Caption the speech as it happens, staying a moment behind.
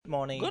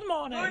morning. Good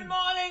morning. Good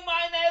morning,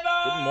 my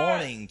neighbor. Good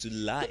morning to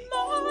life. Good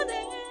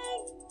morning.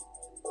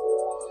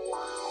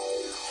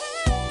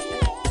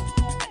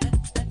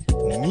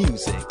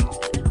 Music,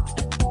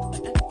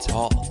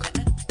 talk,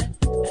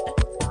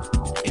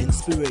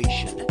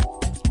 inspiration,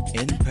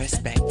 in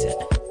perspective.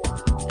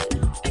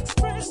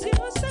 Express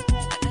yourself.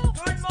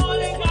 Good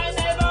morning, my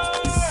neighbor.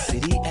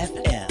 Citi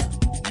FM,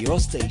 your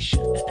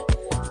station.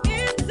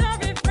 It's a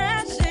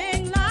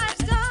refreshing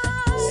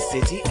lifestyle.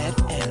 Citi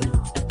FM,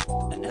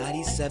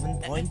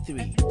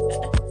 97.3.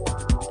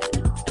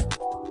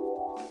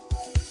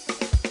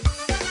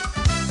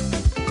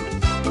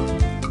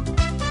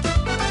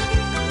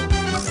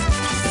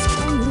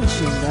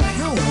 Unleashing the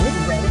power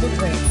of relevant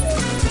radio.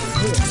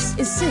 This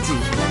is Citi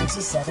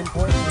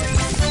 97.3.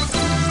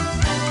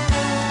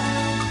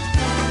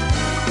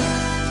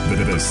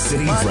 The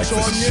City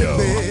Breakfast Show.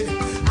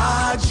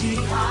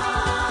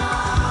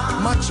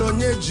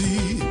 Machonyeji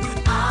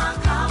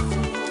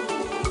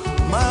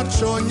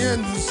Machonye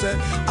nuse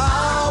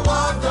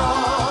awado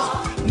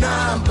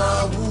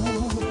nambawu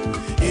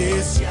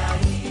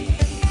esiai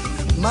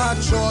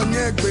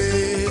Machonye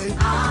gbe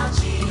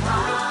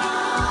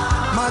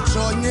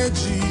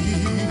Machonyeji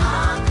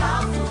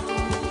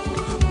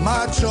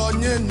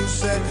Machonye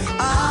nuse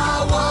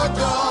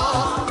awado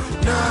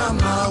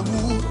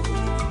nambawu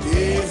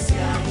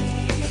esiai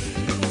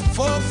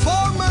for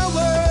my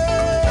way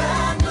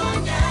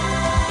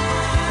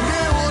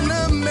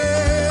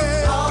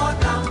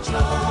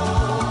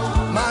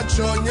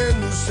Machonye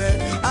nuse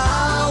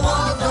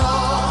awado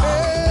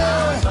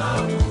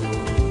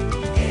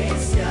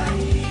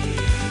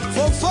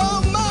for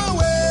my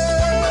way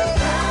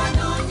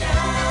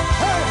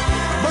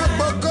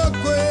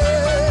Babokokwe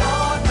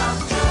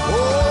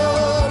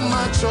Oh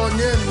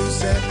machonye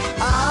nuse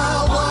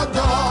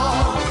awado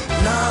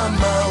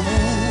namawu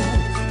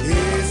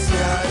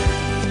esiai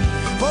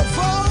for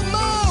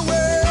my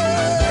way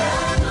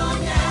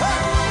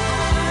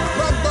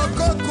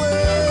Babokokwe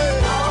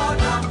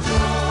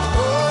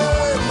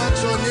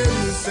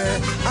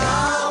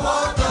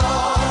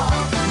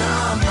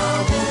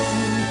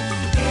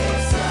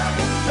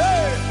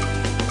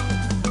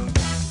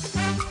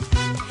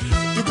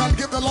You can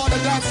give the Lord a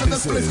dance in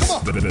this place. This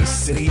Come on. is the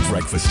City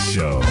Breakfast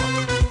Show.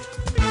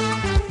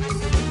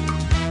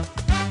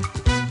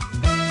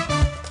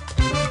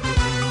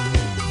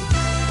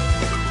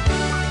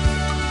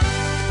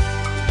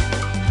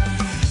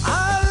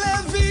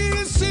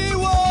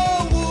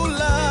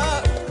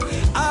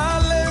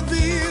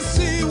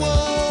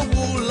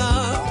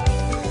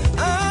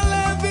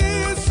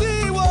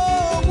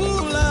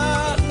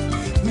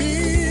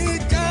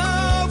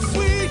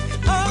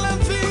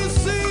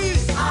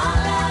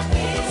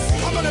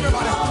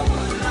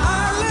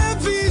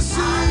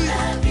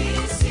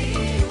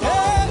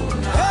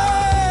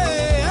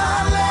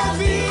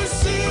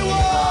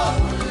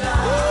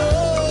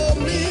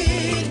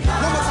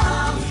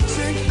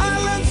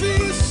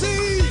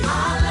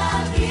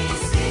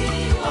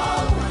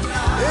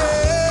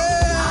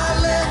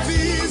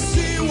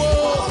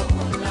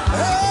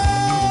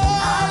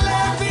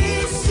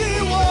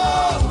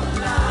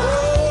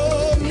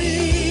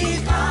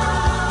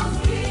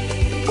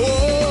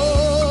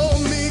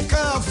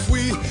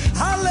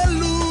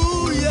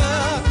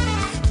 Hallelujah.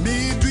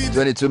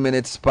 22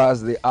 minutes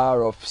past the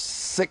hour of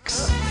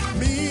 6.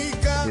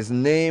 His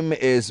name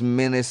is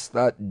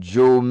Minister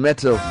Joe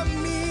Metal.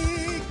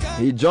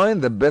 He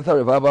joined the Bethel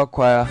Revival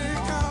Choir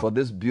for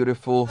this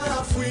beautiful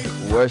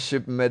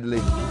worship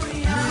medley.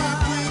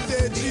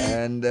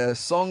 And the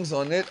songs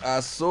on it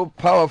are so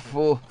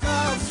powerful.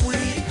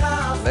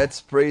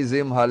 Let's praise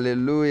him.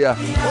 Hallelujah.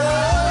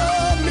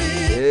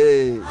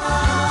 Hey.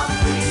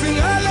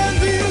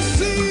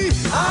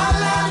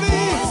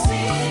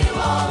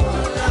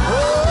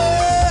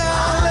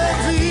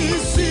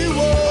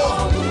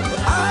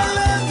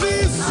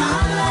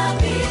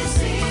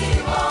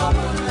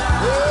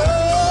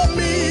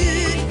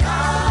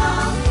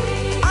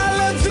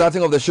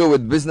 Starting off the show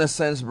with Business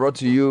Sense, brought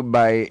to you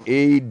by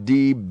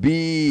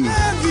ADB.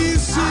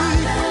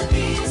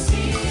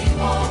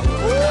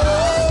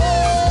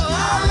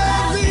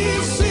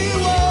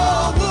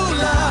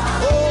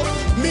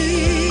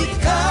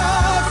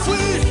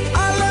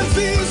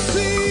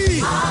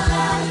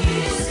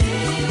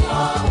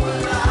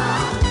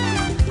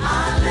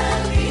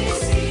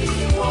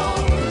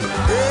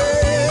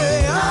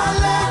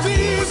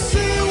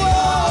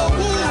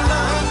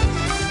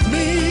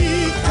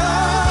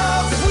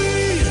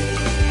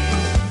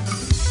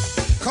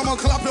 Come on,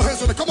 clap your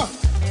hands on it. Come on.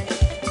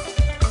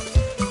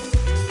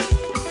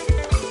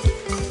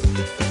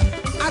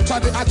 I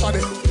tried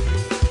it.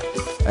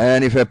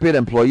 And if you're a paid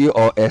employee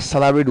or a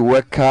salaried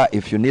worker,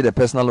 if you need a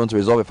personal loan to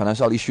resolve your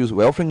financial issues,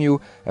 we're offering you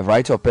a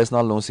variety of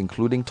personal loans,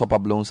 including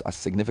top-up loans at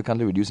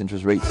significantly reduced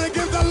interest rates.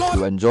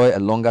 You enjoy a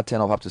longer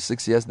tenure of up to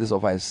 6 years. This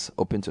offer is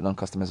open to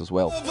non-customers as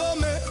well.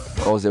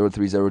 Call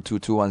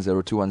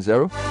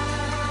 0302210210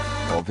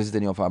 or visit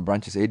any of our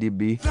branches.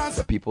 ADB,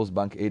 the People's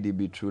Bank,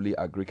 ADB, truly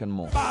Agric and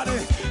more.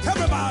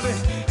 Everybody.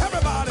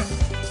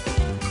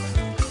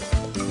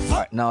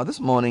 Right, now this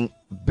morning,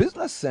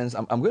 business sense,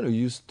 I'm going to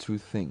use two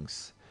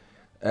things.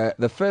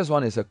 The first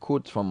one is a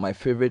quote from my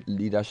favorite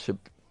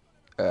leadership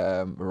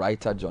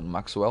writer, John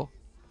Maxwell.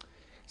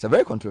 It's a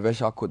very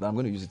controversial quote, but I'm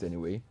going to use it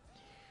anyway.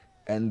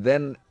 And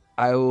then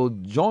I will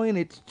join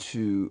it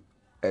to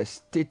a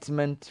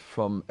statement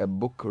from a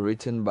book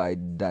written by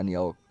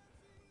Daniel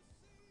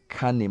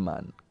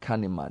Kahneman.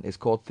 It's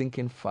called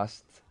Thinking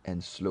Fast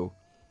and Slow.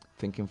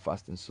 Thinking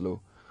Fast and Slow.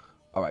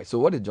 All right, so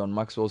what did John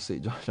Maxwell say?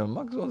 John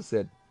Maxwell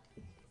said,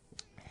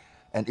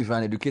 and if you're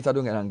an educator,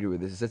 don't get angry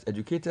with this. He says,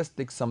 educators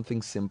take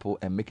something simple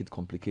and make it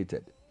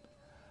complicated.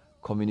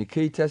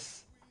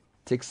 Communicators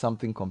take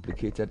something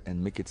complicated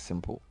and make it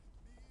simple.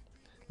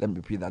 Let me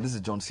repeat that. This is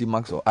John C.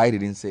 Maxwell. I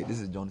didn't say it. This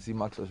is John C.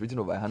 Maxwell. It's written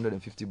over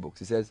 150 books.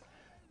 He says,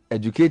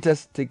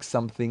 educators take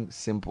something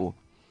simple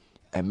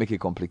and make it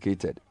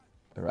complicated.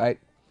 All right?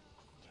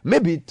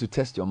 Maybe to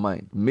test your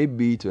mind.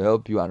 Maybe to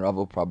help you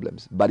unravel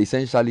problems. But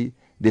essentially,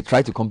 they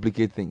try to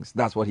complicate things.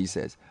 That's what he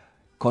says.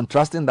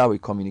 Contrasting that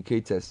with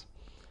communicators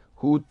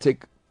who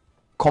take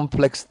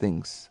complex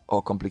things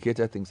or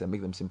complicated things and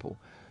make them simple.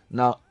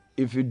 Now,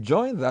 if you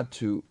join that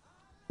to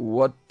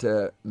what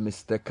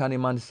Mr.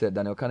 Kahneman said,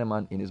 Daniel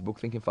Kahneman, in his book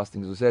Thinking Fast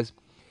and Slow, says,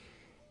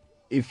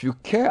 if you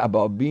care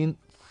about being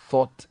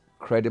thought,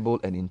 credible,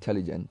 and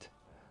intelligent,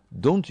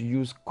 don't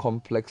use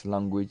complex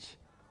language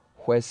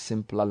where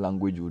simpler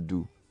language will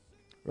do.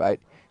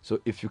 Right?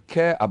 So if you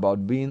care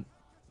about being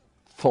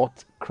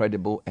thought,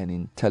 credible, and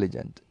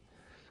intelligent,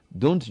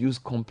 don't use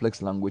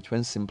complex language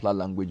when simpler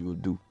language will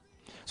do.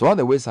 So one of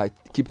the ways I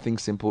keep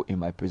things simple in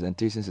my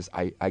presentations is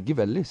I give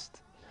a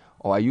list,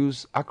 or I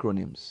use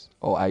acronyms,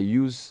 or I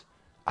use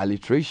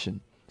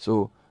alliteration.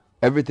 So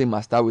everything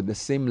must start with the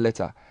same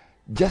letter,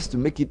 just to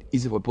make it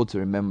easy for people to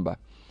remember.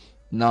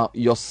 Now,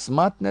 your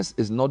smartness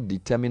is not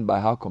determined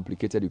by how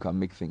complicated you can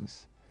make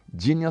things.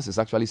 Genius is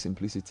actually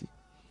simplicity,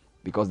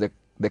 because the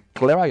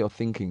clearer you're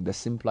thinking, the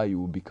simpler you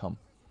will become.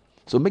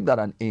 So make that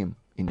an aim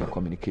in your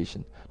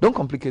communication. Don't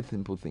complicate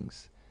simple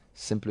things.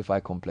 Simplify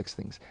complex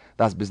things.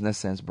 That's Business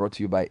Sense, brought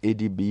to you by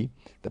ADB,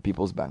 the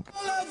People's Bank.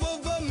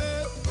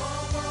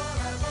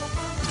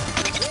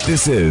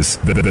 This is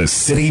the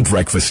Citi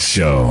Breakfast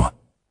Show.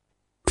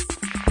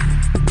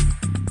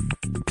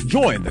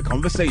 Join the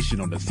conversation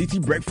on the Citi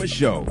Breakfast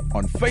Show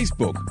on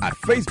Facebook at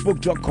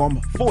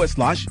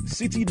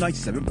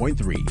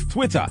facebook.com/Citi97.3,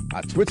 Twitter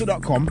at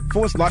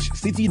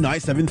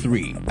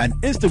twitter.com/Citi973, and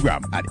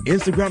Instagram at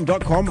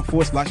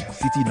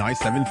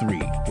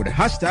instagram.com/Citi973 with the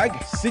hashtag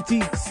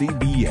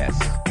CitiCBS.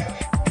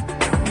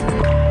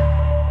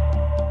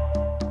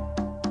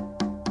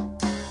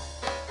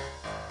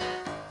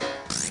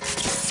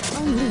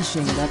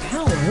 Unleashing the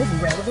power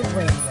of relevant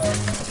radio.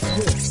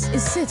 This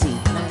is Citi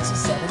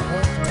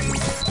 97.3.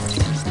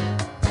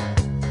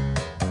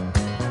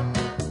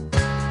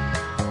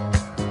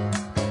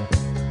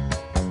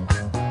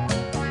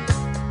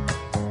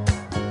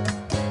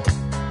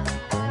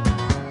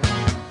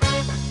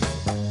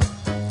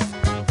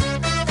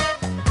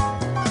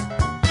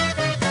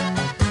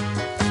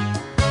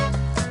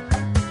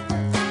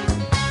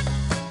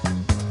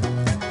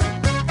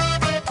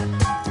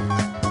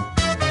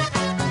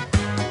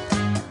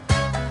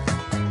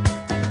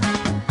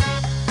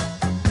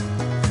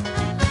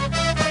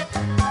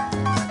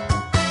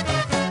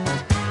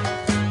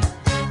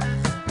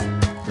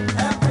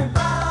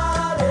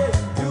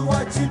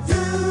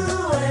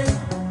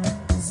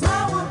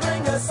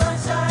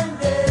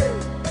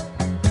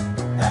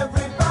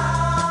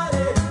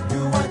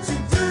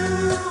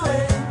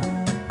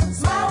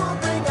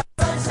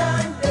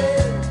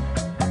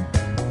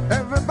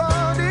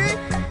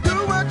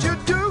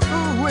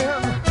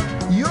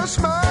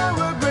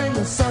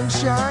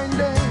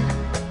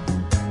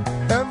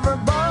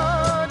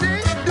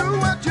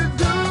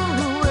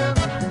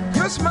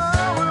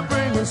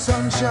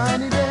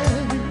 Sunshiny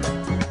day.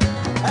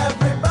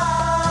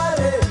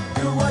 Everybody,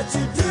 do what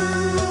you're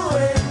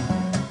doing.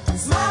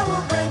 Smile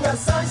will bring a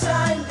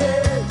sunshine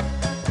day.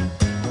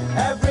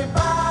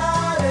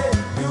 Everybody,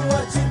 do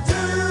what you're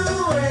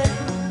doing.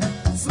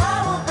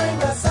 Smile will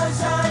bring a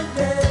sunshine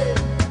day.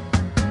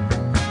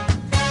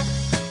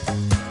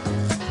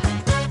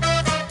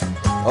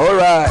 All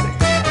right.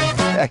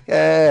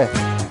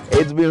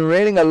 It's been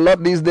raining a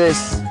lot these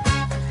days,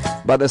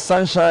 but the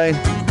sunshine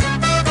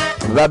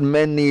that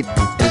men need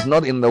is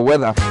not in the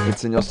weather,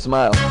 it's in your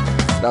smile.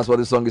 That's what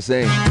the song is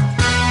saying.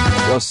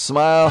 Your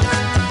smile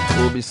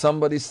will be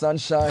somebody's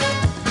sunshine.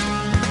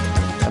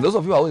 And those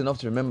of you who are old enough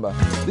to remember,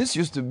 this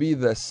used to be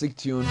the sick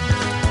tune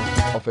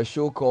of a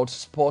show called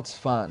Sports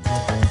Fan.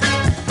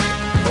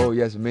 Oh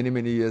yes,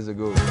 many years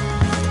ago.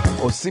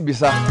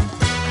 Osibisa.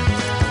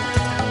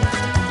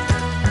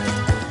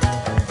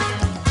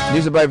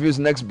 News and Reviews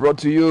next, brought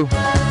to you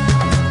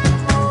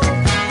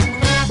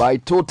by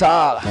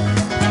Total,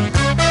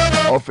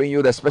 offering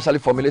you the specially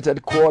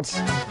formulated quartz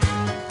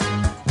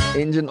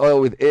engine oil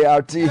with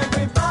ART.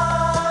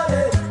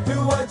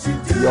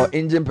 Your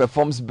engine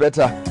performs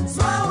better,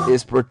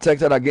 is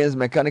protected against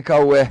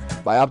mechanical wear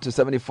by up to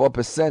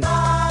 74%,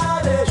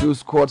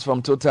 Choose quartz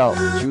from Total.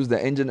 Choose the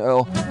engine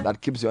oil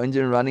that keeps your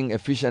engine running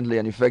efficiently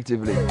and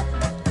effectively.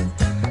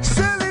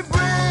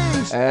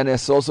 And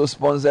it's also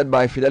sponsored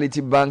by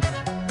Fidelity Bank.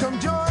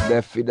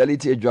 The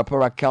Fidelity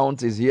Ejapara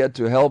account is here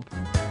to help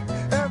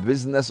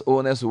business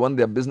owners who want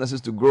their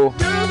businesses to grow,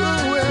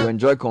 to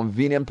enjoy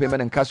convenient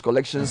payment and cash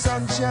collections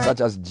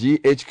such as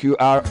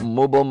GHQR,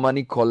 Mobile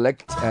Money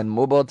Collect, and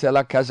Mobile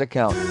Teller Cash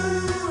Account.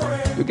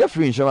 You get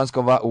free insurance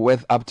cover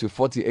worth up to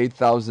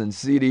 48,000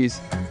 CDs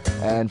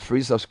and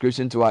free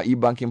subscription to our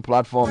e-banking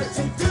platforms.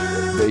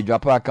 The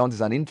Ejapara account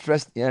is an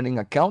interest-earning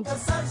account.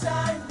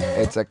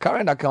 It's a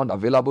current account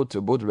available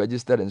to both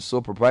registered and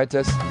sole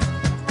proprietors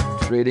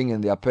trading in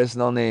their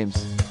personal names.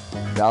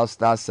 Dial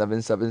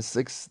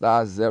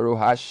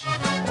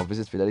 *776*0# or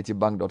visit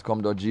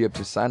fidelitybank.com.gf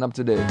to sign up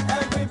today.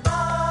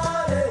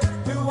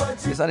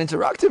 It's an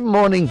interactive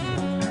morning.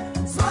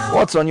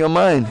 What's on your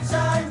mind?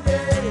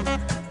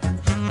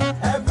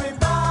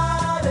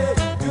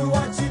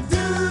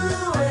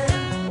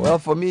 Well,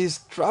 for me, it's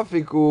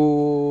traffic.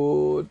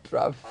 Oh,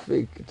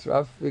 traffic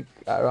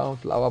around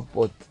Flower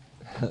Pot.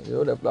 You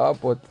know the Flower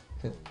Pot.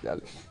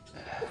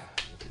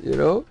 You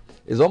know,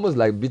 it's almost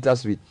like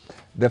bittersweet.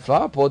 The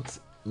Flower Pot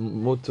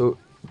motor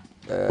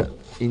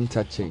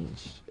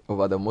interchange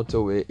over the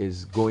motorway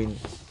is going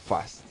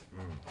fast.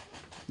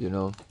 You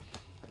know,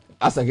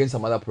 as against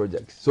some other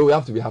projects. So we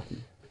have to be happy.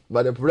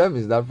 But the problem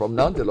is that from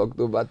now till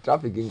October,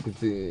 traffic in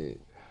Citi,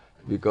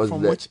 because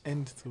from which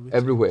end to which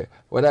everywhere.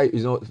 Whether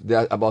you know, there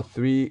are about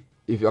 3.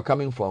 If you're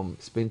coming from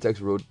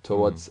Spintex Road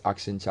towards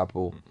Action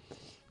Chapel,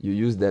 you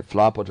use the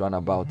Flower Pot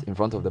roundabout in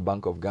front of the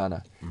Bank of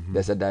Ghana.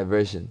 There's a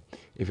diversion.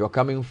 If you're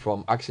coming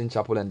from Action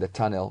Chapel and the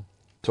tunnel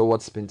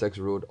towards Spintex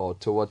Road or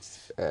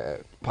towards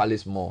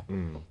Palace Mall,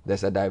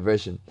 there's a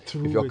diversion.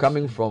 If you're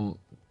coming from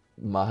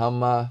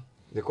Mahama,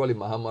 they call it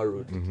Mahama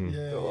Road.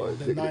 Yeah,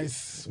 the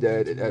nice.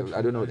 I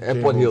don't know,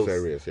 Airport Hills.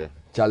 Areas, yeah.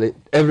 Charlie,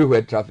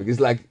 everywhere traffic. It's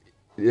like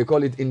they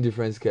call it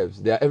indifference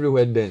curves. They are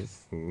everywhere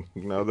dense.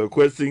 Now the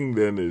question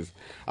then is,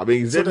 I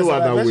mean, is there no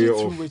other way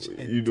of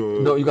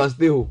No, you can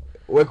stay home,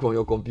 work on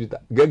your computer,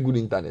 get good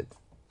internet,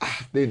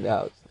 stay in the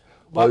house.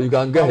 Or you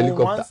can get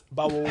helicopter.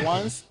 Will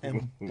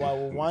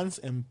once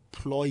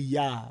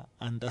employer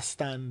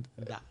understand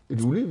that?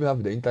 It will even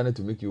have the internet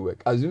to make you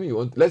work. Let's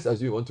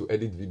assume you want to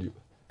edit video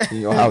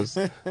in your house.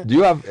 Do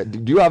you have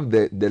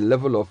the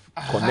level of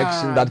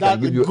connection that can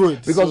give you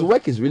good, because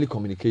work is really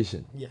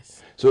communication.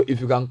 Yes. So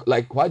if you can,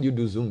 like, why do you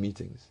do Zoom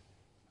meetings?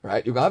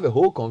 Right? You can have a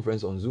whole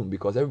conference on Zoom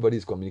because everybody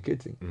is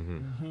communicating.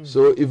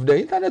 So if the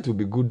internet will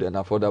be good and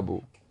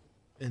affordable,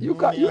 you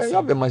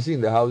have a machine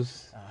in the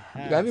house.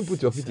 You can even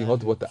put your feet in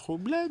hot water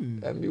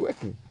and be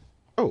working.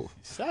 Oh,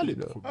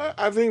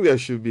 I think there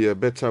should be a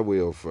better way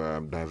of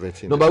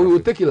diverting. No, but we will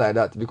take it like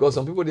that because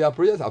some people, their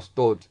projects have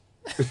stalled.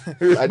 like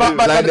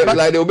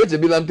the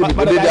Obechebilan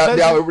people,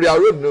 their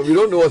road, no, we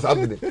don't know what's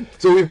happening.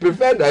 So we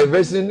prefer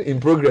diversion in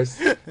progress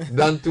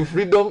than to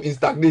freedom in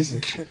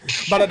stagnation.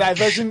 But the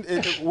diversion,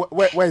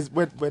 where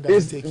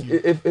does it take you?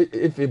 If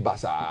it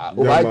basa,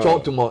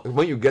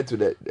 when you get to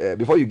the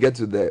before you get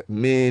to the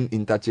main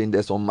interchange,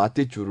 there's on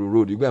Mate Churu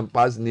Road. You go and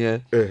pass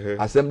near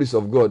Assemblies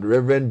of God,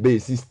 Reverend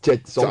Basis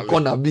Church, some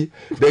corner B.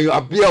 Then you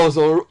appear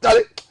also.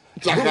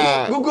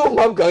 Google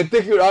Map can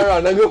take you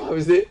around and go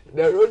and say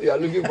the road you are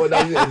looking for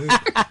doesn't exist.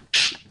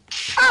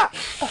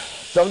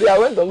 Someday I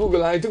went on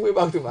Google and it took me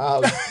back to my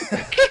house.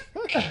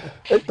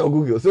 It's on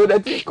Google, so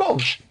that thing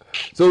comes.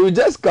 So we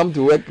just come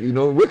to work,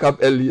 wake up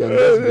early and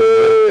just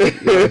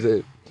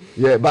go.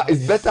 Yeah, but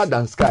it's better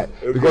than Sky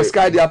because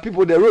Sky, there are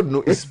people, the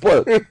road is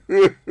spoiled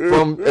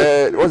from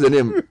what's the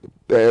name?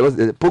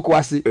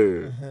 Pokwasi.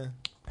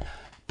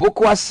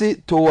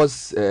 Pokwasi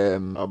towards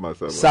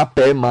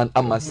Sapeman,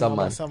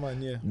 Amasaman.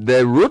 Yeah.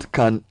 The road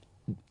can,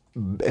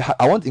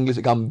 I want English,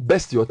 it can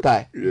burst your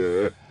tire.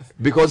 Yeah.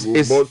 Because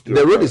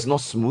the road is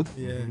not smooth.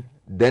 Yeah.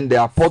 Then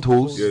there are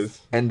potholes.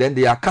 Yes. And then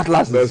there are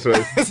cutlasses. That's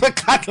right. It's a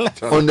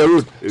cutlass on the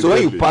road. Exactly. So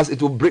when you pass,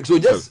 it will break. So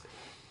just,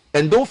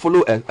 and don't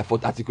follow a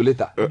foot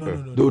articulator.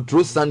 No. They'll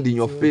throw sand in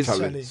your face,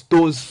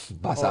 stones,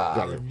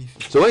 basa.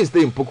 So when you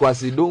stay in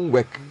Pokwasi, don't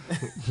work.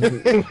 Go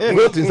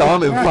to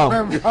Sawam and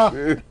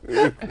farm.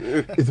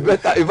 It's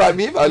better. If I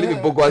live in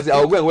Pokwasi,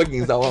 I'll go and work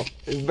in Sawam.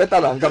 It's better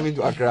than coming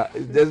to Accra.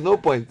 There's no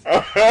point.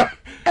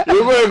 You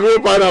go and grow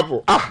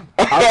pineapple.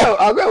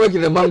 I'll go and work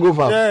in the mango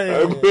farm.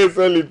 I'll go and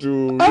sell it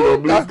to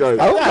blue skies.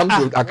 I won't come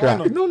to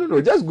Accra.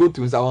 No. Just go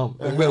to Sawam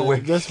and go and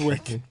work. Just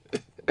work.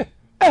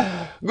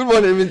 Good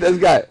morning, Mr.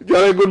 Sky.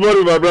 Charlie, good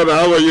morning, my brother.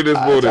 How are you this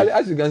morning? Charlie,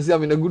 as you can see,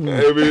 I'm in a good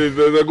mood. It's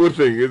a good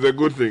thing. It's a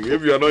good thing.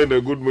 If you are not in a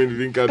good mood,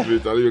 you can't do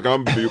it. Charlie, you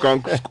can't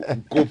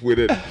cope with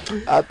it.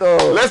 At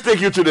all. Let's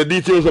take you to the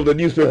details of the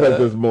newspapers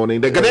this morning.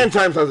 The Ghanaian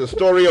Times has a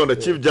story on the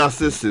Chief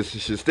Justice.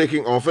 She's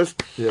taking office.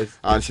 Yes.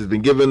 And she's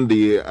been given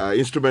the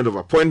instrument of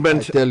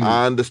appointment.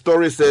 And the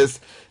story says,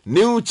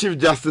 new Chief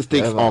Justice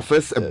takes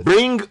office. Yes.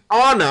 Bring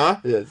honor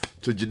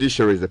to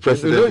judiciary. The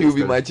president. You'll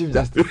be my Chief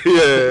Justice.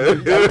 Yeah.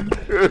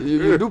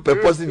 you do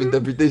purposive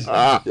interpretation.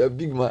 You're a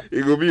big man.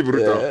 It will be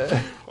brutal. Yeah.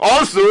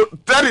 Also,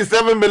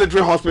 37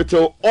 military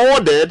hospital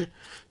ordered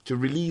to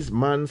release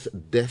man's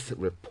death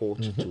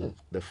report to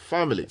the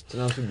family.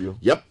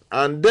 Yep.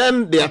 And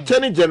then the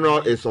Attorney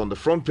General is on the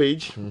front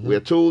page. We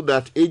are told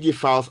that AG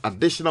files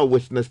additional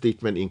witness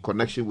statement in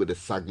connection with the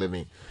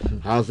Saglemi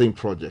housing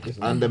project.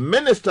 And the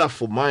Minister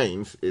for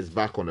Mines is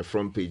back on the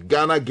front page.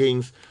 Ghana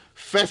gains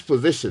first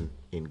position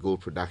in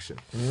gold production.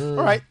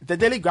 All right. The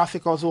Daily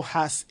Graphic also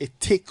has a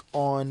take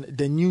on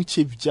the new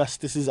Chief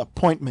Justice's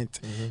appointment.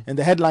 And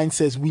the headline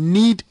says, "We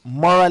need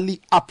morally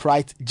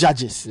upright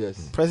judges."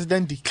 Yes.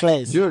 President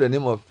declares. Do you know the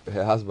name of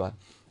her husband?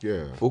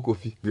 Yeah.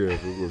 Fokofi. Yeah,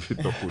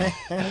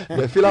 Fokofi.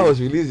 The filler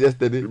was released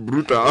yesterday.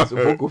 Brutal. So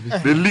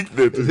Fokofi. They leaked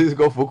it. It's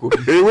called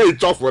Fokofi. Hey, wait,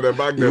 tough for the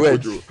bag there,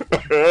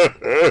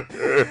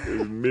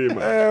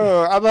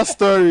 Other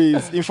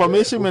stories.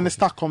 Information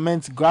Minister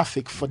comments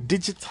graphic for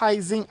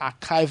digitizing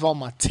archival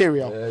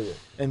material.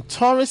 And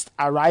tourist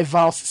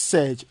arrivals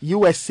surge.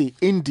 USA,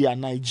 India,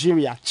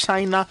 Nigeria,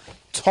 China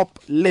top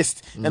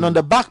list. And on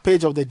the back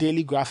page of the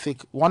Daily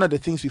Graphic, one of the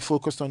things we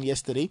focused on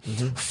yesterday,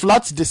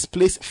 floods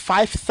displaced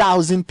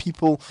 5,000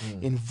 people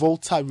in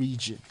Volta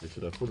region. They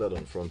should have put that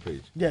on the front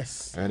page.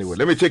 Yes. Anyway,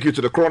 let me take you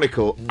to the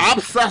Chronicle.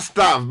 Absa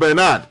staff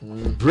Bernard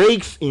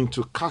breaks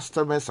into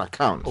customers'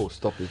 accounts. Oh,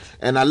 stop it.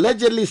 And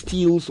allegedly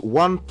steals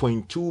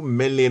 1.2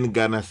 million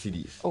Ghana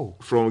cedis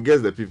from,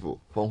 guess the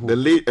people, from who? The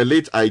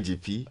late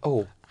IGP.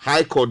 Oh.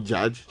 High Court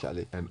Judge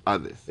Charlie. and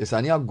others. It's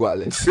Anya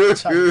Gwale. Yes,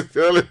 It's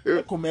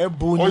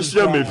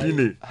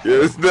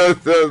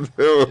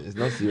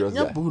not serious.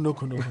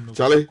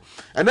 Charlie.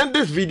 And then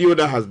this video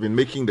that has been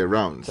making the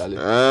rounds.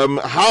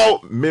 How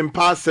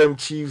Mimpa Sem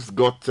chiefs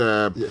got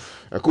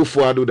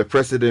Akufo-Addo, the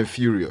president,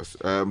 furious.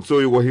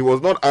 So he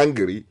was not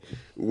angry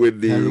with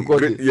the Henry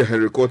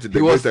Cote.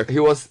 He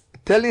was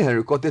telling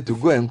Henry Cote to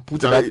go and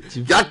put that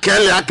chief.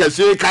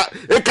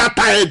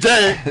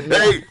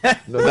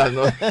 No, that's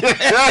not.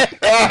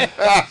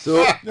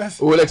 So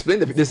we'll explain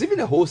there's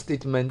even a whole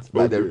statement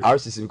by the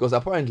RCC, because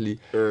apparently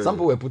some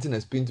people were putting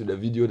a spin to the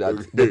video that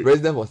the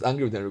president was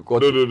angry with Henry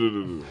Cote.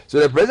 No. So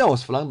the president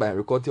was flanked by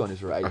Henry Cote on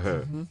his right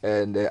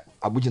and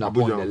Abuja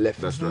Nabo on the left.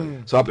 That's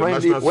right. So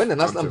apparently when the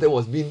national anthem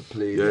was being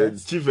played,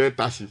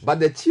 but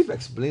the chief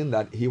explained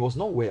that he was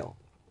not well.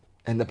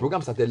 And the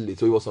program started late,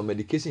 so he was on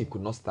medication, he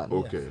could not stand.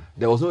 Okay.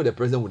 There was no way the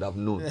president would have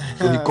known.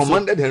 So he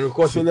commanded Henry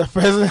Cote. So the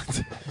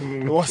president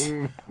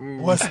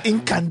was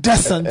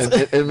incandescent. And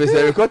Mr.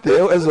 Henry Cote, he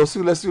said,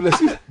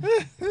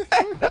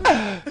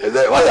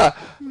 "What?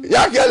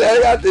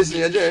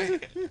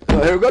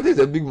 Henry Cote is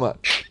a big man."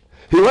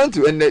 He went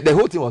to, and the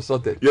whole thing was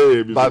sorted.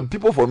 But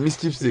people for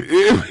mischief's sake,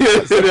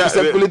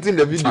 circulating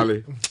the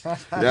video.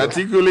 They're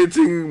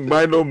articulating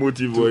minor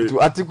motive to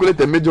articulate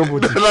a major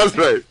motive. That's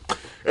right.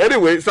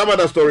 Anyway, some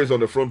other stories on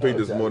the front page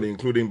this morning,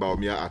 including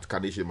Baumia at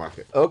Kaneshi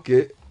Market.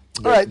 Okay.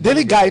 All right.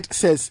 Daily Guide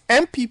says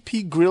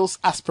MPP grills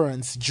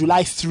aspirants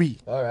July 3.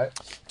 All right.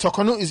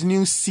 Tokono is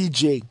new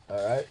CJ.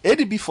 All right.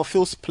 ADB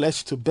fulfills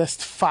pledge to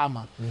best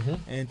farmer.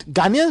 And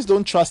Ghanaians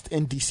don't trust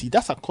NDC.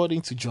 That's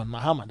according to John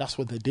Mahama. That's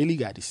what the Daily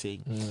Guide is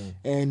saying.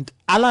 And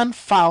Alan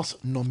files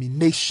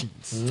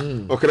nominations.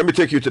 Okay, let me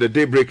take you to the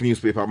Daybreak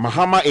newspaper.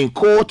 Mahama in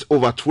court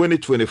over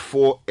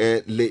 2024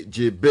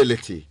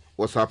 eligibility.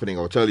 What's happening?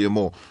 I'll tell you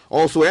more.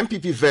 Also,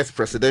 MPP vets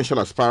presidential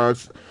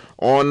aspirants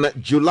on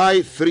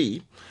July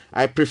 3.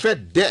 I prefer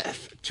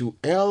death to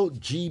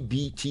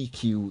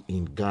LGBTQ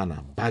in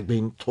Ghana.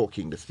 Bagbin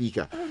talking, the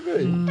speaker.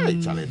 Hey,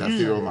 Charlie, that's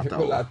the real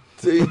matter.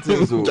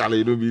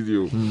 Charlie, don't be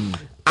you.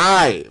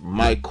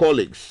 My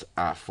colleagues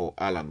are for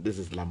Alan. This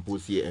is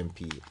Lambosie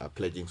MP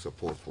pledging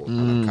support for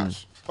Alan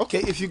Cash.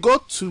 Okay, if you go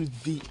to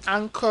the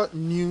Anchor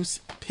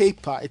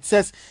newspaper, it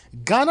says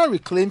Ghana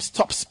reclaims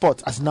top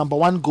spot as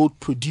 #1 gold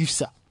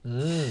producer.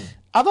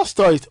 Other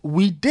stories,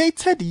 we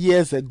dated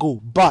years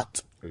ago,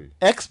 but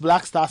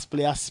ex-Black Stars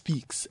player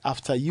speaks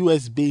after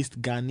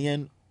US-based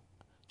Ghanaian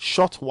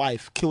shot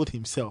wife killed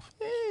himself.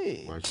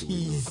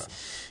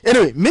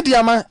 Anyway,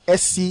 Midiama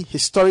SC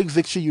historic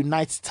victory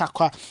unites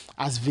Takwa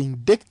as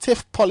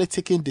vindictive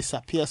politicking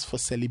disappears for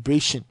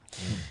celebration.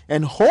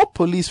 And Ho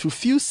police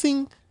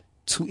refusing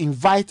to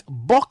invite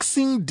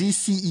boxing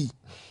DCE.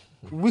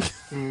 Weeks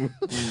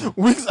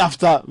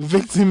after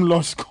victim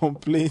lodged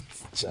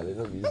complaints.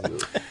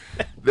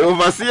 The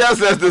overseer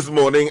says this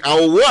morning,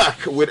 I'll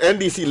work with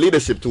NDC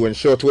leadership to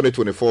ensure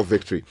 2024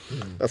 victory.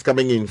 That's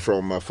coming in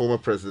from former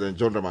President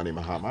John Dramani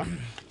Mahama.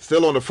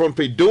 Still on the front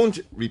page, don't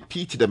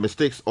repeat the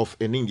mistakes of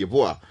Enin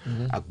Yeboah.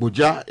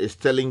 Agbuja is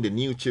telling the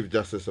new Chief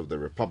Justice of the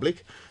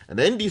Republic. And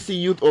the NDC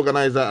youth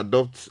organizer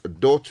adopts a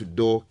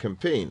door-to-door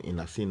campaign in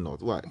Asin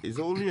North. What? It's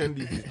only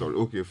NDC story.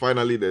 Okay,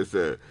 finally there's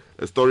a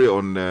story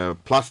on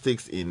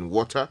plastics in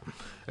water,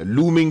 a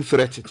looming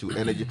threat to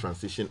energy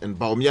transition. And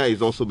Baumia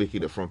is also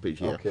making the front page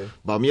here. Okay.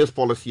 Baumia's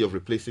policy of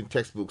replacing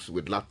textbooks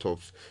with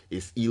laptops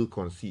is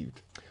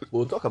ill-conceived.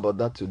 We'll talk about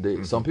that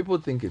today. Some people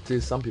think it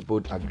is, some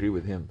people agree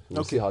with him.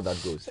 We'll see how that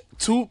goes.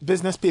 2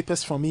 business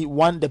papers from me.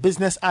 One, the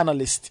business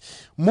analyst.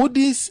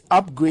 Moody's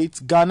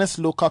upgrades Ghana's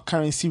local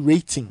currency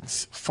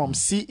ratings from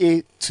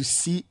CA to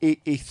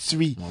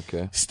CAA3.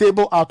 Okay.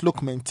 Stable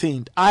outlook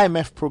maintained.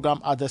 IMF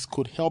program others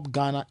could help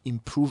Ghana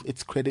improve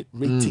its credit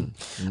rating.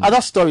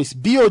 Other stories: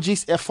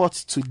 BOG's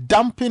efforts to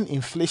dampen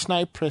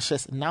inflationary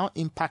pressures now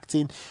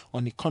impacting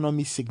on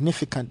economy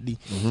significantly.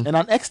 And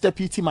an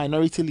ex-deputy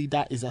minority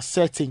leader is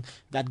asserting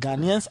that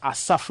Ghanaians are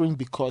suffering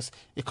because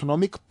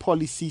economic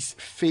policies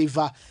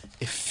favor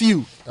a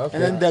few. Okay.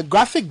 And then the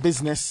graphic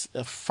business,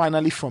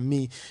 finally from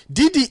me,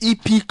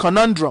 DDEP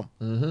conundrum.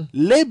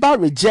 Labour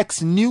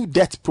rejects new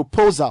debt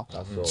proposal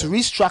to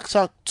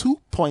restructure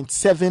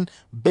 $2.7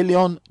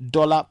 billion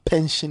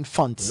pension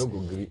funds.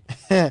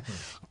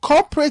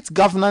 Corporate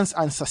governance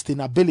and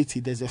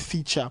sustainability, there's a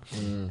feature.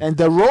 And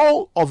the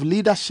role of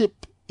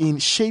leadership in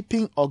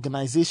shaping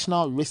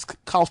organizational risk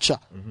culture,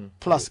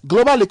 plus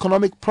global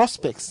economic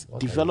prospects,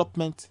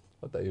 development.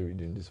 What are you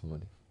reading this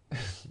morning?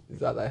 Is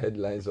that the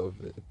headlines of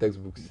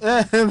textbooks?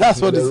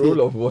 That's what the it's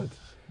role of what?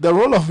 The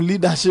role of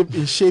leadership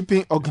in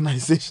shaping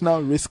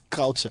organizational risk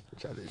culture.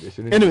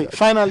 Anyway,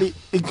 finally,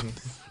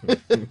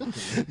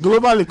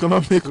 global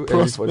economic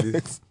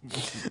prospects,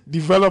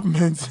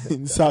 development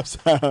in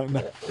sub-Saharan.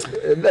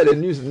 The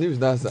news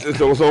now.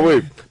 So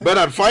wait.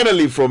 But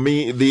finally, from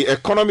me, the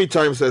Economy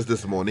Times says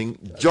this morning,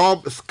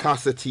 job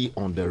scarcity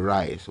on the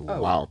rise.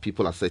 Wow,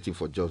 people are searching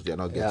for jobs they are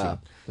not getting.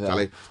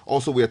 Yeah.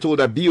 Also, we are told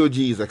that BOG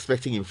is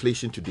expecting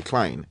inflation to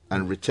decline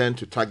and return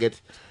to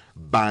target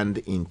band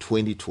in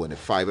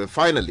 2025. And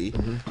finally,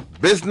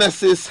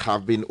 businesses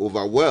have been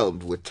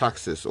overwhelmed with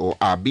taxes, or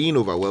are being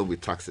overwhelmed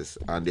with taxes,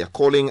 and they are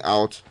calling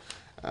out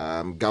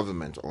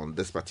government on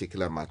this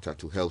particular matter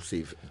to help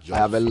save jobs. I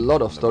have a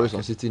lot of stories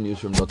on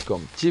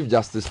citynewsroom.com. Chief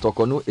Justice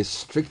Tokonu is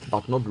strict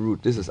but not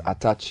rude. This is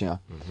attached here.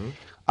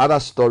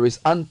 Other stories: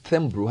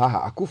 Anthem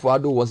Bruhaha.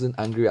 Akufo-Addo wasn't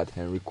angry at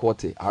Henry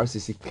Quarte.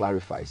 RCC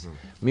clarifies.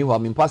 Meanwhile,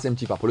 Mimpasem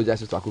Chief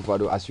apologizes to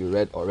Akufo-Addo, as you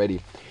read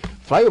already.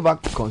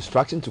 Flyover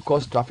construction to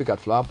cause traffic at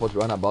Flower Pot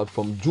roundabout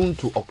from June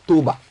to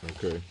October.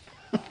 Okay.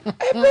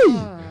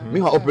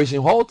 Meanwhile,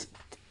 Operation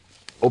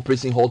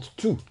Halt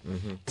 2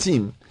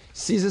 team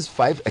seizes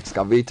 5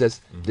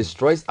 excavators,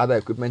 destroys other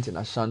equipment in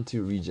Ashanti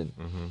region.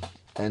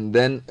 And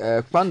then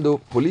Kwando,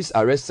 police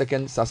arrest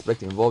second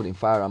suspect involved in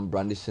firearm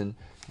brandishing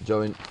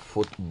during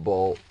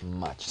football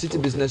match. City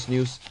Business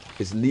News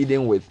is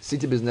leading with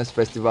City Business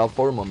Festival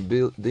Forum on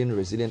Building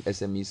Resilient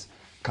SMEs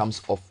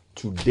comes off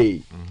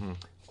today.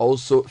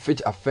 Also,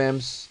 Fitch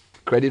affirms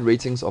credit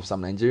ratings of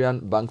some Nigerian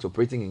banks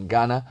operating in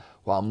Ghana,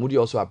 while Moody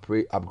also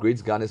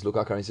upgrades Ghana's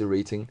local currency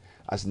rating,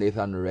 as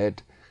Nathan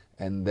read.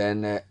 And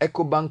then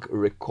EcoBank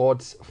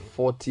records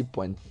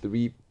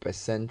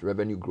 40.3%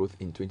 revenue growth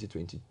in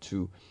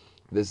 2022.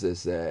 This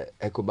is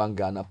EcoBank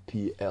Ghana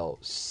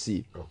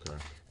PLC. Okay.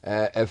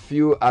 A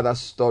few other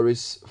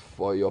stories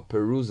for your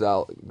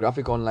perusal.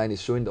 Graphic Online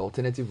is showing the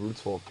alternative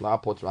routes for Flower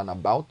Pot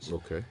roundabout.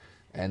 Okay.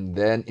 And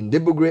then in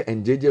Debugre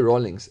and JJ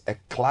Rawlings, a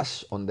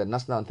clash on the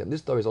national anthem.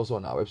 This story is also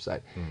on our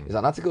website. It's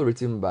an article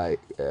written by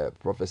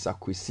Professor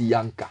Kwesi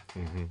Yanka.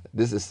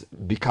 This is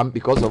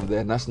because of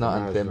the national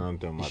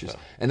anthem issues.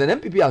 And then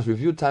MPP has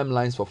reviewed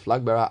timelines for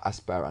flag bearer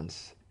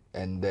aspirants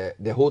and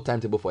the whole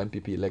timetable for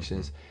MPP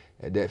elections.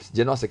 The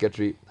General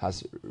Secretary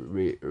has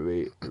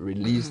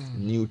released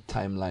new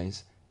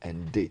timelines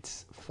and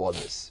dates for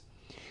this.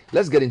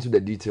 Let's get into the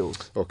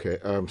details. Okay.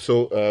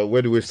 So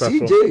where do we start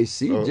from?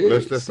 CJ.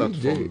 Let's start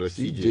from the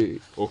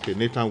CJ. Okay.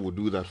 Nathan will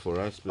do that for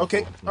us.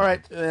 Okay. All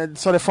right.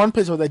 So the front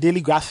page of the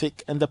Daily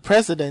Graphic, and the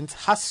president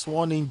has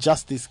sworn in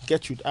Justice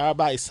Gertrude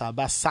Araba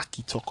Isaba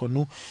Saki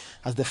Tokonu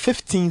as the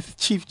 15th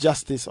Chief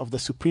Justice of the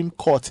Supreme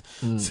Court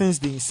since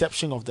the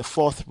inception of the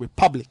Fourth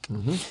Republic.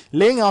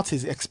 Laying out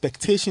his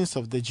expectations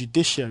of the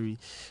judiciary,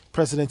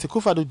 President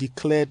Akufo-Addo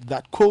declared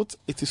that, quote,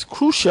 "It is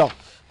crucial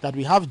that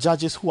we have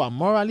judges who are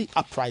morally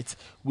upright,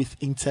 with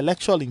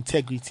intellectual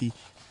integrity,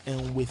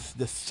 and with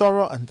the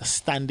thorough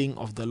understanding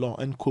of the law,"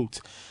 end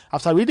quote.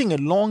 After reading a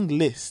long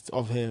list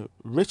of her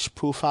rich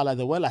profile at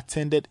the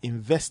well-attended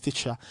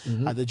investiture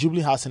at the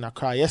Jubilee House in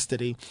Accra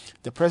yesterday,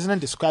 the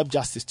president described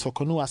Justice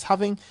Tokonu as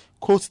having,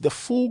 quote, "the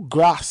full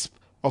grasp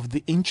of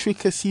the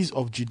intricacies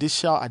of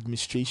judicial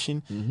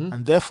administration,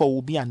 and therefore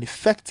will be an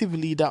effective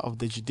leader of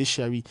the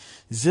judiciary,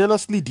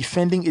 zealously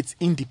defending its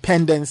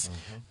independence,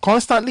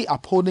 constantly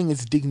upholding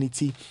its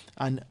dignity,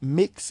 and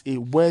makes a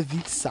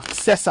worthy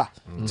successor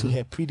to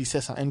her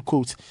predecessor," end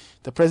quote.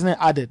 The president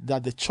added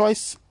that the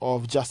choice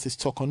of Justice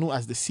Tokonu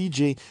as the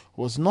CJ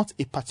was not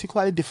a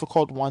particularly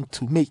difficult one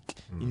to make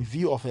in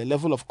view of her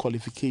level of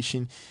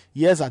qualification,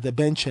 years at the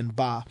bench and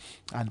bar,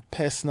 and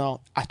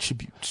personal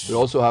attributes. We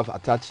also have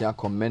Atachia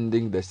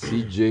commending the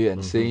CJ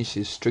and saying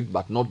she's strict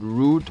but not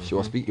rude. He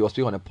was speaking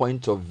on a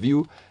point of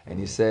view, and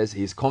he says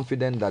he's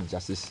confident that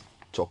Justice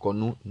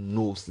Tokonu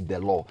knows the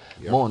law.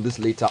 More on this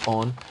later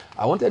on.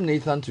 I wanted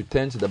Nathan to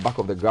turn to the back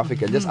of the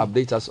graphic and just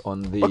update us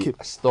on the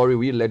story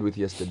we led with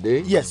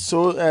yesterday. Yes,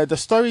 so the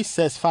story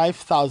says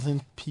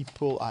 5,000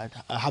 people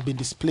have been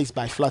displaced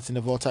by floods in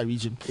the Volta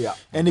region.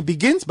 And it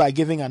begins by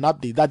giving an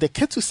update that the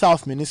Ketu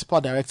South Municipal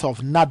Director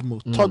of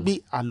NADMO,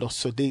 Togbi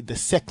Alosode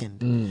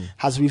II,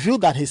 has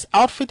revealed that his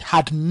outfit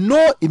had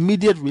no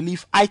immediate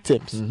relief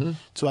items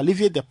to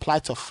alleviate the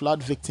plight of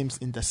flood victims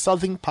in the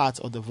southern part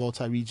of the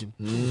Volta region.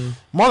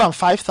 More than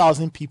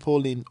 5,000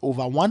 people in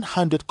over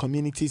 100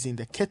 communities in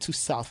the Ketu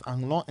South,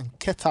 Anglon, and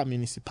Keta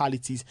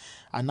municipalities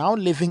are now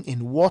living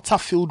in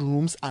water-filled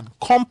rooms and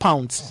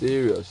compounds.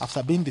 Serious.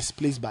 After being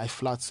displaced by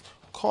floods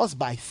caused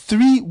by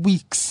 3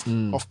 weeks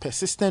of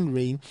persistent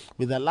rain,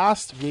 with the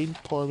last rain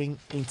pouring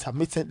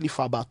intermittently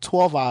for about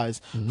 12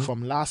 hours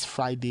from last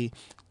Friday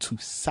to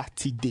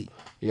Saturday.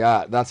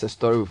 Yeah, that's a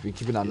story we've been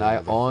keeping an eye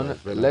on.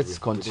 Let's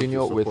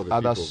continue with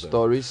other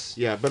stories.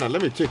 Yeah, Bernard,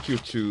 let me take you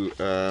to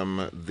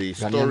the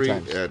story,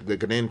 the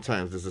Ghanaian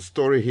Times. There's a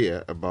story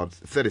here about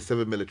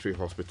 37 military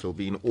hospital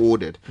being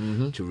ordered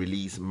to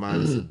release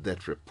man's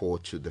death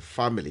report to the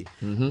family.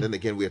 Then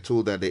again, we are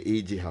told that the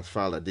AG has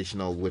filed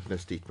additional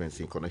witness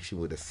statements in connection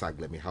with the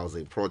Saglemi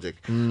housing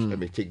project. Let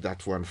me take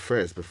that one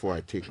first before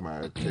I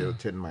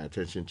turn my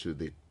attention to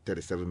the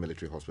 37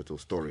 military hospital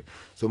story.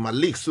 So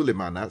Malik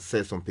Suleimana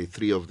says on page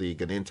 3 of the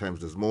Ghanaian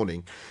Times this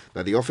morning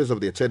that the Office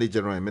of the Attorney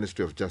General and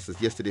Ministry of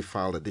Justice yesterday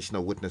filed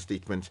additional witness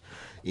statement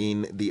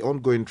in the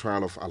ongoing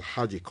trial of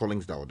Alhaji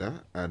Collins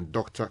Dauda and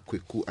Dr.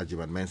 Kweku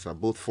Ajiman Mensah,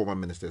 both former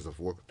ministers of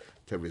Water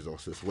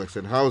Resources, Works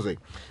and Housing,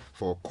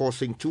 for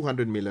causing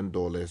 $200 million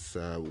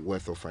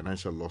worth of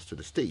financial loss to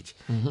the state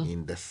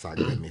in the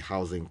Saglemi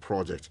housing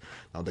project.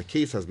 Now, the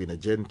case has been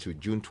adjourned to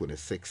June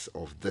 26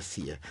 of this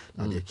year.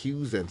 Now, the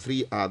accused and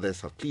 3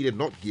 others have pleaded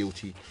not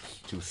guilty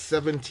to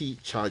 70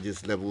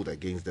 charges leveled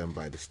against them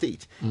by the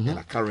state and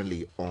are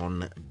currently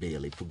on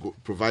bail. It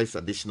provides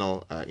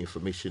additional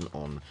information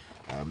on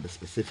the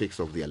specifics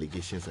of the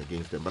allegations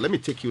against them. But let me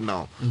take you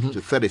now to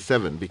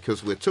 37,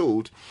 because we're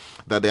told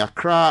that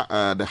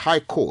the High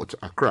Court,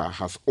 Accra,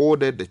 has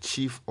ordered the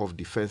Chief of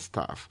Defense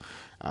Staff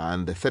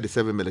and the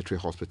 37 military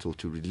hospital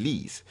to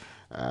release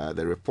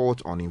the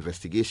report on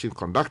investigation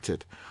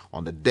conducted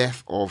on the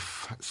death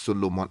of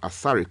Solomon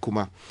Asare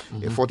Kuma,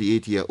 a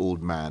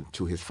 48-year-old man,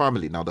 to his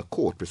family. Now, the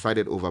court,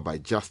 presided over by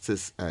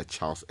Justice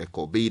Charles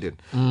Eko Baden,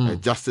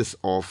 Justice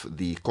of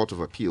the Court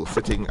of Appeal,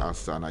 sitting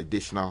as an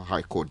additional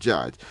High Court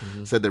judge,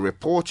 said the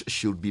report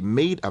should be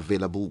made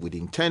available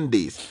within 10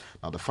 days.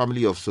 Now, the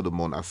family of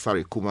Solomon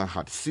Asare Kuma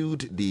had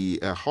sued the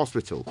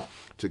hospital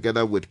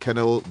together with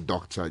Colonel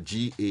Dr.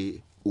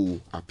 G.A.O.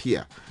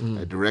 Apia,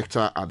 a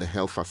director at the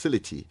health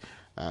facility,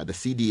 the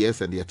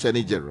CDS and the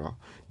Attorney General,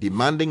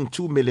 demanding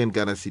 2 million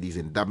Ghana cedis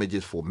in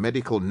damages for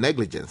medical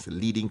negligence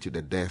leading to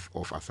the death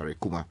of Asare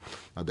Kuma.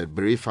 Now, the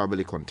bereaved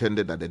family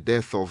contended that the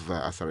death of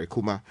Asare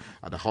Kuma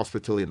at the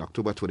hospital in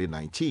October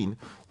 2019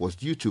 was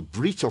due to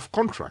breach of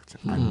contract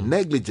and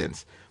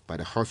negligence by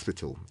the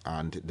hospital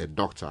and the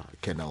doctor,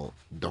 Colonel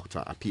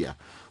Dr. Apia,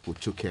 who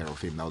took care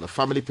of him. Now, the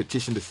family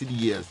petitioned the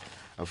CDS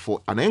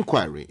for an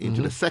inquiry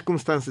into the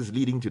circumstances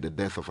leading to the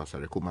death of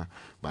Asare Kuma,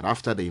 but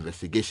after the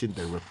investigation,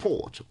 the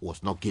report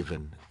was not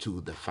given to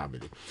the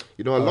family.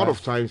 You know, a lot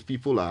of times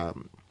people are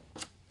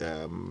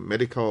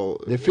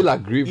medical... They feel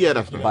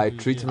aggrieved by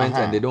treatment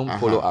and they don't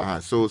follow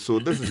up. So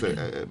this is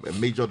a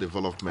major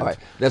development. Right.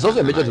 There's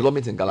also a major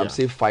development in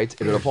Galamsey fight.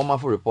 A reformer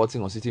for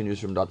reporting on City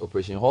Newsroom that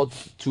Operation Hall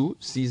 2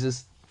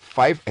 seizes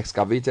 5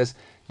 excavators,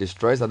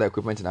 destroys other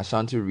equipment in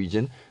Ashanti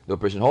region. The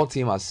Operation Hall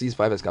team has seized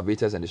 5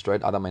 excavators and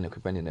destroyed other mining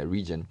equipment in the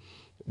region.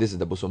 This is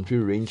the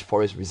Bosomtwi Range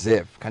Forest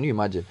Reserve. Can you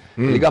imagine?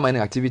 Illegal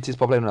mining activities,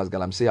 popularly known as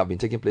Galamsey, have been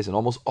taking place in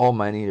almost all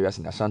mining areas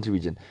in the Ashanti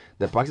region.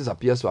 The practice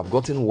appears to have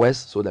gotten worse,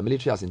 so the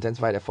military has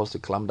intensified efforts to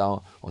clamp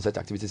down on such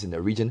activities in the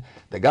region.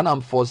 The Ghana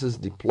Armed Forces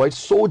deployed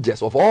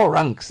soldiers of all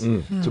ranks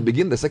to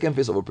begin the second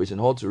phase of Operation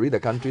Hall to rid the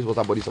country's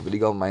water bodies of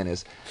illegal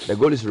miners. The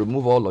goal is to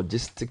remove all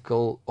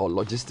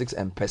logistics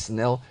and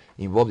personnel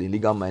involved in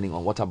illegal mining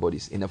on water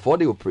bodies. In a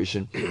 4-day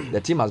operation, the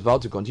team has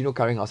vowed to continue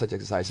carrying out such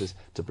exercises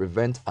to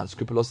prevent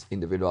unscrupulous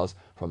individuals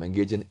from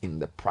engaging in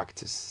the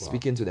practice. Wow.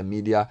 Speaking to the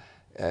media,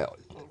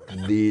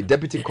 the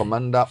Deputy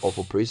Commander of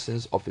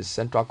Operations of his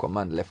Central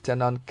Command,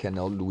 Lieutenant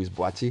Colonel Louis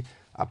Boachi,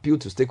 appealed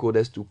to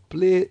stakeholders to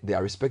play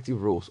their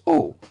respective roles.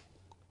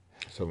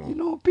 You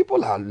know,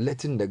 people are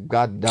letting the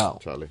guard down.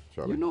 Charlie.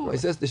 It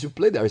says they should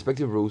play their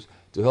respective roles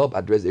to help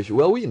address the issue.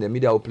 Well, we in the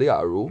media will play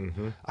our role.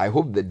 I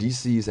hope the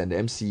DCs and the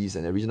MCs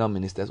and the regional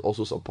ministers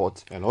also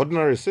support. And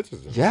ordinary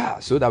citizens. Yeah,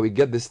 so that we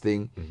get this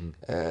thing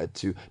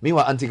to...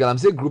 Meanwhile,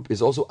 Anti-Galamsey Group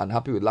is also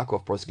unhappy with lack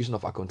of prosecution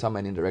of Akonta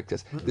mining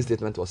directors. This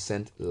statement was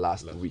sent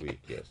last week.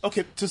 Yes.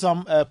 Okay, to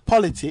some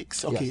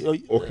politics. Okay.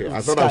 Yes. Okay,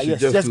 I thought I should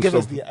just give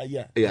us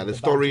the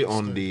story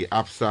on the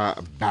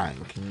Absa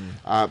Bank.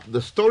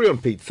 The story on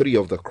page 3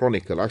 of the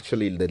Chronicle,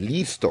 actually the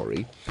lead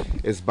story,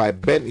 is by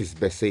Ben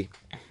Isbese,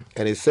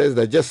 and it says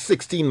that just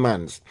 16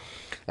 months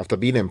after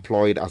being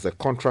employed as a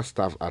contract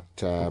staff at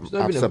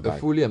Absa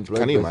Bank, fully employed.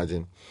 Can you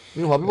imagine?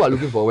 Meanwhile, people are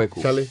looking for work.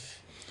 Charlie,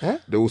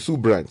 the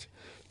Osu branch,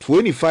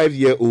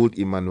 25-year-old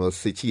Emmanuel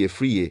Sechi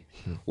Efriye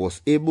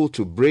was able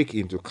to break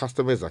into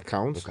customers'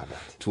 accounts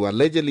to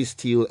allegedly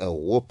steal a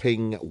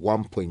whopping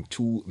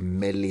 1.2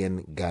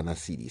 million Ghana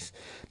cedis.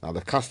 Now,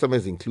 the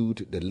customers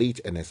include the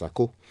late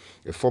Enesako,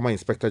 a former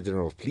Inspector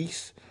General of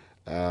Police,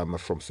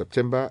 from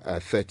September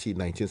 30,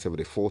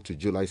 1974 to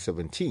July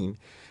 17,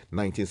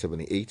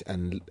 1978,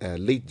 and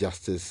late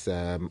Justice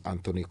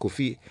Anthony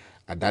Kofi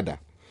Adada,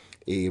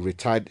 a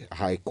retired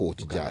High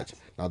Court judge.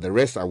 Now, the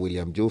rest are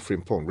William Joe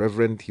Frimpong,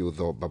 Reverend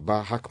Theodore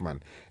Baba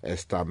Hackman,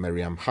 Esther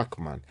Miriam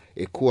Hackman,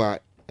 Ekua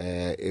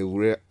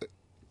Eure.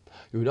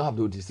 We don't have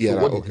those. So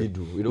what did he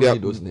do? We don't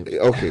need those names.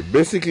 Okay,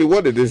 basically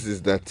what it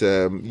is that,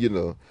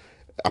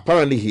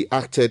 apparently he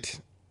acted,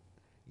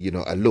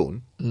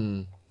 alone.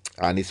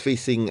 And is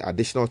facing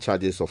additional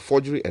charges of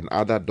forgery and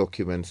other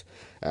documents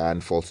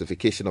and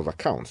falsification of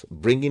accounts,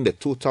 bringing the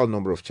total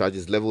number of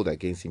charges leveled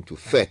against him to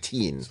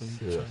 13.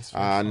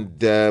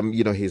 And,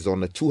 he's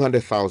on a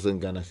 200,000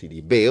 Ghana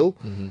cedi bail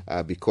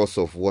because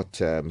of what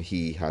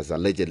he has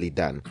allegedly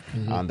done.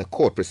 And the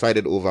court,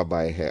 presided over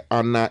by her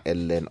Anna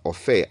Ellen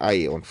Ofe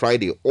Aye, on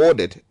Friday,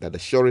 ordered that the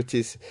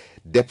sureties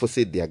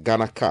deposit their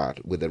Ghana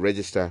card with the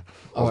register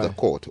of the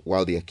court,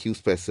 while the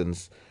accused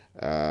persons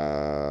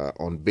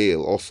on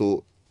bail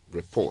also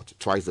report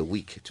twice a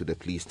week to the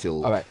police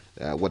till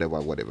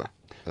whatever.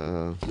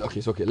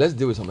 Okay. Let's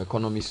deal with some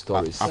economy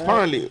stories.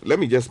 Apparently, let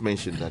me just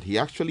mention that he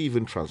actually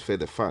even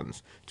transferred the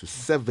funds to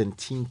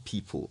 17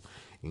 people,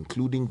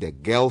 including the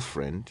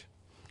girlfriend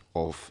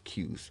of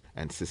Hughes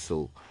and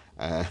Cecil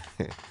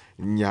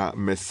Nya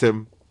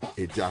Mesem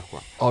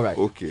Ejakwa. All right.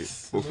 Okay.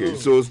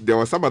 So there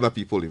were some other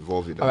people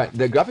involved in that. All right.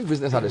 The graphic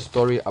business had a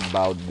story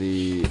about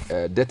the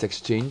debt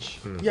exchange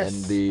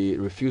and the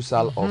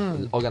refusal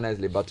of organized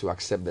labor to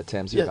accept the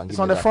terms. Yes, it's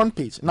on the front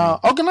page.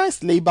 Now,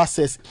 organized labor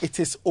says it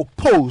is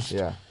opposed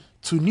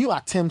to new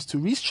attempts to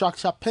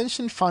restructure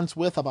pension funds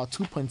worth about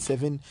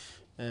 $2.7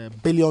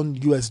 billion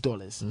US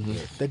dollars.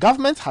 The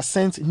government has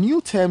sent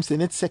new terms in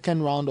its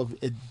second round of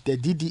the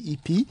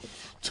DDEP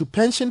to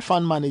pension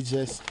fund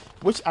managers,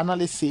 which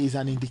analysts say is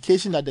an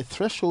indication that the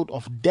threshold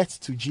of debt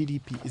to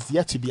GDP is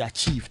yet to be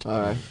achieved.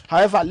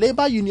 However,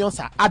 labor unions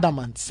are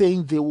adamant,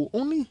 saying they will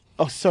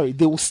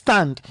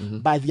stand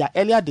by their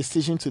earlier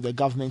decision to the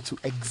government to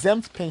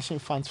exempt pension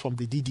funds from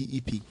the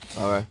DDEP.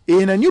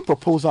 In a new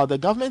proposal, the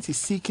government is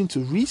seeking to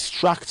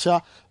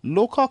restructure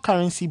local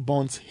currency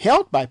bonds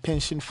held by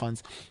pension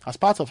funds as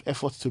part of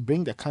efforts to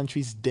bring the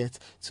country's debt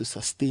to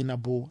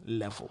sustainable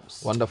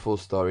levels. Wonderful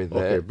story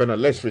there. Okay, Bernard,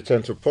 let's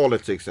return to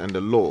politics and the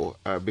law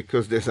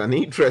because there's an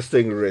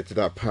interesting writ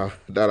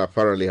that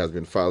apparently has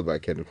been filed by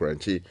Ken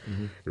Kranchi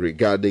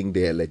regarding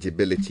the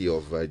eligibility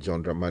of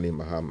John Dramani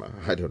Mahama.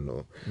 I don't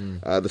know.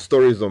 The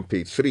story is on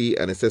page 3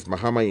 and it says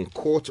Mahama in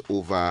court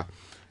over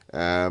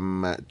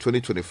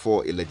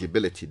 2024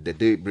 eligibility. The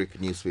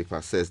Daybreak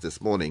newspaper says this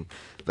morning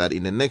that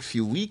in the next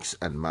few weeks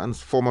and months,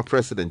 former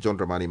President John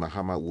Dramani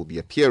Mahama will be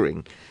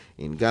appearing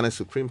in Ghana's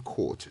Supreme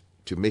Court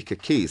to make a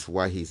case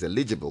why he is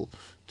eligible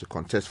to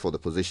contest for the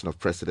position of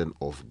President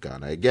of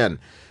Ghana again.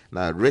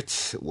 Now,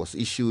 writ was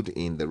issued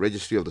in the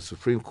registry of the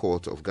Supreme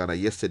Court of Ghana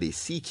yesterday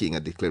seeking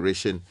a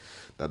declaration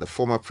that the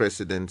former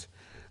presidents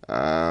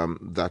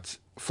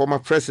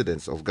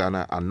of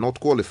Ghana are not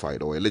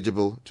qualified or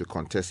eligible to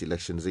contest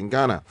elections in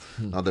Ghana.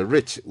 Now, the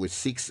writ, which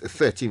seeks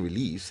 13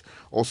 reliefs,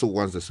 also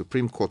wants the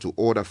Supreme Court to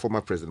order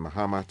former President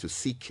Mahama to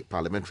seek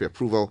parliamentary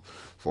approval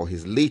for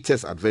his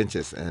latest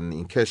adventures and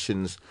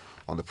incursions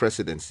on the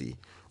presidency,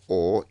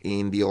 or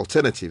in the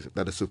alternative,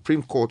 that the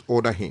Supreme Court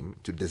order him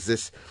to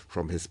desist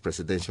from his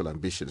presidential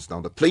ambitions. Now,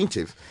 the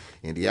plaintiff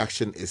in the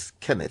action is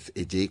Kenneth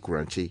A.J.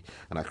 Kuranchi,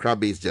 an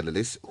Accra-based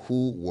journalist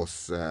who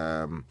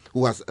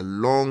has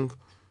long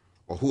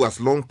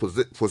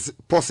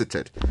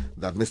posited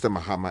that Mr.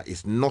 Mahama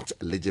is not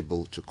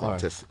eligible to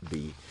contest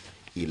the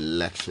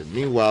election.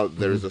 Meanwhile,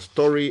 there is a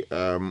story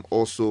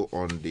also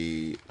on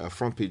the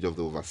front page of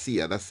the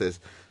Overseer that says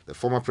the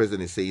former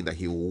president is saying that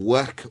he will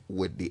work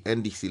with the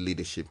NDC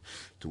leadership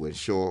to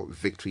ensure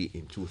victory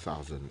in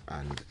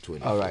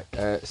 2020. All right.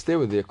 Stay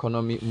with the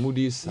economy.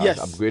 Moody's has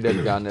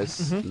upgraded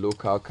Ghana's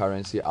local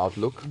currency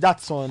outlook.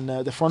 That's on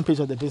the front page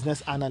of the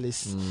Business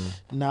Analyst.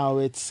 Now,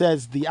 it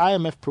says the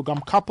IMF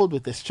program, coupled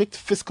with the strict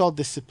fiscal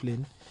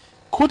discipline,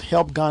 could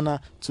help Ghana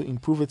to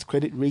improve its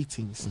credit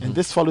ratings. And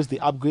this follows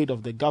the upgrade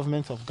of the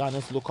government of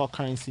Ghana's local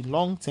currency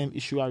long-term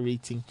issuer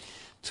rating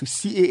to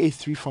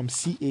CAA3 from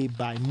CA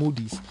by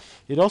Moody's.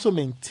 It also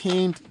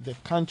maintained the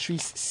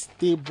country's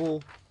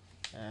stable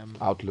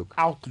outlook.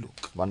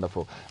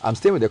 Wonderful. I'm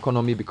staying with the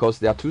economy because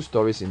there are two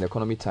stories in the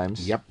Economy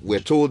Times. Yep.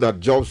 We're told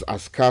that jobs are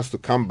scarce to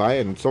come by,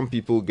 and some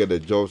people get the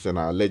jobs and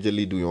are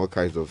allegedly doing all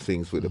kinds of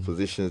things with the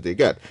positions they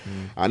get.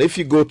 And if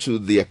you go to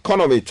the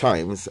Economy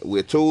Times,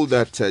 we're told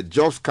that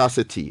job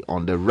scarcity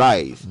on the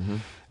rise.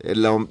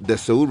 The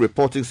Seoul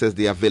reporting says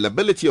the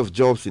availability of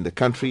jobs in the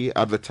country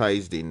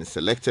advertised in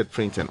selected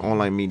print and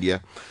online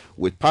media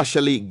with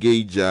partially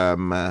gauge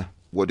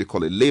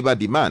labor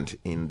demand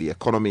in the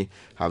economy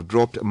have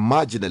dropped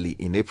marginally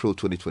in April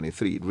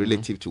 2023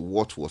 relative to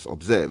what was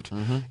observed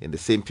in the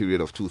same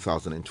period of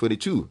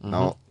 2022.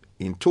 Now,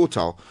 in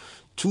total,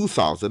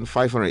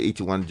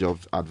 2,581 job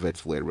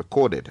adverts were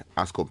recorded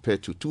as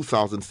compared to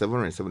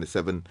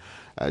 2,777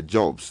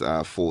 jobs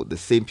for the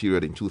same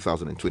period in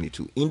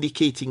 2022,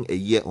 indicating a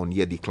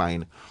year-on-year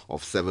decline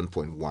of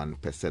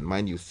 7.1%.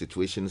 Mind you,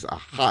 situations are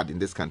hard in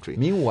this country.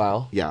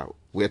 Meanwhile,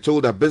 we're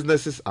told that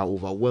businesses are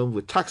overwhelmed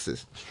with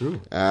taxes. It's true.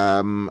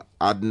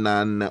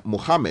 Adnan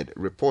Mohammed,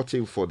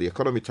 reporting for the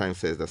Economy Times,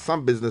 says that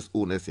some business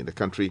owners in the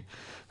country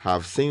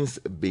have since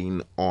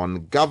been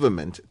on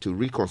government to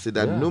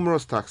reconsider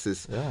numerous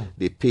taxes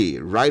they pay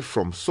right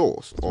from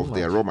source of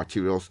their raw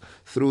materials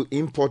through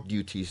import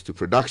duties to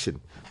production,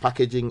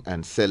 packaging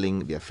and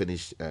selling their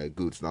finished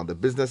goods. Now, the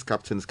business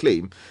captains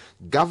claim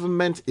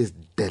government is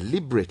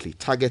deliberately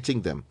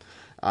targeting them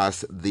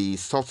as the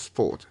soft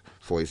spot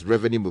for its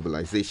revenue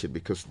mobilization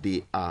because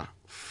they are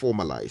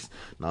formalized.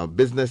 Now,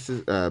 business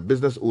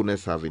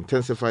owners have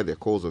intensified their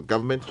calls on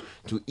government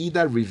to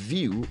either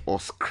review or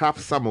scrap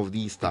some of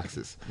these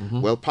taxes.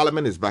 Well,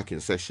 Parliament is back in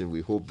session.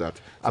 We hope that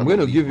I'm going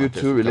to give you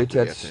two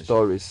related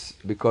stories,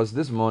 because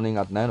this morning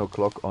at 9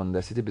 o'clock on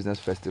the City Business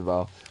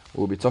Festival,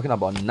 we'll be talking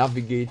about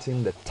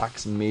navigating the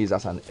tax maze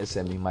as an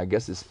SME. My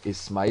guest is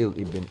Ismail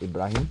Ibn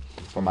Ibrahim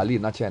from Ali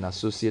Nacha and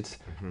Associates.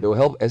 They will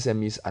help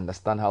SMEs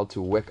understand how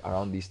to work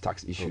around these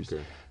tax issues.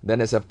 Then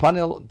there's a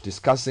panel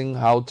discussing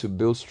how to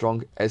build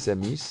strong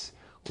SMEs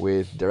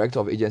with Director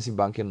of Agency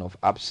Banking of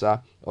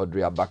APSA,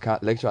 Audrey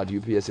Abaka, Lecturer at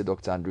UPSA,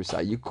 Dr. Andrew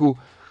Sayiku,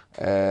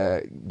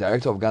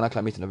 Director of Ghana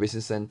Climate Innovation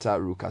Center,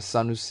 Ruka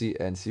Sanusi,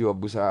 and CEO of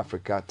Busara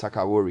Africa,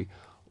 Takawori,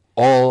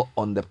 all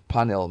on the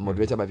panel,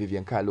 moderated by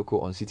Vivian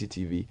Kailoko on Citi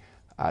TV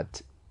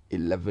at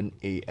 11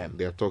 a.m.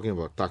 They are talking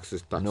about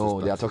taxes. No,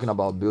 they are talking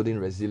about building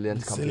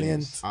resilient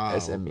companies,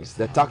 SMEs.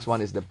 The tax one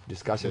is the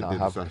discussion I'll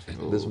have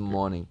this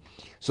morning.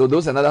 So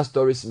those are another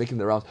stories making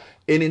the rounds.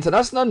 In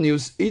international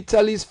news,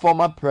 Italy's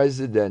former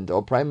president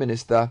or prime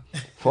minister,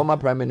 former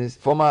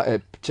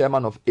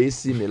chairman of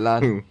AC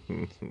Milan,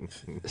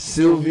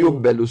 Silvio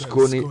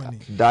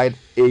Berlusconi, died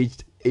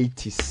aged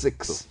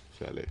 86.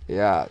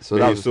 Yeah, so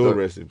that was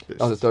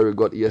the story we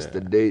got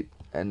yesterday.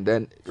 And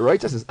then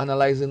Reuters is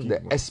analyzing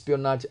the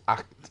Espionage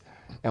Act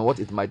and what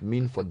it might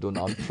mean for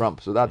Donald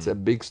Trump. So that's a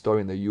big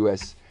story in the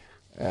U.S.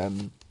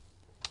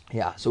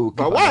 So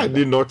but why are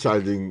they not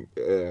charging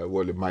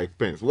Mike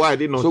Pence? Why are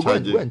they not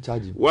charging? Go and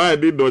charge him. Why are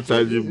they not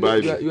charging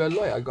Biden? You're a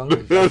lawyer. I don't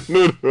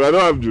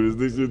have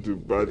jurisdiction to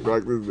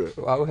practice there.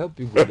 So I will help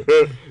you go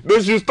there.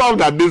 They should stop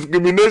that.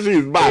 Discrimination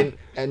is bad.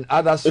 And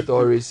other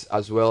stories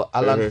as well.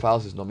 Alan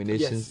files his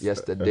nominations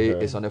yesterday.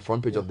 It's on the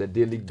front page of the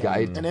Daily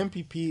Guide. And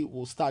MPP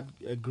will start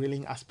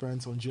grilling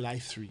aspirants on July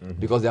 3.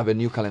 Because they have a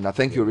new calendar.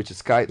 Thank you, Richard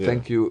Sky.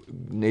 Thank you,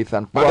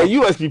 Nathan. But the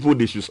US people,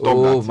 they should stop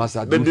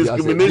that. The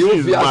discrimination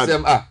is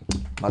bad.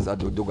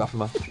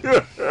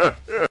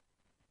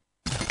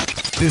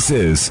 This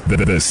is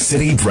the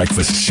City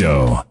Breakfast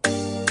Show.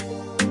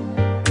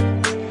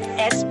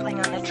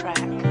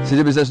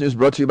 City Business News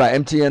brought to you by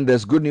MTN.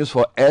 There's good news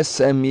for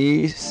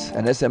SMEs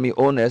and SME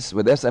owners.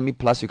 With SME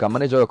Plus, you can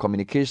manage all your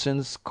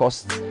communications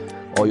costs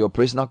or your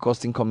operational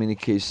costing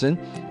communication.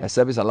 A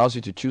service allows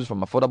you to choose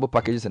from affordable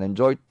packages and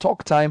enjoy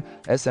talk time,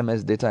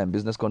 SMS, data, and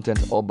business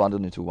content all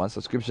bundled into one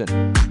subscription.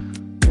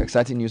 The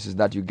exciting news is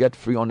that you get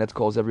free on-net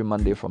calls every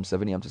Monday from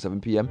 7 a.m. to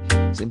 7 p.m.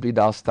 Simply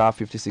dial star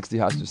 5060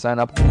 hash to sign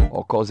up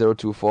or call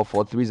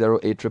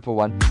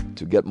 0244308111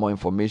 to get more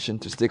information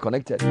to stay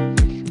connected.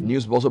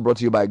 News also brought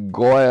to you by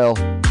Goyle,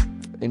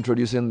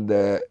 introducing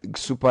the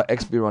Super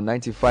XP Ron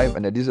 95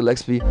 and the Diesel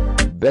XP,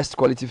 best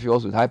quality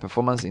fuels with high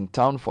performance in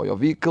town for your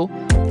vehicle.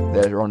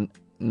 The Ron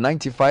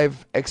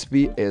 95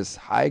 XP is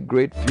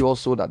high-grade fuel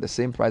sold at the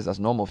same price as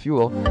normal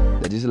fuel.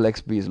 The Diesel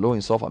XP is low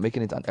in sulfur,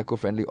 making it an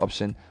eco-friendly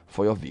option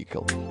for your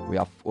vehicle. We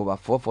have over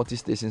 440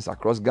 stations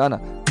across Ghana.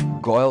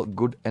 Goyle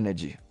Good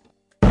Energy.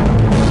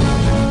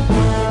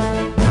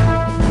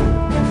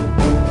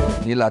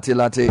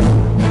 Latte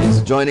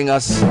is joining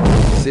us.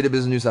 City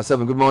Business News at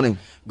 7. Good morning.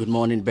 Good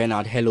morning,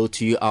 Bernard. Hello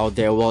to you out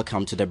there.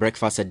 Welcome to the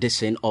breakfast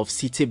edition of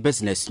City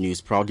Business News,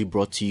 proudly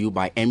brought to you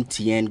by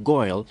MTN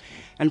Goyle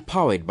and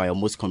powered by our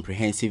most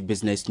comprehensive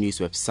business news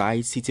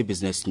website,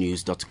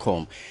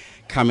 citybusinessnews.com.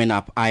 Coming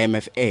up,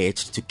 IMF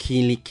urged to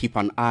keenly keep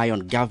an eye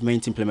on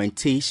government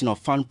implementation of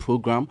fund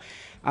program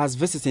as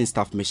visiting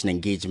staff mission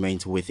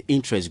engagement with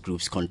interest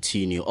groups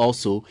continue.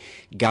 Also,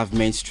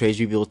 government's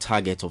treasury bill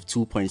target of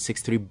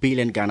 2.63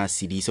 billion Ghana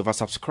cedis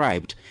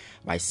oversubscribed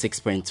by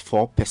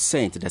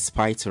 6.4%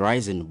 despite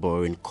rising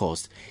borrowing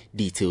costs.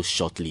 Details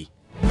shortly.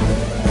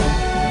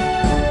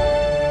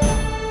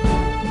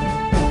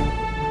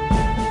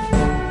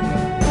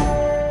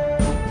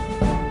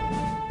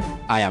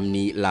 I am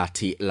Ni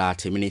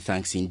Lati. Many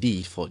thanks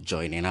indeed for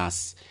joining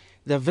us.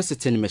 The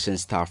visiting mission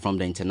staff from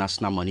the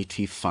International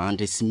Monetary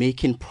Fund is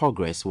making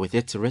progress with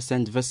its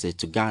recent visit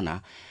to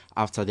Ghana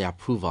after the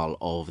approval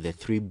of the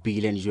 $3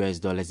 billion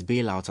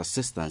bailout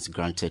assistance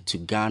granted to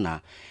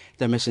Ghana.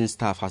 The mission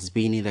staff has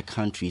been in the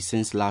country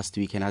since last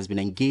week and has been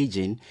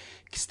engaging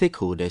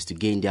stakeholders to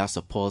gain their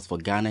support for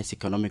Ghana's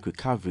economic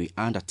recovery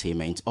and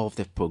attainment of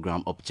the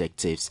program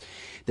objectives.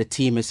 The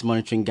team is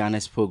monitoring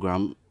Ghana's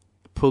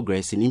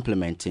progress in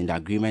implementing the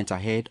agreement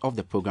ahead of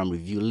the program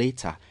review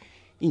later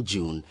in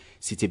June.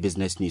 City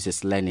Business News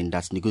is learning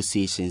that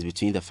negotiations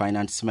between the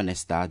Finance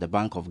Minister, the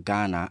Bank of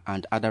Ghana,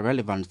 and other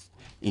relevant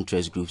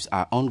interest groups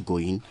are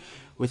ongoing,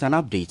 with an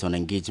update on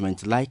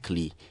engagement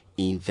likely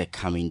in the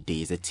coming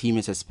days. The team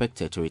is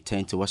expected to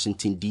return to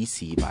Washington,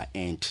 D.C. by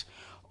end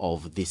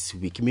of this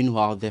week.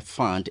 Meanwhile, the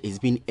fund is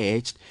being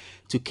urged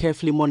to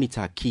carefully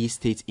monitor key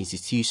state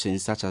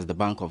institutions such as the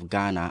Bank of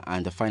Ghana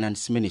and the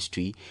Finance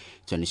Ministry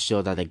to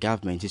ensure that the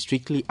government is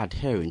strictly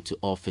adhering to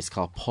all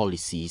fiscal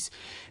policies.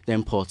 The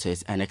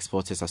Importers and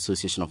Exporters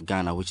Association of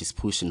Ghana, which is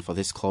pushing for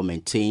this call,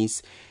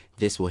 maintains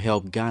this will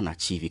help Ghana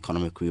achieve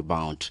economic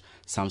rebound.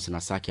 Samson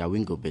Asaki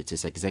Awingobit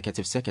is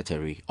Executive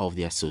Secretary of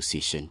the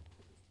association.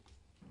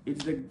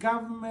 It's the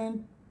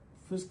government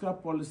fiscal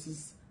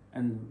policies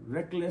and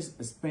reckless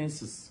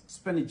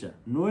expenditure,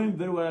 knowing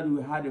very well that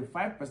we had a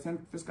 5%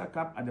 fiscal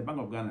cap at the Bank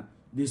of Ghana.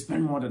 They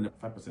spend more than the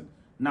 5%.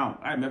 Now,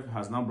 IMF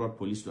has now brought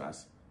police to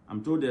us.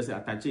 I'm told there's an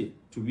attaché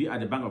to be at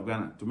the Bank of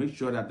Ghana to make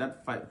sure that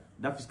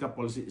that fiscal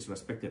policy is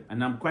respected.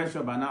 And I'm quite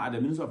sure by now at the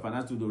Minister of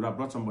Finance they would have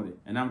brought somebody.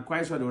 And I'm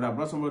quite sure they would have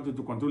brought somebody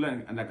to control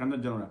and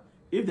Accountant General.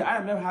 If the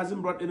IMF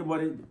hasn't brought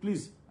anybody,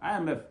 please,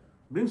 IMF,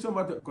 bring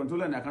somebody to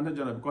control and Accountant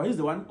General, because he's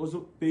the one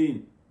also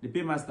paying, the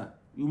paymaster.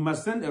 You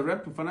must send a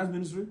rep to Finance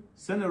Ministry,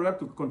 send a rep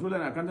to Controller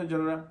and Accountant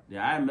General. The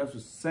IMF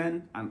should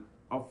send an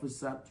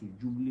officer to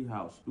Jubilee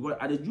House. Because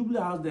at the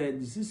Jubilee House, the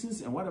decisions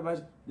and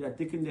whatever they are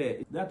taking there,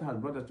 that has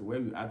brought us to where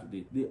we are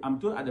today. I'm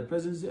told at the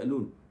presidency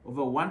alone,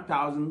 over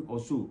 1,000 or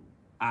so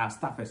are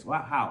staffers.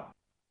 How?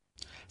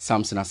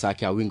 Samson Asaki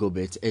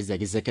Awingobit is the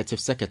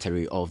Executive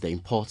Secretary of the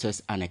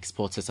Importers and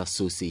Exporters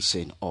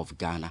Association of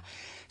Ghana.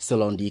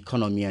 Still on the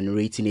economy, and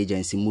rating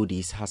agency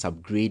Moody's has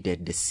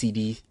upgraded the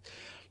Citi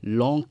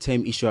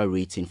long-term issuer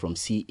rating from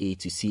CA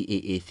to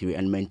CAA3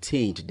 and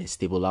maintained the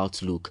stable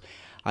outlook.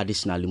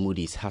 Additionally,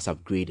 Moody's has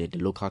upgraded the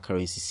local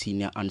currency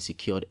senior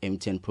unsecured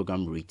MTN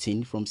program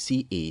rating from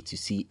CA to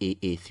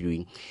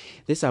CAA3.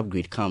 This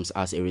upgrade comes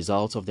as a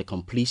result of the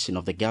completion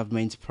of the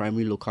government's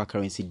primary local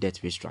currency debt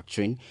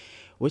restructuring,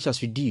 which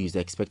has reduced the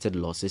expected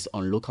losses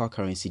on local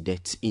currency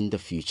debt in the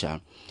future.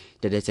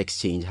 The debt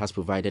exchange has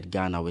provided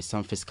Ghana with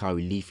some fiscal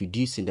relief,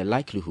 reducing the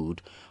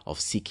likelihood of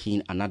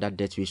seeking another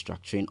debt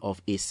restructuring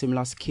of a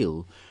similar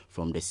scale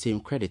from the same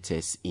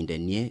creditors in the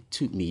near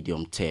to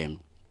medium term.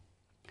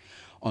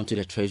 Onto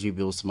the Treasury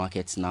bills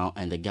markets now,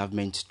 and the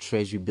government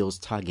Treasury bills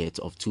target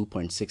of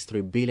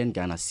 2.63 billion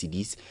Ghana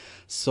cedis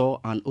saw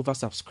an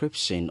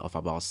oversubscription of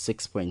about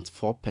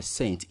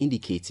 6.4%,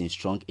 indicating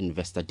strong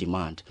investor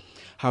demand.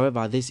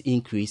 However, this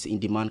increase in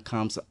demand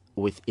comes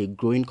with a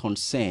growing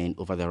concern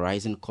over the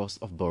rising cost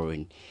of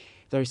borrowing.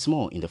 There is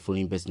more in the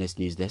following Business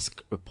News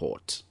Desk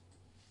report.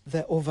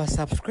 The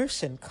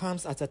oversubscription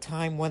comes at a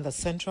time when the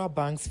central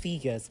bank's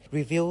figures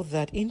reveal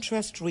that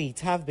interest rates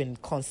have been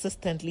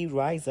consistently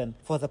rising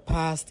for the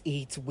past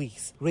 8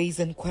 weeks,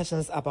 raising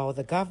questions about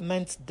the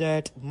government's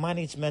debt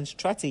management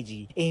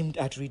strategy aimed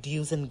at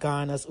reducing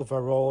Ghana's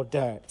overall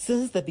debt.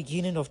 Since the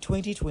beginning of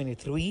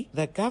 2023,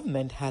 the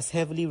government has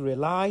heavily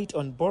relied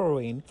on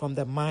borrowing from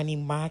the money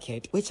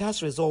market, which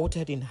has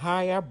resulted in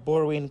higher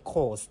borrowing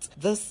costs.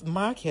 This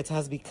market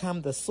has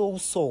become the sole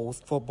source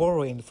for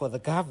borrowing for the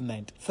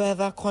government,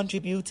 further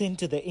contributing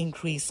to the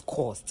increased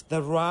cost.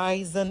 The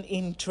rise in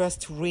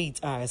interest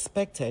rates are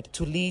expected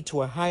to lead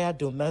to a higher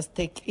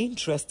domestic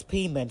interest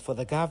payment for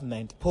the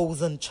government,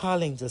 posing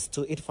challenges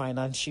to its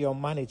financial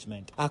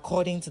management.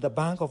 According to the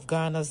Bank of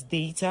Ghana's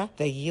data,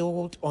 the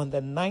yield on the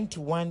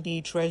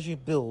 91-day Treasury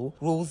bill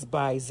rose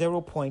by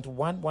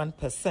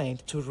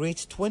 0.11% to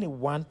reach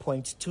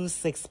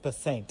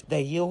 21.26%.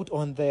 The yield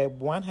on the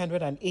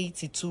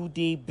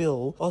 182-day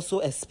bill also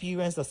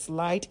experienced a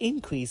slight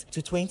increase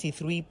to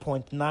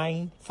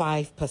 23.95%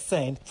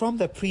 from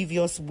the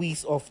previous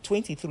weeks of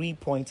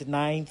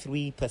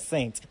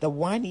 23.93%. The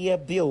one-year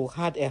bill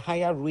had a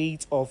higher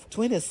rate of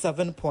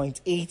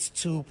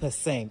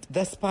 27.82%.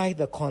 Despite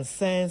the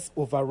concerns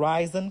over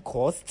rising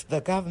costs,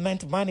 the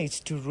government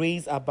managed to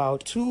raise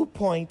about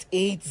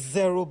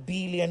 2.80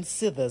 billion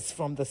cedis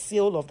from the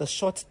sale of the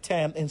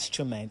short-term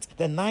instrument.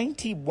 The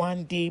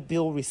 91-day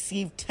bill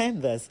received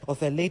tenders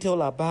of a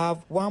little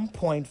above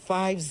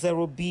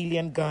 1.50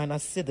 billion Ghana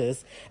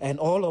cedis, and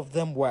all of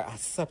them were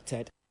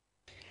accepted.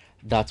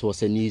 That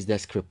was a news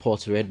desk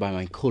report read by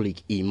my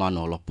colleague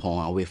Emmanuel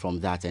Opon. Away from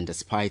that, and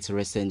despite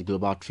recent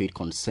global trade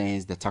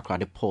concerns, the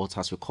Takoradi port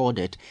has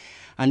recorded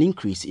an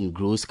increase in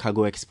gross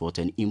cargo export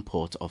and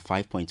import of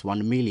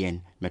 5.1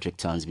 million metric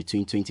tons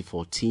between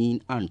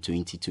 2014 and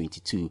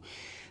 2022.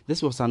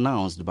 This was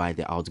announced by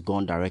the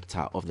outgone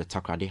director of the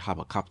Takoradi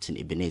Harbour, Captain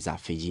Ebenezer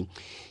Afeji.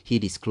 He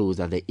disclosed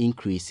that the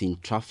increase in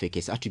traffic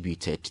is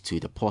attributed to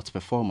the port's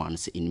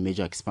performance in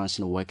major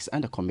expansion works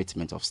and the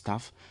commitment of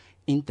staff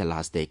in the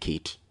last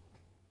decade.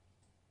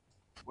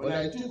 When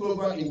I took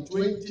over in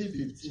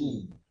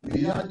 2015,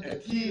 we had a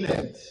key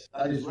length,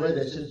 that is where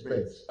the ships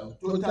beds, a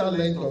total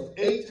length of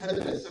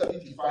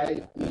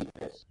 875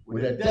 meters,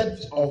 with a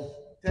depth of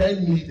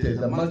 10 meters,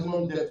 the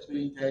maximum depth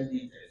being 10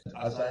 meters.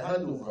 As I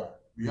hand over,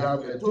 we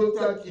have a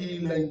total key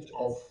length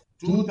of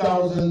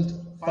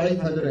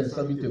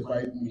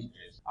 2,575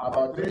 meters.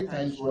 about 3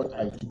 times what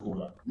I took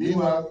over.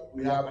 Meanwhile,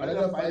 we have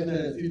another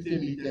 550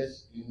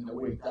 meters in the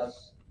way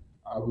that's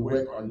we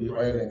work on the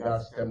oil and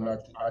gas terminal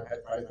to add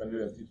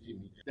 550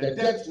 meters. The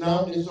depth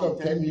now, instead of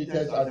 10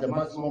 meters at the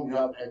maximum, we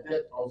have a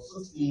depth of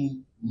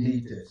 16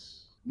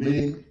 meters,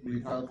 meaning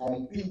we can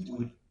compete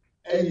with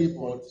any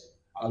port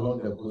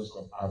along the coast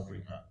of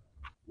Africa.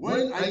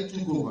 When I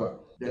took over,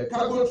 the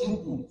cargo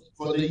throughput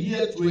for the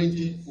year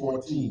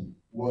 2014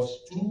 was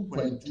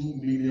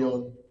 2.2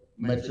 million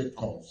metric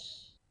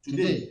tons.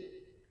 Today,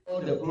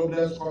 all the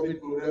problems, COVID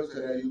problems,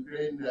 and the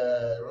Ukraine,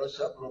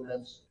 Russia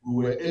problems,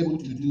 we were able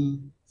to do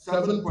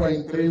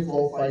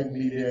 7.345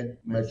 million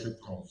metric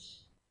tons.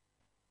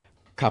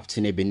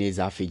 Captain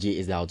Ebenezer Fiji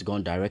is the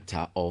outgoing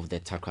director of the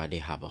Takoradi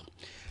Harbour.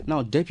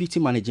 Now, Deputy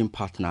Managing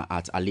Partner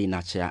at Ali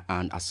Nachia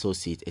and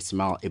Associate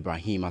Ismail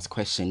Ibrahim has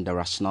questioned the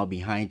rationale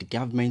behind the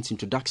government's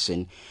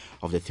introduction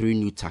of the 3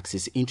 new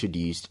taxes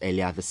introduced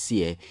earlier this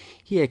year.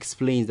 He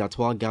explains that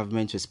while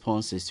government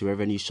responses to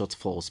revenue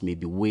shortfalls may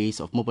be ways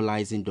of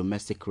mobilizing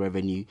domestic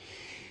revenue,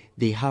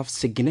 they have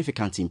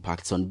significant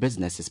impacts on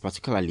businesses,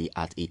 particularly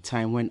at a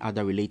time when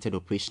other related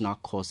operational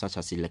costs such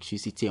as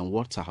electricity and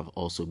water have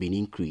also been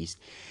increased.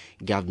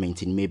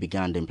 Government in May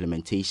began the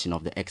implementation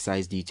of the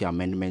Excise Duty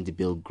Amendment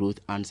Bill, Growth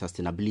and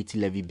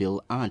Sustainability Levy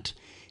Bill and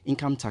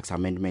Income Tax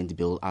Amendment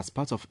Bill as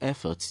part of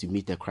efforts to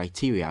meet the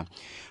criteria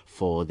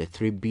for the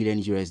 $3 billion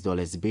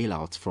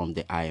bailout from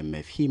the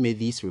IMF. He made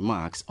these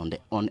remarks on the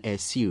on-air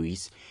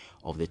series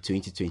of the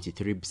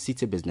 2023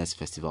 Citi Business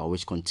Festival,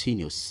 which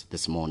continues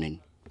this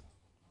morning.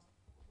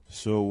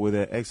 So with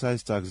the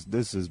excise tax,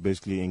 this is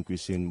basically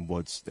increasing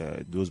what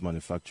those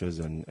manufacturers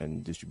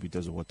and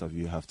distributors or whatever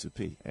you have to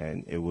pay.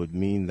 And it would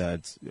mean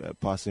that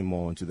passing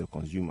more on to the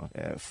consumer.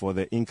 For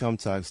the income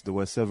tax, there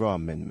were several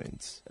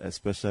amendments,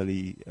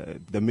 especially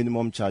the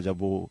minimum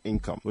chargeable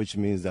income, which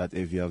means that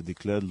if you have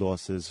declared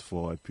losses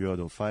for a period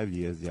of 5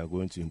 years, they are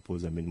going to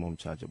impose a minimum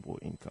chargeable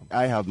income.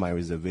 I have my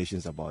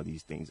reservations about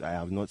these things. I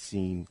have not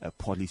seen a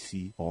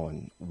policy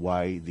on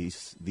why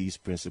these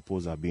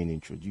principles are being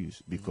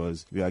introduced,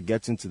 because we are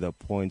getting to the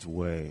point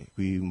where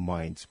we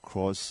might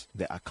cross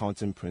the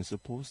accounting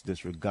principles,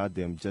 disregard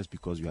them just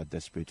because we are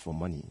desperate for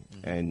money,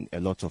 and a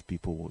lot of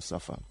people will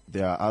suffer.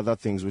 There are other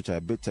things which are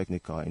a bit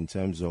technical in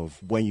terms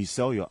of when you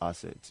sell your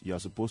assets, you are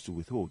supposed to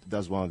withhold.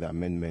 That's one of the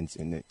amendments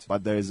in it.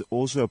 But there is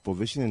also a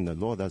provision in the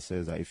law that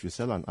says that if you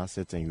sell an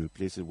asset and you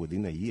replace it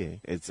within a year,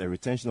 it's a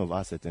retention of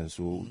asset, and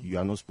so you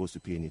are not supposed to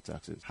pay any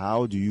taxes.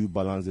 How do you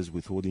balance this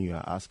withholding you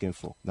are asking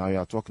for? Now you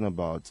are talking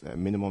about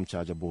minimum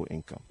chargeable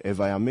income. If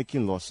I am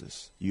making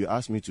losses, you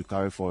ask me to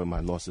carry forward my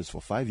losses for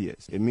 5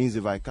 years. It means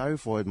if I carry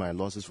forward my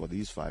losses for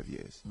these 5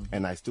 years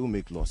and I still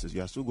make losses,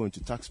 you are still going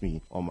to tax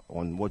me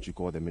on what you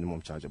call the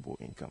minimum chargeable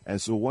income.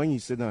 And so when you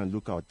sit down and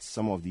look at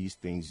some of these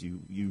things,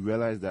 you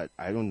realize that,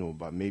 I don't know,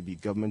 but maybe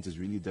government is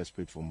really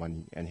desperate for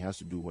money and he has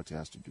to do what he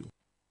has to do.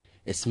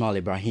 Ismail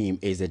Ibrahim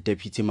is the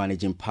Deputy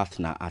Managing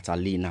Partner at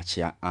Ali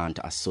Nachia and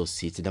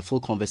Associates. The full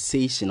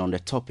conversation on the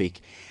topic,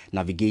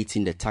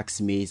 navigating the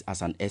tax maze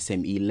as an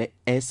SME,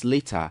 is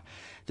later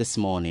this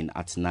morning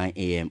at 9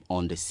 a.m.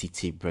 on the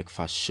Citi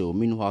Breakfast Show.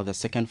 Meanwhile, the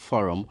second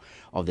forum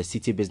of the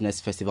Citi Business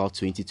Festival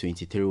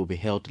 2023 will be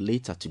held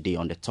later today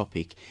on the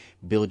topic,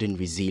 Building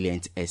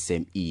Resilient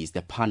SMEs.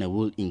 The panel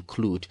will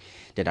include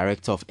the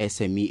Director of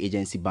SME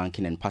Agency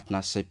Banking and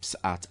Partnerships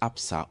at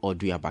APSA,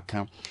 Audrey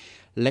Abakan,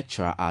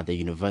 lecturer at the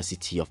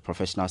University of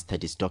Professional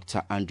Studies,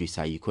 Dr. Andrew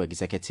Sayuko,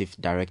 Executive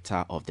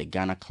Director of the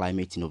Ghana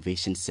Climate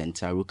Innovation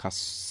Center, Ruka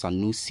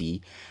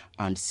Sanusi,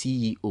 and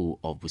CEO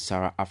of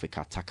Busara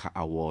Africa, Taka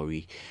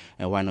Awori.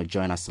 And why not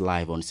join us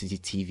live on Citi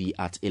TV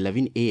at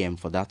 11 a.m.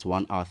 for that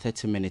 1 hour,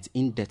 30 minutes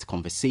in-depth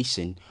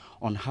conversation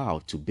on how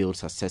to build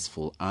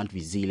successful and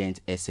resilient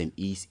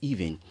SMEs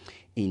even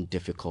in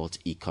difficult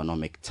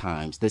economic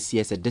times. This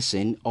year's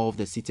edition of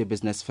the Citi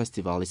Business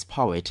Festival is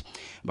powered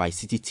by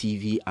Citi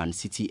TV and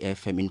Citi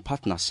FM in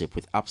partnership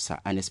with APSA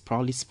and is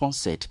proudly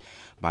sponsored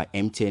by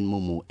MTN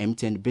Momo,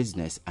 MTN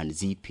Business and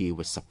ZP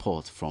with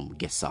support from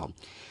GESAL.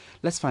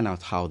 Let's find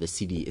out how the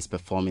cedi is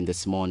performing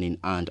this morning.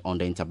 And on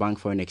the interbank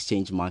foreign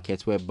exchange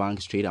market, where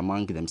banks trade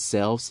among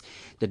themselves,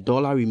 the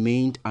dollar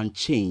remained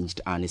unchanged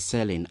and is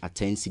selling at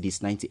 10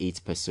 cedis 98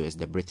 pesos.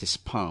 The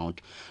British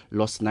pound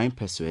lost 9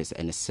 pesos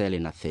and is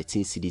selling at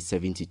 13 cedis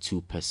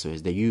 72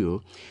 pesos. The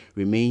euro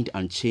remained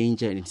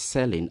unchanged and is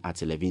selling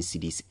at 11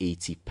 cedis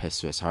 80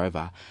 pesos.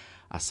 However,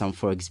 at some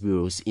forex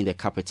bureaus in the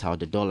capital,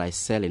 the dollar is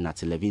selling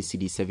at 11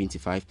 cedis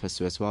 75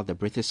 pesos, while the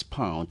British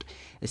pound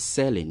is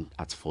selling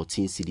at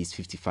 14 cedis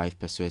 55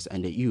 pesos,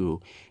 and the euro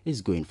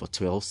is going for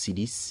 12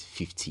 cedis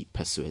 50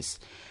 pesos.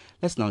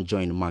 Let's now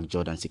join Mark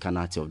Jordan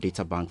Sikanati of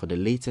Data Bank for the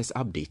latest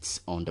updates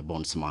on the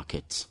bonds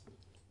market.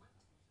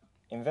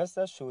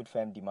 Investors showed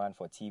firm demand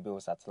for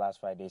T-bills at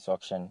last Friday's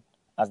auction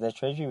as the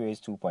Treasury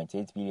raised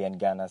 2.8 billion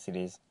Ghana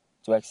cedis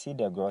to exceed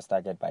the gross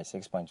target by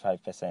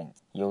 6.5%.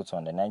 Yields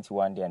on the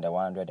 91-day and the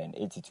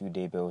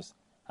 182-day bills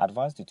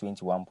advanced to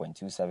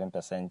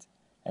 21.27%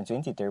 and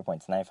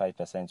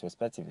 23.95%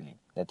 respectively.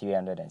 The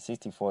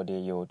 364-day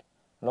yield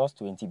lost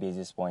 20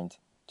 basis points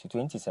to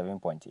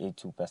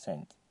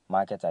 27.82%.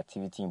 Market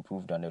activity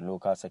improved on the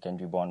local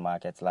secondary bond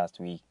market last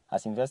week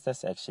as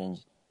investors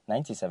exchanged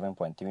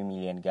 97.3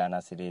 million Ghana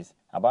cedis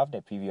above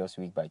the previous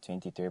week by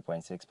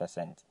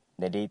 23.6%.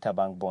 The Data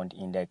Bank Bond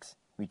Index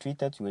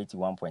retreated to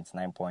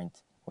 81.9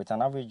 points with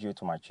an average yield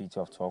to maturity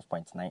of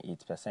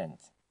 12.98%.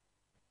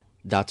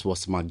 That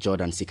was Mark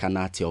Jordan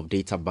Sikanati of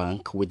Data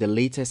Bank with the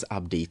latest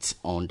update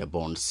on the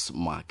bonds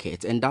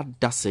market. And that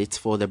does it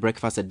for the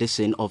breakfast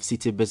edition of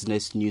Citi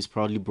Business News,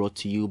 proudly brought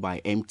to you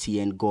by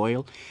MTN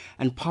Goil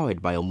and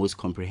powered by our most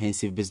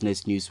comprehensive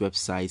business news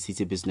website,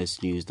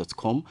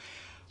 citybusinessnews.com.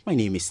 My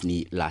name is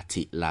Ni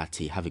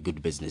Lati. Have a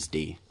good business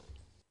day.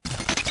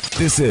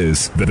 This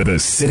is the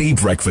Citi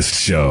Breakfast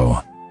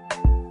Show.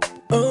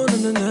 Oh, na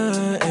na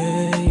na,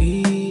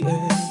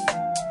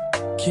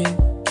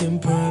 King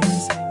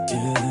Promise,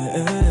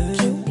 yeah.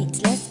 King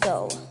Beats, let's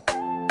go.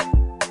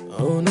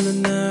 Oh, na na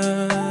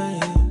na,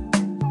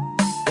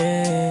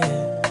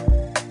 yeah.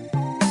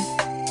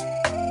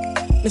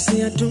 Me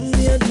say I do me,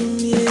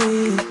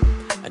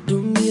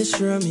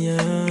 shrum,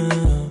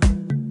 yeah.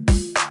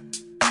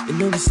 You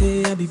know me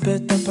say I be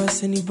better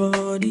past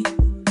anybody.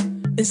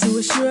 And so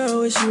we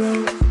sure,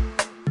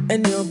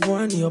 and your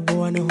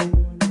boy, no.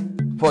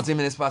 14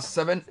 minutes past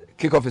 7.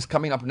 Kickoff is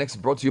coming up next,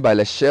 brought to you by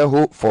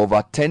Lesheho. For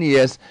over 10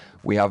 years,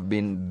 we have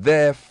been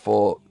there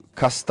for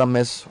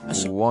customers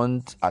who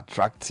want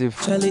attractive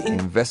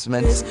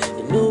investments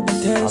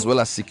as well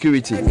as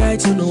security.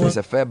 So it's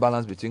a fair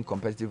balance between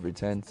competitive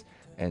returns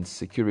and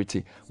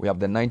security. We have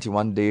the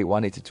 91-day,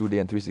 182-day,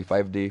 and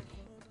 365-day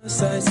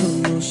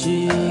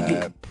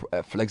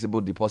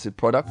flexible deposit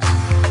product.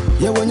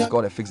 We've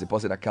got a fixed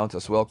deposit account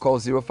as well. Call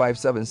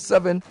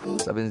 0577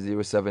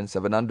 707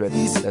 700.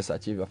 Let's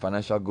achieve your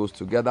financial goals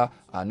together.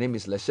 Our name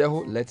is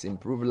Lesheho. Let's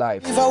improve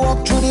life.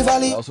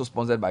 We're also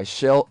sponsored by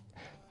Shell.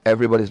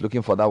 Everybody's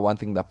looking for that one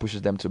thing that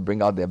pushes them to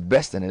bring out their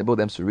best and enable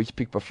them to reach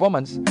peak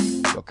performance.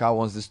 Your car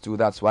wants this too.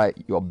 That's why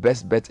your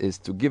best bet is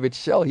to give it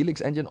Shell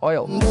Helix engine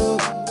oil.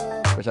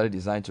 Specially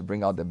designed to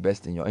bring out the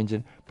best in your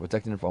engine,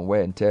 protecting it from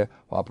wear and tear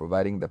while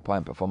providing the power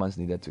and performance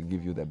needed to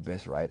give you the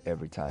best ride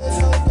every time.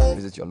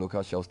 Visit your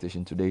local Shell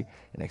station today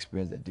and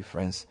experience the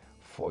difference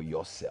for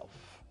yourself.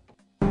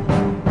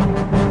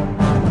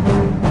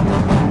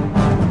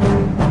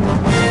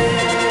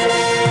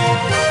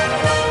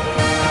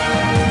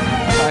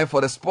 Time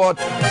for the sport.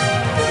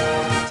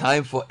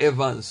 Time for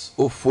Evans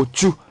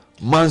Ofochu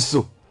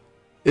Manso,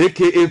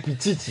 aka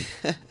Pichichi.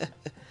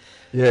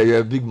 Yeah, you're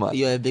a big man.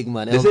 You're a big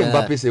man. They say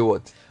Mbappe say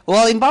what?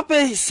 Well,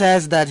 Mbappe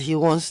says that he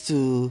wants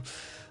to.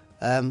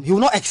 He will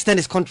not extend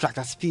his contract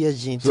at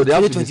PSG until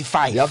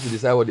 2025. They have to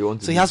decide what they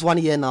want to do. So he has 1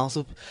 year now.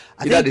 So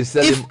either they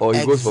sell him or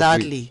he goes for free.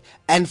 Exactly.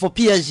 And for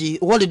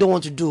PSG, what they don't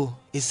want to do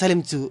is sell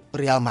him to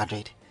Real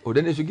Madrid. Oh,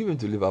 then they should give him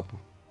to Liverpool.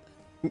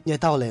 Yeah,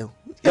 you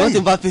want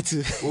Mbappe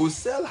to? We'll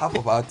sell half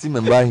of our team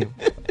and buy him.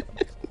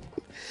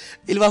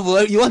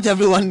 Liverpool, you want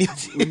everyone new.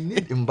 We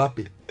need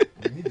Mbappe.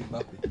 We need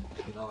Mbappe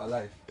in our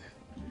life.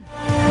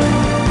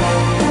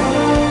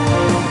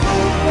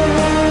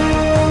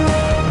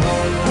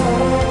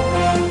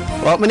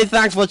 Well, many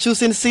thanks for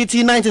choosing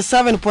Citi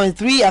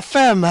 97.3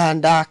 FM.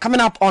 And coming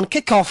up on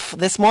kickoff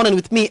this morning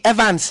with me,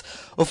 Evans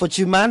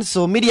Ofochuman,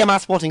 so Media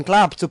Mass Sporting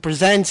Club, to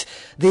present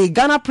the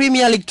Ghana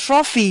Premier League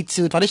trophy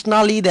to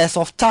traditional leaders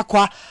of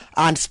Takwa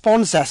and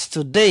sponsors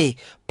today.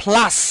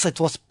 Plus, it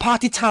was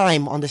party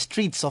time on the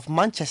streets of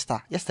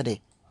Manchester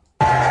yesterday.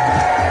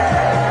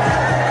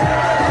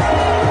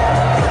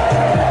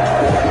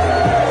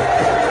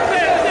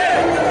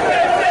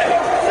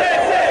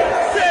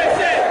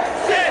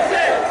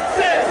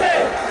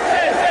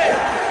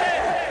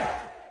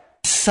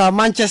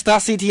 Manchester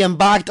City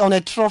embarked on a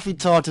trophy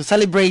tour to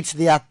celebrate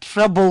their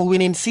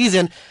treble-winning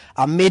season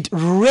amid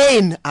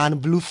rain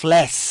and blue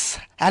flares.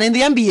 And in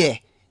the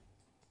NBA,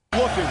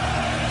 looking,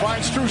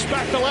 finds Struce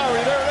back to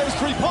Lowry. There it is,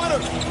 three-pointer.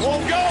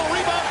 Won't go.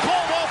 Rebound,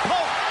 Caldwell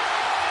Pope.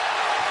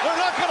 They're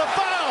not going to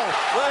foul.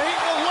 The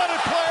Heat will let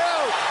it play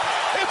out.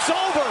 It's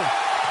over.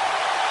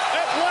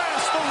 At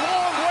last, the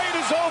long wait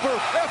is over.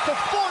 After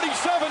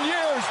 47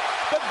 years,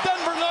 the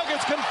Denver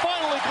Nuggets can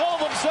finally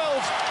call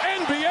themselves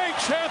NBA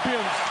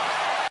champions.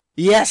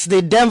 Yes,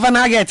 the Denver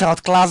Nuggets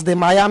outclassed the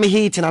Miami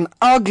Heat in an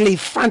ugly,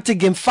 frantic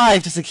Game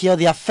 5 to secure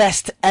their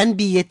first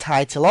NBA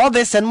title. All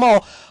this and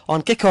more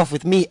on Kickoff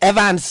with me,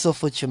 Evans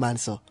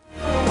Ofochumanso.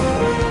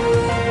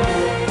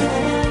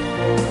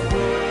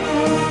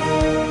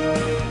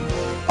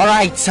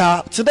 Alright,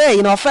 today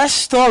in our first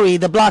story,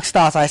 the Black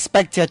Stars are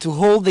expected to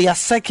hold their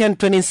second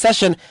training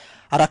session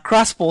at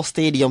Accra Sports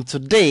Stadium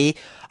today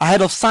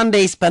ahead of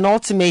Sunday's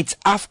penultimate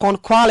AFCON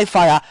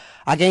qualifier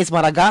against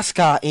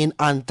Madagascar in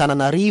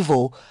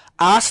Antananarivo.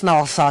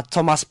 Arsenal's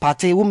Thomas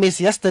Partey, who missed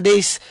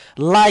yesterday's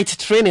light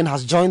training,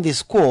 has joined the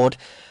squad.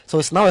 So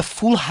it's now a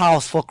full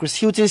house for Chris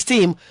Hilton's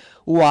team,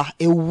 who are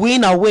a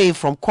win away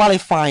from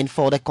qualifying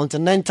for the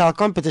continental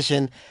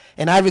competition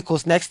in Ivory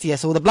Coast next year.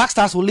 So the Black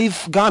Stars will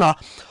leave Ghana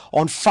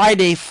on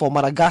Friday for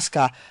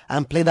Madagascar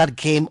and play that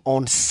game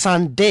on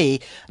Sunday.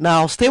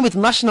 Now, staying with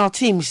national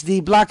teams, the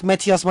Black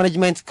Meteors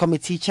Management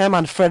Committee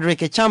Chairman Frederick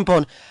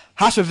Echampon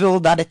has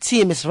revealed that the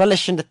team is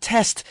relishing the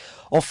test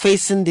of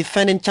facing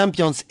defending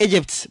champions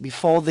Egypt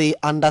before the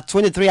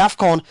Under-23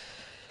 AFCON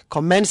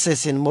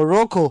commences in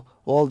Morocco.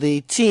 Well, the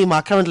team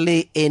are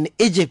currently in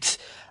Egypt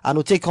and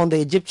will take on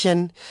the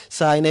Egyptians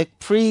in a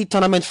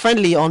pre-tournament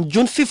friendly on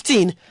June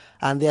 15,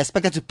 and they're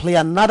expected to play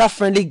another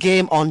friendly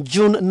game on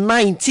June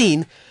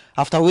 19,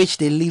 after which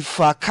they leave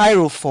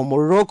Cairo for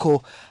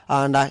Morocco.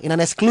 And in an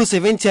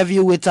exclusive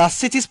interview with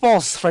Citi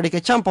Sports, Frederick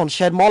Echampon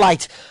shed more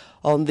light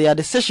on their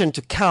decision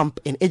to camp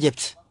in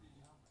Egypt.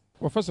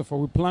 Well, first of all,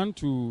 we plan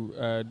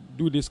to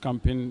do this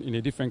campaign in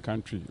a different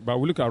country, but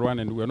we look around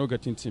and we're not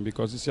getting team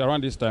because you see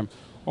around this time,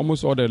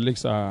 almost all the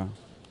leagues are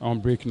on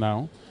break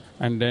now.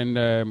 And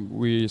then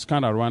we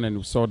scanned around and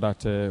we saw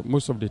that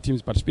most of the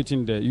teams participating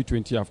in the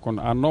U20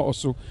 AFCON are not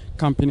also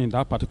camping in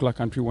that particular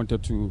country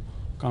wanted to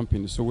camp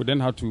in. So we then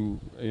had to,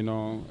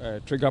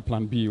 trigger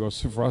plan B was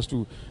for us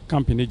to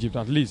camp in Egypt.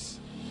 At least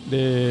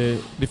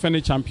the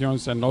defending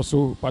champions and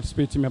also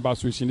participating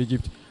members in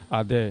Egypt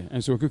are there.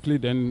 And so we quickly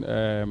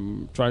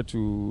then tried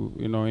to,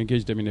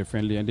 engage them in a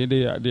friendly. And then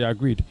they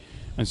agreed.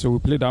 And so we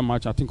played that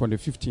match, I think, on the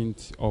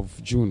 15th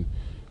of June.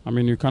 I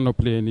mean, you cannot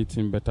play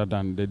anything better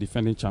than the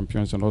defending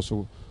champions and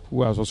also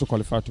who has also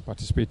qualified to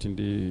participate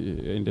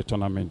in the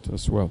tournament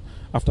as well.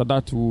 After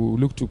that, we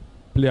look to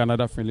play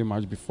another friendly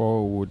match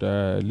before we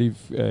would leave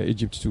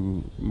Egypt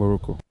to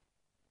Morocco.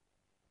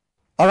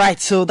 All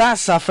right, so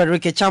that's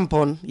Frederick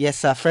Echampon.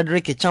 Yes,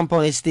 Frederick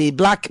Echampon is the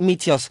Black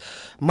Meteors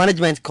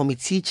Management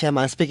Committee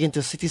Chairman speaking to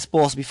Citi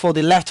Sports before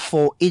they left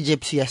for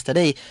Egypt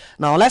yesterday.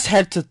 Now, let's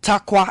head to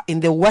Takwa in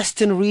the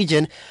Western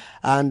region.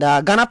 And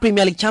Ghana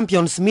Premier League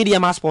champions Media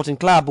Sporting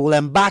Club will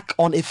embark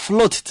on a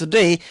float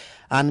today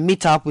and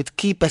meet up with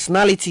key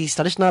personalities,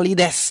 traditional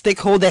leaders,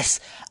 stakeholders,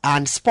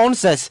 and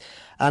sponsors.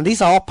 And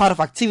these are all part of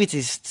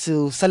activities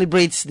to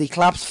celebrate the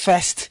club's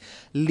first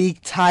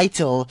league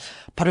title.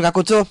 Patrick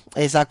Akoto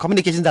is a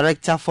communications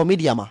director for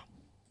Mediama.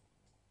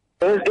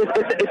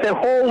 It's a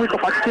whole week of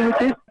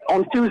activities.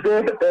 On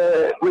Tuesday,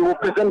 we will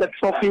present the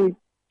trophy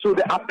to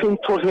the Apin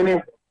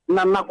Tohine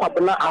Nana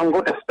Kwabena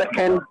Ango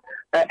II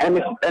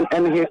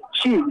and his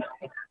chief.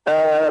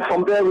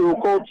 From there, we will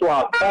go to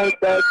our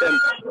sponsors and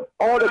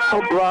all the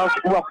top brass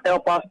who have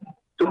helped us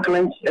to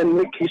clinch and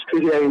make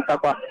history here in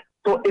Takwa.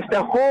 So it's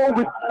the whole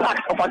week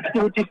pack of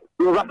activities.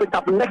 We'll wrap it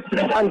up next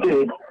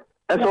Sunday.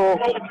 And so,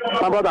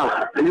 my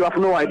brother, you have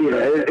no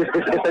idea.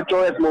 It's a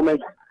joyous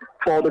moment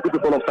for the good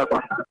people of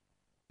Takwa.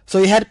 So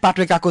you heard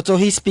Patrick Akoto.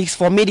 He speaks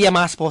for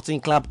Mediama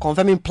Sporting Club,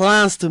 confirming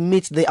plans to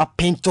meet the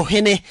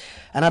Apentohene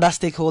and other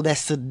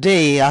stakeholders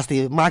today as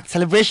they mark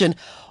celebration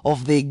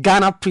of the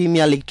Ghana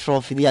Premier League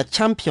trophy. They are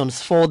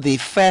champions for the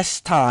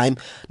first time.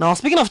 Now,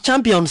 speaking of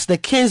champions, the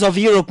Kings of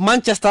Europe,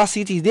 Manchester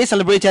City, they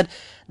celebrated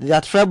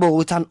their treble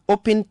with an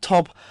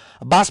open-top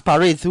bus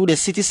parade through the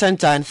city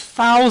centre and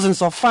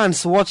thousands of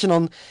fans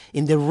watching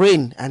in the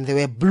rain, and there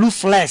were blue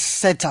flags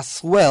set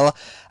as well,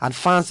 and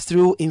fans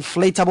threw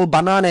inflatable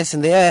bananas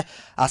in the air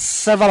as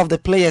several of the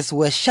players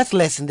were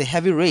shirtless in the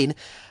heavy rain.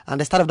 And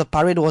the start of the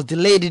parade was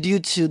delayed due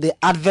to the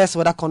adverse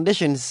weather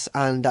conditions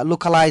and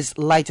localized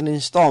lightning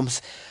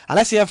storms. And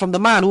let's hear from the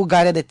man who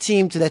guided the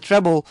team to the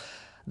treble,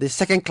 the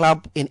second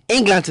club in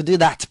England to do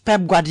that,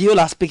 Pep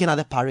Guardiola, speaking at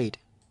the parade.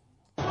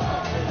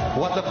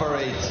 What a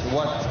parade,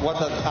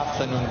 what an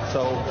afternoon.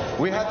 So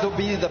we had to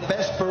be the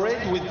best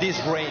parade with this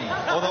rain.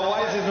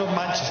 Otherwise it's not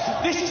Manchester.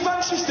 This is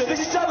Manchester, this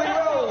is how it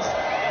rolls.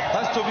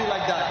 Has to be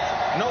like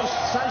that. No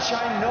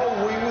sunshine,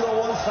 no, we don't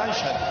want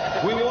sunshine.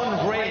 We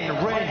want rain.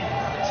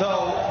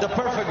 So the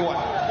perfect one.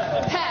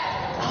 Pep,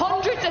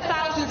 hundreds of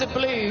thousands of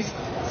Blues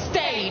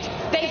stayed,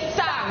 they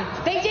sang,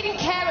 they didn't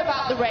care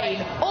about the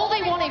rain. All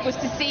they wanted was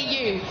to see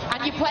you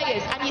and your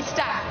players and your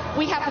staff.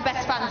 We have the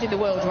best fans in the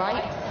world,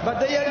 right? But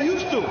they are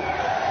used to.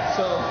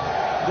 So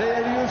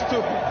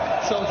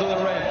to the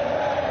rain.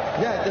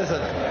 Yeah, there's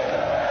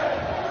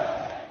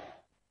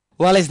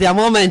Well, it's their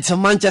moment.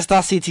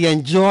 Manchester City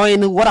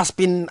enjoying what has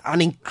been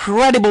an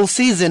incredible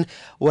season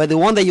where they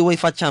won the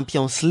UEFA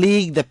Champions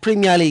League, the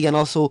Premier League, and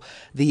also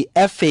the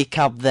FA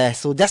Cup there.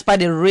 So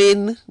despite the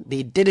rain,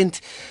 they didn't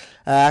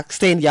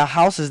stay in their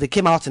houses. They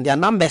came out in their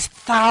numbers,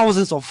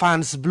 thousands of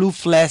fans, blue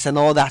flares and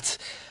all that.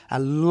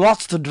 And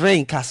lots to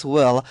drink as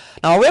well.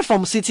 Now, away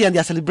from City and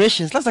their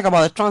celebrations, let's talk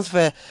about the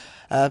transfer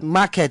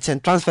markets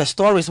and transfer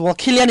stories. Well,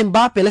 Kylian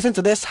Mbappe, listen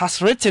to this, has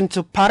written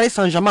to Paris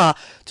Saint-Germain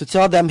to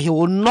tell them he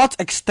will not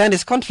extend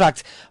his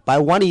contract by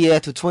 1 year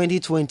to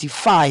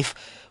 2025.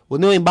 We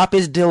know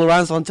Mbappe's deal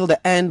runs until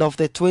the end of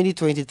the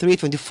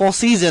 2023-24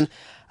 season,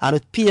 and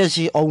with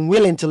PSG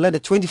unwilling to let the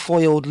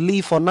 24-year-old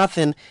leave for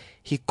nothing,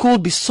 he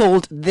could be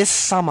sold this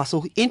summer.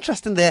 So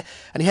interesting there.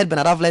 And you heard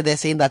Bernard Avle there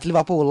saying that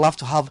Liverpool would love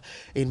to have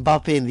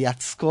Mbappe in their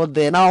squad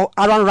there. Now,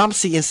 Aaron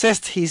Ramsey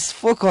insists he's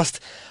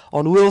focused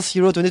on Wales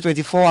Euro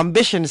 2024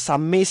 ambitions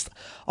amidst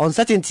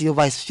uncertainty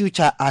over his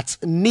future at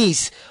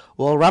Nice.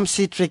 Well,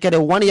 Ramsey triggered a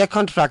 1-year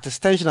contract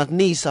extension at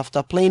Nice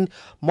after playing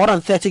more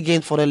than 30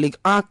 games for the Ligue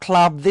 1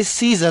 club this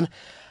season,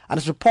 and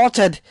it's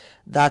reported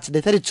that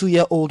the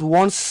 32-year-old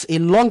wants a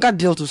longer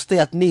deal to stay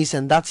at Nice,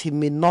 and that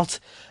may not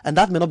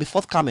be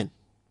forthcoming.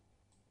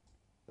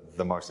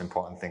 The most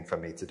important thing for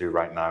me to do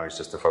right now is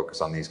just to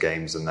focus on these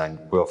games, and then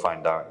we'll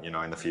find out, in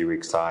a few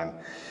weeks' time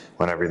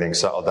when everything's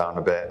settled down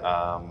a bit.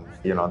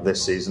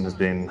 This season has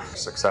been a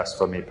success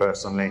for me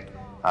personally.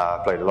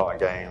 Played a lot of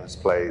games,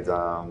 played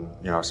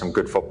some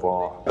good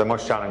football. The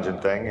most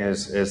challenging thing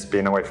is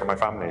being away from my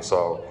family.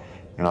 So,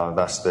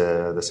 that's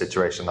the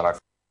situation that I.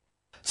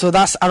 So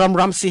that's Aaron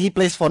Ramsey. He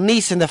plays for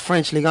Nice in the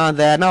French Ligue 1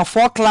 there. Now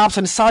 4 clubs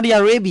in Saudi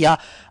Arabia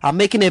are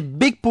making a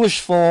big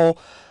push for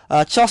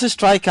Chelsea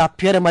striker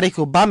Pierre-Emerick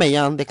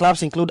Aubameyang. The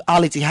clubs include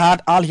Al Ittihad,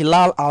 Al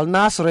Hilal, Al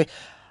Nassr,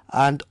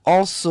 and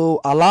also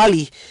Al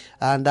Ahly,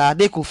 and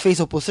they could face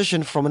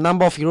opposition from a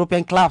number of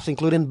European clubs,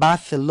 including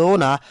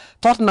Barcelona.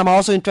 Tottenham are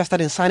also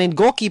interested in signing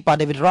goalkeeper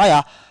David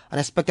Raya and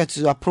expected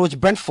to approach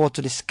Brentford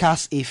to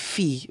discuss a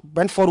fee.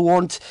 Brentford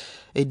want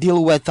a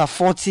deal worth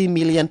 £40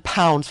 million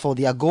for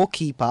their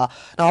goalkeeper.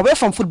 Now, away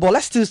from football,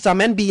 let's do some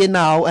NBA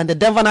now, and the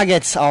Denver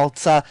Nuggets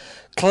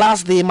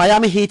outclassed the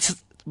Miami Heat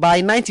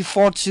by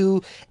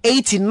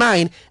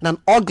 94-89 in an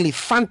ugly,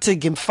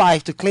 frantic Game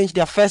 5 to clinch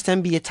their first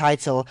NBA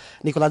title.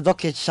 Nikola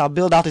Jokic shall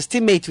build out his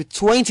teammate with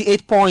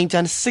 28 points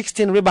and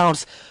 16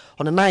 rebounds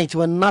on a night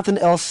when nothing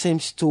else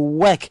seems to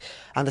work.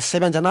 And the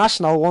Serbian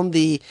international won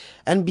the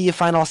NBA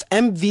Finals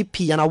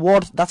MVP, an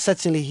award that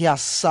certainly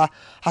has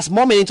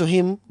more meaning to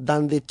him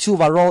than the 2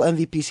 overall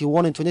MVPs he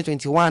won in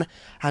 2021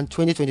 and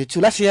 2022.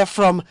 Let's hear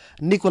from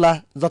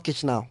Nikola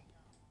Jokic now.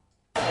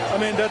 I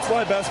mean, that's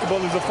why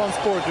basketball is a fun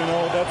sport,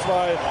 That's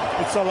why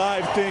it's a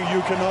live thing.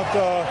 You cannot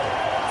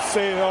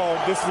say,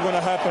 oh, this is going to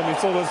happen.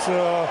 It's always,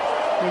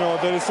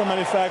 there is so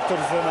many factors,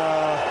 and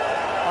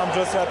I'm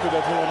just happy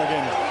that we won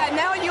again. Yeah,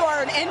 now you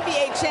are an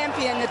NBA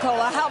champion,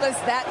 Nikola. How does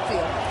that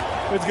feel?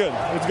 It's good.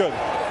 It's good.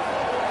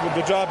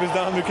 The job is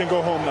done. We can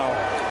go home now.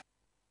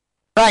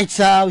 Right,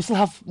 we still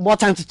have more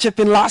time to chip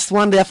in. Last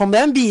one there from the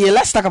NBA.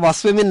 Let's talk about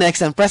swimming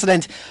next. And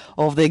President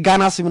of the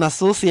Ghana Swimming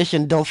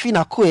Association, Delphine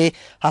Akwe,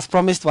 has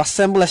promised to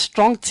assemble a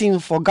strong team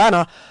for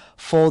Ghana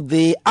for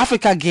the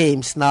Africa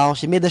Games. Now,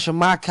 she made this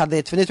remark at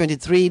the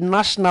 2023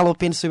 National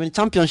Open Swimming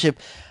Championship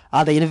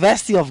at the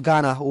University of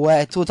Ghana,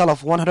 where a total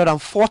of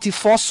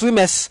 144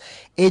 swimmers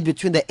aged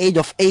between the age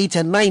of 8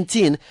 and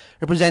 19,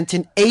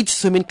 representing 8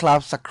 swimming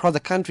clubs across the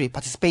country,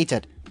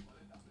 participated.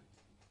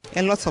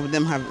 A lot of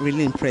them have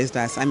really impressed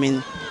us. I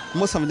mean,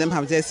 most of them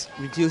have just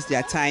reduced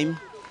their time,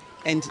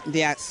 and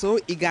they are so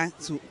eager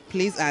to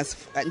please us.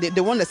 They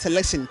want the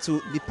selection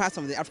to be part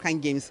of the African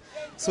Games,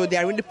 so they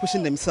are really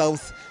pushing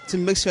themselves to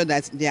make sure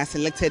that they are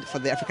selected for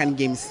the African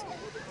Games.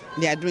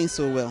 They are doing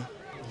so well.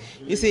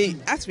 You see,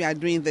 as we are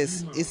doing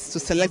this, is to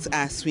select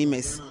our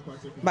swimmers,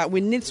 but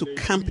we need to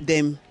camp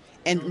them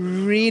and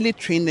really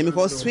train them,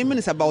 because swimming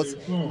is about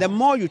the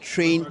more you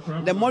train,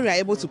 the more you are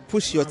able to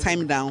push your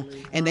time down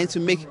and then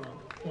to make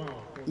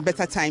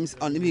better times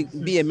or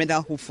be a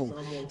medal hopeful.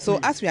 So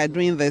as we are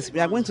doing this, we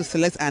are going to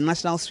select our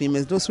national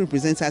swimmers, those who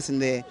represent us in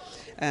the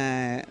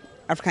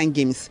African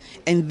Games,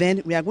 and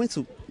then we are going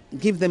to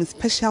give them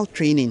special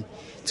training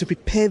to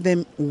prepare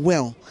them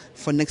well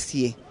for next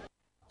year.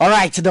 All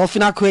right,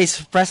 Delphine Akwe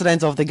is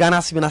president of the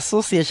Ghana Swimming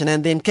Association,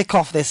 and then kick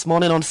off this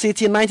morning on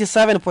Citi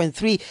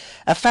 97.3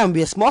 FM.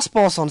 We are Small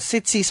Sports on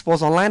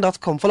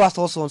CitiSportsOnline.com. Follow us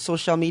also on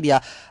social media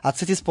at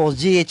Citi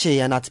Sports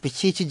GHA and at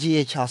Pichichi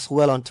GH as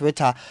well on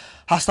Twitter.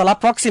 Hasta la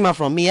próxima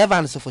from me,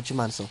 Evans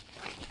Ofochumanso.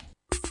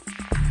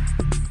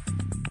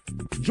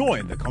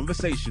 Join the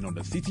conversation on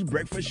the Citi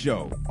Breakfast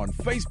Show on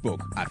Facebook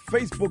at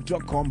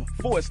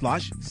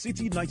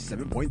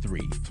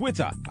facebook.com/Citi97.3,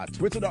 Twitter at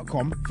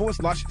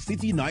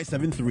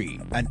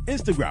twitter.com/Citi973, and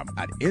Instagram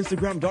at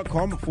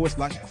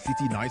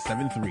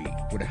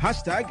instagram.com/Citi973 with the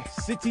hashtag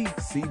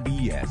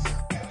CitiCBS.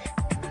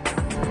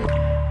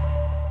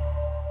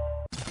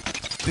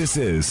 This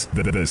is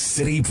the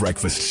Citi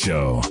Breakfast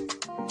Show.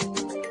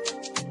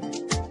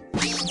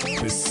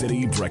 The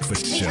Citi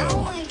Breakfast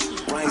Show.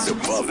 Rise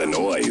above the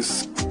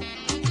noise.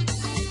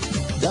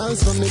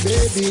 Dance for me,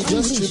 baby,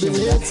 just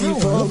jubilate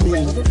for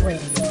me.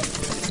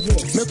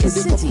 Make me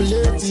the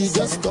populate,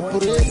 just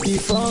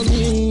cooperate for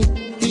me.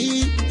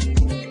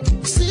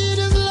 See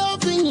this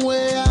loving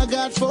way I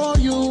got for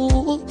you.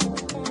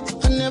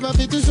 I never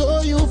fit to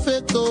show you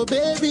fake, oh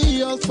baby,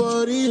 you're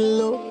for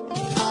real.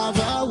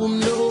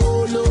 Avawum, lo,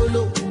 lo,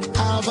 lo.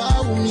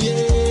 Avawum,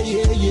 yeah,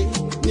 yeah, yeah.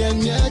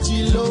 Nya,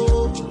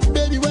 chilo.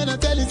 Baby, when I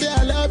tell you, say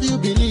I love you,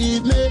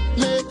 believe me.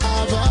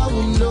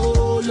 Avawum,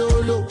 lo,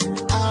 lo, lo.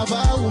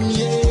 Avawum,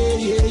 yeah,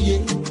 yeah,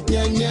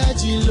 yeah. Nya,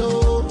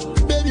 chilo.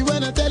 Baby,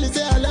 when I tell you,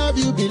 say I love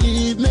you,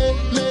 believe me.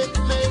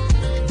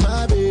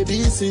 My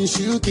baby, since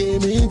you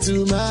came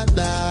into my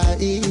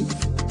life,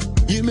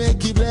 you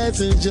make your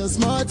blessings just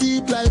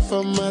multiply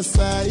from my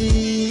side.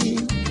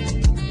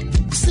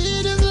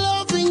 See this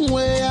loving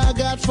way I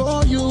got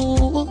for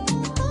you.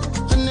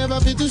 I never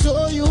fit to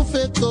show you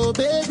fake, oh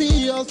baby,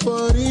 you're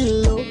for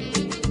real. Oh.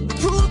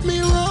 Prove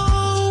me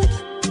wrong,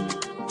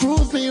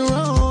 prove me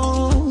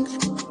wrong.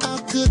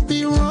 I could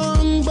be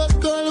wrong, but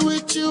girl,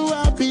 with you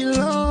I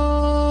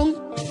belong.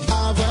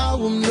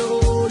 Avawum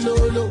no, no,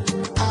 no.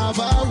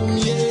 Avawum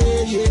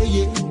yeah, yeah,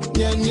 yeah.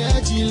 Nya, nya,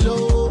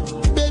 chilo.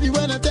 Baby,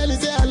 when I tell you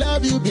say I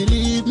love you,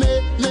 believe me.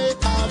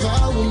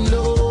 Avawum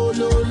no,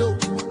 no, no.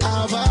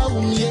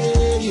 Avawum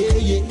yeah, yeah,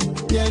 yeah.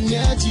 Nya,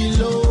 nya,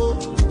 chilo.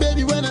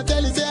 Baby, when I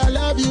tell you say I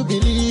love you,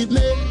 believe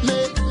me.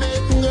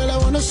 Girl, I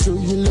wanna show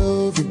you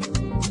loving.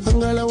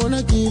 Girl, I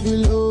wanna give you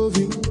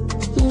loving.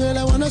 Girl,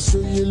 I wanna show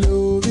you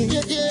loving.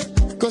 Yeah, yeah.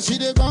 Cause she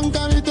dey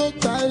conquer me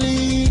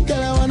totally.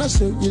 Girl, I wanna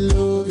show you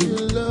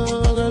loving.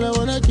 Girl, I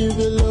wanna give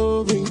you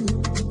loving.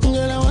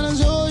 Girl, I wanna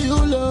show you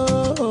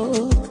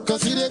love.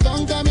 Cause she dey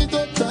conquer me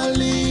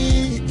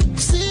totally.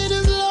 See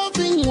this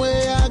loving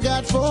way I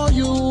got for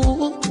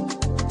you.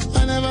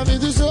 I never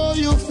been to show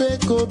you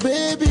fake, oh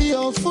baby,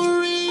 you're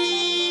for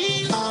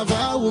real.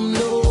 Avawum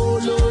no,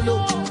 no,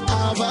 no.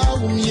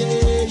 Avawum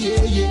yeah,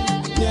 yeah, yeah.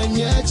 Nya,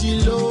 nya,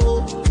 chilo.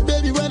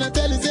 Baby, when I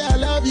tell you say I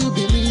love you,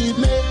 believe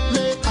me.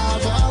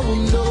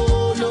 Avawum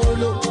no, no,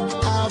 no.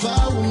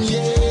 Avawum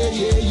yeah,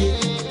 yeah, yeah.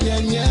 Nya,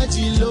 nya,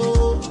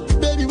 chilo.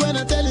 Baby, when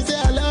I tell you say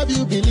I love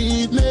you,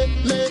 believe me.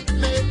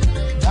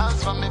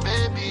 Dance for me,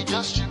 baby,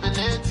 just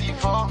jubilate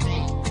for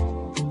me.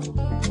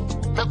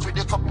 Make with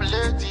the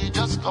couplete,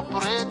 just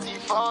cooperate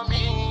for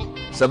me.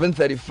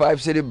 7:35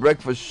 City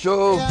Breakfast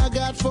Show. I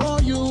got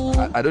for you.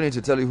 I don't need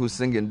to tell you who's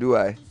singing, do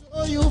I?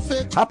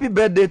 Happy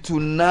birthday to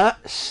Na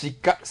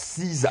Shika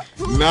Caesar.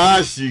 Na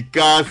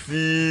Shika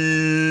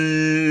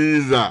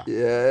Caesar.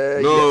 Yeah.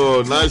 No,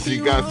 yeah. Na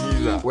Shika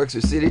Caesar. Works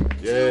with Citi.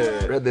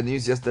 Yeah. Read the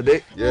news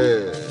yesterday.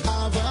 Yeah.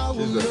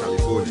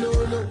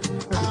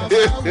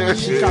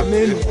 She's a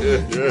California.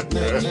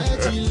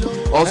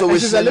 Also,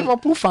 she's a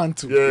Liverpool fan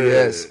too. Yeah.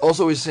 Yes.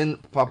 Also, we seen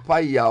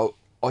Papa Yao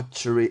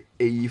Ochre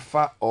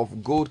Eifa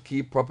of Gold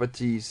Key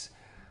Properties.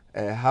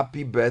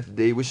 Happy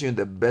birthday. Wishing you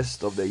the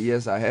best of the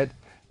years ahead.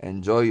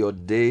 Enjoy your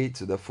day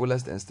to the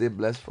fullest and stay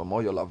blessed from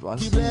all your loved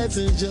ones.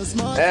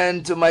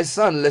 And to my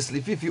son, Leslie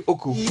Fifi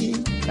Oku,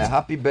 a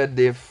happy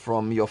birthday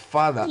from your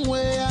father,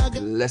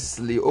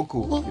 Leslie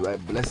Oku. You are a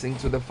blessing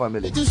to the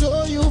family.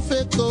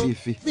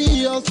 Fifi.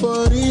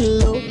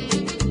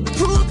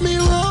 Prove me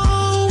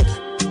wrong,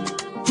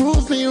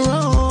 prove me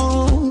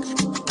wrong.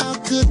 I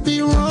could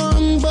be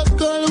wrong, but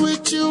girl,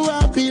 with you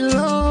I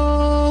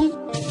belong.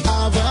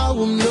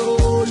 Avawum no,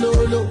 no,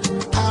 no.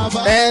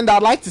 And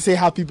I'd like to say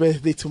happy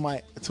birthday to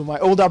my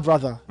older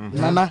brother,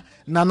 Nana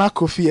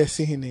Kofi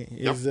Esihine.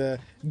 He's a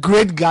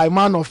great guy,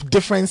 man of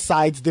different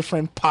sides,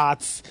 different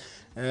parts.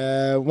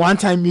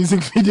 One-time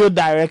music video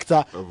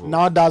director,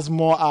 now does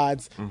more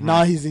ads.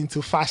 Now he's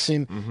into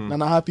fashion.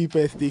 Nana, happy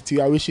birthday to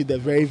you. I wish you the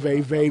very,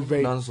 very, very,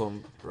 very.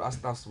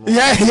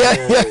 Yeah. He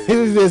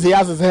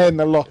has his hair in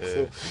a lot.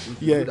 So,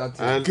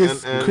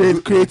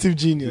 creative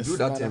genius. You do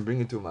that and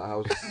bring it to my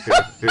house.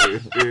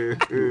 you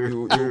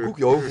cook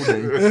your own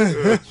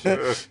food.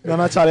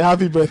 Nana Charlie,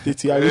 happy birthday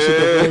to you. I wish you the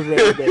very,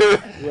 very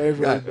best. Very,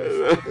 very best.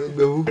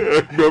 They won't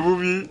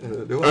agree.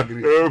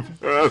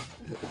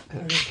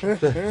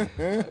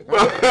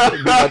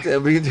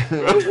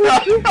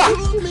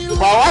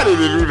 Why did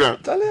they do that?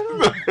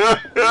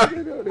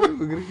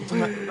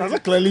 That's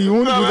clearly you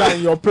won't do that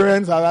in your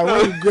parents' house. Like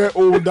when you get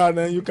older,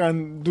 then you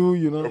can do,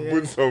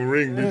 put some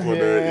ring before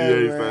the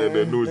ear inside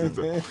the nose.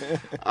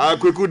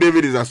 Kweku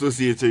David is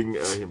associating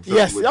himself.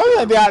 Yes, with,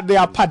 they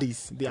are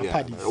paddies. They are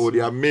paddies. Oh,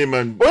 they are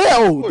Mayman.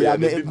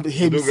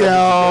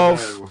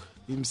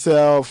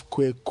 Himself,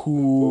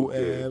 Kweku,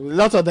 a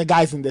lot of the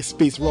guys in the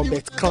space,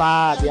 Robert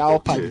Clark, they are all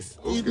paddies.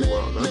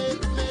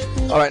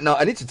 All right, now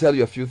I need to tell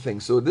you a few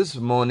things. So this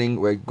morning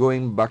we're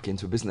going back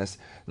into business.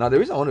 Now the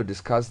reason I want to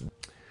discuss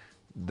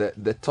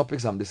the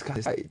topics I'm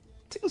discussing,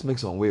 things make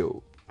some way.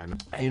 Bro.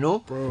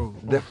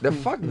 The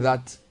fact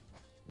that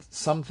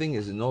something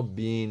is not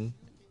being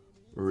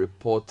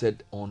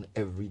reported on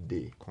every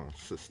day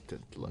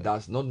consistently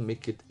does not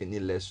make it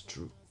any less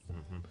true.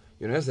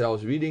 Yesterday I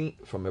was reading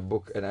from a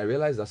book and I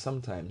realized that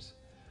sometimes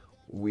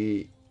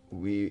we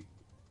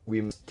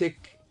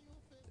mistake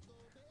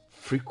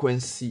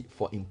frequency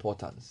for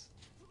importance.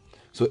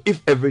 So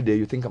if every day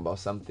you think about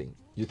something,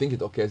 you think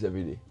it occurs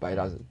every day, but it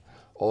doesn't.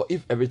 Or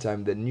if every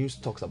time the news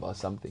talks about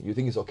something, you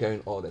think it's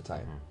occurring all the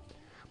time.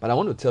 But I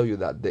want to tell you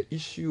that the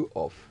issue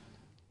of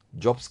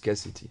job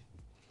scarcity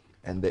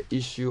and the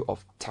issue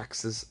of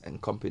taxes and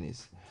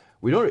companies,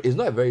 it's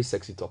not a very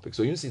sexy topic.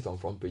 So you see it on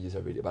front pages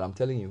every day. But I'm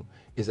telling you,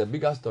 it's a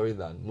bigger story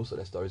than most of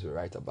the stories we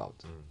write about.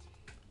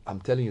 I'm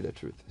telling you the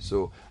truth.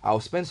 So I'll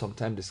spend some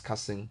time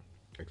discussing.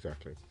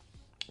 Exactly.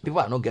 People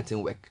are not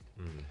getting work.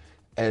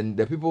 And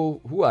the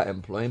people who are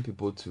employing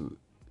people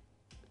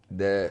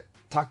the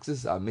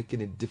taxes are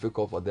making it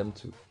difficult for them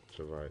to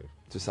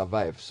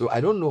survive. So I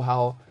don't know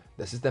how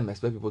the system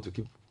expects people to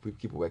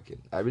keep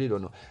working. I really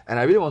don't know. And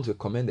I really want to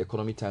commend the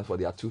Economy Times for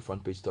their 2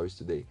 front page stories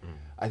today.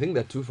 I think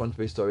the 2 front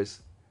page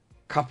stories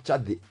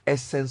captured the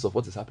essence of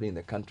what is happening in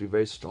the country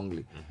very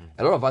strongly.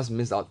 A lot of us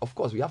missed out. Of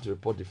course, we have to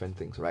report different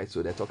things, right?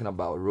 So they're talking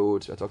about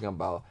roads. We're talking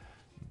about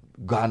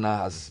Ghana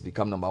has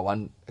become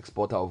 #1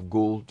 exporter of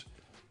gold.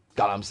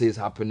 Galamsey is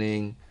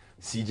happening.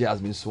 CJ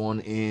has been sworn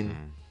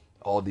in.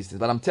 All these things.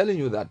 But I'm telling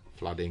you that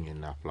flooding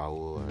in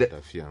Aflao,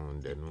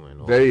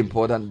 and very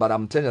important. But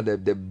I'm telling you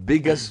that the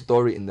biggest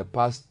story in the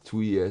past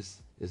 2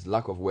 years is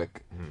lack of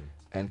work.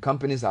 And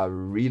companies are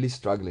really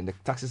struggling. The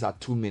taxes are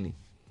too many.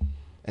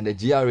 And the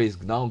GRA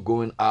is now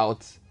going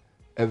out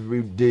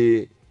every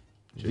day,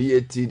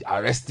 VAT,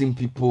 arresting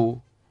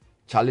people.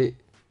 Charlie,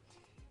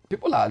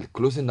 people are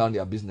closing down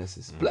their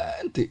businesses.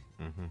 Plenty.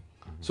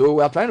 So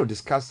we are trying to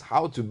discuss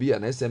how to be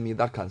an SME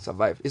that can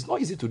survive. It's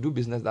not easy to do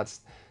business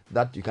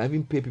that you can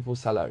even pay people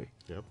salary.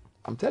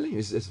 I'm telling you,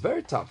 it's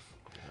very tough.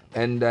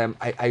 And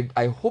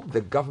I hope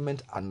the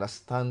government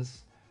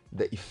understands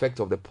the effect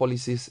of the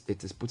policies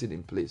it is putting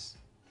in place.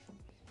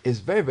 It's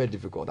very, very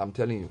difficult. I'm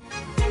telling you.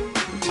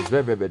 It's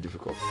very, very, very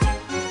difficult.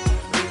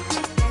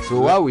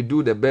 So while we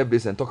do the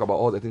birthdays and talk about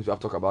all the things we have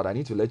to talk about, I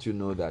need to let you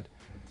know that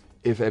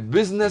if a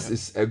business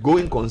is a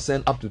going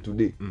concern up to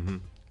today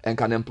and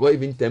can employ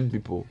even 10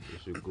 people, you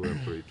should go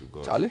and pray to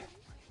God. Charlie,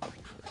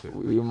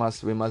 we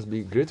must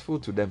be grateful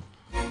to them.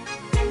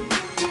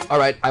 All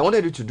right, I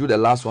wanted you to do the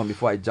last one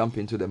before I jump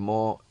into the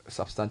more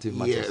substantive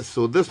matters. Yeah,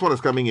 so this one is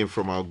coming in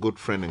from our good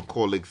friend and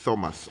colleague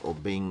Thomas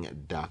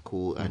Obeng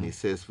Daku, and he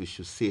says we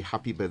should say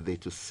happy birthday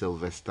to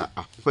Sylvester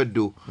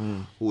Afedu,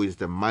 who is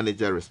the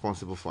manager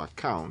responsible for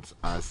accounts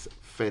as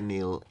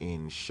Fenil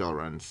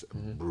Insurance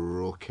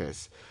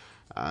Brokers.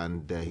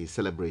 And he's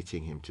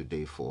celebrating him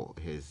today for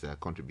his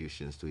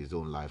contributions to his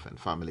own life and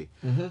family,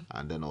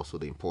 and then also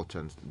the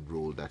important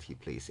role that he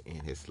plays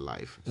in his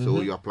life. So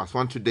you are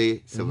 +1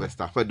 today,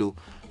 Sylvester Afedu.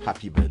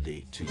 Happy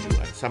birthday to you.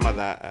 And some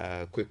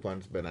other quick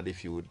ones, Bernard,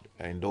 if you would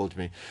indulge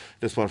me.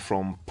 This one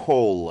from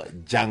Paul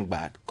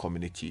Jangbat,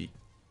 Community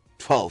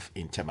 12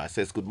 in Tema,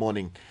 says, good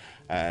morning,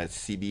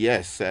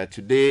 CBS.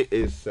 Today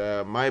is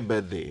my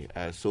birthday,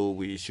 so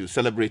we should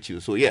celebrate you.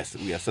 So yes,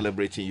 we are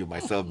celebrating you,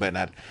 myself,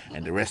 Bernard,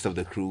 and the rest of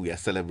the crew. We are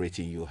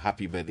celebrating you.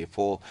 Happy birthday,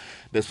 Paul.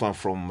 This one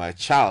from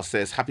Charles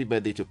says, happy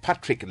birthday to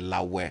Patrick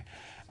Lawe.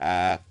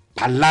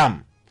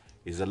 Palam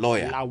is a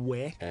lawyer.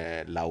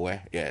 Lawe,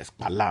 yes,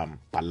 Palam.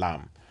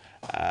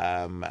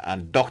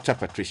 And Dr.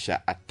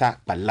 Patricia Atta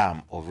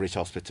Palam of Rich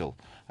Hospital.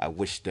 I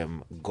wish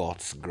them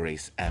God's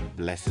grace and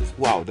blessings.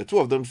 Wow, the two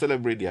of them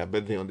celebrate their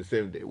birthday on the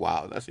same day.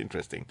 Wow, that's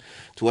interesting.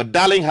 To a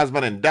darling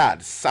husband and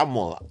dad,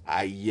 Samuel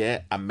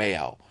Aye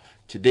Ameo.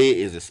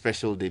 Today is a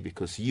special day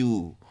because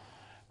you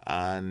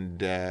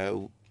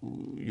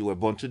were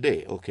born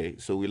today. Okay,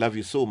 so we love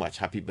you so much.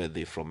 Happy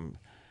birthday from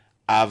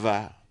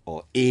Ava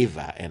or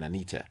Ava and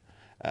Anita.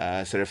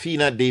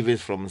 Serafina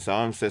Davis from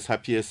Sam says,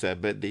 happiest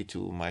birthday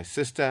to my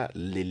sister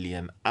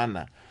Lillian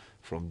Anna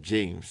from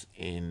James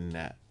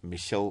in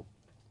Michelle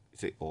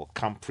or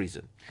Camp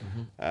Prison.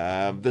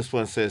 This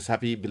one says,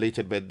 happy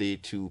belated birthday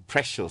to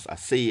Precious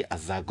Asei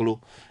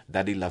Azaglo.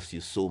 Daddy loves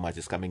you so much.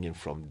 It's coming in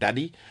from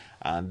Daddy.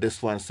 And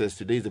this one says,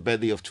 today is the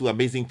birthday of two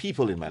amazing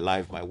people in my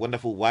life, my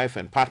wonderful wife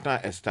and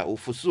partner Esther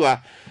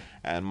Ofusua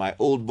and my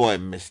old boy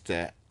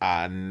Mr.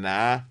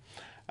 Anna.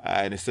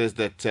 And it says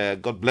that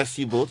God bless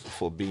you both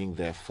for being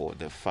there for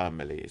the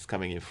family. It's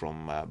coming in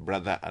from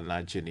brother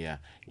Anna Jr.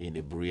 in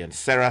Ibri. And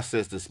Sarah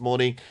says this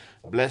morning,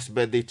 blessed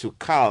birthday to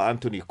Carl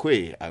Anthony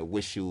Kwe. I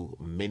wish you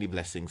many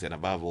blessings and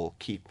above all,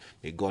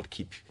 may God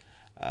keep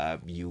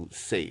you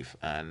safe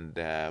and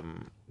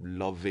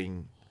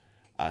loving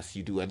as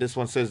you do. And this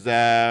one says,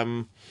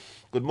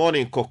 good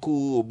morning,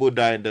 Koku,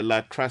 Oboda, and the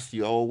lad. Trust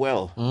you all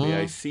well. May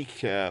I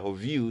seek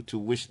of you to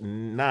wish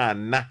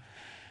Nana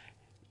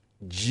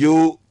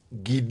Joe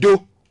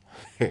Guido.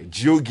 Hey,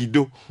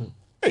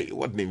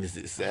 what name is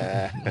this?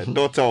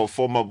 Daughter of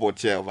former board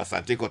chair of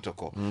Asante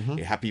Kotoko.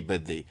 A happy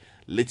birthday.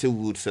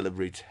 Littlewood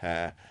celebrate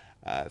her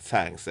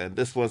thanks. And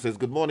this one says,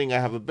 good morning. I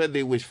have a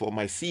birthday wish for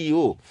my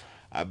CEO.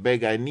 I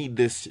beg, I need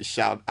this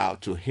shout out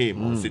to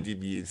him on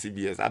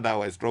CBS.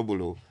 Otherwise,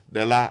 trouble.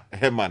 Dela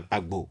Herman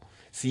Agbo,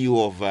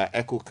 CEO of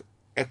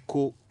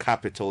Echo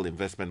Capital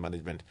Investment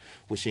Management.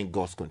 Wishing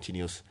God's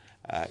continuous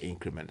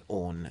increment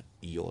on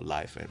your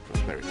life and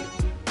prosperity.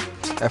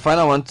 A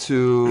final one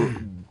to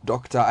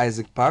Dr.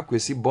 Isaac Park. We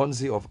see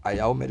Bonzi of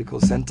Ayao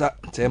Medical Center,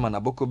 Tema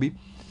Nabokobi.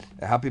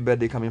 A happy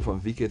birthday coming from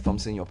VK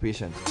Thompson, your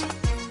patient.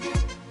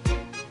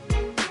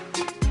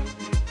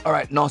 All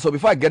right, now, so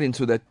before I get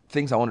into the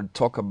things I want to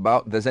talk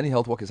about, the Zenith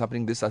Health Walk is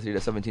happening this Saturday, the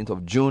 17th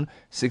of June,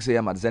 6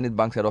 a.m. at Zenith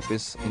Bank's head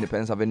office,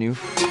 Independence Avenue.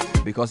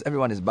 Because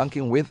everyone is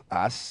banking with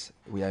us,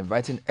 we are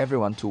inviting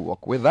everyone to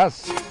walk with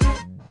us.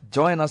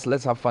 Join us,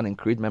 let's have fun and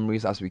create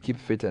memories as we keep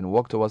fit and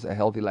walk towards a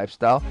healthy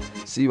lifestyle.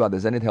 See you at the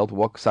Zenith Health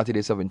Walk,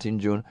 Saturday, 17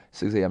 June,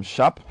 6 a.m.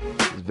 sharp.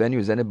 This venue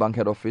is Zenith Bank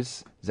head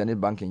office.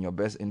 Zenith Bank in your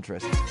best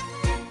interest.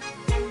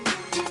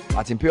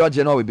 At Imperial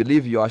General, we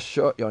believe your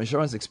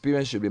insurance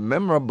experience should be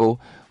memorable.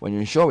 When you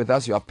insure with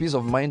us, you have peace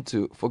of mind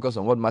to focus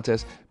on what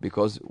matters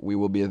because we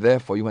will be there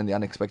for you when the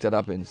unexpected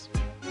happens.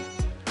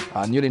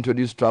 Our newly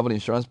introduced travel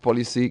insurance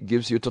policy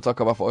gives you total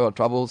cover for all your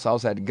travels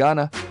outside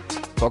Ghana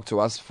Talk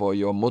to us for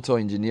your motor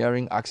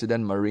engineering,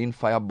 accident, marine,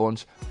 fire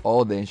bonds,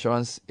 all the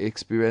insurance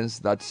experience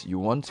that you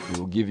want.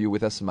 We will give you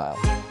with a smile.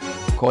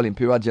 Call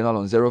Imperial General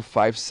on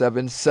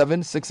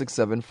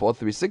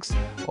 0577-667-436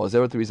 or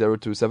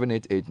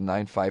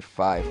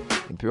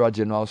 0302-788-955. Imperial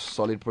General,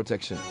 solid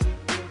protection.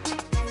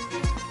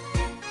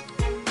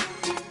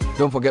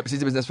 Don't forget,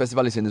 City Business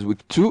Festival is in this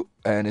week 2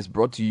 and it's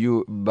brought to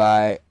you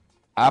by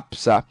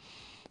APSA,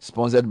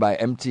 sponsored by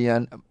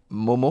MTN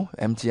Momo,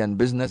 MTN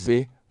Business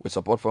Pay, with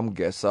support from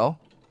Gesell.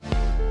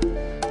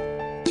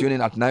 Tune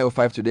in at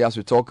 9:05 today as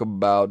we talk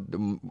about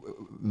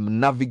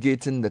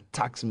navigating the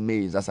tax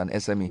maze as an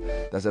SME.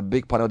 There's a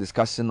big panel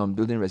discussion on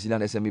building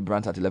resilient SME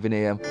brands at 11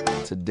 a.m.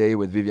 today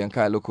with Vivian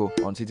Kailoko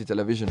on Citi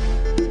Television.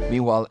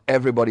 Meanwhile,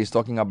 everybody is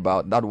talking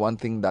about that one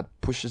thing that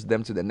pushes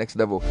them to the next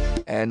level.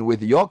 And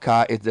with your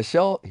car, it's the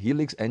Shell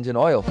Helix engine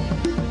oil,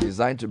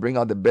 designed to bring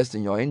out the best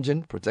in your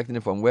engine, protecting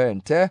it from wear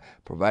and tear,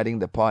 providing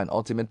the power and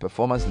ultimate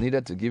performance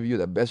needed to give you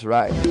the best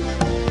ride.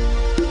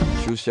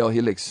 Choose Shell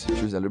Helix.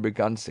 Choose the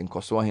lubricants in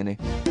Koswahine.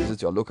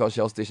 Visit your local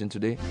Shell station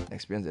today and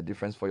experience the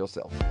difference for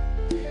yourself.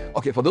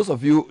 Okay, for those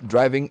of you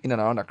driving in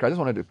and around Accra, I just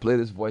wanted to play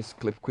this voice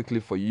clip quickly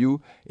for you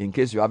in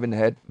case you haven't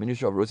heard.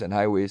 Ministry of Roads and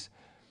Highways,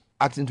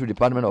 acting through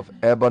Department of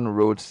Urban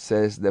Roads,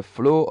 says the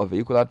flow of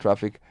vehicular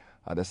traffic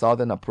at the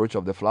southern approach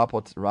of the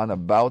Flowerpot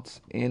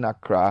roundabout in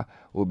Accra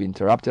will be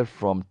interrupted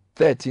from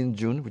 13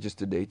 June, which is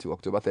today, to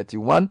October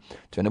 31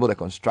 to enable the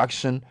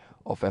construction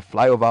of a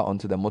flyover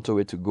onto the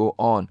motorway to go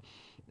on.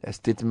 A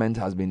statement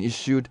has been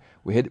issued.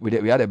 We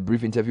had a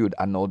brief interview with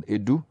Arnold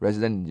Edu,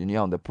 resident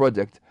engineer on the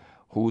project,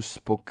 who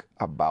spoke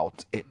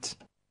about it.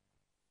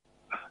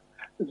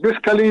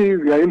 Basically,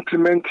 we are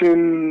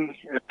implementing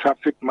a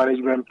traffic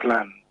management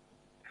plan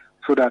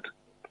so that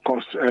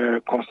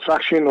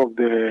construction of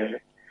the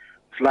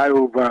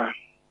flyover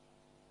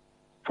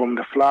from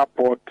the flower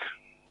pot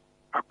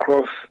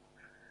across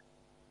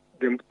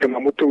the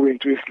motorway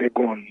into East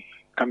Legon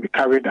can be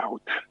carried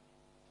out.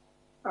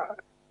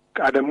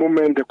 At the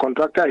moment, the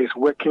contractor is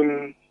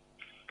working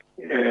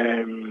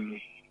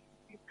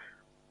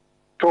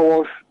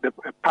towards the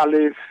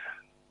Palace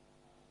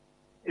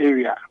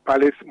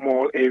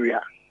Mall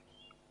area,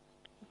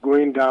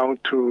 going down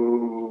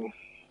to,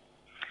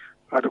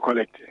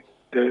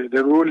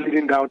 the road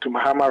leading down to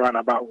Mahama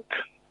Roundabout,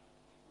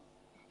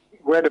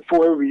 where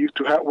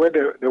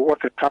there was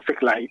a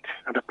traffic light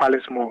at the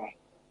Palace Mall.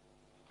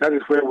 That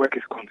is where work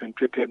is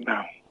concentrated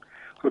now.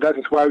 So that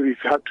is why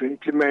we've had to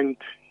implement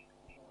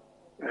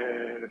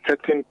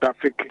certain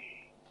traffic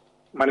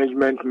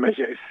management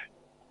measures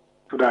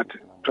so that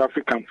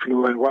traffic can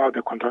flow and while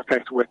the contractor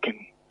is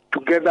working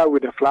together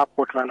with the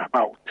Flowerpot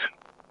roundabout.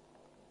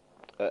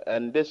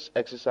 And this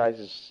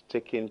exercise is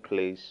taking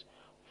place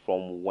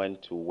from when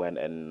to when,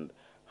 and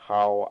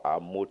how are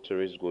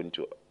motorists going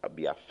to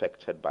be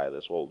affected by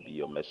this? What will be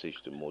your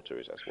message to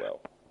motorists as well?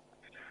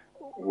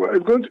 Well,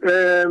 it's going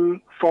to,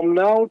 from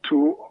now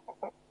to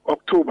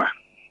October,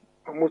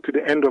 almost to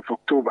the end of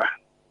October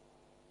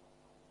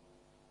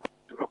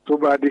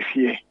this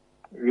year,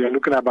 we are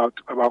looking about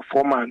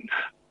 4 months.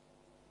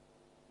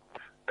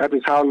 That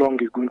is how long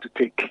it's going to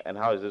take. And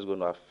how is this going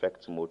to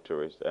affect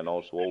motorists? And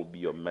also, what will be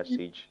your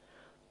message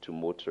to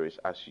motorists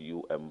as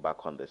you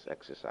embark on this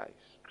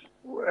exercise?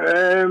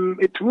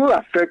 It will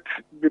affect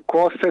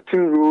because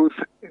certain roads,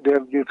 there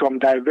have been some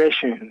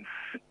diversions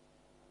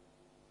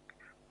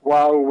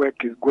while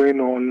work is going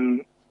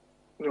on.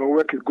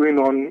 Work is going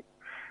on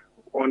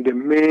the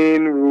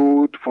main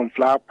route from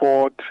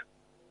Flowerpot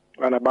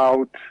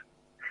roundabout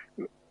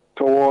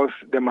towards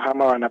the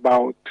Mahama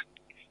roundabout,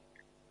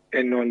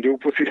 and on the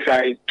opposite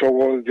side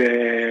towards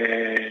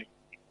the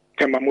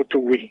Temamoto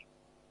Way.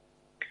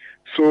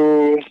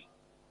 So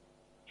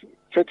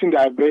certain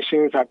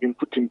diversions have been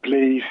put in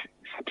place,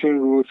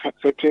 certain roads,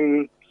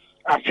 certain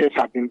access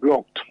have been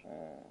blocked.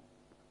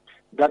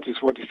 That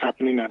is what is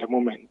happening at the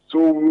moment.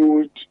 So we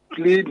would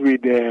plead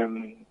with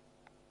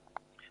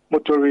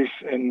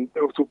motorists and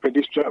also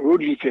pedestrian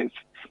road users,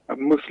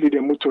 mostly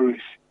the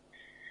motorists,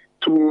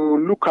 to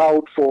look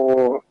out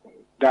for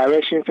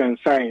directions and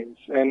signs,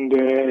 and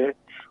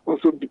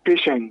also be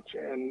patient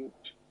and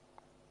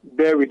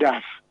bear with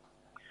us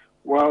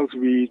whilst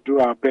we do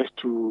our best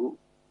to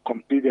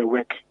complete the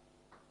work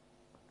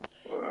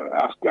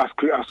as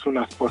soon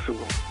as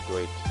possible.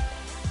 Great.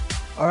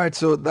 All right,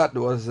 so that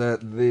was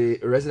the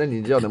resident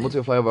engineer on the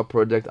motor flyover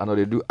project, and what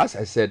they do. As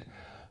I said,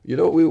 we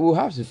will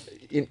have to.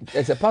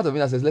 It's a part of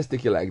it. I said, let's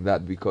take it like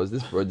that because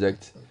this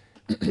project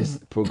is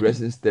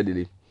progressing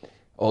steadily.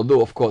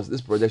 Although, of course,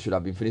 this project should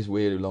have been finished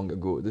way long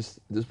ago. This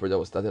project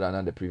was started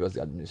under the previous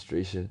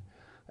administration,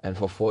 and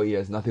for 4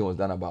 years, nothing was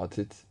done about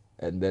it.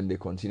 And then they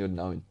continued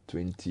now in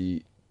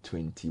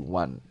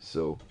 2021.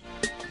 So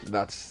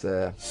that's.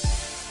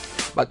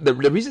 But the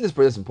reason this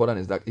project is important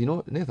is that,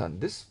 Nathan,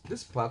 this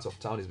part of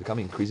town is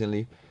becoming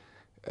increasingly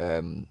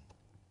dense.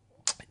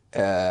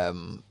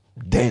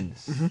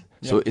 Mm-hmm.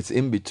 So Yeah. it's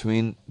in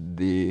between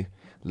the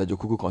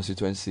Lajokuku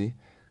constituency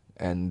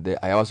and the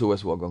Ayawaso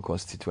West Wagon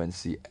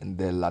constituency and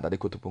the Ladade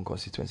Kotopon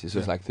constituency. So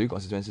it's like 3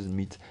 constituencies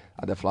meet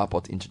at the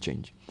Flowerpot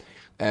interchange.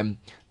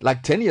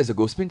 Like 10 years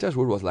ago, Spintex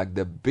Road was like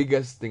the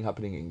biggest thing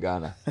happening in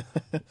Ghana.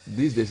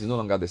 These days, it's no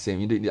longer the same.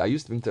 I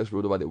used Spintex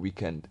Road over the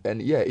weekend,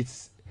 and yeah,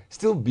 it's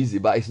still busy,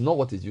 but it's not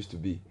what it used to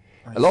be.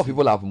 A lot of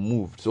people have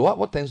moved. So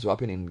what tends to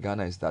happen in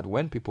Ghana is that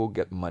when people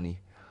get money,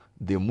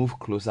 they move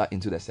closer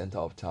into the center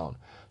of town.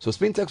 So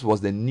Spintex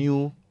was the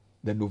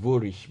nouveau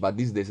riche, but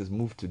these days it's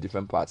moved to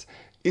different parts.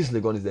 East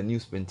Legon is the new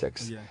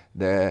Spintex.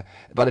 Yeah.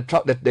 But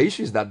the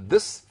issue is that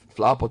this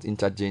flower pot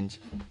interchange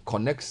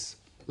connects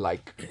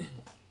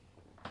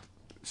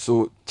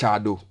so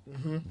Chado,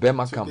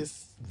 Bemakam,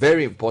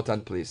 very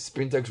important place,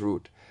 Spintex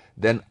Road.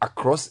 Then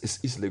across is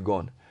East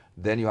Legon.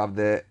 Then you have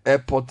the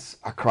airport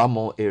Accra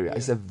Mall area.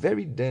 It's a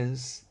very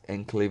dense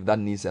enclave that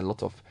needs a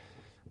lot of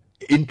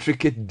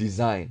intricate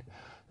design.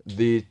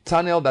 The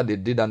tunnel that they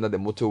did under the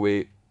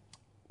motorway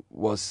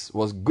was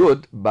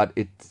good, but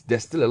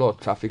there's still a lot of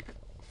traffic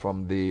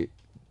from the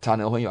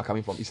tunnel when you are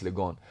coming from East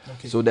Legon.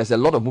 Okay. So there's a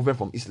lot of movement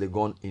from East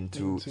Legon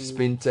into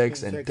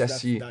Spintex and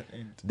Teshi.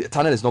 The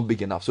tunnel is not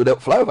big enough. So the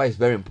flyover is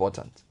very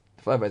important.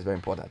 Over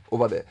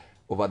the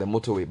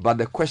motorway. But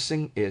the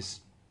question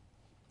is,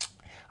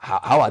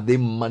 how are they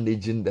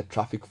managing the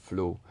traffic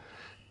flow?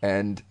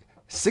 And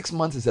 6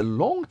 months is a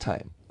long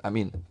time. I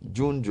mean,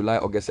 June, July,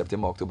 August,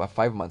 September, October,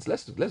 5 months.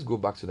 Let's go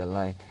back to the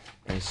line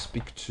and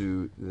speak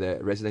to the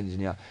resident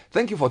engineer.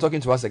 Thank you for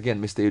talking to us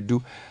again, Mr.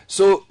 Edu.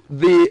 So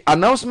the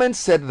announcement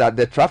said that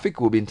the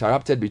traffic will be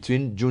interrupted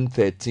between June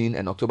 13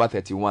 and October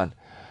 31.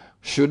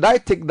 Should I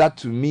take that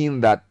to mean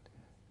that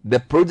the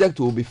project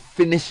will be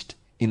finished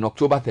in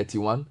October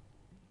 31?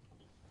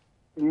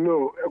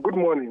 No. Good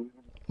morning.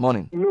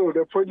 Morning. No,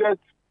 the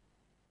project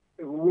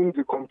won't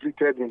be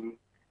completed in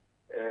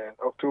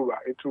October.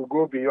 It will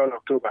go beyond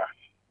October.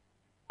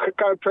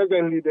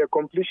 Presently, the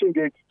completion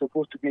date is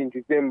supposed to be in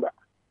December.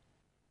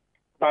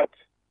 But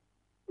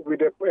with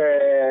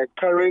the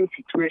current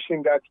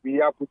situation that we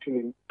are putting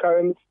in,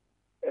 current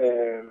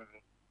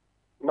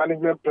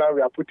management plan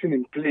we are putting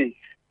in place,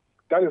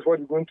 that is what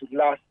is going to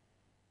last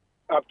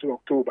up to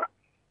October.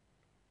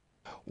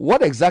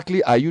 What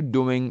exactly are you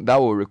doing that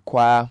will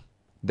require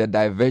the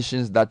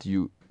diversions that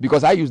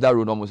because I use that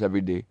road almost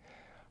every day.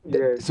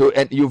 Yes. So,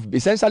 and you've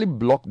essentially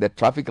blocked the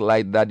traffic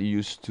light that you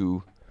used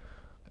to.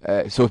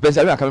 So especially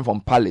when you're coming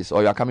from Palace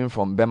or you're coming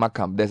from Bema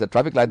Camp, there's a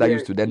traffic light that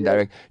used to then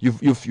direct. You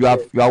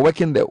are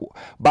working there.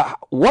 But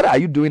what are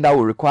you doing that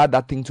will require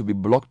that thing to be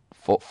blocked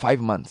for 5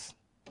 months?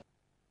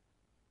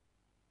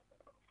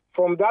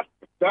 From that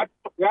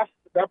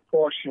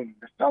portion,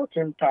 the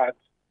southern part,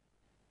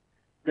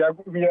 we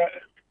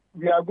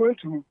are going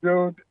to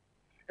build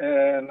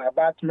an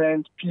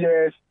abutment,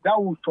 piers that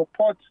will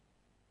support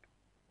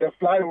the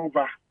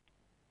flyover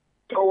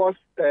towards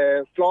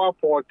Flower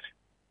Port,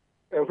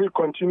 and which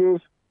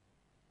continues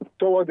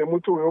towards the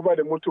motorway, over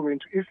the motorway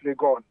into East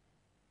Legon.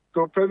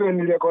 So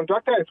presently, the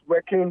contractor is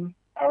working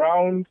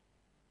around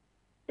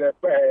the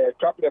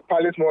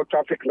Palace Mall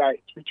traffic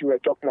light, which we were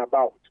talking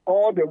about,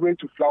 all the way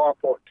to Flower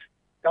Port.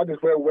 That is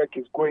where work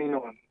is going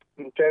on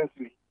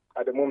intensely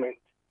at the moment.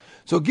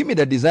 So give me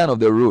the design of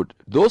the road.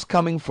 Those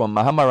coming from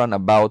Mahama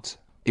Roundabout,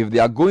 if they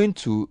are going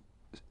to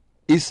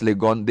East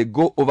Legon, they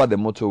go over the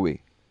motorway.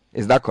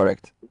 Is that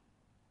correct?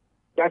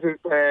 That is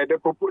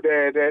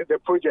the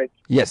project.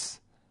 Yes.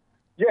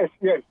 Yes.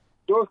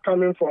 Those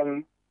coming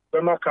from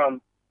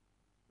Bemakam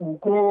will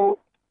go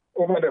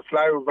over the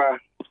flyover.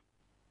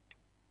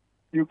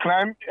 You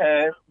climb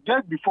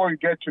just before you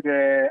get to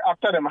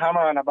after the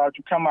Mahama Roundabout,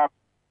 you come up.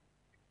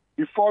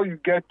 Before you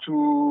get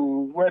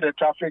to where the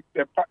traffic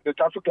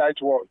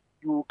light was,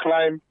 you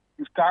climb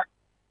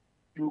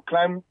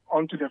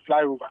onto the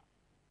flyover,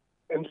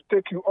 and to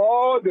take you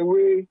all the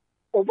way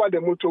over the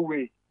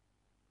motorway.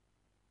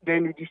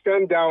 Then you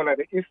descend down at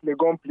the East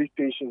Legon police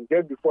station,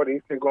 just before the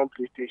East Legon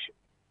police station.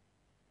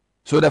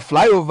 So the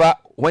flyover,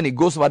 when it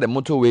goes over the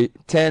motorway,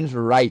 turns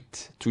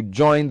right to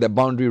join the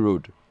boundary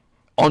road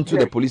onto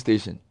the police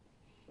station.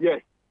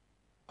 Yes.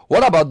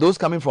 What about those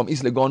coming from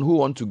East Legon who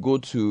want to go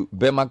to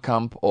Bema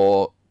Camp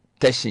or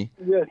Teshi?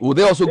 Yes. Will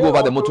they also go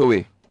over the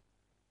motorway?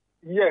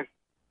 Yes.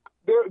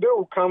 They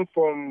will come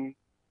from,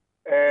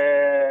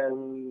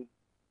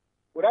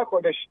 what I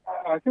call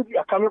I think you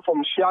are coming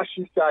from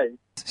Shiashi side.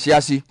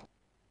 Shiashi?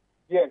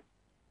 Yes.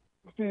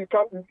 So you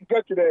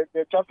get to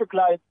the traffic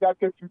light that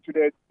takes you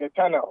to the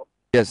tunnel.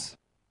 Yes.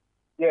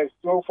 Yes.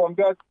 So from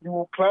that, you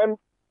will climb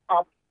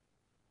up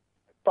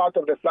part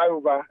of the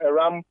flyover, a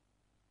ramp,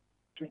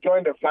 to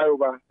join the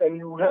flyover, and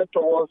you head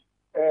towards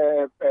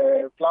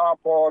Flower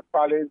Port,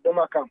 Palace,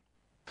 Bemakam.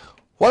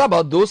 What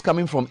about those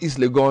coming from East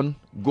Legon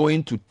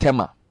going to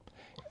Tema?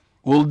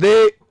 Will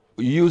they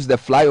use the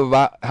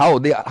flyover? How will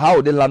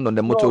they land on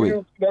the motorway?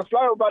 No, the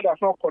flyover does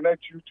not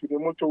connect you to the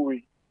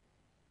motorway.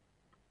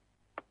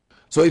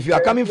 So if you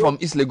are coming from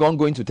East Legon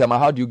going to Tema,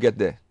 how do you get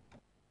there?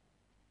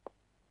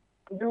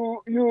 From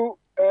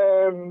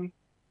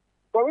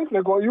East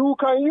Legon, you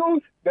can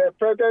use the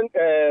present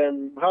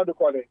how do you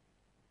call it?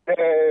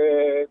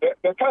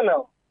 The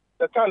tunnel.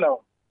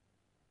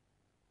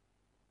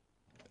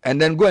 And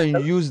then go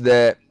and use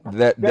the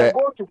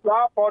go to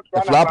Flower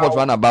Pot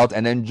roundabout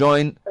and then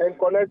join and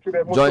connect to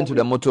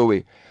the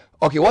motorway.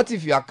 Okay, what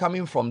if you are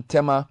coming from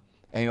Tema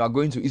and you are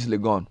going to East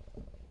Legon?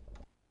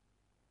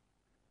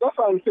 That's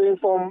what I'm saying.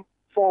 From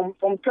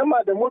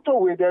Tema, the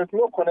motorway, there's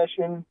no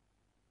connection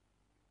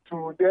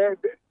to the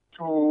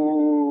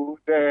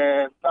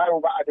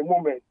flyover at the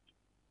moment.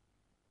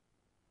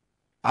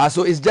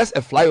 So it's just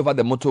a flyover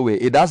the motorway.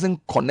 It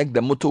doesn't connect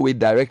the motorway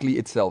directly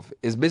itself.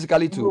 It's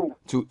basically to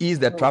ease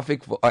the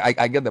traffic.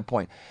 I get the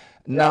point.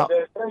 Now,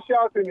 the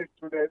essential thing is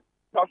to the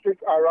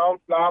traffic around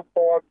Flower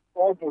Pot,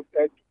 all those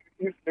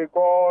East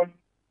Legon,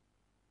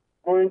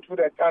 going through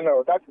the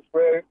tunnel. That is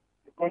where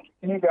it's going to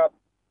ease up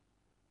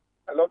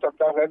a lot of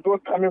traffic. And those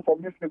coming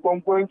from East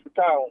Legon going to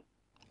town,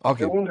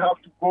 they won't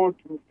have to go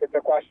to the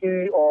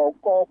Kwashi or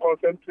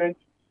concentrate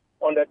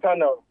on the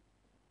tunnel.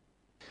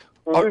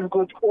 So this is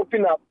going to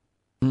open up.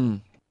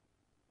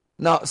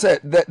 Now, sir,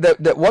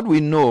 what we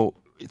know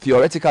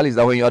theoretically is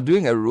that when you are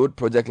doing a road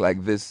project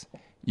like this,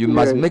 you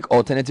must make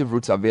alternative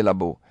routes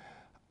available.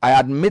 I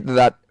admit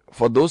that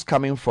for those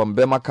coming from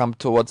Burma Camp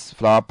towards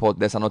Flower Pot,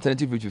 there's an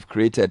alternative route we've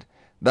created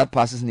that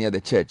passes near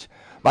the church.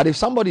 But if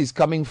somebody is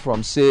coming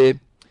from, say,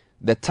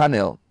 the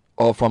tunnel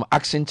or from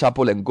Action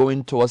Chapel and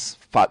going towards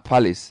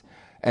Palace,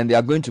 and they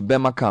are going to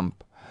Burma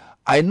Camp,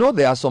 I know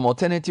there are some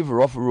alternative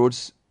rough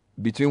roads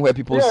between where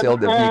people sell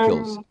the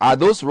vehicles. Are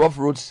those rough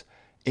roads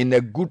in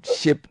a good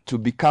shape to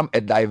become a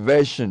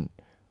diversion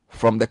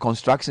from the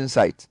construction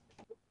site?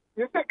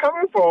 You say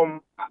coming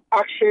from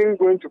Action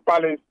going to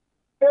Palace,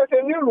 there's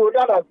a new road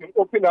that has been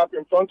opened up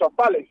in front of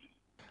Palace.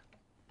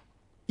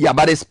 Yeah,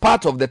 but it's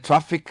part of the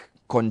traffic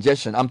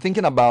congestion. I'm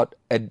thinking about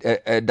a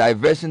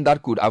diversion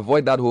that could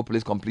avoid that whole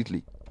place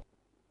completely.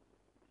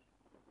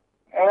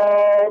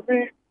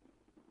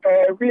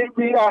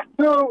 We are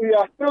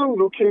still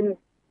looking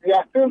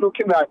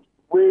at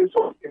ways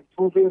of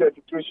improving the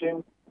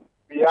situation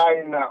we are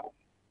in now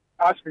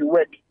as we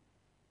work.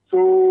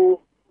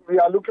 So we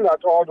are looking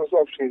at all those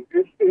options.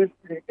 If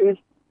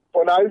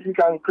for now, if we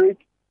can create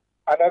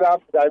another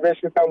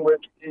diversion somewhere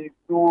to eat,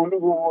 we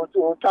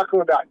will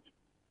tackle that.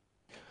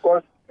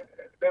 Because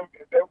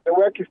the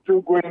work is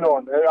still going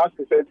on. As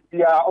I said,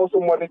 we are also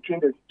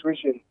monitoring the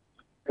situation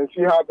and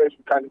see how best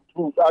we can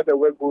improve as the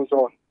work goes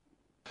on.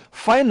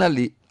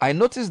 Finally, I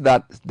noticed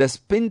that the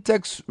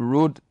Spintex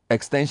road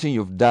extension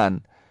you've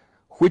done,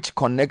 which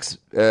connects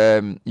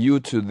you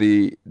to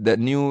the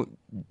new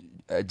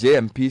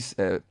JMP's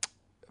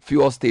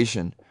fuel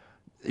station,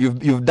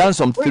 you've done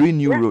some three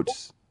new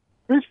roads.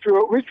 Which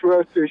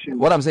fuel station?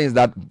 What I'm saying is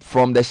that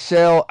from the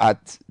Shell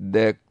at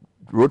the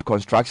road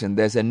construction,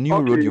 there's a new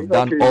road you've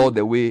done all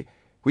the way,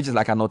 which is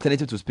like an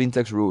alternative to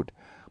Spintex road.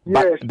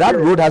 But that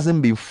road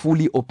hasn't been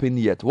fully opened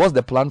yet. What's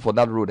the plan for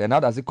that road, and how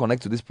does it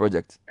connect to this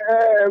project?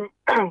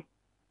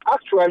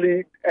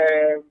 Actually,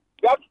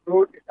 that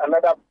road is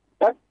another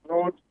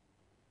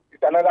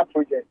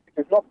project.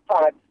 It is not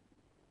part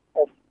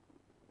of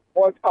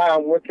what I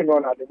am working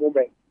on at the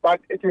moment,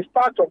 but it is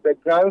part of the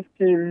grand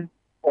scheme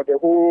for the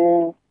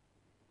whole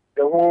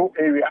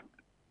area.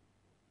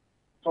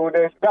 So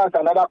that's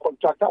another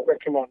contractor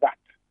working on that.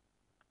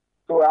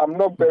 So I'm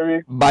not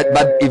very. But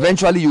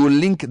eventually you will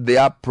link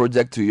their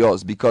project to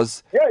yours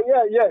because.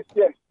 Yes.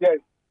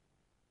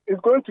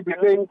 It's going to be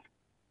linked.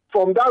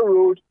 From that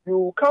road,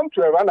 you come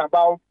to a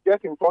roundabout,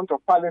 just in front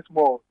of Palace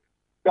Mall.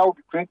 That will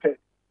be created.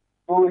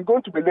 So it's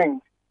going to be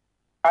linked.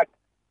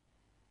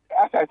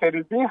 As I said,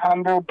 it's being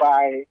handled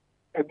by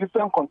a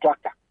different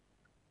contractor.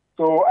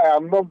 So I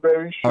am not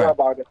very sure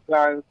about the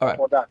plans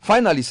for that.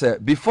 Finally, sir,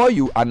 before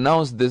you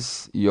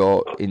announce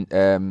your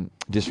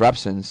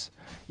disruptions,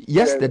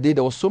 yesterday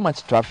there was so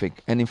much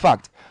traffic. And in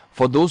fact,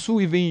 for those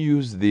who even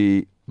use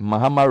the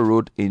Mahama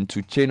Road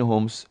into Chain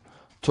Homes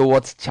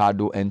towards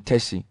Chado and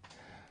Teshi,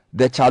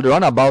 the Chado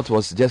roundabout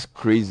was just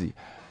crazy.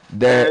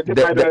 By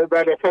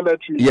the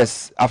cemetery.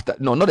 Yes,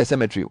 not the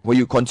cemetery. Where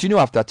you continue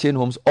after Chain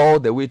Homes all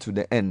the way to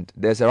the end,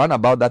 there's a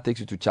roundabout that takes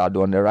you to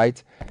Chado on the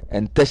right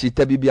and Teshi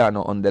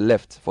Tebibiano on the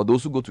left. For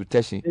those who go to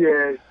Teshi.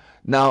 Yes.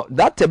 Now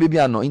that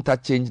Tebibiano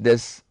interchange,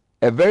 there's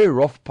a very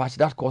rough patch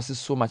that causes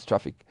so much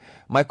traffic.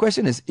 My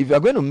question is, if you are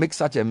going to make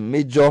such a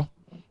major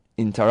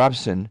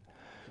interruption,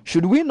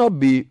 should we not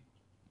be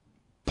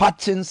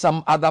patching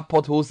some other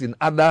potholes in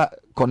other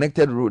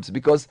connected roads?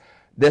 Because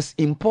there's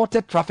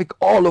imported traffic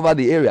all over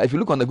the area. If you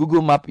look on the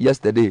Google map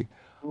yesterday,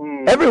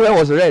 everywhere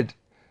was red.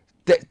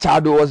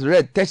 Chado was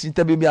red. Teshi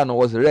Tebibiano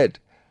was red.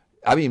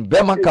 I mean,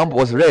 Burma Camp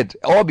was red.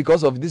 All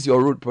because of this your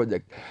road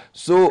project.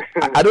 So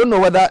I don't know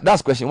whether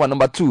that's question one.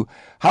 Number two,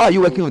 how are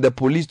you working with the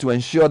police to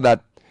ensure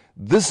that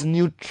this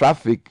new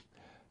traffic,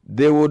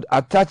 they would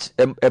attach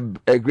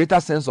a greater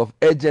sense of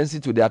urgency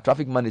to their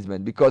traffic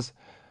management? Because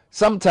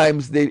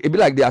sometimes it be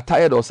like they are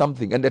tired or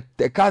something, and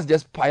the cars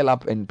just pile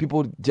up and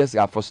people just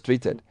are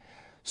frustrated.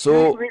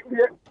 So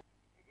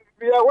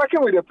we are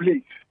working with the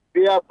police.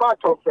 They are part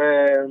of.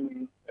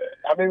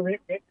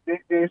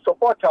 They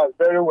support us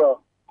very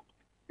well.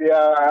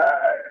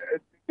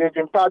 They've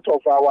been part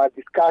of our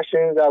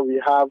discussions that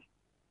we have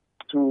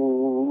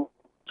to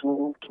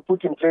to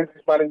put in place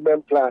this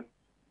management plan.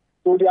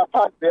 So they are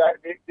part. We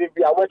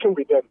are working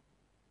with them.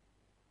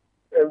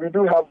 We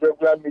do have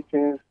regular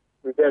meetings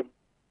with them.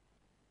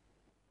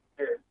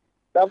 Yeah.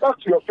 Now back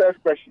to your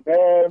first question.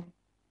 We'll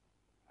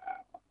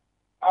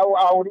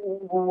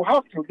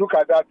have to look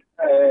at that.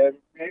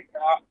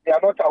 They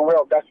are not aware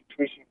of that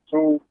situation.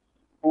 So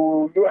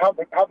we'll have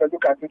a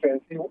look at it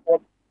and see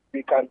what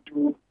we can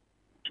do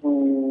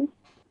to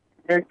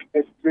make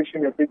the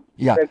situation a bit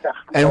better.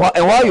 And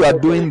while you are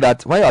doing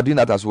that,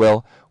 as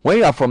well, when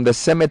you are from the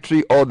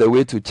cemetery all the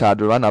way to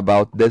Chad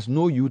roundabout, there's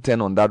no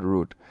U-turn on that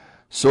road.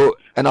 So,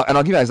 and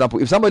I'll give you an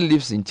example. If somebody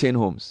lives in Chain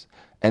Homes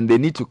and they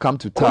need to come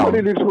to town,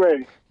 somebody lives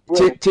where?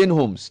 Chain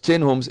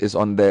Homes is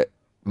on the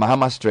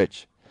Mahama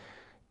stretch.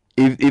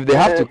 If they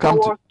have to come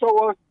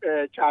towards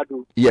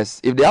Chado.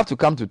 Yes, if they have to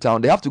come to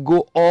town, they have to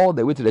go all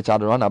the way to the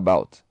Chad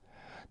roundabout.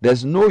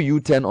 There's no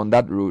U-turn on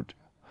that road.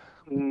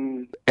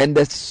 And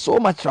there's so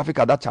much traffic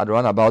at that Chad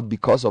roundabout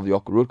because of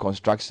your road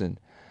construction.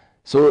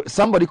 So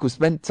somebody could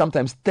spend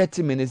sometimes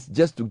 30 minutes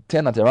just to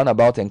turn at a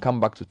roundabout and come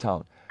back to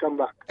town.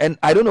 And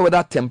I don't know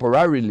whether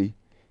temporarily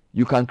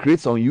you can create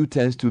some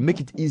U-turns to make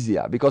it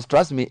easier, because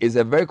trust me, it's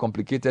a very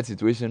complicated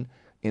situation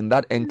in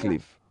that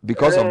enclave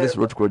because of this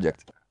road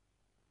project.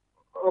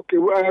 Okay,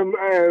 we'll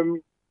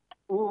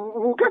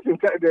get in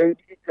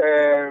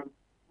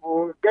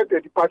we'll get the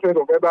Department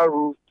of Urban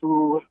Rules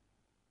to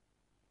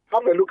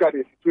have a look at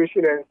the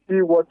situation and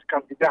see what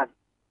can be done.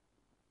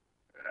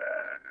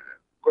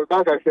 Because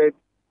like I said,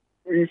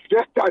 we've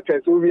just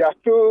started, so we are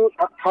still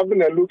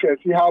having a look and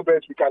see how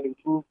best we can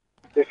improve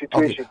the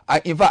situation.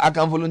 Okay. In fact, I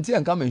can volunteer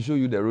and come and show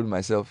you the road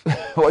myself.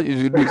 What you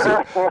should do.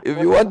 So if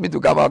you want me to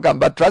come, I'll come.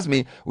 But trust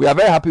me, we are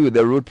very happy with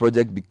the road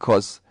project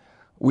because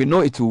we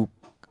know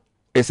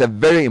it's a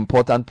very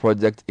important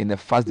project in a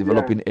fast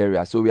developing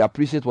area. So we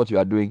appreciate what you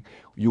are doing.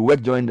 You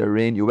work during the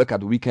rain, you work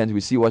at weekends, we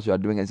see what you are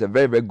doing. And it's a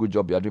very, very good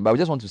job you are doing. But we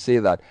just want to say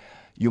that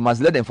you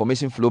must let the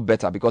information flow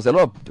better, because a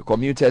lot of the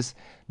commuters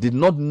did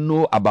not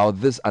know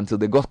about this until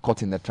they got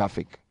caught in the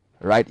traffic.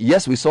 Right?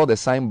 Yes, we saw the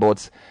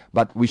signboards,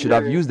 but we should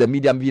have used the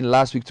media meeting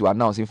last week to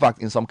announce. In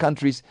fact, in some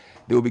countries,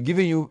 they will be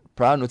giving you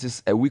prior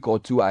notice a week or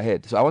two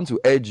ahead. So I want to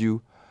urge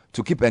you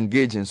to keep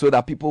engaging so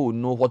that people will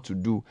know what to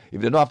do.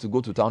 If they don't have to go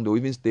to town, they'll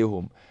even stay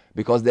home,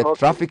 because the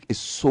traffic is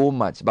so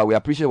much. But we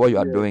appreciate what you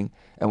are doing,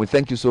 and we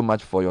thank you so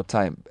much for your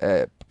time.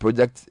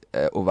 Project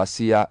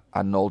Overseer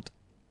Arnold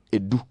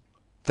Edu,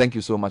 thank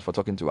you so much for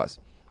talking to us.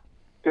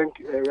 Thank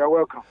you. You're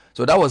welcome.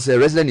 So that was a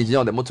resident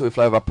engineer on the motorway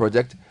flyover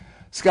project.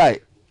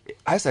 Sky,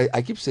 as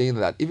I keep saying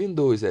that, even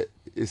though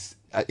it's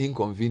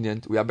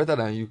inconvenient, we are better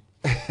than you.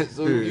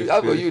 So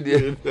how for you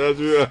there? That's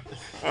real.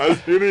 I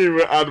shouldn't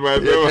even add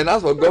myself. Yeah, and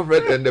as for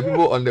Godfred and the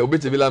people on the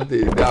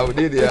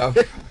Obechivilamte, they have.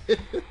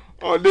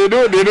 Oh, they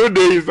know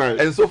they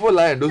inside. And so for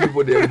line, those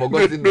people, they have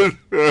forgotten. But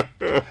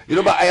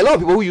a lot of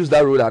people who use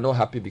that road are not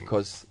happy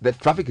because the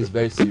traffic is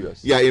very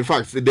serious. Yeah, in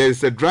fact,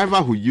 there's a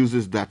driver who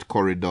uses that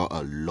corridor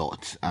a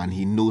lot, and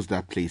he knows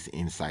that place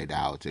inside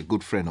out. A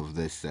good friend of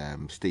this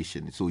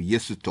station. So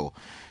Yesuto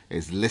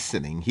is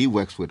listening. He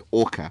works with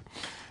Orca.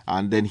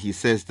 And then he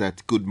says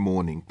that, good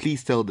morning.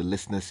 Please tell the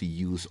listeners to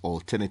use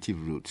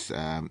alternative routes.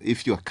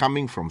 If you are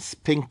coming from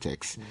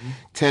Spintex,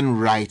 turn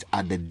right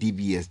at the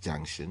DBS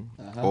junction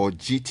or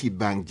GT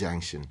Bank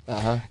junction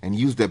and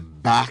use the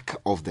back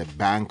of the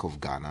Bank of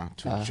Ghana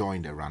to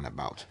join the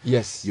roundabout.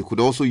 Yes. You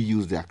could also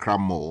use the Accra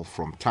Mall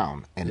from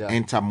town and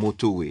enter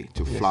motorway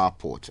to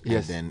Flowerport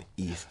and then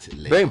East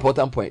Lake. Very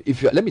important point.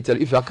 Let me tell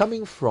you, if you are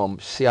coming from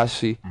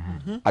Siashi,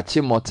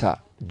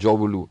 Achimota,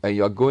 Jobulu, and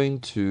you are going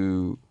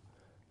to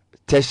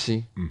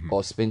Teshi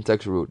or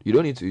Spintex Road, you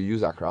don't need to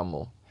use Accra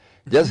Mall.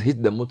 Just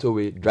hit the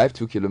motorway, drive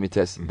 2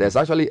 kilometers. There's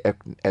actually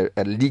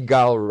a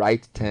legal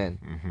right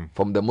turn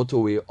from the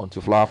motorway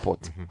onto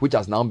Flowerport, which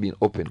has now been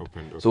opened.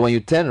 So when you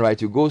turn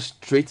right, you go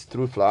straight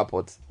through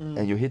Flowerport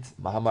and you hit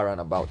Mahama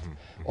roundabout,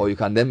 or you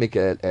can then make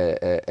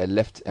a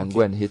left and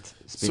go and hit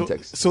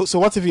Spintex. So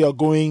what if you are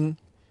going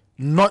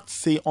not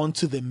say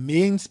onto the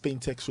main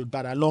Spintex Road,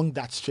 but along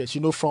that stretch?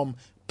 From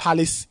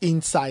Palace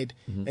inside,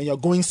 and you're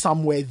going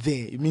somewhere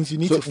there. It means you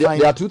need to find.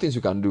 There are two things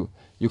you can do.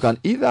 You can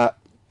either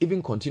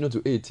even continue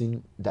to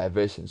 18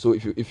 diversion. So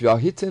if you are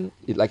hitting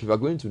it, like if you are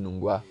going to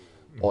Nungwa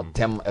or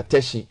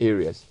Teshi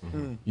areas,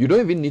 you don't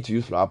even need to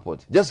use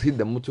Flowerport. Just hit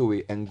the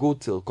motorway and go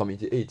till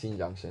Community 18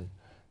 junction.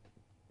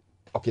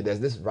 Okay,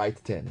 there's this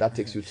right turn that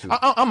takes you to.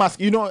 I'm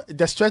asking,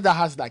 the stretch that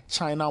has like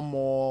China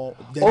Mall,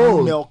 the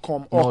New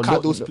Melcom, or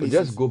those places.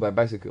 Just go by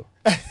bicycle.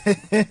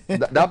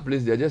 that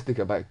place there, just take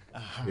a bike.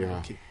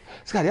 Okay.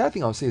 Scott, the other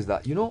thing I'll say is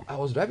that, I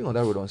was driving on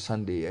that road on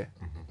Sunday,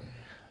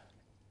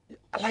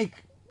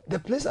 like the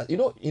place that,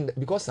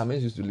 because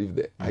Samens used to live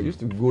there, I used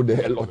to go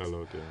there a lot.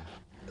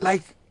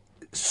 Like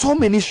so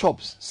many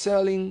shops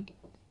selling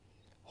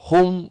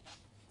home.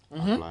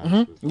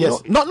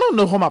 Yes, not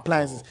home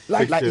appliances,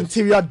 like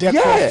interior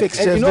decor,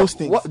 fixtures, those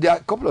things. There are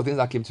a couple of things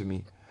that came to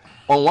me.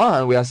 On one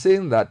hand, we are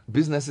saying that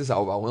businesses are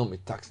overwhelmed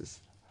with taxes,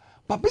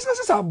 but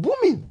businesses are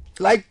booming.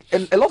 Like,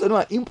 and a lot of them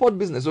are import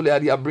business, so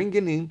they are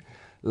bringing in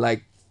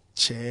like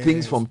Chairs,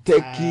 things from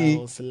Turkey,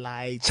 tiles,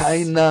 lights,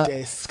 China.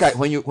 desks. Sky,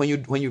 when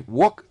you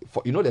walk,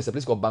 there's a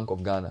place called Bank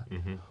of Ghana.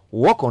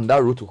 Walk on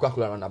that road to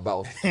Coca-Cola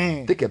roundabout.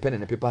 Take a pen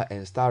and a paper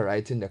and start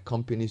writing the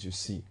companies you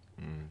see.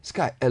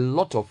 Sky, a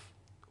lot of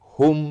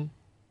home.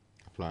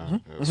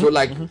 So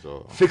like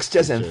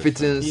fixtures and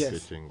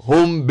fittings,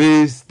 home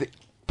based,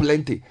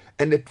 plenty.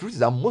 And the truth is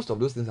that most of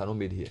those things are not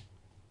made here.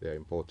 They're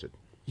imported.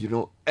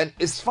 And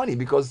it's funny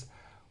because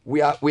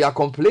we are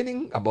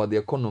complaining about the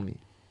economy,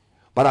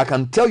 but I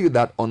can tell you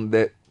that on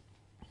the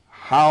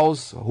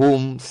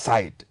home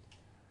side,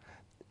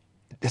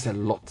 there's a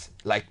lot.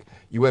 Like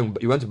you want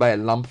to buy a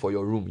lamp for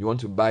your room, you want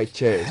to buy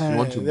chairs, you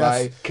want to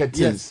buy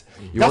curtains,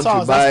 you that's want what to I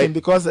was buy asking,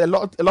 because a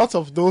lot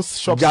of those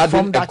shops garden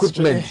from that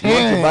equipment, street. you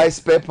want to buy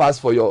spare parts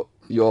for your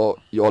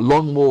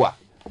lawnmower.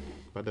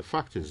 But the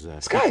fact is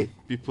that Sky,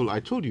 people, I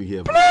told you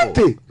here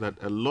plenty. before that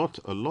a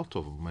lot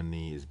of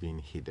money is being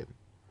hidden.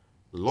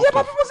 But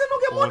people say no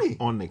get money.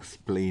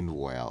 Unexplained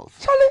wealth.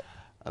 Charlie.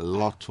 A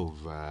lot of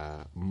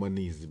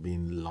money is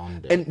being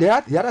laundered. And the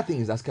other thing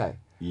is that, Sky,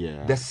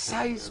 yeah, the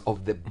size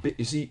of the big,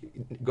 you see,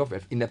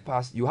 Governor, in the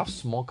past you have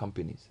small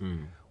companies.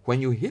 When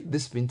you hit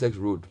this fintech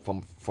road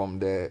from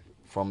the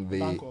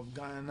Bank of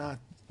Ghana,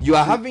 you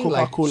are having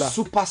Coca-Cola. like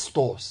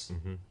superstores.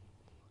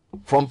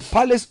 From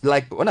Palace,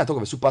 like when I talk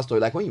of a superstore,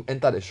 like when you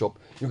enter the shop,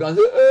 you can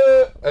say,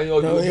 and you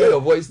hear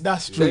your voice.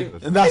 That's true.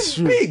 It's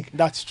big.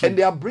 That's true. And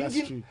they are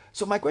bringing.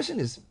 So my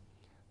question is,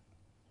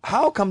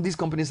 how come these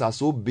companies are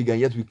so big and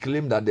yet we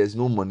claim that there's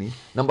no money?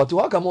 Number two,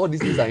 how come all these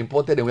things are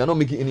imported and we are not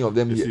making any of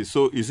them here?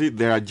 So you see,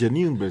 there are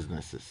genuine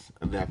businesses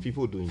and there are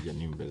people doing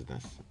genuine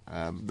business.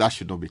 That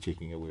should not be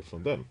taken away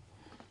from them.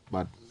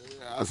 But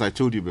as I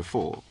told you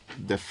before,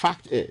 the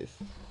fact is,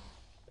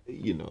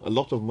 a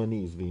lot of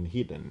money is being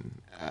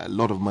hidden, a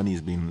lot of money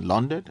is being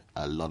laundered,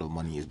 a lot of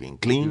money is being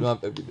cleaned. You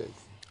don't have evidence.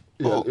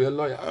 You're a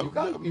lawyer.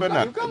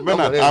 Bernard,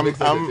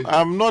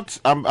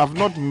 I've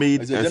not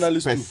made a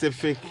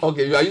specific.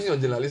 Okay, you are using your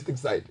journalistic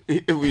side.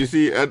 You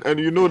see, and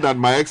you know that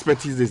my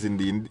expertise is in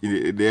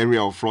the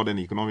area of fraud and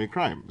economic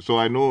crime. So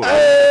I know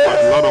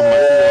a lot of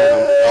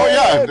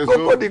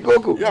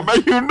Coco. Yeah,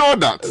 but you know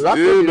that.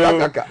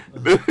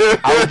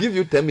 I'll give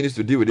you 10 minutes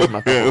to deal with this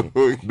matter.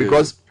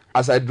 Because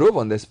as I drove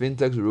on the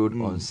Spintex road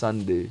on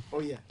Sunday,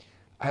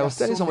 I was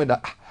telling someone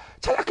that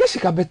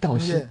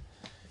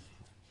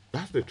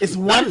that's the truth. It's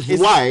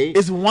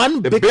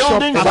one the big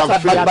buildings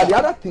shop. But the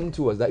other thing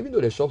too was that even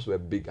though the shops were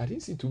big, I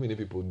didn't see too many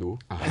people though.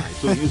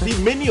 So you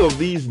see, many of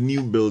these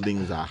new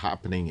buildings are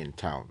happening in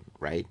town,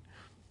 right?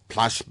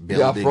 Plush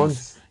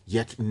buildings,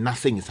 yet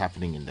nothing is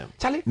happening in them.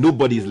 Charlie,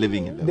 nobody is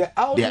living in them. They're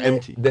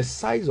empty. The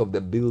size of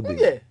the building,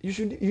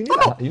 you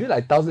need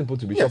like 1,000 people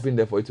to be shopping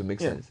there for it to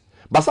make sense.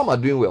 But some are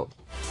doing well.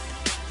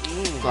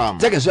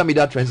 Tech and social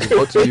media trends is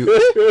brought to you.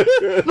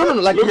 No.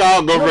 Like look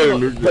how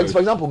government looks. For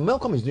example,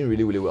 Melcom is doing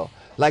really, really well.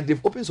 Like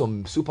they've opened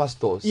some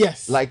superstores.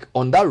 Yes. Like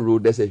on that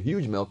road, there's a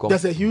huge Melcom.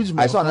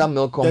 I saw another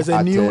Melcom. There's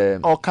a new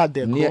Orca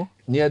Deco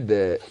near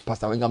the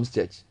Pastor Wingham's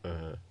church.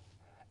 And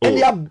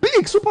they are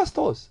big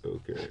superstores.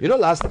 Okay.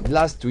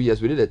 Last 2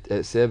 years we did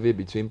a survey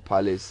between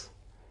Palace,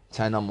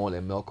 China Mall,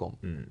 and Melcom.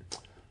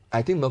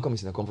 I think Melcom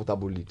is in a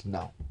comfortable lead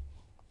now.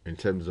 In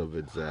terms of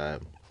its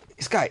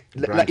Sky,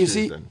 like you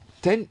see,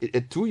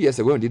 2 years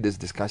ago when we did this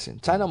discussion,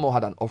 China Mall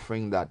had an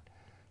offering that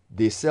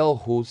they sell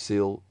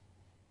wholesale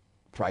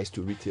price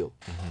to retail,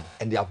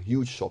 and they have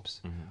huge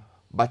shops.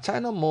 But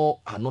China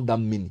Mall are not that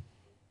many.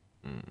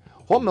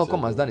 What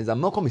Melcom has done is that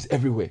Melcom is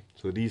everywhere.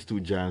 So these two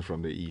giants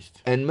from the east.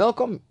 And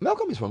Melcom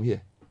is from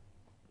here.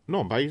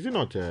 No, but is it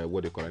not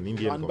what they call an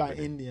Indian run company?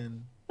 by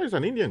Indian. It's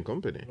an Indian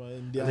company.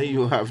 And then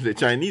you have the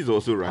Chinese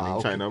also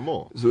running China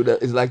Mall. So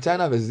it's like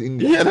China versus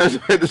India. Yeah, that's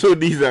right. So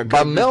these are.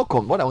 But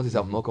Melcom, what I want to say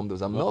about Melcom, though,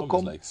 is that Melcom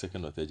is like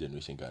second or third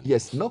generation Ghana.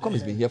 Yes, Melcom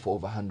has been here for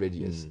over 100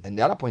 years. And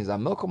the other point is that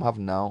Melcom have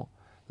now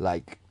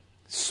like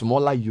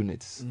smaller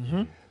units.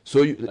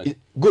 So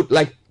good,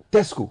 like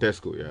Tesco.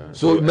 Tesco, yeah.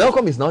 So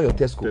Melcom is now your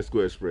Tesco.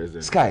 Tesco Express.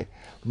 Then. Sky,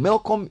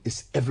 Melcom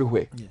is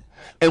everywhere.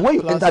 And when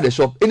you enter the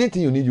shop,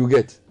 anything you need, you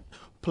get.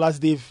 Plus,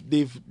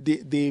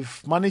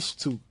 they've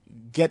managed to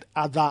get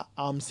other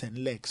arms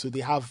and legs, so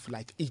they have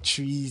like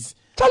eateries,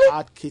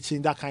 art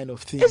kitchen, that kind of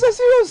thing. It's a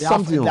serious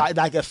something.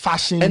 Like a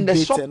fashion and the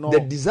bit shop, and all.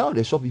 the design of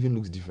the shop even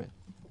looks different.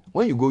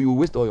 When you go, you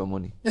waste all your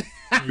money.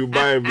 You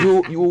buy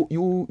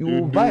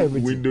you buy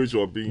everything. Window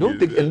shopping. Don't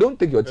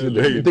take your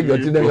children. You take your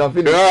children. You are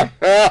finished.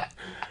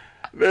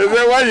 They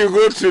say when you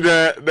go to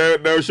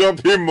the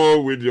shopping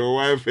mall with your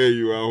wife and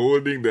you are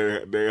holding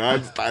the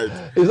hands tight.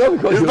 It's not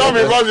because you love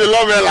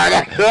her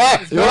like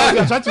that.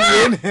 You're trying to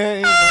win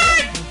her.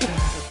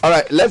 All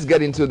right, let's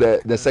get into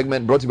the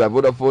segment brought to you by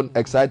Vodafone.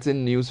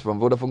 Exciting news from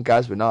Vodafone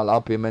Cash. We now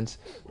allow payments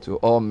to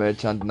all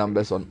merchant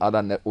numbers on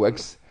other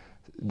networks.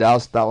 Dial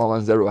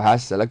 *110#,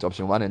 select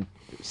option 1 and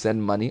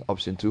send money.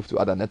 Option 2 to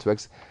other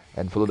networks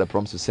and follow the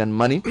prompts to send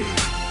money.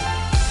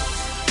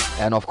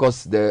 And of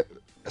course, the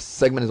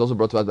segment is also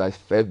brought to us by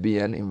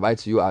FBN.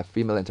 Invites you, our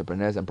female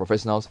entrepreneurs and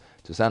professionals,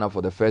 to sign up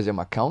for the First Gem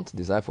account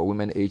designed for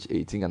women aged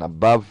 18 and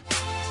above.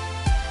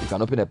 You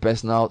can open a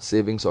personal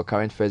savings or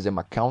current First Gem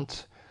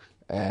account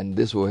And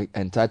this will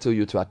entitle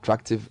you to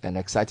attractive and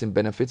exciting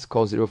benefits.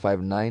 Call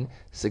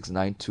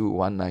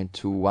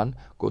 059-692-1921.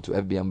 Go to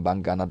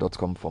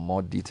fbmbankghana.com for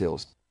more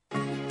details.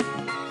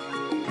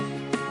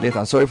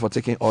 Nathan, sorry for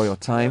taking all your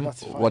time.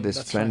 What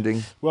is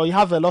trending? Fine. Well, you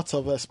have a lot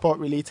of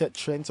sport-related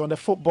trends. On the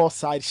football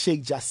side,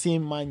 Sheikh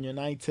Jassim, Man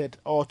United,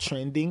 all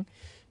trending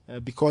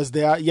because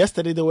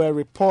yesterday there were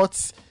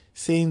reports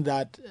saying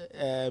that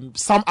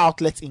some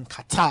outlets in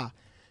Qatar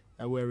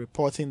were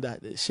reporting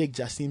that Sheikh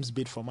Jassim's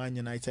bid for Man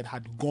United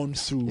had gone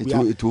through.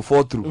 It will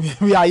fall through.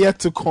 We are yet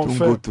to confirm. It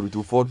will go through. It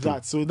will fall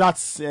through. So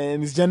that's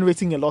it's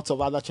generating a lot of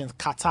other trends.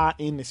 Qatar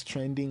in is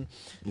trending.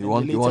 You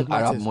want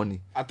Arab money?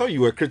 I thought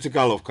you were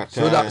critical of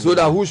Qatar. So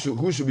that who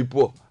should be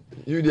poor?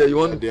 You there? You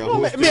want?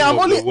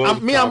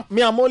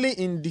 I'm only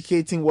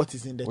indicating what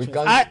is in the trend.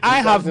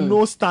 I have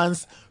no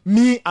stance.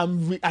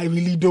 I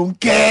really don't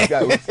care.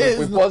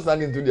 We pour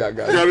sand into their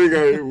guys.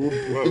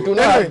 We'll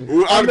add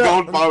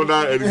gunpowder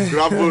and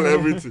grapple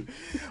everything.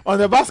 On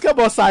the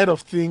basketball side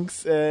of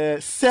things,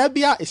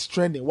 Serbia is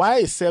trending. Why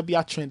is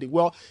Serbia trending?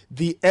 Well,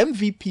 the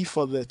MVP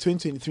for the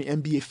 2023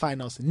 NBA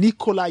Finals,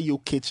 Nikola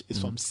Jokic, is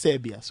from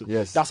Serbia. So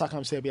that's how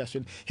come Serbia is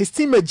trending. His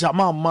teammate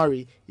Jamal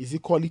Murray is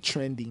equally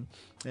trending.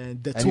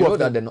 And you know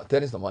that the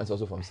tennis number is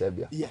also from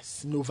Serbia.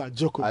 Yes, Novak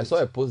Djokovic. I saw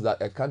a post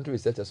that a country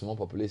with such a small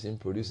population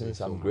producing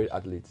some great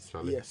athletes.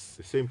 Yes,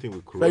 the same thing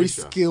with Croatia. Very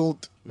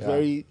skilled,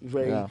 very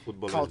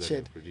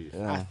cultured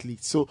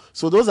athletes. So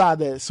those are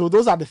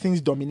the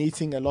things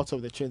dominating a lot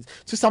of the trends.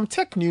 To some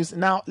tech news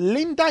now,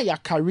 Linda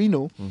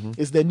Yaccarino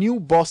is the new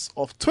boss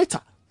of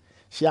Twitter.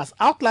 She has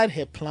outlined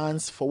her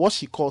plans for what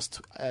she calls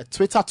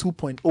Twitter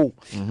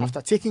 2.0 after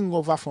taking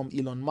over from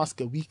Elon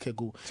Musk a week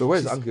ago. So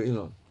where's Uncle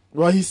Elon?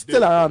 Well, he's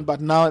still around,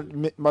 but now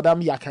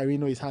Madame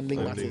Yaccarino is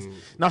handling matters.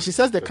 Now, she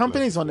says the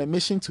company is on a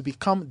mission to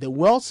become the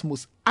world's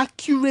most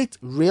accurate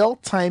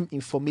real-time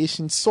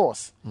information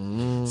source.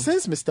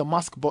 Since Mr.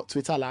 Musk bought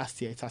Twitter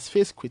last year, it has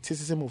faced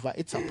criticism over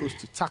its approach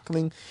to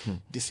tackling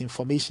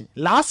disinformation.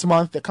 Last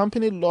month, the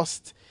company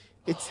lost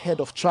its head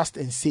of trust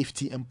and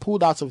safety and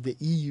pulled out of the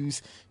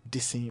EU's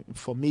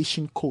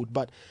disinformation code.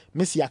 But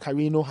Ms.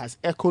 Yaccarino has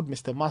echoed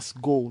Mr. Musk's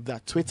goal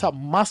that Twitter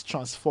must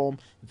transform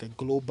the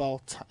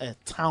global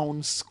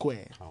town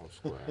square.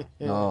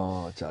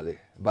 No, Charlie.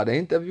 But the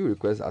interview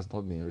request has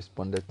not been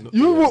responded to.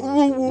 You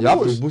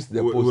have to boost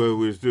the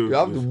post. You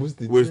have to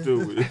boost it. You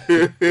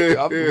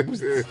have to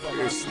boost it.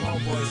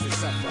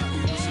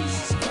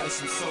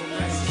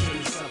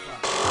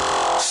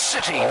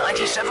 City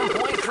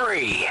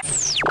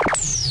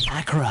 97.3.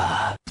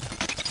 Accra.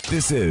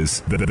 This is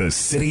the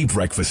City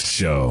Breakfast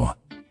Show.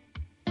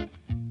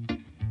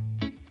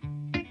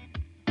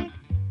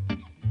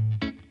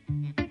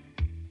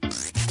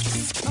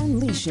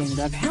 Unleashing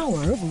the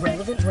power of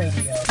relevant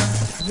radio.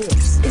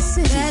 This is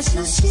City. That's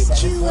the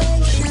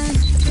situation.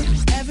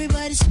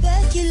 Everybody's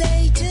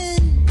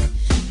speculating.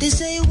 They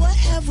say, what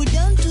have we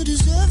done to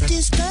deserve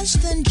this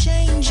constant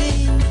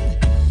changing?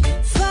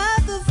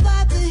 Father,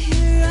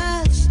 hear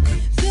us.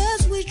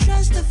 Because we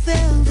trust the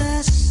failed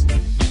us.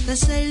 They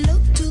say,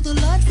 look to the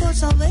Lord for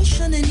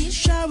salvation and He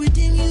shall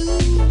redeem you.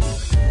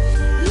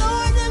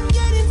 Lord, I'm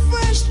getting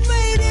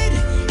frustrated.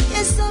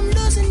 Yes, I'm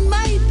losing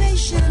my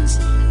patience.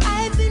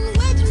 I've been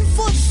waiting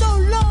for so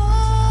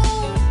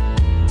long.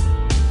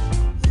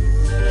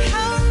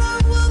 How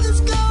long will this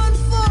go on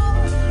for?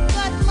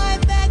 Got my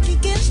back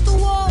against the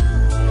wall.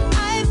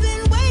 I've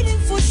been waiting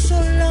for so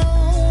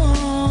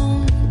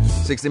long.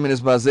 60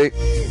 minutes past 8.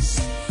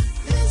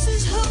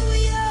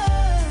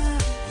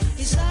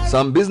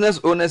 Some business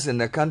owners in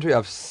the country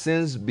have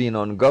since been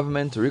on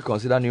government to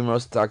reconsider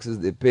numerous taxes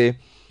they pay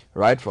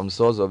right from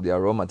source of their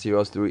raw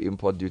materials through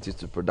import duties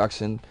to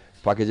production,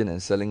 packaging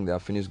and selling their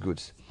finished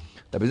goods.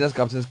 The business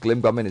captains claim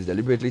government is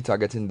deliberately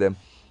targeting them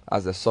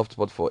as a soft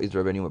spot for its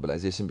revenue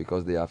mobilization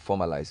because they are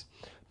formalized.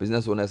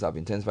 Business owners have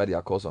intensified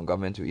their calls on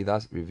government to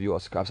either review or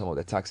scrap some of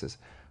the taxes.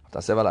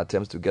 After several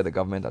attempts to get the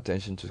government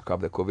attention to scrap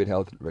the COVID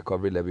health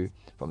recovery levy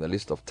from the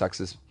list of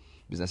taxes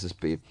businesses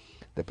pay,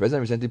 the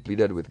president recently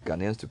pleaded with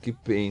Ghanaians to keep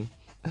paying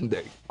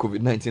the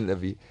COVID-19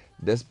 levy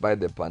despite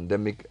the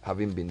pandemic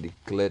having been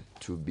declared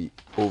to be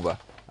over.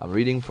 I'm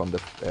reading from the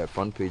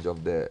front page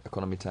of the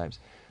Economy Times.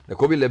 The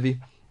COVID levy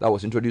that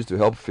was introduced to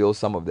help fill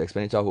some of the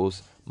expenditure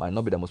holes might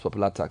not be the most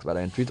popular tax, but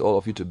I entreat all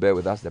of you to bear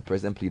with us, the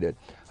president pleaded.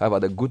 However,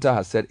 the Guta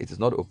has said it is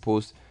not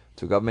opposed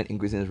to government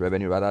increasing its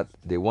revenue, rather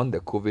they want the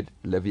COVID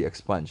levy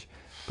expunged.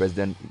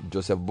 President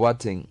Joseph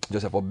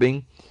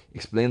Obeng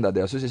explained that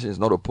the association is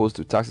not opposed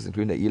to taxes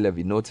including the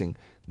e-levy, noting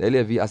the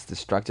e-levy as it is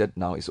structured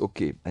now is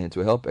okay and it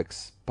will help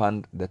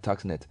expand the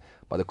tax net.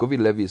 But the COVID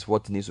levy is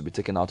what needs to be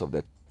taken out of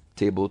the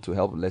table to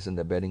help lessen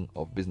the burden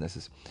of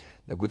businesses.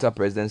 The Guta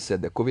president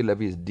said the COVID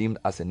levy is deemed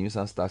as a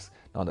nuisance tax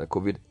now that the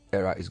COVID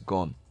era is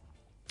gone.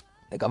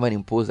 The government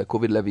imposed the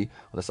COVID levy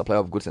on the supply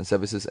of goods and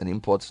services and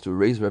imports to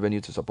raise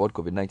revenue to support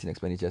COVID-19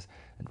 expenditures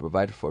and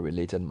provide for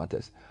related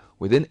matters.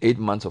 Within 8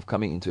 months of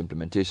coming into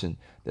implementation,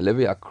 the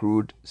levy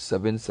accrued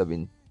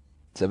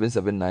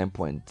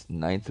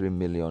 779.93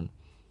 million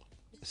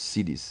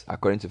cedis,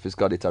 according to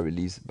fiscal data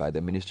released by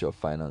the Ministry of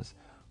Finance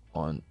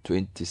on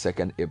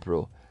 22nd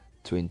April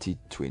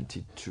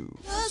 2022.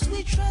 Cause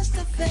we trust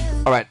the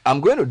fail. All right,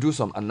 I'm going to do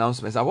some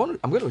announcements. I'm going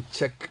to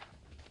check.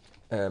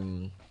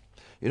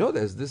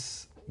 There's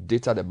this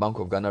data the Bank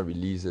of Ghana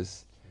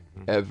releases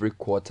every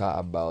quarter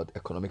about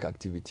economic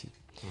activity.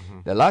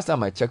 The last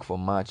time I checked for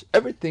March,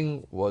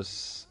 everything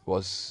was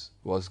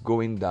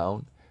going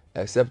down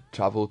except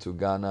travel to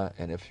Ghana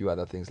and a few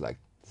other things like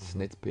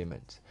SNIT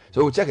payments.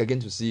 So we'll check again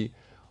to see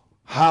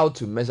how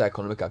to measure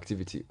economic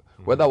activity.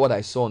 Whether what I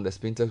saw on the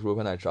Spintex Road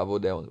when I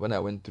traveled there, when I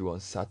went through on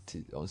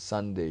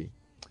Sunday,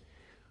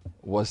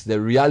 was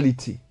the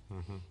reality.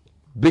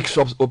 Big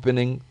shops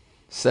opening,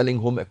 selling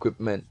home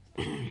equipment,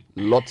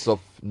 lots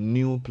of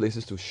new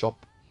places to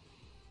shop.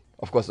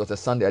 Of course, it was a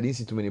Sunday. I didn't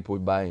see too many people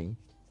buying.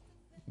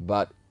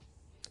 But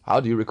how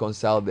do you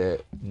reconcile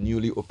the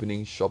newly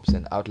opening shops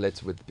and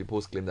outlets with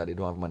people's claim that they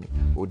don't have money?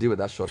 We'll deal with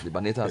that shortly.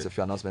 But Nathan has a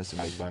few announcements to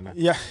make.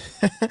 Yeah.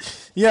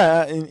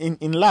 Yeah,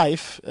 in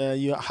life,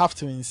 you have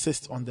to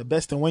insist on the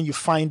best. And when you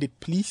find it,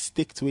 please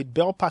stick to it.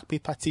 Bellpack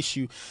paper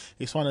tissue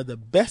is one of the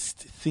best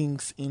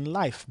things in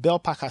life.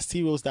 Bellpack has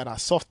cereals that are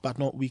soft but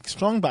not weak,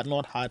 strong but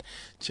not hard,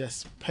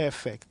 just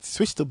perfect.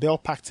 Switch to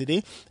Bellpack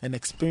today and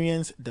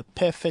experience the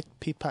perfect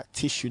paper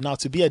tissue. Now,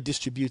 to be a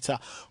distributor,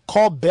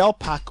 call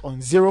Bellpack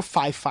on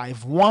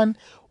 0551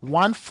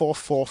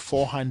 144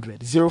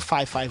 400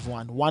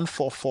 0551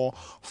 144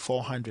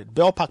 400.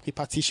 Bellpack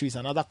paper tissue is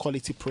another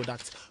quality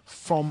product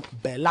from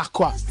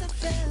Belacqua.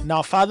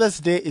 Now, Father's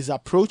Day is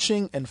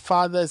approaching and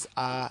fathers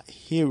are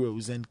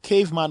heroes, and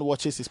Caveman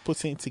Watches is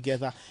putting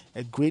together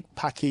a great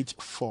package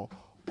for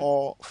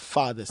all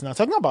fathers. Now,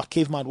 talking about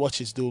Caveman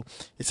Watches, though,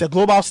 it's a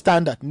global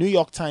standard, New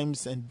York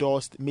Times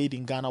endorsed, made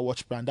in Ghana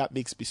watch brand that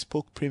makes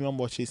bespoke premium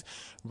watches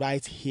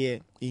right here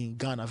in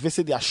Ghana.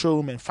 Visit their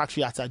showroom and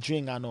factory at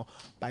Adriangano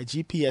by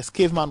GPS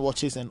Caveman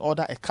Watches and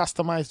order a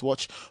customized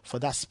watch for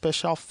that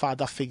special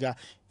father figure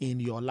in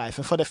your life.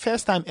 And for the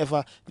first time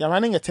ever, they're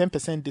running a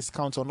 10%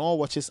 discount on all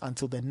watches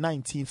until the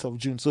 19th of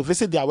June. So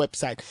visit their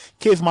website,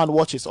 Caveman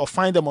Watches, or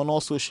find them on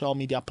all social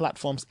media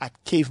platforms at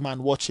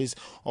Caveman Watches,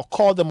 or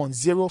call them on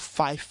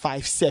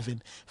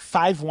 0557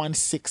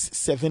 516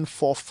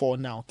 744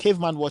 now.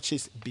 Caveman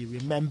Watches, be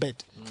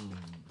remembered.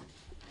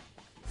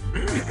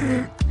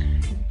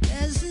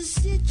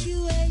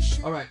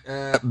 All right.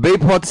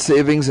 Bayport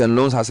Savings and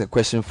Loans has a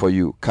question for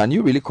you. Can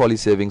you really call it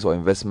savings or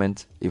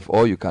investment if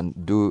all you can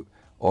do,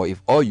 or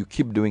if all you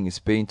keep doing is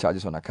paying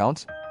charges on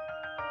accounts?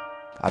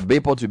 At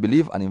Bayport, we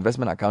believe an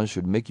investment account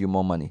should make you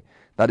more money.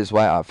 That is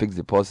why our fixed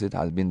deposit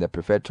has been the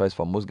preferred choice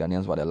for most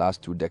Ghanaians for the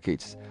last 2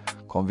 decades.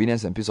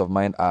 Convenience and peace of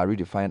mind are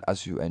redefined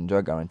as you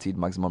enjoy guaranteed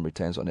maximum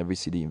returns on every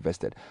CD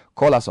invested.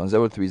 Call us on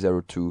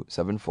 0302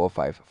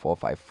 745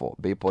 454.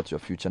 Bayport, your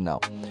future now.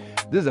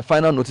 This is the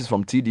final notice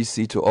from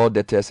TDC to all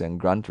debtors and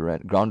ground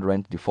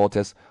rent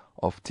defaulters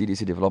of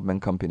TDC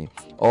Development Company.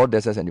 All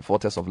debtors and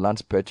defaulters of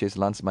lands purchase,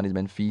 lands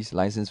management fees,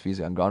 license fees,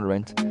 and ground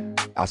rent,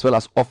 as well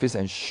as office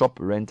and shop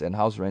rent and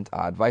house rent,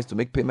 are advised to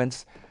make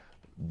payments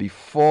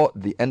before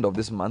the end of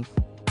this month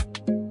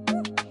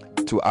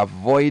to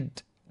avoid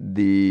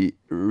the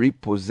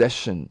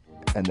repossession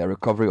and the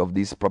recovery of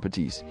these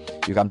properties.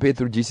 You can pay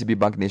through GCB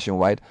Bank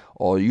nationwide,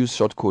 or use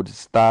short code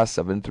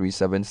 *737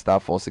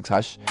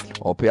 *46#,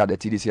 or pay at the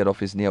TDC head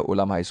office near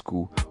Olam High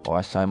School or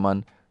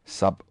Ashaiman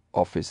sub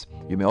office.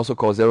 You may also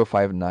call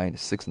 059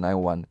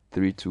 691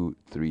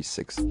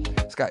 3236.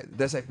 Sky,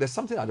 there's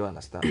something I don't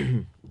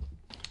understand.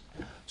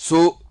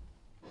 So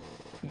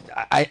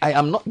I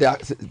am not there.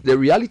 The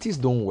realities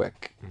don't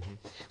work.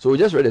 So we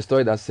just read a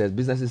story that says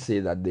businesses say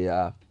that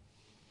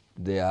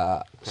they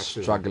are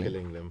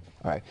struggling. Them.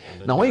 All right.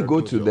 Now when you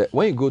go to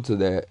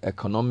the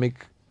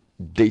economic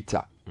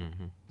data,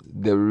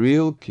 the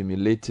real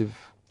cumulative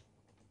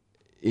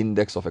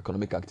index of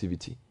economic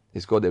activity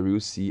is called the real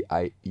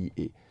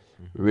CIEA.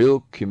 Real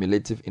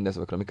cumulative index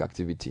of economic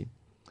activity.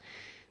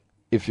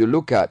 If you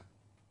look at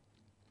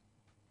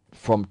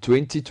from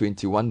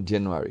 2021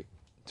 January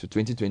to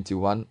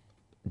 2021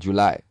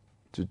 July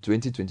to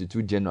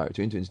 2022 January,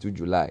 2022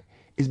 July,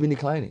 it's been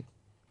declining.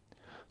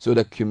 So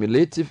the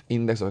cumulative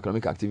index of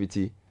economic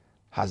activity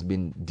has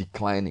been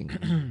declining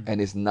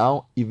and is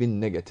now even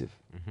negative,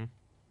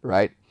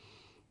 right?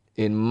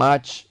 In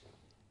March,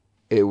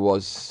 it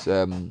was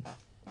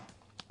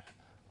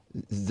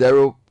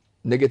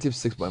negative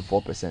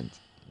 6.4%.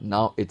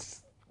 Now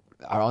it's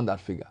around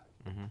that figure,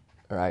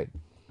 right?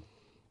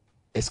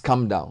 It's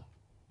come down,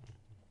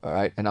 all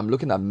right? And I'm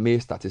looking at May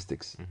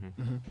statistics.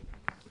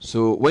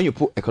 So when you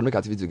put economic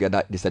activity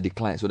together, there's a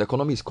decline. So the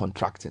economy is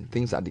contracting.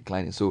 Things are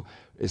declining. So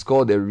it's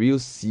called the real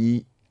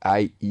CIEA,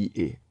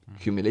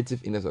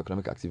 Cumulative Index of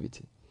Economic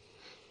Activity.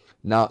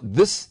 Now,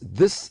 this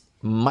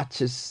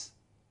matches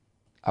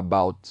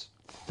about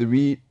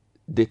 3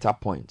 data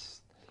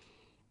points.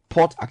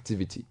 Port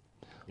activity.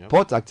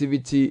 Port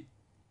activity,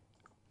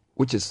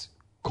 which is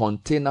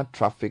container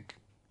traffic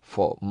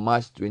for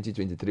March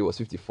 2023, was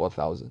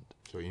 54,000.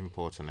 So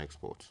imports and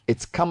exports.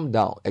 It's come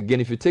down. Again,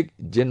 if you take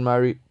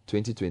January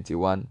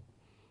 2021,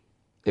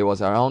 it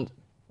was around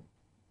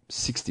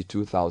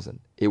 62,000.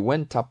 It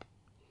went up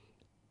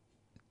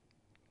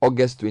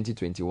August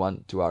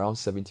 2021 to around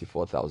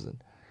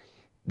 74,000.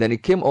 Then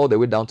it came all the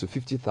way down to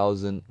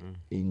 50,000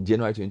 in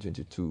January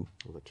 2022.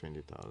 Over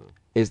 20,000.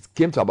 It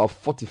came to about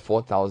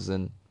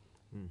 44,000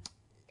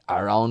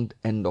 around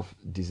end of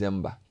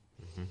December.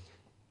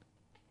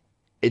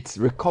 It's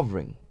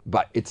recovering,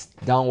 but it's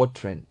downward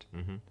trend.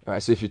 All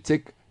right. So if you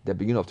take the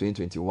beginning of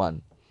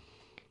 2021,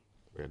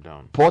 we're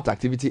down. Port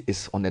activity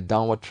is on a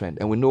downward trend,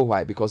 and we know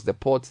why, because the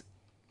port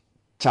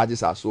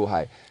charges are so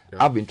high.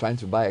 Yeah. I've been trying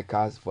to buy a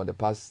car for the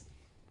past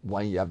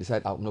 1 year. I've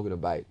decided I'm not going to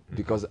buy it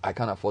because I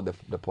can't afford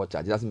the port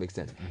charge. It doesn't make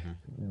sense.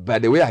 By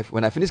the way,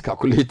 when I finished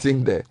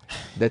calculating the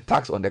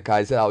tax on the car,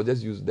 I said I'll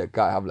just use the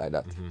car I have like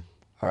that.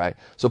 All right.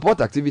 So port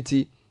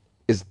activity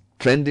is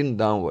trending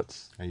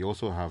downwards. And you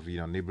also have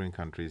neighboring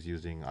countries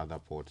using other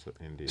ports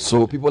in the.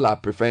 So people are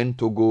preferring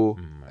Togo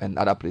and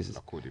other places.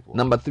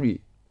 Number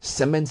 3,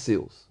 cement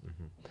sales.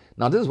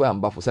 Now this is why I'm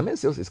baffled. Cement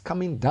sales is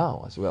coming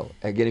down as well.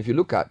 Again, if you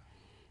look at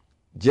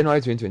January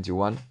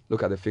 2021,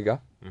 look at the figure.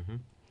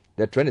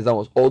 The trend is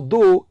downwards.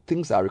 Although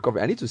things are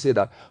recovering, I need to say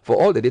that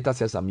for all the data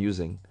sets I'm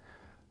using,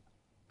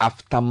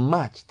 after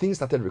March, things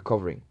started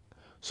recovering.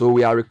 So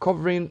we are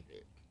recovering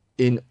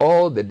in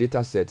all the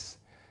data sets.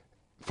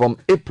 From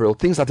April,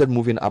 things started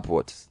moving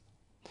upwards.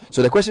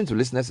 So the question to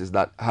listeners is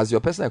that, has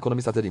your personal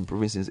economy started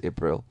improving since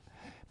April?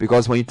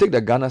 Because when you take the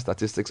Ghana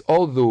statistics,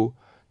 although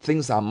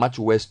things are much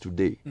worse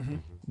today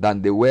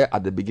than they were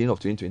at the beginning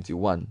of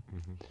 2021,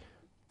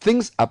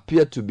 things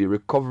appear to be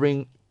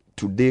recovering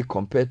today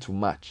compared to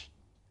March.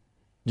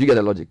 Do you get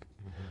the logic?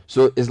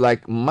 So it's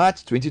like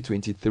March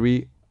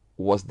 2023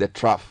 was the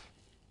trough.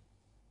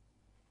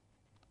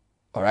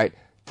 All right.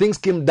 Things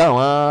came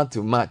down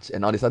to March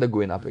and now they started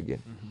going up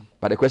again.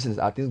 But the question is,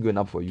 are things going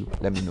up for you?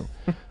 Let me know.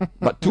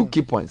 But 2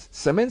 key points.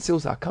 Cement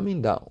sales are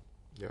coming down.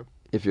 Yep.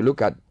 If you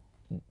look at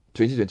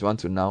 2021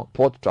 to now,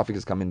 port traffic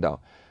is coming down.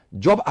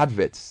 Job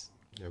adverts.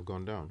 They've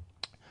gone down.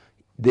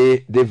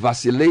 They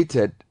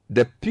vacillated.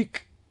 The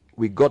peak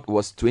we got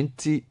was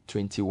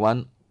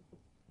 2021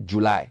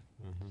 July.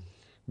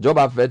 Job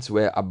adverts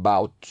were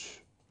about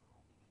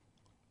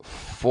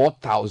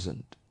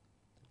 4,000.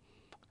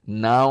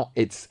 Now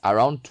it's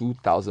around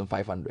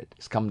 2,500.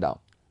 It's come down.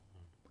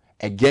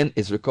 Again,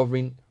 it's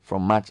recovering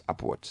from March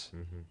upwards,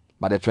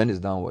 but the trend is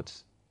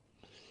downwards.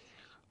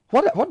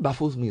 What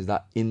baffles me is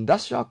that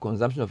industrial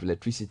consumption of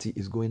electricity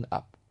is going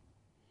up.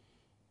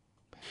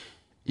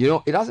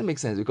 It doesn't make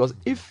sense, because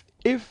if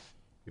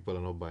people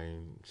are not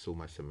buying so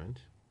much cement.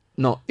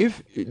 No,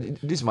 this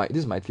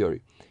is my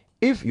theory.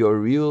 If your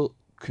real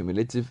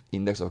cumulative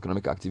index of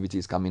economic activity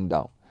is coming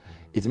down,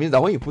 it means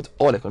that when you put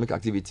all economic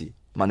activity,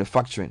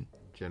 manufacturing,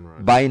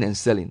 buying and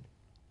selling,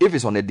 if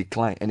it's on a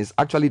decline and it's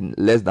actually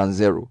less than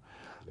zero,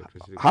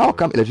 how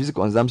come electricity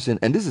consumption,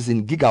 and this is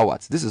in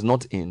gigawatts, this is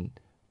not in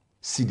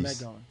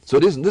cedis. So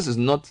this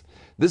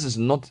is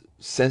not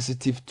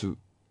sensitive to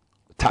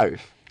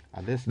tariff.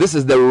 This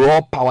is the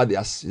raw power they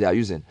are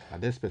using. Are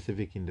there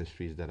specific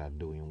industries that are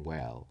doing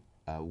well,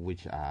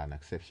 which are an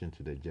exception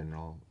to the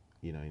general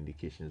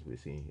indications we're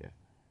seeing here?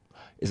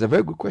 It's a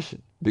very good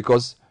question,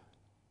 because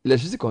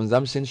electricity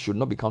consumption should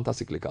not be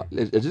counter-cyclical.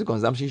 Electricity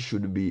consumption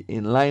should be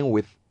in line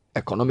with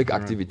economic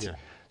activity. Yeah.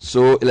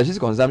 So electricity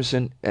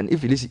consumption, and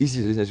if it is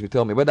easy to listen, you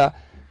tell me whether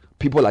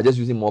people are just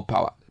using more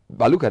power.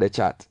 But look at the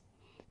chart.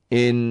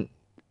 In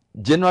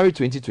January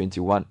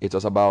 2021, it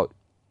was about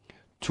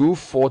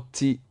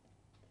 240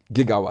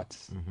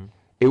 gigawatts.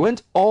 It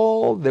went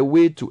all the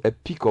way to a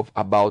peak of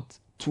about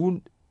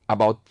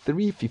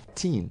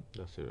 315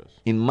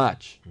 in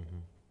March.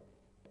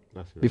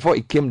 Before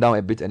it came down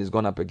a bit and it's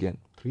gone up again.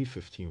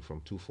 315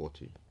 from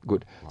 240.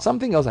 Good. Wow.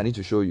 Something else I need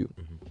to show you.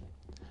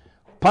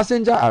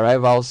 Passenger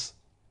arrivals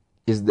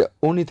is the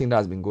only thing that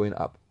has been going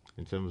up.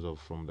 In terms of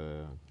from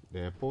the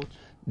airport?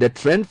 The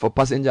trend for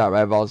passenger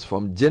arrivals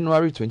from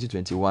January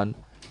 2021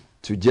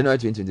 to January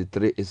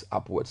 2023 is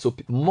upward. So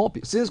more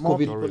people, since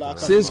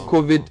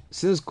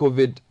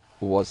COVID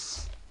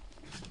was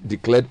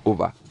declared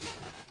over,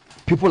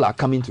 people are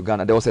coming to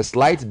Ghana. There was a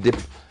slight dip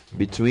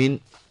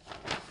between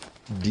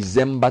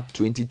December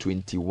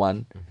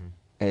 2021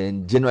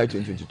 and January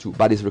 2022,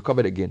 but it's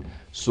recovered again.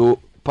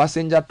 So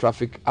passenger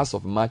traffic as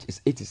of March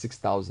is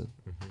 86,000.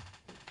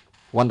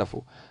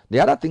 Wonderful. The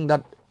other thing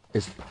that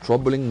is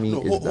troubling me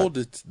is hold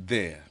it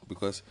there,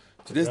 because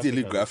today's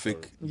Daily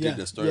Graphic did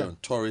a story on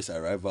tourist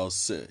arrival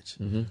surge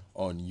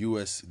on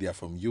US. They are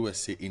from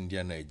USA,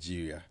 India,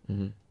 Nigeria,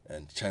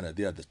 and China.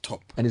 They are the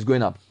top, and it's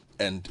going up.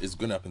 And it's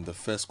going up in the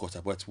first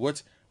quarter. But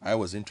what I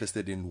was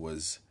interested in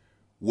was,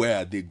 where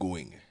are they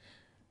going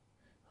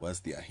once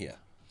they are here?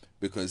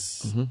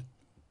 Because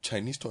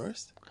Chinese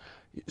tourists.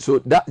 So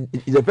that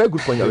is a very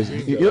good point. You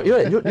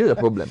know the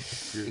problem.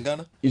 In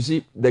Ghana? You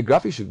see, the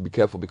graphic should be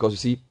careful, because you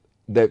see,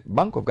 the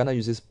Bank of Ghana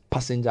uses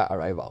passenger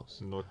arrivals.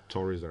 Not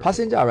tourist arrivals.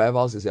 Passenger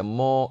arrivals is a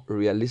more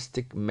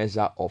realistic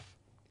measure of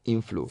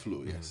inflow.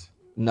 Yes.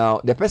 Now,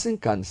 the person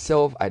can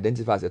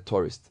self-identify as a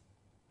tourist,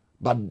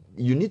 but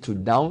you need to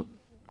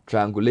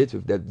triangulate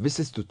with the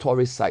visits to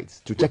tourist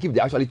sites to check if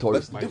they're actually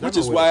tourists. Which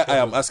is why I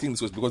am asking this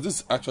question, because this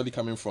is actually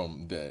coming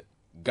from the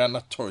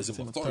Ghana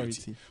Tourism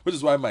Authority. Which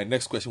is why my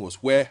next question was,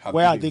 where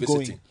are they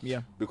visiting? going?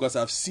 Yeah. Because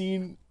I've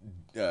seen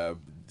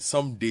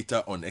some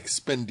data on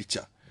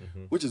expenditure,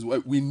 which is why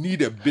we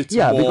need a bit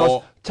more.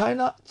 Because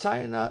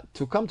China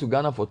to come to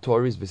Ghana for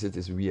tourist visit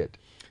is weird.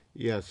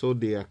 Yeah, so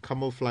they are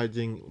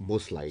camouflaging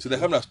most likely. So they're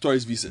coming as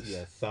tourist visas.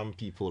 Yeah, some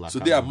people are. So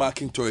they are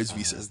marking tourist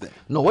visas there.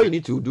 No, what you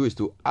need to do is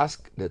to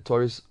ask the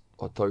tourist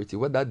authority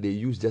whether they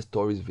use just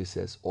tourist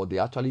visas or they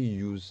actually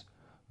use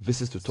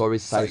visits to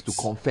tourist sites to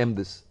confirm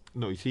this.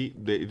 No, you see,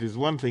 it is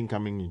one thing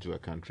coming into a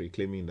country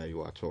claiming that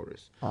you are a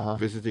tourist,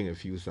 visiting a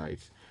few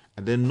sites,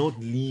 and then not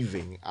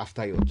leaving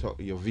after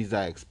your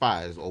visa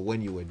expires or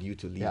when you were due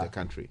to leave the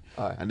country,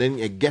 and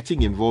then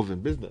getting involved in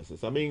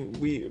businesses. I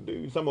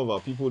mean, some of our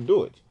people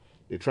do it.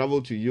 They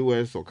travel to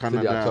US or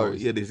Canada.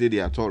 They say they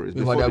are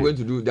tourists. But they are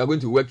going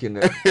to work in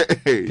a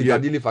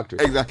Piccadilly factory.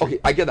 Exactly. Okay,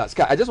 I get that.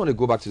 Sky, I just want to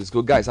go back to this.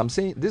 So guys, I'm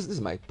saying this is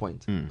my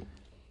point.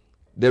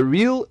 The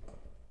real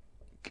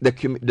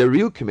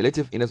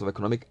cumulative index of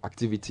economic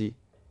activity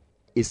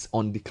is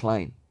on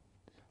decline.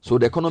 So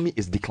the economy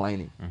is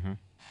declining.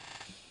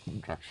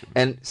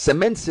 And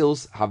cement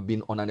sales have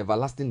been on an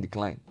everlasting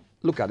decline.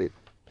 Look at it.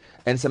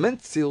 And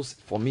cement sales,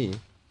 for me,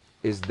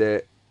 is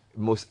the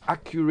most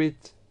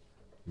accurate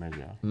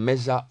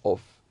measure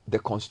of the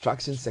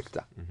construction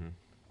sector.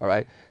 All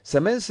right.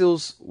 Cement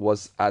sales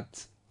was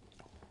at,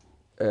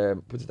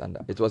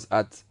 it was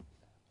at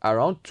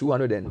around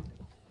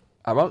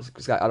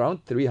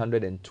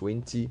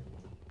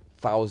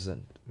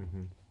 320,000.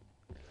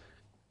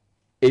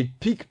 It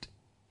peaked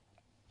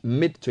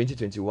mid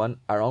 2021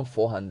 around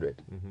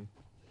 400.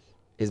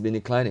 It's been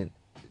declining.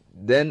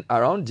 Then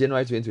around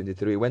January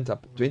 2023 went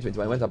up.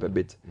 2021 went up a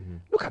bit.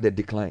 Look at the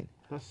decline.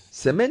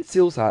 Cement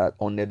sales are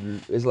on it.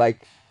 It's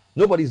like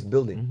nobody's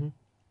building.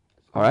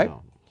 All right.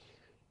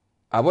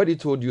 I've already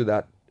told you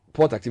that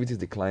port activity is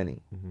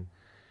declining.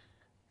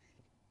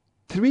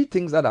 Three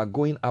things that are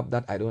going up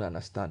that I don't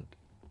understand.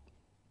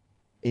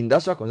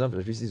 Industrial consumption of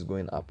electricity is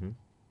going up.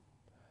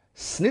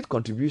 SNIT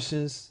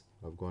contributions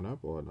have gone up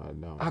or are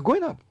down? Are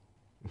going up.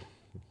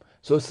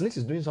 So SNIT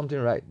is doing something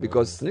right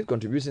because SNIT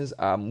contributions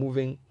are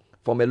moving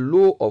from a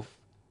low of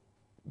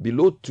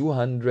below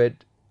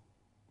 200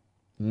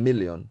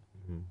 million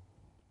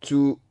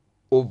to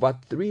over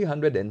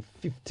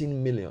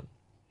 315 million.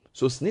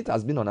 So SNIT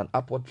has been on an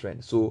upward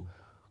trend. So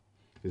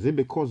is it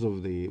because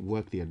of the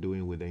work they are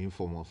doing with the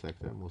informal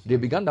sector? They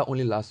began that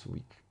only last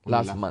week,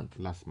 last month.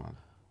 Last month.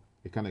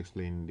 You can't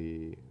explain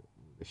the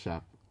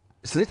sharp.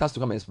 SNIT has to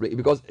come and explain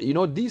because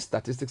these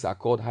statistics are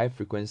called high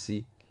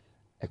frequency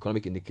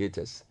economic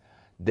indicators.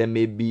 There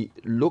may be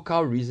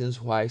local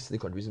reasons why SNIT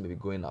contributions may be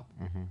going up.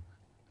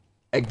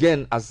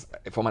 Again, as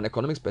from an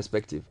economics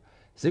perspective,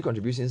 SNIT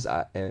contributions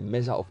are a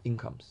measure of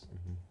incomes.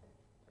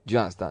 Do you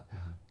understand?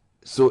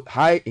 So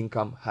high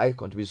income, high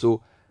contribution.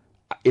 So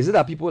is it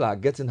that people are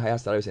getting higher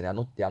salaries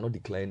and they are not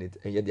declaring it,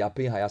 and yet they are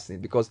paying higher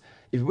SNIT? Because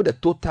if you put the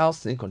total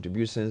SNIT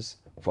contributions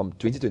from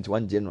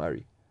 2021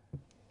 January,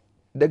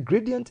 the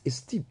gradient is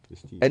steep,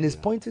 and it's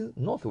pointing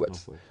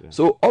northwards.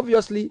 So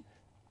obviously,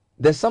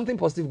 there's something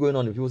positive going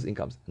on in people's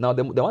incomes. Now,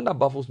 the one that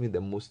baffles me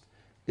the most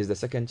is the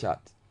second chart.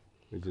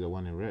 Which is the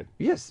one in red.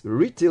 Yes,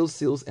 retail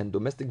sales and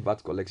domestic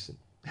VAT collection.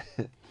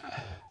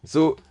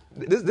 So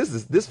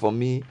this for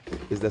me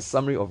is the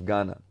summary of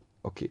Ghana.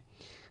 Okay,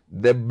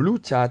 the blue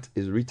chart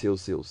is retail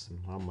sales.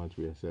 How much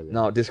we are selling?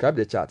 Now describe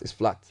the chart. It's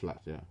flat.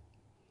 Flat, yeah.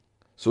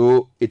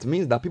 So it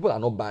means that people are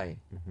not buying.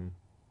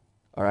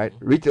 All right,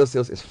 retail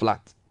sales is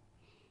flat.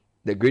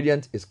 The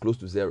gradient is close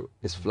to zero.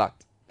 It's flat.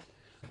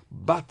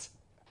 But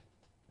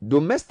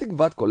domestic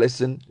VAT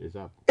collection is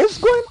up. It's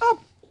going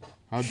up.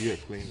 How do you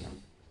explain that?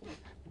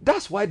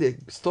 That's why the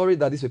story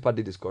that this paper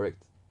did is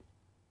correct.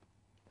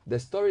 The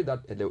story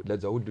that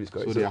Desawu did is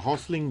correct. So they are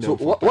hustling them.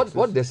 So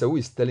what Desawu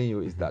is telling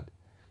you is that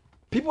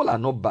people are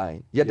not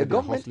buying, yet the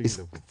government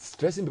is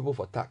stressing people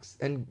for tax.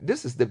 And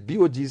this is the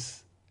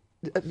BOG's.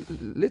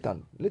 Later,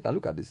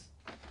 look at this.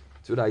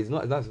 So that is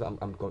not.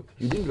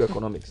 You didn't do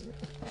economics.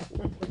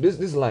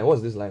 This line.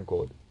 What's this line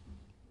called?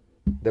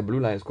 The blue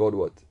line is called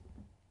what?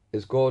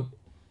 It's called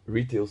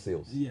retail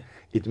sales. Yeah.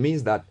 It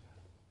means that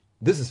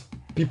this is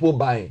people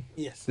buying.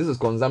 Yes. This is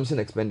consumption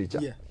expenditure.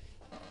 Yeah.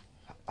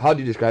 How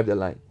do you describe the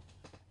line?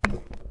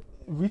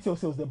 Retail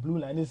sales, the blue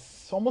line,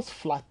 is almost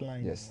flat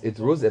line. Yes. It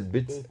rose a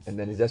bit and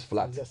then it's just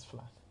flat. It's just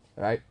flat.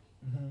 Right?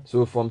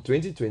 So from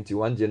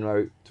 2021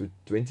 January to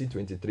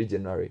 2023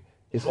 January,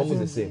 it's almost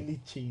the same. Really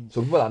changed.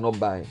 So people are not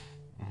buying.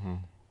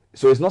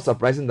 So it's not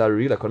surprising that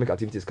real economic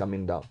activity is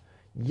coming down.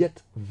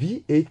 Yet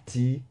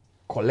VAT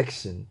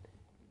collection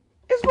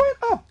is going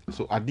up.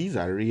 So are these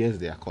arrears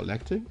they are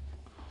collecting?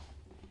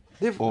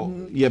 They've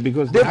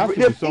because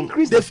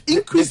they've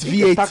increased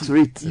VAT tax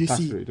rate. You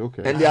see, rate,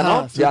 okay. And they are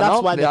not. So They are that's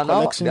not. why They the are not.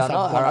 collections They are have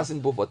not gone up. harassing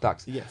people for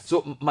tax. Yes.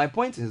 So my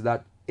point is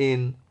that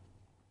in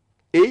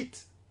 8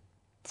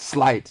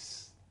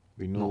 slides,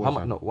 we know no, how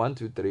much? No, 1,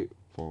 2, 3,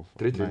 4,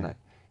 3, 3, 9.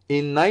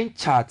 In 9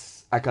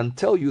 charts, I can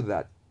tell you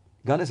that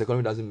Ghana's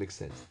economy doesn't make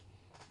sense.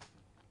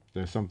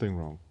 There's something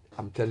wrong.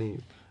 I'm telling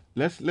you.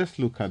 Let's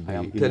look at the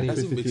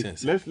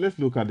electricity. Let's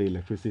look at the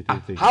electricity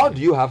thing. How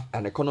do you have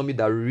an economy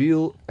that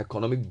real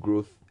economic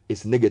growth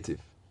is negative,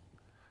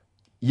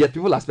 yet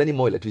people are spending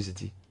more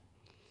electricity,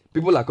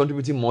 people are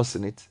contributing more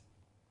in it,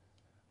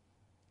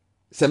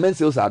 cement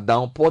sales are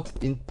down, port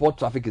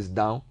traffic is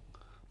down,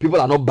 people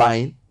are not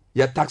buying,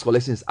 yet tax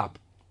collection is up?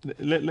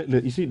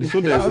 You see,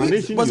 so the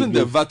explanation wasn't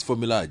the VAT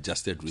formula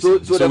adjusted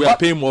recently? So we are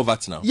paying more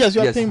VAT now. Yes,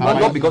 you are paying more.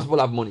 Not because people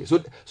have money. So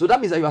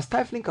that means that you are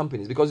stifling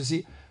companies, because you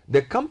see,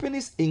 the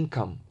company's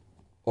income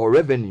or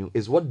revenue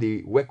is what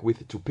they work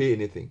with to pay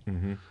anything.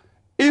 Mm-hmm.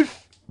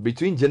 If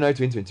between January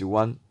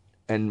 2021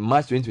 and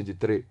March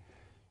 2023,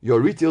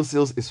 your retail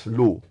sales is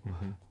low,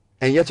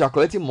 and yet you are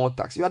collecting more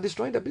tax, you are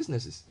destroying the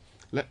businesses.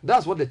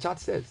 That's what the chart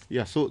says.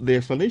 Yeah, so the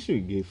explanation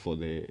you gave for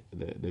the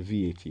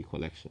VAT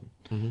collection,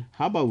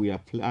 how about we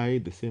apply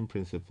the same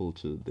principle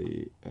to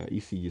the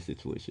ECG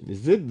situation?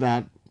 Is it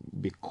that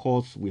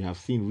because we have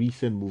seen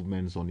recent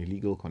movements on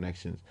illegal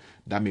connections,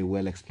 that may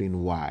well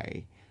explain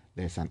why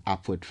there's an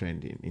upward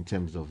trend in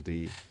terms of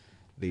the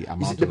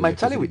amount of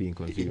electricity being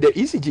consumed? The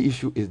ECG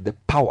issue is the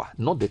power,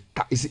 not the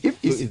tax.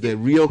 If the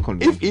real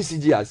consumption. If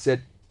ECG has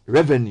said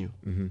revenue,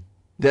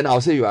 then I'll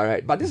say you are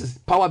right. But this is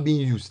power being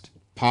used.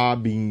 Power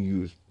being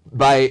used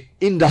by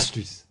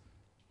industries,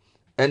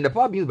 and the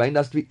power being used by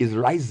industry is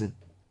rising.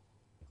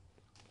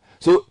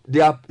 So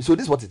this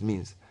is what it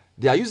means.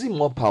 They are using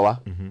more power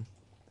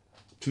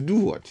to do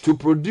what? To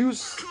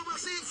produce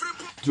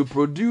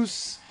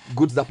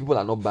goods that people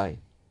are not buying.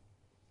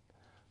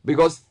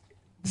 Because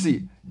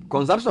see,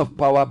 consumption of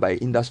power by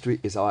industry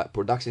is our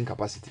production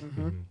capacity.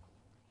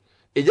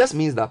 It just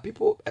means that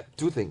people,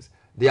 two things.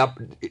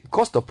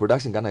 Cost of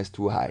production in Ghana is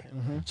too high.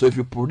 So if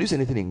you produce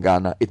anything in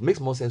Ghana, it makes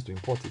more sense to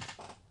import it.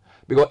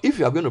 Because if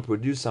you are going to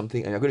produce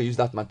something and you're going to use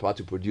that much power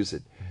to produce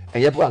it,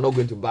 and yet people are not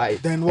going to buy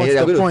it, then what's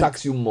they're the going point? to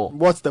tax you more.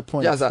 What's the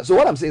point? Yes, so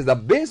what I'm saying is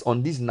that based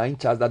on these 9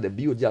 charts that the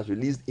BOG has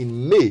released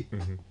in May,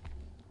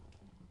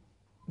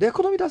 the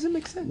economy doesn't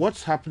make sense.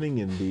 What's happening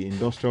in the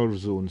industrial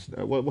zones?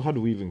 How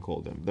do we even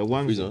call them? The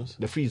ones, free zones.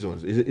 The free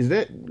zones. Is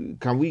there?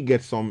 Can we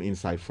get some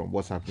insight from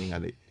what's happening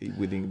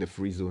within the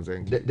free zones?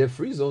 The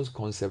free zones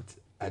concept,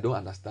 I don't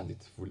understand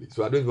it fully,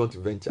 so I don't even want to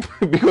venture.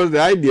 Because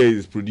the idea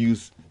is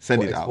produce,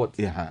 send For it export. out.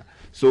 Yeah.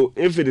 So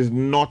if it is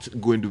not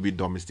going to be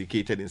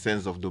domesticated in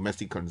sense of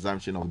domestic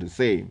consumption of the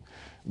same,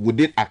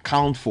 would it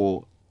account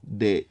for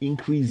the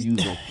increased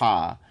use of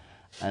power?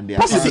 And the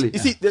Possibly. You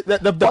see,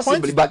 the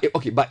Possibly,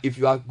 point. but if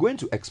you are going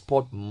to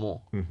export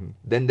more,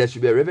 then there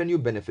should be a revenue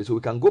benefit. So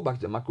we can go back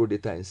to the macro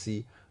data and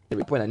see.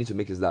 The point I need to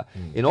make is that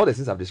in all the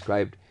things I've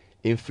described,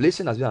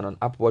 inflation has been on an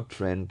upward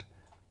trend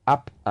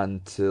up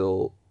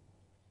until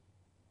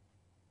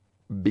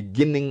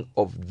beginning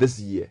of this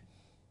year.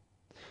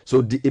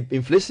 So the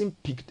inflation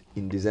peaked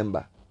in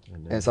December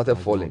and started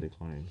falling.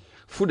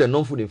 Food and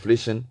non-food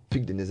inflation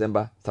peaked in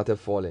December, started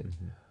falling.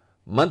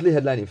 Monthly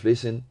headline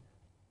inflation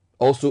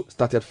also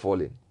started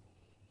falling.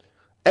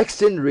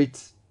 Exchange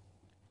rates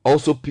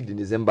also peaked in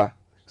December,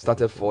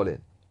 started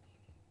falling.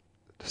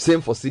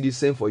 Same for Citi,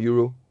 same for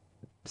Euro,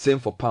 same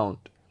for Pound.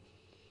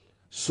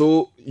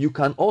 So you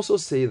can also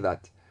say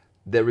that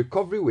the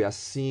recovery we are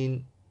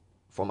seeing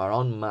from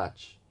around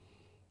March,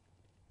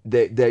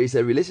 there is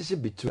a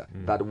relationship between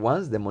that.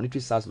 Once the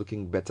monetary starts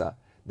looking better,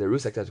 the real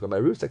sector's recovery.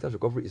 But real sector's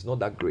recovery is not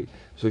that great.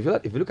 So if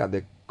you look at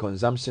the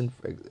consumption,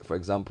 for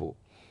example,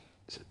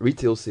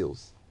 retail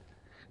sales,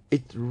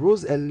 it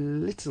rose a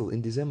little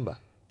in December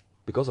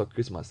because of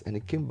Christmas, and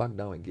it came back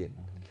down again.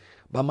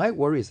 But my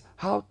worry is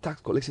how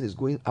tax collection is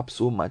going up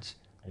so much,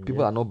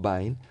 people are not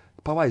buying,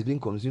 power is being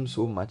consumed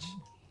so much.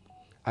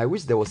 I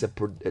wish there was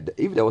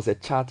if there was a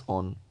chart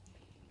on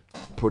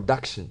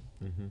production,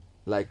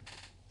 like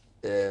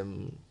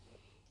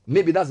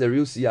maybe that's the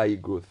real CIE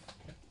growth.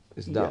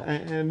 It's down. Yeah,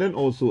 and then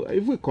also,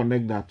 if we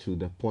connect that to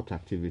the port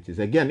activities,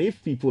 again,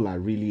 if people are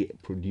really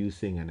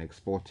producing and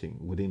exporting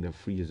within the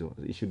free zone,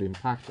 it should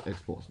impact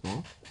exports,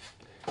 no?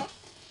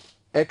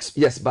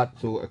 Yes, but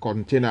so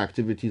container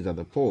activities at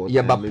the port.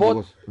 Yeah, but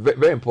port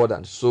very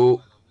important.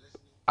 So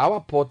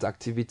our port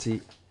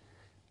activity,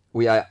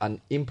 we are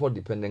an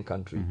import-dependent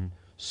country.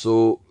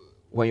 So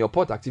when your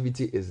port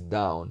activity is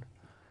down,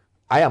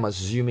 I am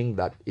assuming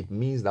that it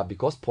means that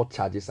because port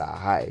charges are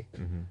high,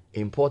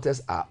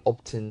 importers are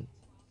opting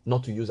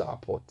not to use our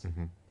port.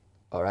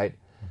 All right.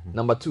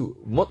 Number two,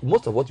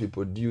 most of what we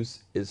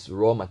produce is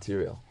raw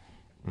material.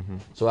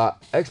 So our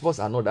exports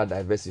are not that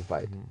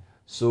diversified.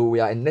 So we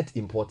are a net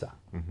importer.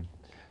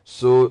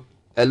 So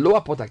a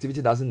lower port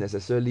activity doesn't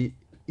necessarily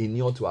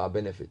inure to our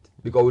benefit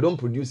because we don't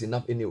produce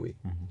enough anyway.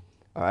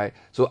 All right.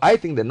 So I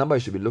think the number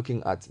you should be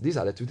looking at, these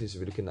are the two things you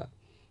should be looking at: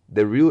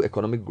 the real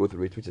economic growth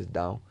rate, which is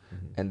down,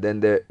 and then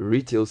the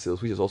retail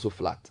sales, which is also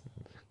flat.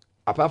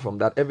 Apart from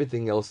that,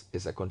 everything else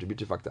is a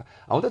contributory factor.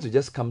 I wanted to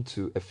just come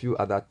to a few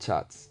other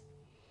charts.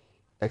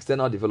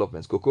 External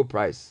developments: cocoa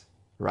price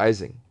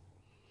rising,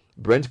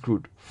 Brent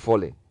crude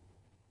falling.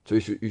 So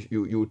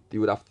you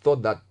would have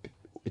thought that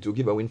it will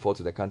give a windfall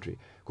to the country.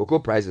 Cocoa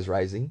price is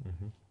rising,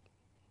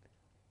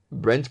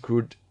 Brent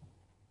crude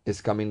is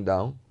coming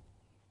down,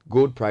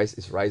 gold price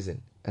is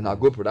rising. and our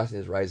gold production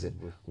is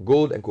rising.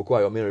 Gold and cocoa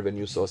are your main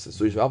revenue sources.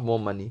 So if you have more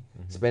money,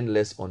 spend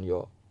less on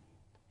your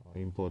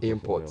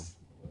imports.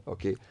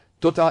 Okay.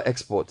 Total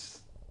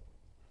exports.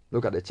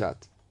 Look at the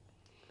chart.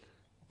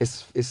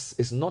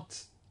 It's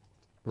not.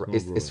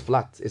 It's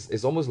flat.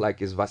 It's almost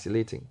like it's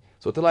vacillating.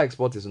 So total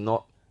export is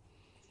not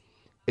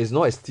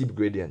a steep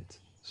gradient.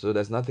 So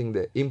there's nothing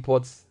there.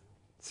 Imports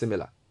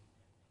similar.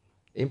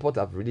 Imports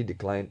have really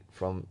declined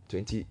from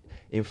 20.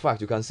 In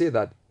fact, you can say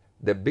that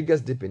the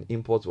biggest dip in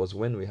imports was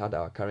when we had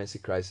our currency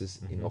crisis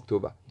in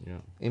October. Yeah.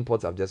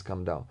 Imports have just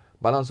come down.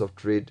 Balance of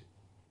trade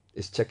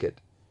is checkered.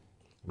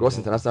 Gross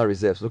international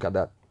reserves, look at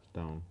that.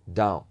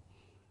 Down.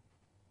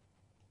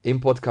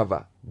 Import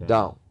cover,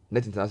 down.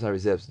 Net international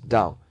reserves,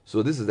 down.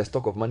 So this is the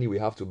stock of money we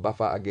have to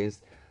buffer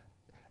against.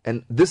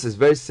 And this is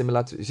very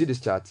similar to, you see this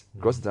chart,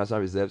 gross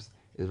international reserves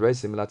is very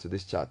similar to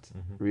this chart,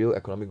 real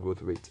economic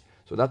growth rate.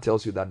 So that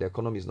tells you that the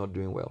economy is not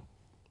doing well.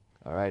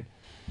 All right.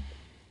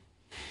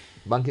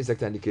 Banking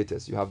sector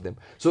indicators, you have them.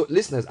 So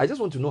listeners, I just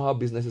want to know how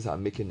businesses are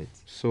making it.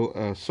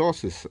 So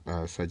sources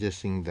are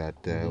suggesting that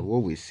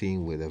what we're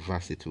seeing with the VAT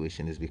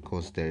situation is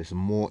because there is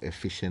more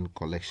efficient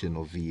collection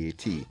of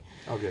VAT.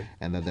 Okay.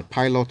 And that the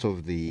pilot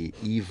of the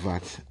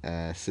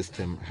e-VAT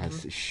system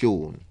has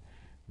shown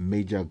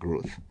major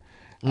growth.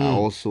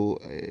 Also,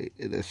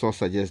 the source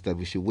suggests that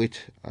we should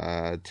wait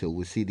till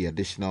we see the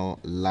additional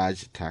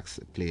large tax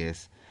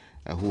players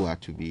who are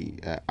to be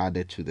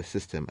added to the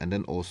system. And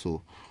then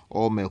also,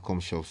 all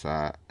Melcom shops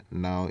are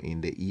now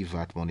in the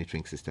e-VAT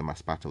monitoring system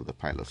as part of the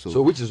pilot.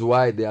 So which is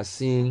why they are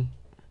seeing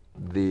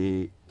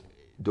the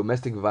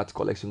domestic VAT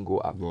collection go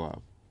up.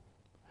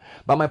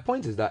 But my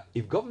point is that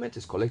if government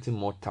is collecting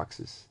more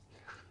taxes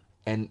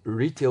and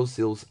retail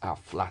sales are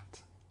flat,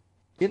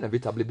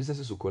 inevitably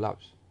businesses will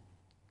collapse.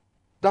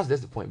 That's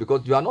the point,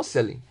 because you are not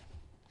selling.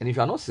 And if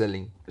you are not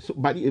selling... So,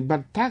 but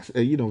tax,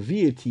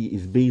 VAT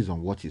is based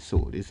on what is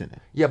sold, isn't it?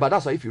 Yeah, but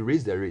that's why if you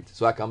raise the rate,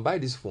 so I can buy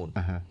this phone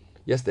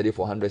yesterday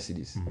for 100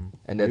 cedis,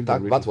 and the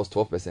VAT was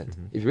 12%.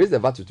 If you raise the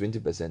VAT to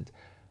 20%,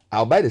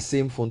 I'll buy the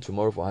same phone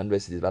tomorrow for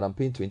 100 cedis, but I'm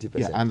paying 20%.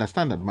 Yeah, I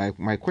understand that.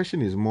 My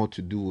question is more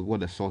to do with what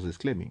the source is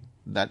claiming.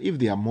 That if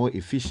they are more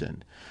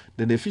efficient,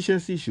 then the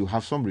efficiency should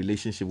have some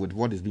relationship with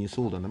what is being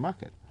sold on the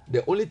market.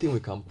 The only thing we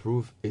can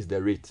prove is the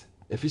rate.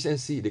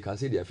 Efficiency, they can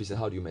say they're efficient.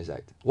 How do you measure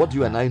it? What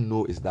you and I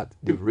know is that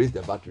they've raised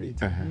the VAT rate.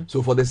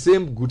 So for the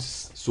same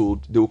goods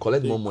sold, they will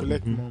collect more money.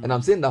 And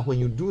I'm saying that when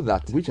you do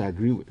that, which I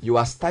agree with, you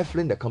are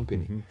stifling the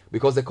company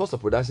because the cost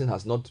of production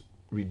has not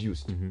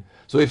reduced.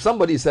 So if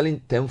somebody is selling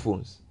 10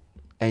 phones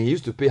and he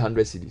used to pay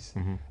 100 cedis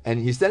and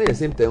he's selling the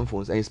same 10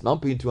 phones and he's now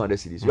paying 200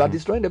 cedis, you are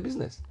destroying the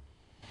business.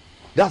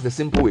 That's the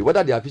simple way.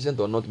 Whether they are efficient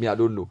or not, I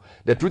don't know.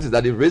 The truth is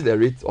that they've raised the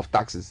rate of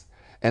taxes.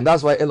 And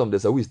that's why Elon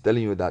Desawu is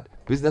telling you that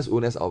business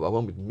owners are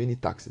overwhelmed with many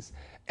taxes.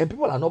 And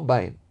people are not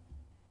buying.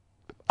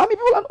 I mean,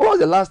 when was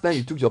the last time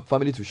you took your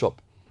family to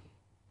shop?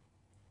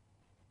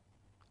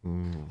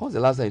 When was the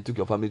last time you took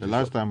your family to shop? The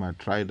last time I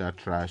tried that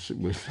trash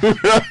with...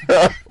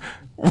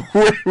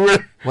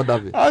 What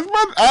happened?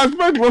 I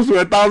spent close to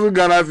 1,000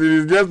 Ghana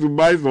cedis just to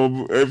buy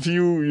a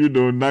few,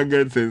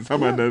 nuggets and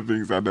some other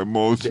things at the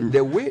mall.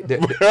 The way...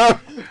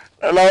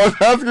 And I was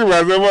asking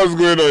myself what's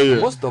going on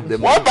here. Most of the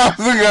money,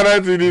 1,000 Ghana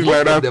cedis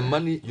like that. The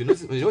money,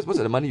 most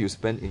of the money you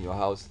spend in your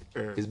house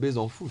is based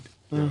on food.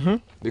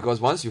 Because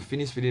once you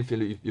finish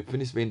feeding, you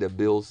finish paying the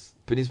bills,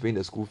 finish paying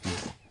the school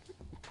fees.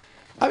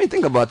 I mean,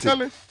 think about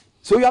it.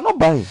 So you are not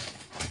buying.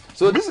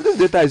 So this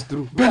data is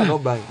true. You are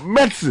not buying.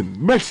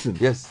 Medicine.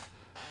 Yes.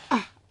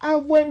 I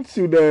went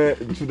to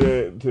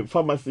the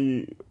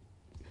pharmacy.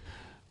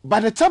 By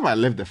the time I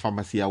left the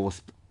pharmacy, I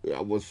was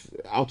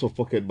out of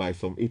pocket by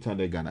some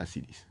 800 Ghana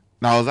cedis.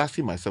 Now I was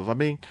asking myself,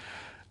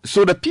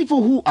 so the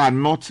people who are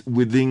not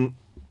within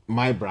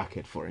my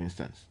bracket, for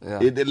instance,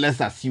 let's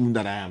assume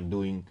that I am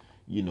doing,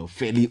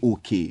 fairly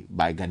okay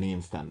by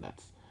Ghanaian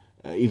standards,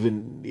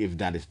 even if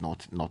that is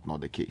not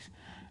the case.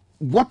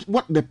 What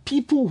the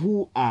people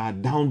who are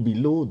down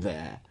below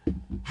there,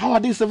 how are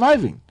they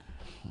surviving?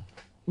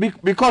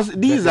 Because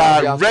these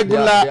are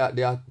regular.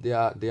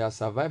 They are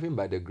surviving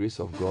by the grace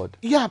of God.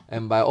 Yeah.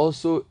 And by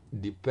also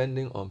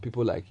depending on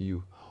people like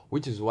you,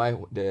 which is why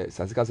the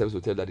statistical service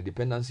will tell that the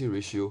dependency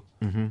ratio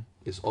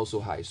is also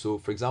high. So,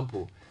 for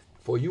example,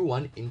 for you,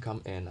 one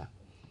income earner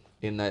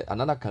in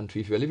another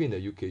country, if you're living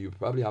in the UK, you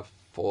probably have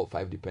 4 or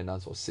 5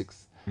 dependents or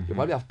 6. You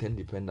probably have 10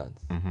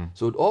 dependents.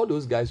 So all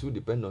those guys who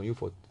depend on you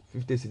for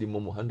 50 cedi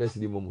momo, 100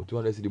 cedi momo,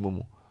 200 cedi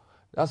momo,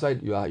 that's why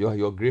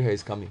your gray hair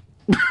is coming.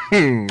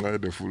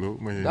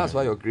 That's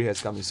why your gray hair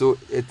is coming. So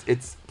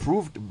it's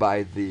proved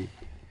by the.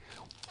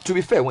 To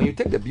be fair, when you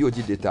take the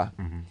BOG data,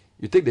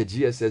 you take the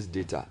GSS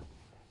data,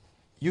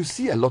 you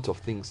see a lot of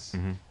things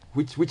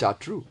which are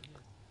true.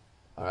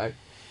 All right.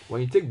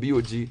 When you take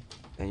BOG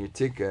and you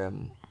take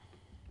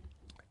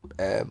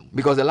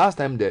because the last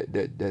time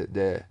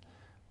the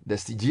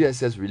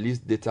GSS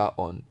released data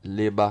on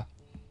labor,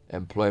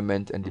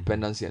 employment, and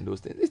dependency and those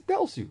things, it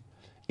tells you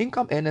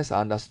income earners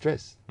are under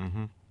stress.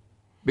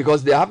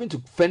 Because they're having to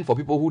fend for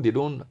people who they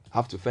don't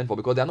have to fend for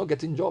because they're not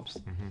getting jobs.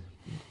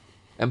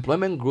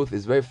 Employment growth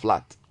is very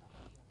flat.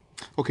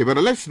 Okay, but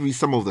let's read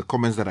some of the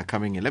comments that are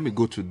coming in. Let me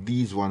go to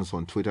these ones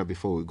on Twitter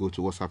before we go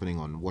to what's happening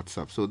on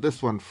WhatsApp. So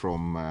this one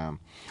from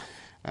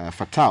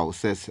Fatau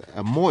says,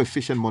 more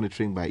efficient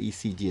monitoring by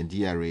ECG and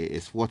DRA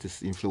is what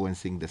is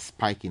influencing the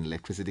spike in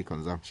electricity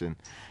consumption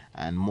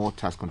and more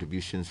tax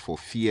contributions for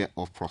fear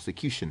of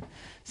prosecution.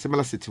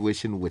 Similar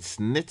situation with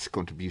SNIT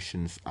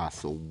contributions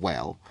as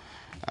well.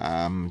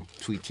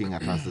 Tweeting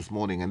at us this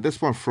morning. And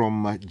this one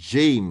from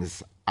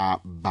James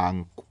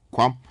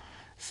Abankwam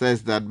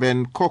says that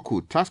Ben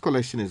Koku, tax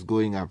collection is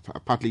going up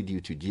partly due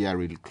to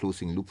GRA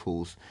closing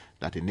loopholes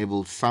that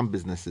enabled some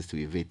businesses to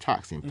evade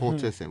tax.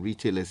 Importers and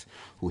retailers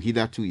who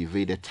hitherto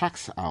evaded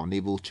tax are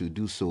unable to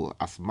do so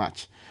as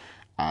much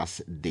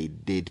as they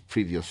did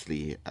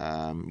previously.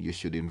 You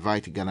should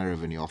invite Ghana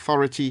Revenue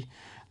Authority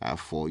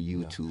for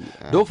you to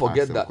don't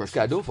forget that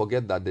Sky, don't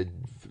forget that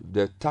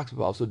the tax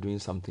people are also doing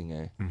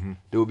something.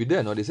 They will be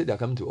there now. They say they are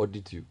coming to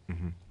audit you.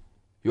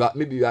 We are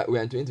in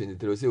 2023.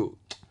 They'll say, oh,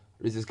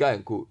 this is Sky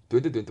and Co.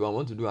 2021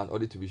 want to do an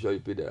audit to be sure you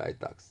pay the right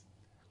tax,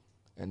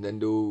 and then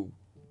they'll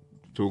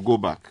go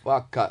back.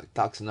 What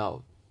tax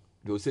now?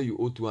 They'll say you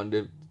owe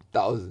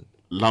 200,000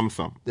 lump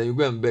sum. Then you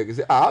go and beg. You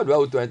say, how do I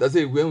owe 200? I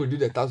say, when we do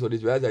the tax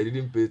audit, realize I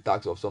didn't pay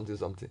tax of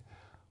something.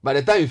 By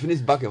the time you finish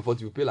back and forth,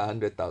 you pay like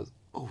 100,000.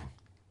 Oh,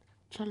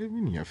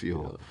 Charlie, I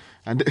feel.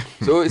 And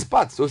so it's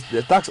part. So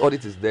the tax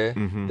audit is there.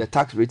 The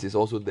tax rate is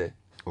also there.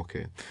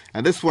 Okay.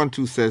 And this one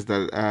too says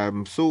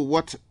that. So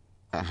what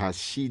has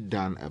she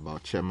done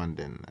about chairman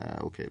then?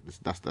 Okay,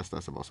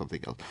 that's about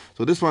something else.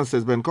 So this one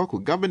says, Ben Koku,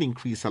 government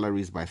increased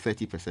salaries by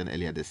 30%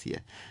 earlier this year.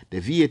 The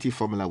VAT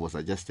formula was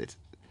adjusted,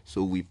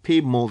 so we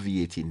pay more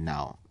VAT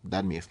now.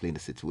 That may explain the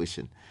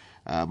situation.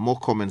 More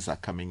comments are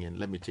coming in.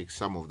 Let me take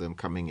some of them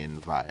coming in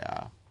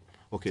via.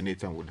 Okay,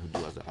 Nathan would do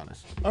us the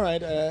honors. All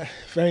right,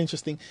 very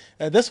interesting.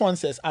 This one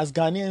says, as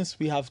Ghanaians,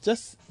 we have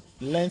just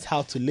learned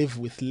how to live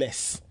with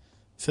less.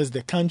 Says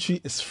the country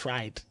is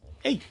fried.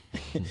 Hey.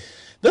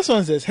 This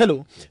one says,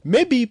 hello,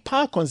 maybe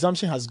power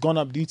consumption has gone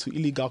up due to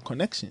illegal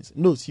connections.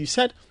 Note, you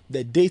said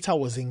the data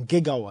was in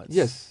gigawatts,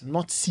 yes,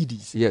 not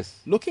CDs.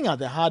 Yes. Looking at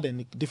the hard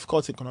and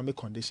difficult economic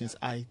conditions,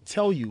 I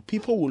tell you,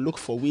 people will look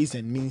for ways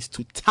and means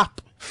to tap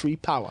free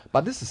power.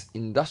 But this is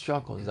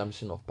industrial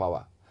consumption of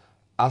power,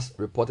 as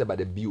reported by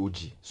the BOG.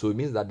 So it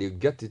means that they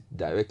get it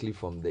directly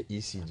from the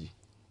ECG.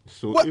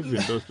 So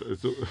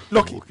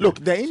if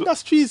look, the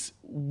industries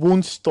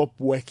won't stop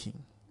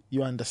working.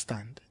 You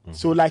understand?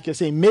 So like you're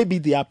saying, maybe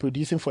they are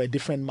producing for a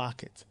different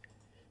market.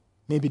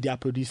 Maybe they are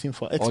producing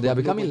for export. Or they are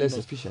becoming less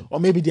efficient. Or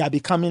maybe they are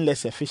becoming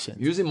less efficient.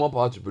 Using more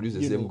power to produce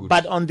the same goods.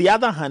 But on the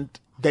other hand,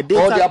 the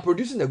data... Or they are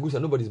producing the goods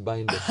and nobody's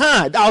buying them.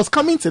 I was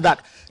coming to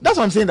that. That's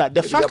what I'm saying, that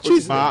the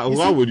factories...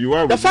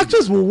 the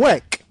factories will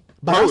work.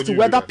 But as to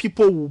whether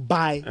people will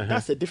buy,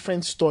 that's a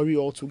different story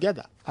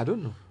altogether. I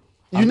don't know.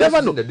 You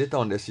never know. The data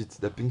on the sheet,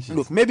 the pink sheet.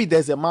 Look, maybe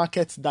there's a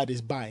market that is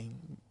buying.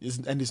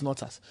 And it's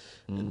not us.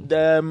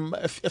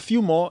 A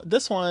few more.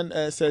 This one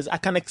says, I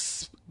can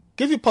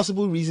give you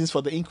possible reasons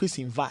for the increase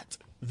in VAT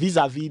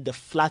vis-a-vis the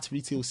flat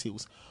retail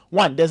sales.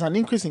 One, there's an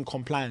increase in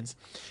compliance.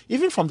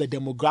 Even from the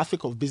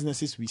demographic of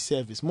businesses we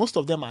service, most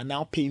of them are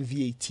now paying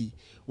VAT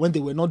when they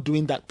were not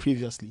doing that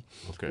previously.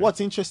 Okay. What's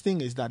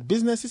interesting is that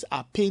businesses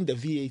are paying the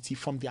VAT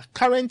from their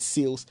current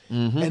sales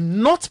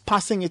and not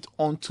passing it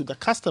on to the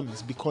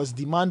customers because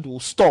demand will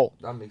stall.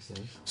 That makes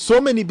sense.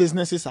 So many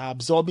businesses are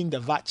absorbing the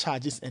VAT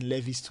charges and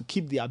levies to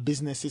keep their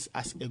businesses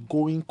as a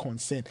going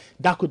concern.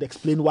 That could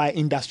explain why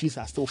industries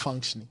are still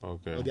functioning or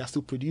they are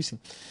still producing.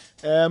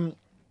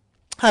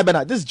 Hi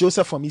Bernard, this is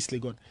Joseph from East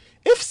Legon.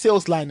 If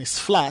sales line is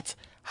flat,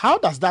 how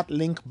does that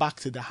link back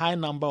to the high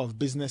number of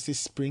businesses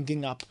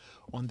springing up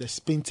on the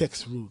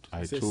Spintex road?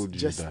 I told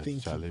you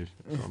that, Charlie.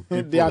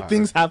 There are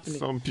things happening.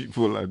 Some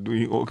people are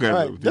doing all kinds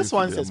of things. This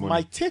one says,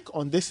 my take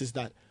on this is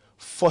that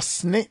for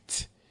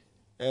SNIT,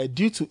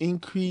 due to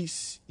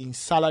increase in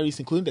salaries,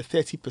 including the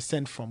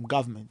 30% from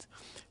government,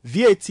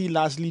 VAT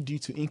largely due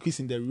to increase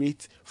in the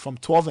rate from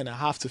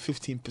 12.5% to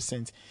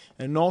 15%,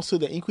 and also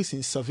the increase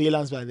in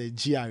surveillance by the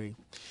GRA.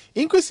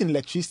 Increase in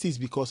electricity is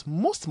because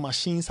most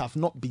machines have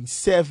not been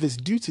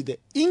serviced due to the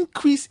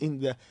increase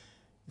in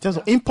terms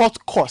of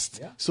import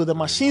cost. So the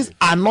machines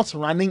are not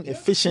running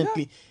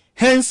efficiently,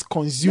 hence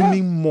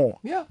consuming more.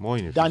 More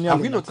inefficient. Daniel,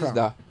 have you noticed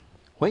that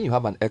when you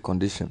have an air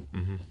condition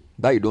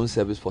that you don't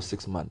service for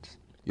 6 months,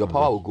 your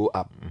power will go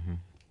up.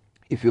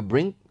 If you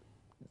bring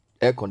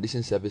air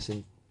condition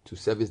servicing to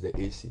service the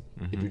AC,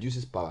 it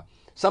reduces power.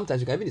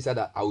 Sometimes you can even decide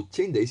that I will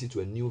change the AC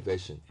to a new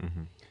version.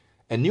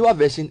 A newer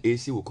version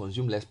AC will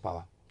consume less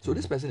power. So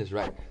this person is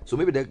right. So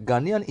maybe the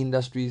Ghanaian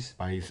industries...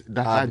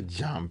 That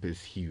jump is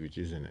huge,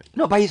 isn't it?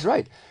 No, but he's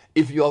right.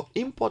 If your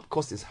import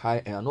cost is high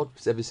and you're not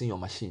servicing your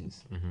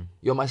machines,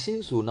 your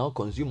machines will now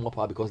consume more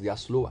power because they are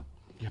slower.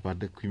 Yeah, but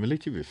the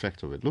cumulative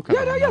effect of it, look at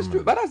that. Yeah, that's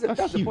true. But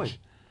that's the point.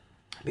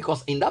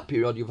 Because in that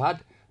period, you've had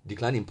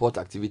decline in import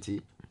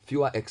activity,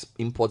 fewer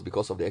imports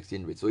because of the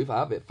exchange rate. So if I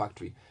have a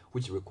factory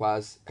which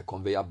requires a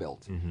conveyor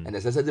belt and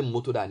there's a certain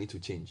motor that I need to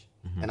change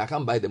and I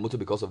can't buy the motor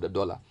because of the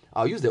dollar,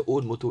 I'll use the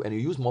old motor and you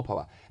use more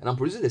power and I'm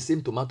producing the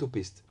same tomato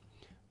paste,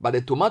 But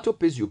the tomato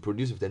paste you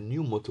produce with the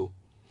new motor,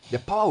 the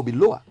power will be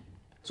lower.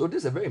 So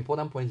this is a very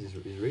important point is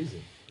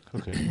raising.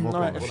 Okay. All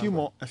right, a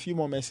few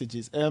more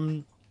messages.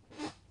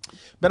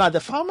 But the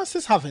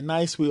pharmacists have a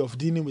nice way of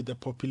dealing with the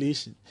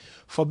population.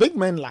 For big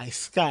men like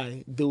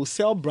Sky, they will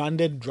sell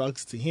branded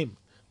drugs to him.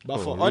 But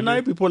for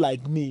ordinary people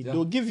like me,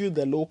 they'll give you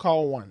the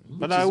local one.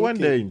 But I went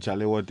there in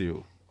Chale, what do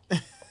you?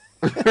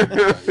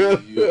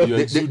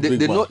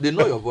 They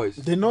know your voice.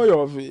 They know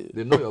your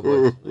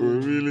voice.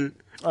 Really?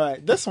 All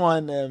right. This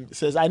one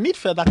says, I need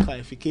further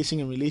clarification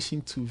in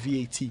relation to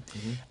VAT.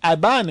 I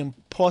buy an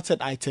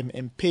imported item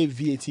and pay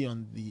VAT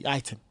on the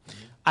item.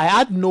 I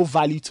add no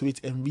value to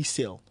it and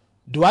resell.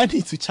 Do I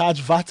need to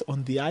charge VAT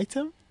on the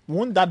item?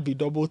 Won't that be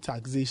double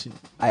taxation?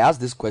 I asked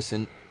this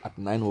question at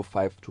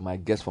 9:05 to my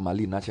guest from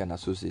Ali Nachi and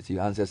Associates. He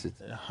answers it.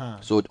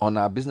 So on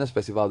our business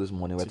festival this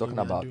morning, we're talking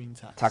about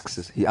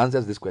taxes. He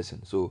answers this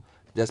question. So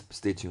just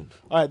stay tuned.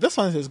 All right, this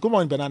one says, good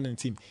morning, Bernard and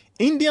team.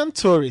 Indian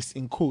tourists,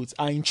 in quotes,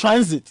 are in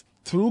transit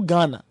through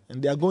Ghana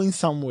and they are going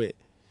somewhere.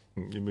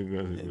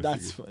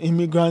 That's for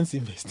immigrants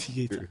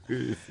investigator.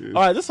 All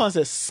right, this one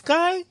says,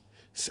 Sky's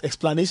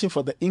explanation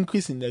for the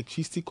increase in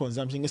electricity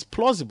consumption is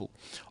plausible.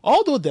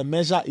 Although the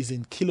measure is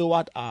in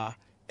kilowatt hour,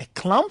 a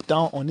clamp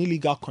down on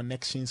illegal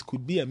connections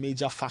could be a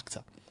major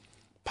factor.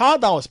 Power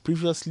that was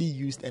previously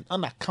used and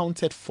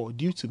unaccounted for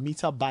due to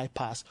meter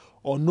bypass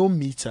or no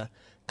meter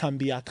can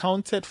be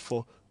accounted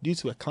for due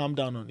to a clamp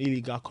down on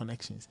illegal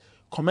connections.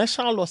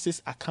 Commercial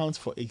losses account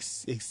for a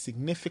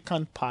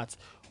significant part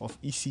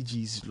of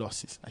ECG's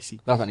losses. I see.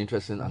 That's an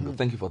interesting angle.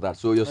 Thank you for that.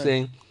 So you're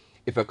saying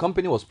if a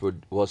company was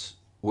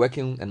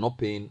working and not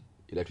paying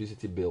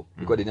electricity bill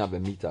because they didn't have a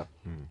meter,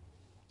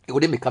 it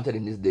wouldn't be counted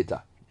in this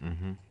data.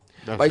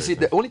 But you see,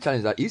 the only challenge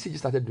is that ECG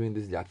started doing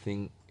their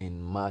thing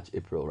in March,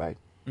 April, right?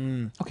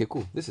 Okay,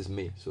 cool. This is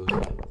May. So,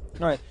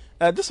 all right.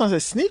 This one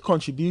says SNIC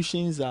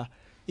contributions are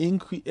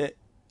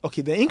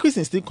okay, the increase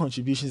in SNIC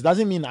contributions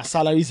doesn't mean our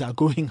salaries are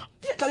going up.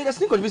 Yeah, Charlie, the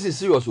SNIC contribution is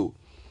serious. So,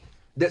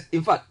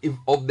 in fact, if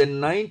of the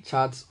 9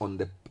 charts on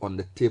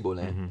the table,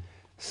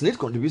 SNIC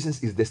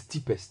contributions is the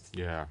steepest.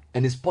 Yeah,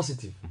 and it's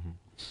positive.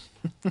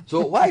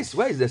 So where is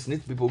the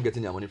SNIC people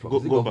getting their money from?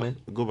 Is it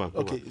government? Go back.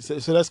 Okay,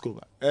 so let's go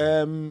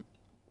back.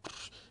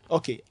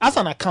 Okay, as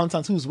an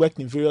accountant who's worked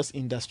in various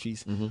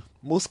industries,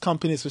 most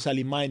companies,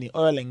 especially mining,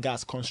 oil and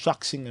gas,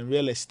 construction, and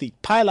real estate,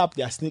 pile up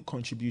their SNIC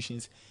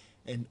contributions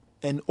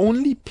and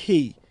only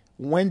pay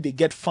when they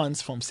get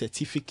funds from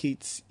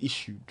certificates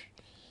issued.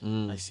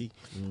 I see.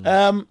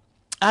 I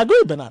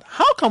agree, Bernard.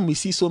 How come we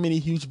see so many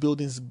huge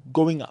buildings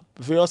going up,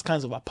 various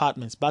kinds of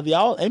apartments, but they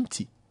are all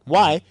empty?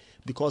 Why?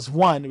 Because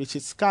one,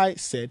 Richard Sky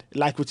said,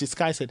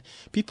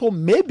 people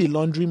may be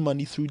laundering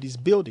money through these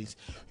buildings.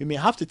 We may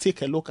have to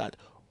take a look at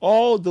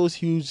all those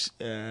huge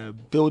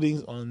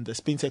buildings on the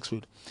Spintex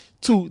Road.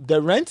 2, the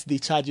rent they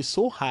charge is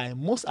so high,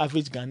 most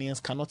average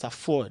Ghanaians cannot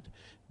afford.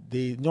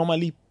 They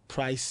normally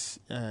price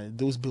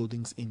those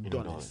buildings in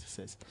dollars.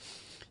 Says.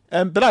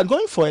 But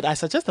going forward, I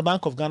suggest the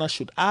Bank of Ghana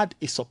should add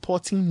a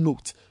supporting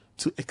note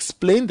to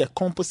explain the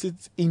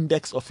composite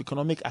index of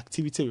economic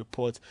activity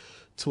report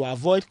to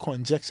avoid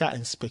conjecture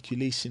and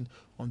speculation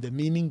on the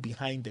meaning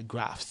behind the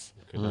graphs.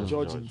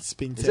 George in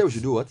Spintex. He said we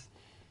should do what?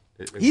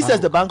 He says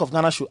the Bank of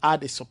Ghana should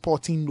add a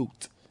supporting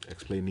note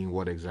explaining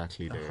what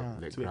exactly the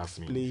graph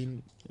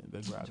means.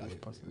 The graph.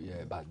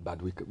 Yeah,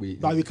 but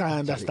we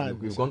can't understand.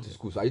 We've gone to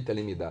school, so are you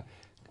telling me that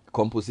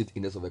composite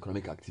index of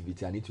economic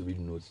activity, I need to read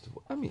notes?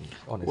 I mean,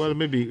 honestly. Well,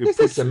 maybe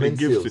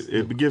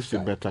it gives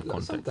it better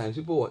context. Sometimes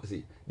people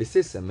they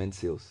say cement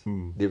sales.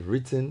 They've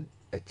written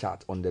a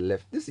chart on the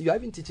left. You're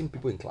even teaching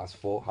people in class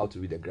 4 how to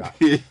read a graph.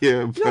 Yeah, you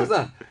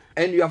understand?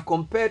 And you have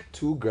compared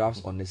 2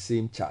 graphs on the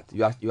same chart.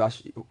 You are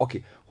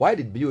okay. Why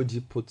did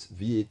BOG put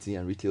VAT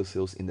and retail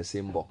sales in the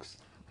same box?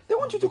 They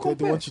want you to compare.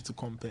 They want you to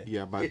compare.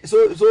 Yeah, but so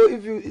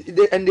if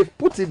they've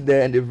put it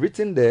there and they've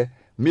written there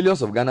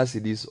millions of Ghana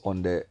cedis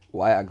on the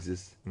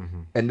y-axis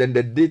and then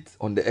the date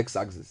on the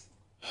x-axis,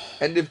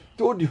 and they've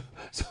told you.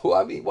 So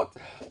I mean,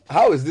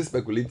 how is this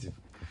speculative?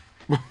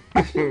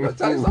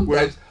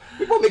 Sometimes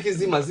people make it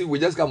seem as if we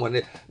just come on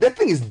it. The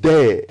thing is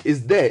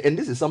there, and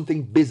this is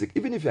something basic.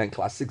 Even if you're in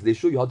class 6, they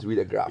show you how to read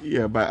a graph.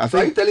 Yeah, but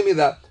are you telling me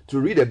that to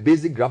read a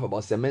basic graph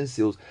about cement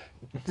sales,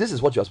 this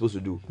is what you're supposed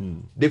to do?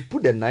 They've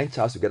put the 9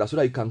 charts together so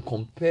that you can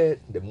compare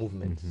the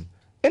movements.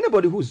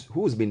 Anybody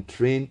who's been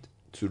trained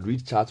to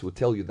read charts will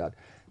tell you that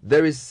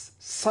there is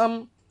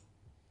some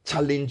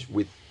challenge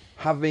with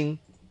having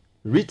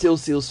retail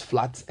sales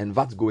flat and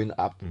VAT going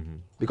up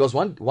because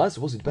one's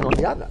supposed to depend on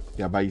the other.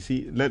 Yeah, but you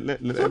see, let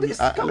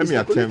me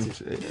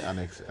attempt an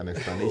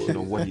explanation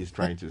of what he's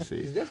trying to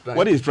say.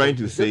 What he's trying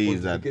to say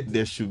is that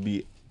there should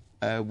be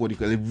a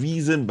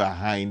reason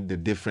behind the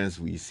difference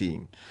we're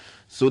seeing.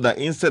 So that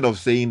instead of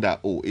saying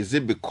that, is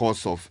it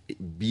because of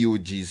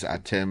BOG's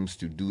attempts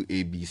to do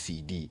A, B,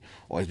 C, D,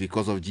 or is it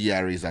because of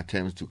GRA's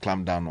attempts to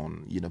clamp down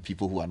on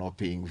people who are not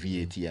paying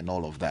VAT and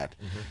all of that?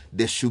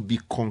 There should be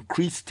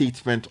concrete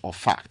statement of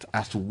fact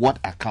as to what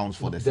accounts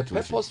for the situation.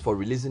 The purpose for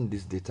releasing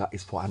this data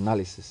is for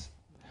analysis.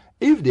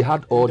 If they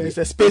had all there's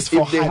a space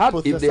for if they had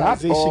all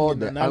hypothesization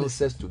the and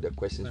analysis. answers to the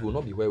questions, we will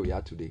not be where we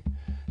are today.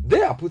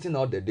 They are putting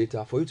out the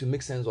data for you to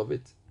make sense of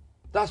it.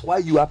 That's why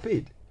you are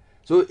paid.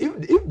 So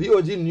if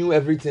BOG knew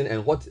everything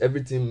and what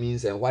everything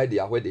means and why they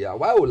are where they are,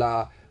 why will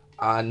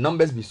our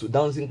numbers be so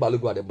dancing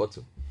Palogo at the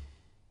bottom?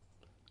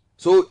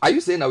 So are you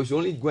saying that we should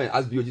only go and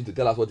ask BOG to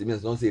tell us what it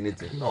means? Don't say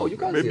anything. No, you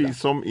can't. Maybe say that.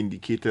 Some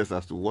indicators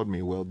as to what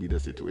may well be the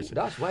situation.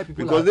 That's why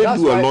people because they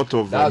do a lot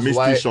of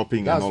mystery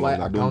shopping and all of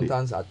that. That's why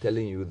accountants are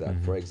telling you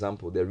that, for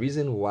example, the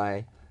reason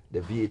why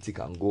the VAT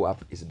can go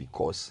up is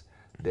because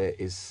there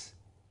is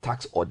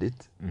tax audit.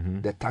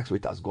 The tax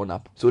rate has gone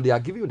up. So they are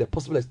giving you the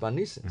possible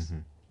explanations,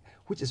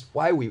 which is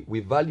why we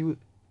value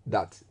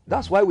that.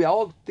 That's why we are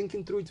all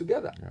thinking through it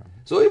together. Yeah.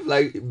 So if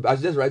I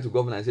just write to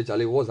governor and say,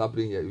 Charlie, what's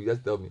happening here? You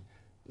just tell me.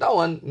 That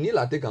one, Neil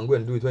Ate can go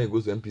and do it when he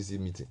goes to MPC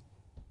meeting.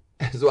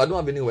 So I don't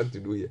have any work to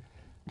do here.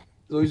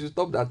 So you should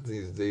stop that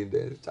thing saying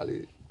there,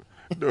 Charlie.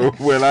 No,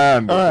 well, I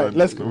understand. All right,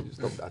 let's go.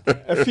 Stop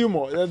that. A few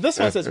more. This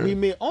one says, we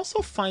may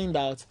also find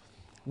out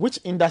which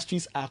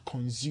industries are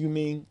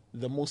consuming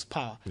the most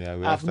power. Yeah,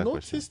 I've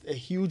noticed a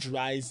huge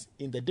rise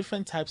in the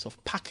different types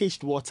of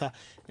packaged water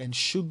and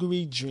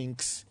sugary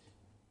drinks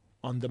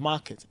on the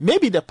market.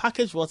 Maybe the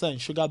packaged water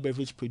and sugar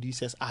beverage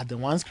producers are the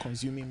ones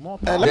consuming more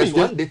power. There's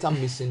one data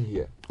missing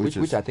here,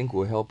 which I think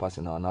will help us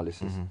in our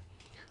analysis.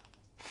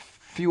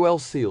 Fuel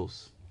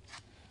sales.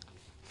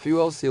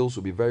 Fuel sales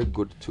will be very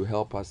good to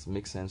help us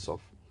make sense of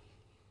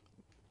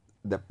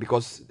that,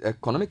 because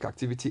economic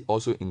activity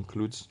also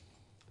includes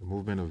the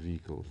movement of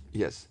vehicles.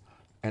 Yes.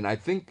 And I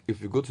think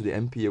if you go to the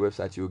MPA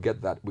website, you'll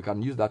get that. We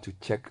can use that to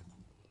check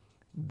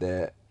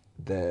the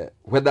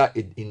whether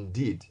it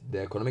indeed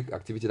the economic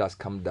activity that's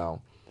come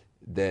down,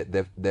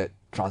 the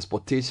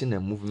transportation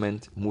and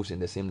movement moves in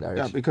the same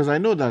direction. Yeah, because I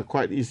know that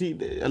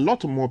a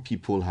lot more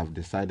people have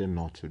decided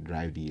not to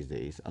drive these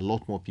days. A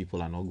lot more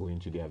people are not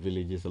going to their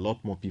villages. A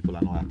lot more people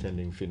are not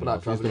attending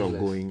funerals. Instead of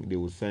going, they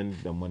will send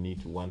the money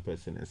to one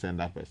person and send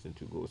that person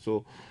to go.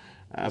 So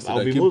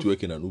I'll be keep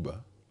working an Uber.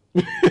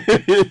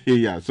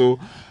 Yeah, so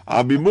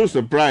I'll be most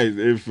surprised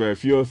if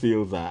fuel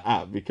sales are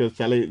up, because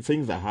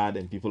things are hard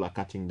and people are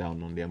cutting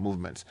down on their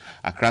movements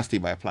across the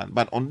by plan.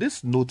 But on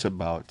this note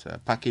about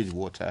packaged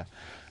water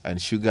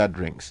and sugar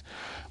drinks,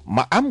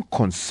 I'm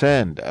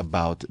concerned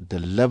about the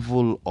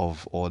level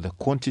of or the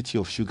quantity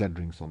of sugar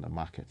drinks on the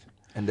market.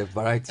 And the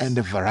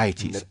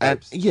varieties.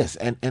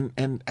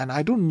 And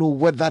I don't know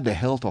whether the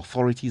health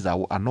authorities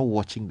are not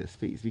watching the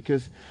space,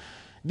 because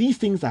these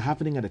things are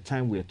happening at a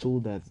time we are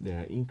told that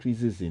there are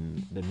increases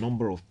in the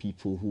number of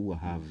people who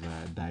have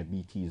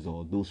diabetes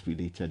or those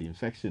related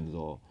infections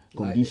or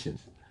conditions,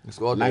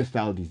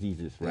 lifestyle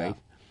diseases, right? Yeah.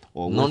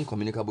 Or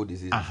non-communicable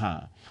diseases.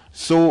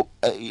 So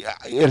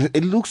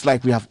it looks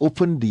like we have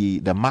opened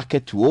the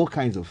market to all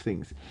kinds of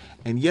things,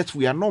 and yet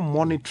we are not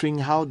monitoring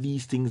how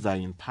these things are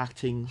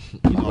impacting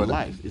in our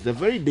life. It's a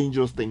very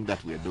dangerous thing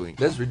that we are doing.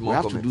 Let's read more.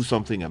 We have to do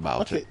something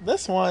about it.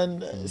 This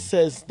one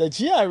says the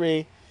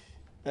GRA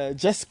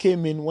just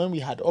came in when we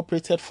had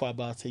operated for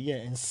about a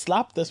year and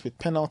slapped us with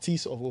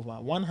penalties of over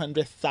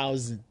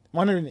 108,000.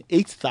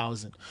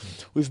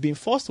 We've been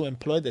forced to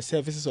employ the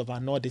services of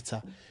an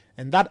auditor,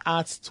 and that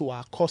adds to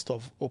our cost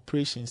of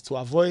operations to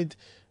avoid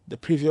the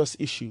previous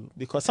issue,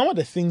 because some of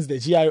the things the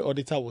GRA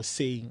auditor was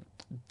saying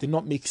did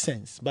not make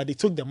sense, but they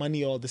took the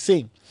money all the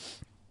same.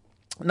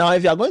 Now,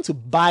 if you are going to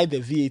buy the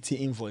VAT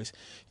invoice,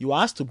 you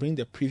are asked to bring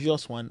the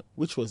previous one,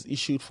 which was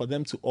issued, for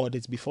them to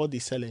audit before they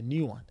sell a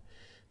new one.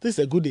 This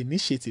is a good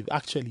initiative,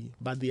 actually,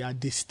 but they are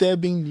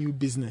disturbing new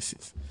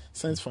businesses.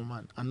 Sent from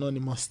an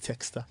anonymous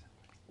texter.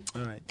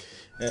 All right.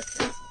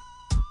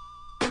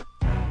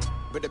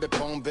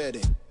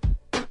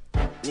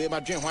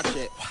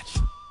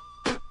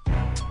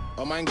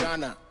 Oh my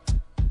Ghana.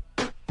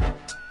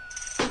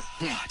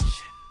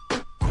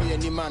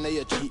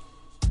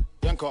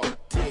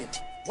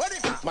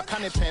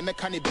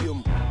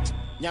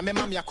 Nyame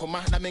mam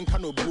yakoma na menka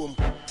no buom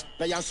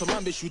na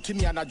yansoma be shoot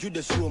me anaju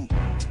the room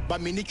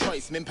but mini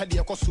choice mempa de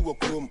ekoso wo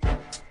krom.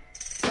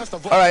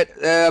 All right,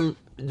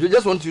 we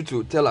just want you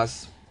to tell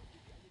us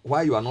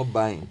why you are not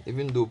buying,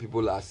 even though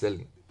people are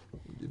selling.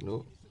 You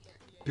know,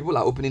 people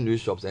are opening new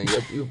shops and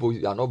yet you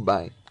are not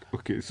buying.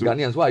 Okay, so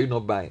Ghanaians, why are you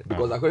not buying?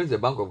 Because according to the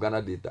Bank of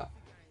Ghana data,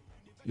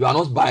 you are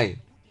not buying.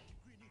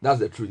 That's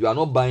the truth. You are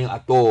not buying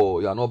at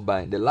all. You are not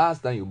buying. The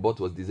last time you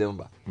bought was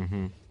December.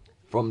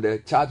 From the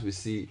chart we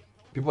see,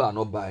 people are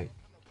not buying.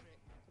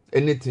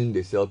 Anything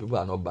they sell, people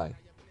are not buying.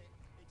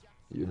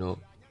 You know,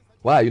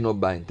 why are you not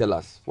buying? Tell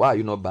us. Why are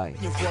you not buying?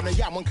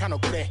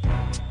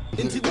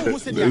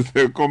 There's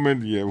a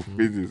comment here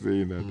basically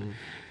saying that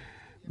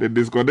the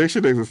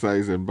disconnection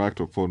exercise embarked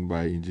upon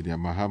by Engineer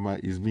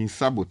Mahama is being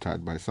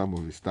sabotaged by some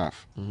of his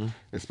staff,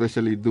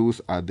 especially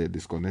those at the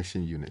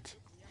disconnection unit.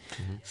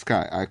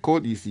 Sky, I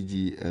called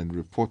ECG and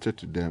reported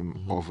to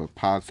them of a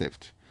power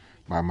theft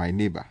by my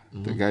neighbor.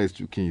 The guy is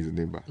joking his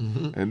neighbor.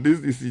 And this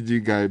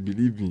ECG guy,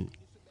 believe me,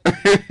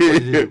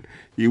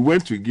 he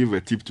went to give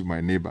a tip to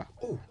my neighbor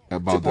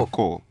about the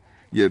call.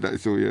 Yeah,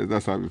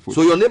 that's how we put.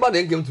 So your neighbor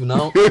then came to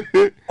now,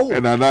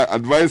 and I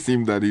advised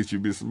him that he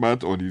should be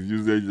smart on his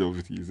usage of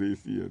his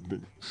AC and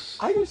things.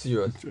 Are you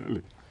serious?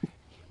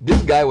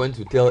 This guy went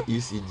to tell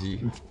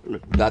ECG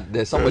that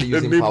there's somebody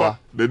using power.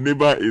 The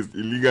neighbor is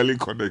illegally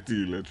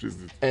connecting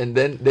electricity. And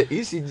then the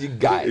ECG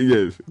guy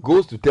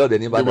goes to tell the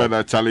neighbor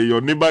that Charlie,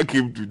 your neighbor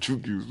came to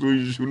choke you, so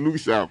you should look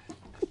sharp.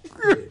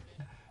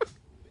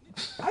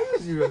 Are you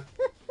serious?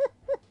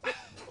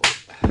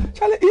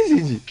 Charlie,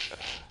 ECG.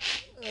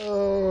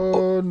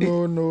 No.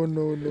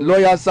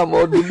 Lawyer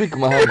Samuel Dubik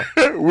Mahama.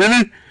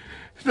 Willie?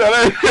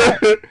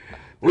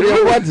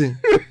 William what?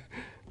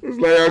 It's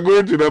like you're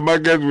going to the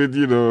market with,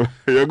 you're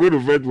going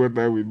to fetch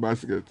water with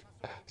basket.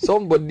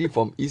 Somebody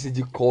from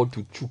ECG called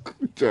to chook.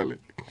 Charlie.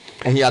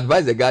 And he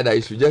advised the guy that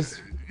he should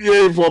just...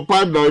 Yeah, for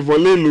part now, for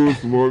lay low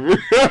smoke.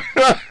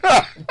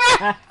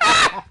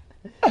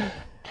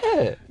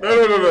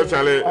 No,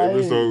 Charlie.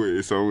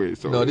 It's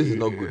always. No, this is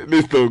not good.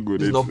 It's not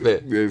good. It's not fair.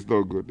 It's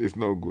not good. It's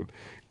not good.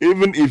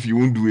 Even if you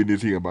won't do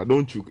anything about it,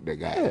 don't choke the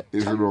guy.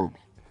 It's wrong.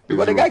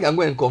 But the guy can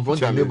go and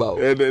confront his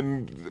neighbor. And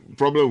then the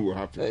problem will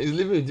happen. He's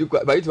living with you.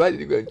 But why did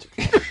he go and choke?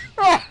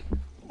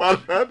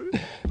 That's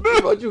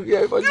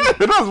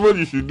what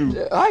you should do.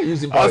 Why are you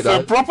using power as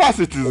a proper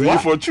citizen, you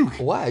for choke.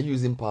 Why are you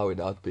using power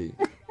without paying?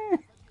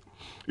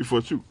 You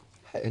for choke.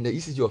 And the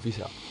ECG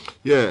official.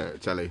 Yeah,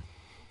 Charlie.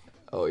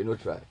 Oh,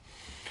 try.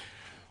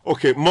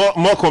 Okay,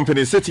 more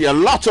companies. Citi, a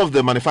lot of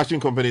the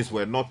manufacturing companies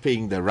were not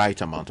paying the right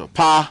amount of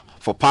power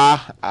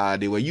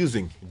they were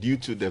using. Due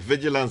to the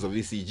vigilance of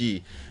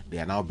ECG, they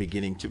are now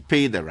beginning to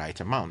pay the right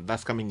amount.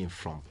 That's coming in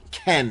from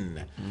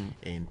Ken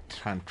in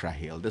Tantra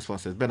Hill. This one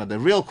says, Bernard, the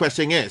real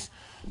question is,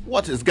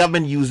 what is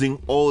government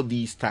using all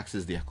these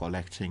taxes they are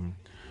collecting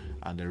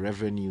and the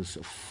revenues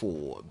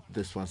for?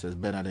 This one says,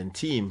 Bernard and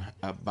team,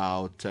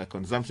 about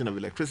consumption of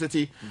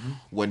electricity.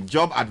 When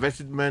job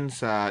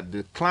advertisements are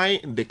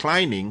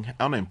declining,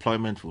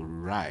 unemployment will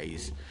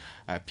rise.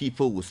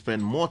 People will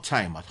spend more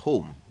time at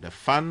home. The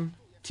fan,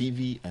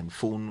 TV, and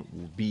phone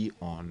will be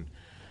on,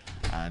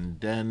 and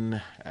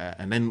then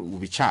will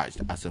be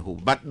charged as a whole.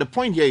 But the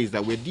point here is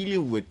that we're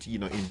dealing with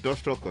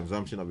industrial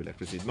consumption of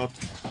electricity, not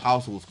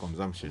household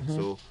consumption.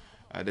 So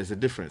there's a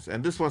difference.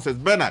 And this one says,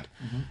 Bernard,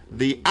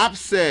 the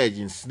upsurge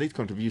in state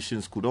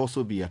contributions could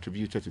also be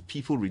attributed to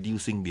people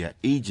reducing their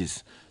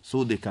ages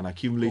so they can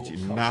accumulate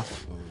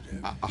enough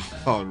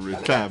on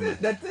retirement.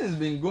 That thing has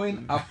been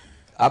going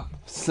up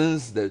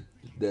since the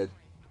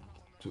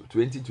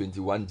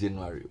 2021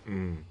 January.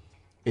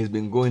 It's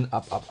been going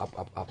up.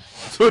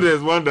 So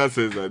there's one that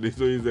says that.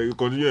 So it's a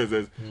continuous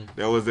says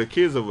there was a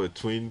case of a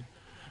twin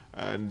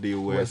and they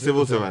were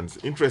civil servants.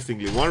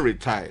 Interestingly, one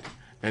retired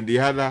and the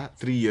other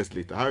 3 years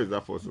later. How is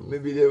that possible?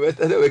 Maybe they were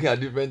working at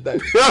different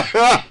times.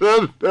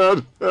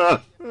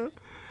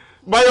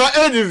 But your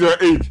age is your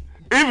age.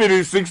 If it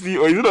is 60,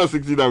 or is it not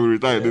 60 that we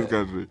retire in this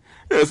country?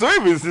 Yeah, so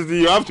if it's 60,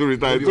 you have to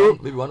retire.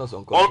 Maybe one was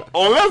on contract.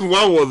 Unless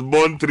one was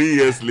born 3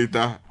 years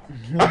later.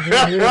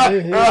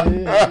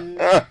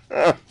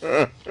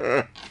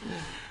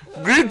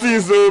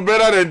 Greetings,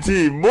 better than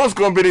team. Most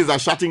companies are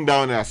shutting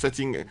down and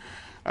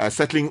are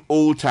settling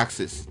old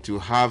taxes to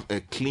have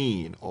a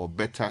clean or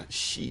better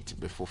sheet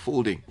before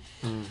folding.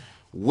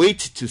 Wait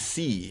to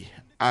see,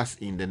 as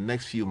in the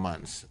next few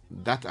months,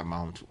 that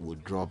amount will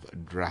drop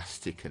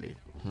drastically.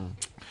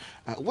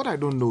 What I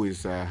don't know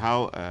is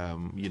how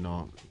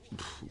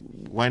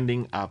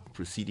winding up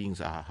proceedings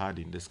are hard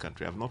in this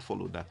country. I've not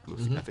followed that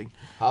closely. I think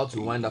how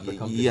to wind up a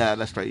company. Yeah,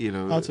 that's right.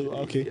 How to?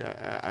 Okay.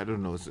 I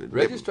don't know.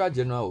 Registrar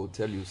General will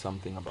tell you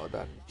something about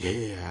that.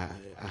 Yeah,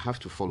 I have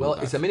to follow. Well,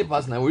 that. It's a minute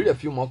past 9. We'll read a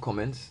few more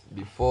comments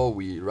before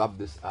we wrap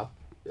this up.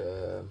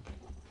 All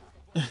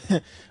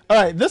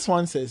right. This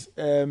one says,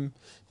 you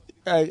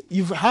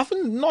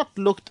haven't not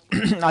looked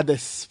at the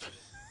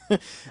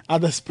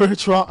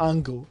spiritual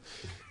angle.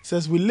 It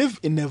says we live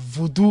in a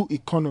voodoo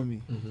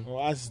economy,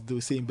 or as they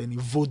say in Benin,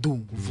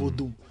 voodoo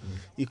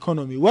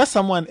economy, where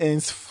someone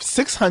earns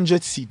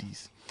 600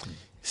 cedis,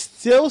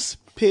 still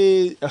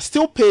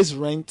pays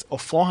rent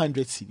of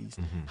 400 cedis,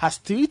 has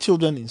 3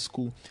 children in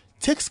school,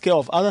 takes care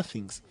of other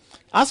things.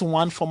 As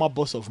one former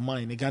boss of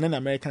mine, a Ghanaian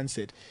American,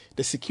 said,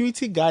 the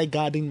security guy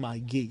guarding my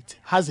gate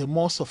has a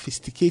more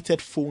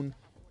sophisticated phone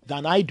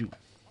than I do.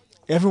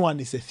 Everyone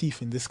is a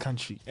thief in this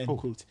country, end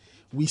quote.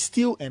 We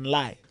steal and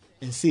lie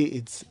and say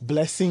it's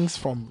blessings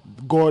from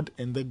God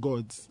and the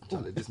gods.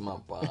 Charlie, this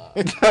man, you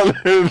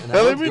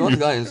want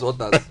to insult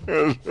us?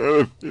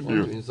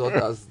 Insult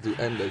us to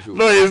end the show.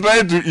 No, he's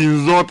trying to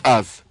insult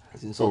us.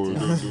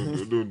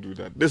 Don't do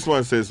that. This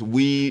one says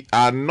we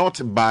are not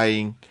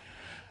buying,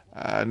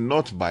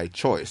 not by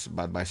choice,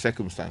 but by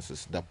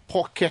circumstances. The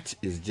pocket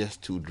is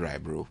just too dry,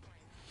 bro.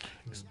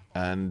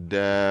 And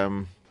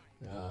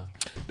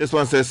this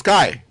one says,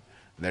 Sky,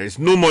 there is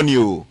no money.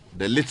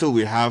 The little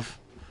we have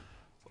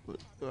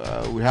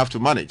to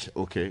manage.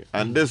 Okay.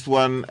 And this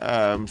one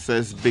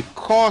says,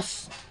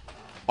 because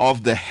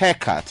of the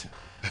haircut,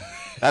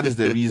 That is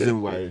the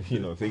reason why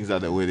things are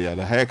the way they are.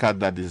 The haircut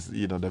that is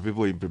the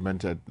people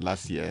implemented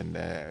last year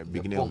and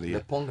beginning of the year.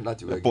 The punk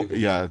that you were giving.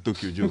 Yeah,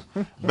 Tokyo Joe.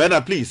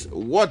 Bernard, please,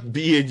 what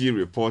BAG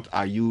report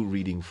are you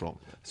reading from?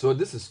 So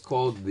this is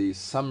called the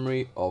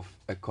Summary of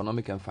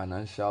Economic and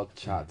Financial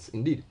Charts.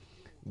 Indeed,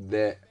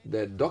 the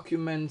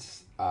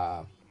documents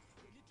are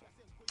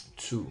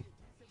 2,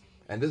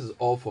 and this is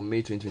all for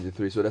May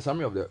 2023. So the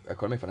summary of the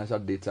economic financial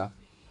data,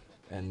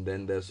 and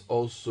then there's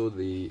also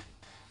the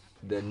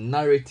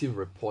narrative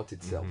report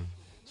itself.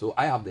 So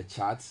I have the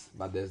charts,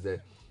 but there's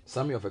the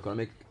summary of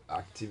economic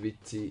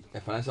activity,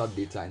 financial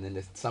data, and then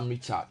the summary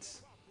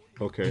charts.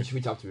 Okay.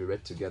 Which have to be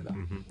read together.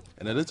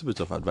 And a little bit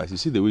of advice. You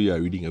see the way you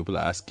are reading, people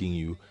are asking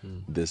you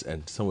this,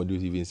 and somebody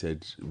even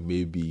said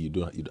maybe you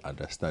don't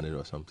understand it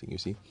or something. You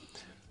see,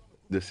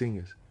 the thing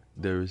is,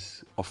 there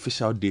is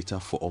official data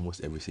for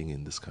almost everything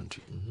in this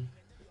country.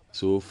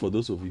 So for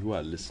those of you who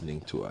are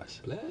listening to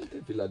us,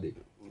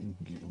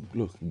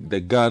 look,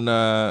 the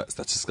Ghana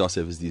Statistical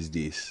Service these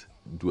days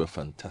do a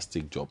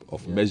fantastic job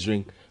of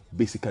measuring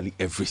basically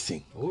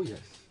everything. Oh yes.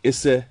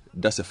 ISE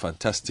does a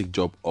fantastic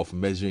job of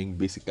measuring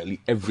basically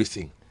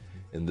everything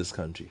in this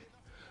country.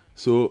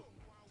 So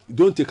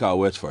don't take our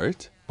word for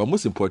it. But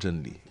most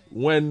importantly,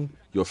 when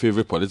your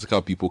favorite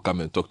political people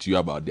come and talk to you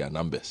about their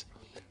numbers,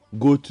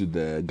 go to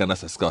the Ghana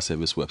Statistical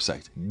Service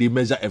website. They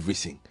measure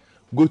everything.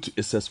 Go to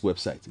ISE's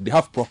website. They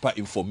have proper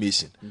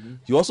information.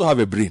 You also have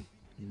a brain.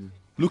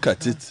 Look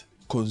at it,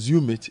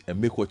 consume it,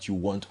 and make what you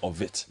want of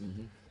it.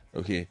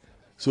 Okay?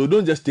 So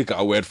don't just take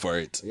our word for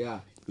it. Yeah.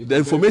 The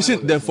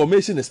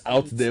information is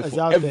out there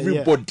for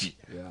everybody.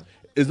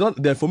 It's not,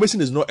 the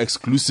information is not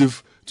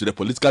exclusive to the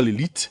political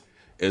elite.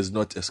 It's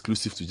not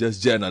exclusive to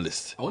just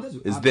journalists. I wanted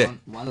to it's add there.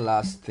 One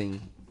last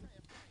thing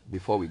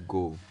before we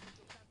go.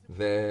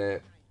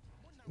 There's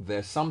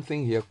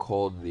something here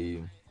called the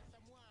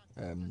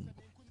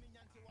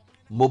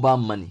mobile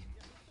money.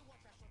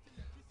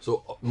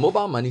 So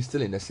mobile money is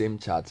still in the same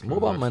chart.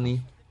 Mobile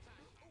money,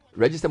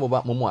 registered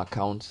mobile Momo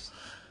accounts.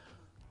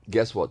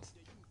 Guess what?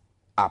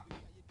 Up.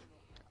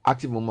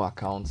 Active Momo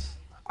accounts,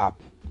 up.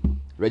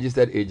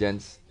 Registered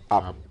agents,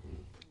 up.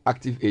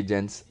 Active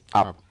agents,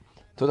 up.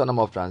 Total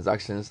number of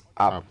transactions,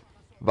 up.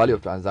 Value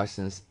of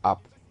transactions,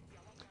 up.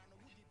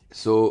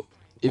 So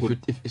if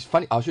it's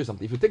funny, I'll show you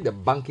something. If you take the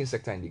banking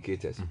sector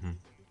indicators,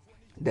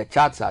 the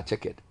charts are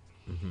checked.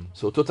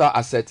 So total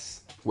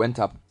assets went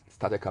up,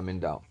 started coming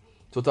down.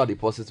 Total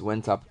deposits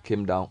went up,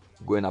 came down,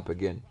 going up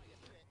again.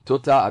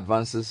 Total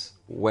advances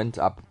went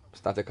up,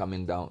 started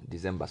coming down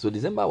December. So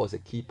December was a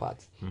key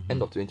part.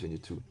 End of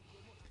 2022.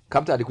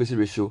 Capital adequacy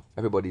ratio,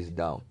 everybody is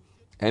down.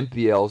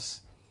 NPLs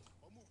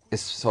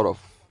is sort of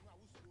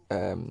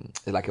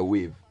like a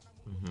wave.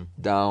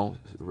 Down,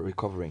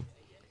 recovering.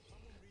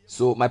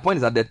 So my point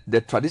is that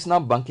the traditional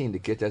banking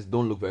indicators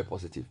don't look very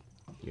positive.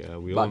 Yeah,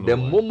 we but all know the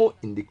why. Momo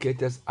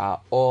indicators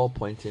are all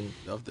pointing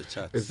off the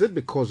chart. Is it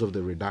because of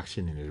the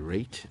reduction in the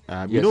rate?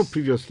 Yes.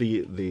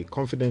 Previously the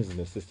confidence in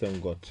the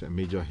system got a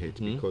major hit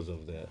because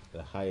of the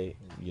high,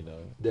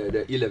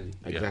 the e-levy.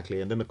 Exactly,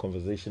 and then the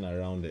conversation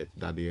around it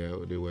that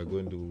they were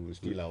going to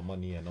steal our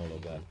money and all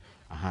of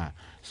that.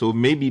 So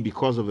maybe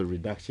because of a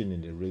reduction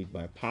in the rate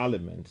by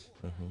Parliament,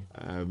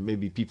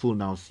 maybe people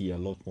now see a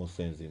lot more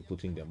sense in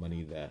putting their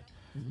money there.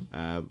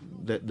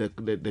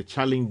 The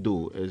challenge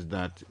though is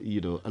that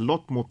a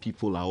lot more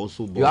people are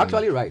also borrowing. You're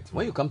actually right.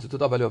 When you come to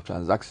total value of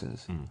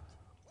transactions,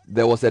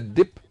 there was a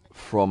dip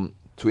from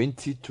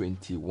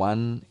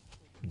 2021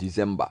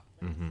 December,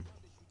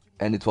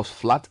 and it was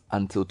flat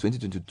until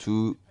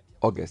 2022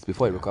 August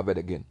before it recovered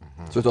again.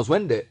 So it was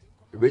when the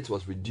rate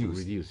was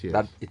reduced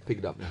that it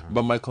picked up.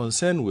 But my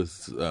concern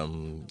with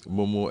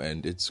Momo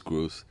and its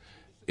growth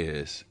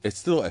is it's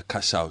still a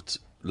cash out,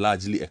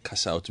 largely a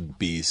cash out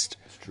based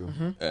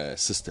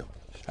system.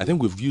 I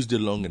think we've used it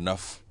long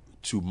enough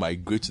to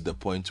migrate to the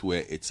point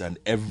where it's an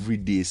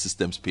everyday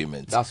systems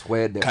payment. That's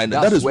where the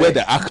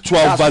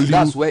actual value.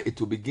 That's where it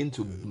will begin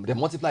to the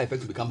multiplier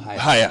effect will become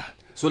higher.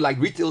 So like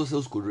retail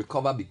sales could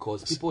recover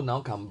because people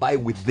now can buy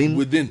within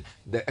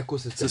the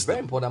ecosystem. Very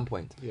important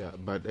point. Yeah,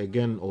 but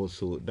again,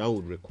 also that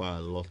would require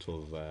a lot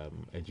of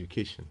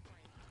education.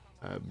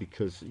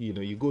 Because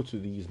you go to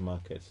these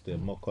markets, the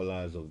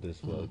mokolas of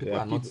this world. They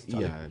are not.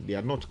 They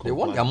are not. They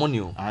want their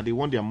money. They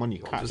want their money.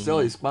 To sell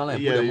his plan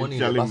and put the money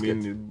in the basket.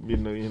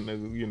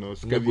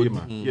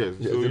 Yes.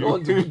 They don't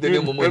want to put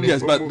the money.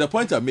 Yes, but the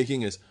point I'm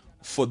making is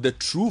for the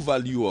true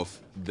value of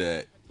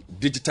the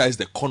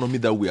digitized economy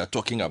that we are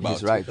talking about.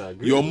 He's right.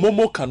 Your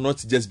Momo cannot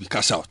just be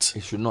cash out.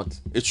 It should not.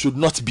 It should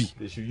not be.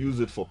 They should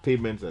use it for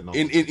payments and all.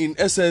 In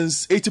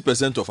essence,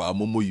 80% of our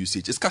Momo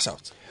usage is cash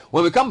out.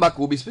 When we come back,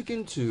 we'll be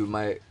speaking to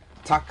my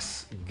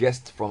tax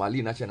guest from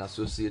Ali Nachi and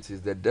Associates.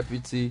 Is the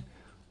deputy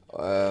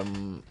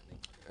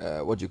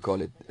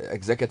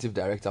executive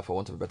director, for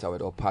want of a better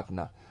word, or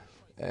partner.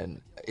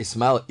 And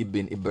Ismail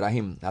Ibn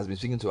Ibrahim has been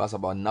speaking to us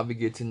about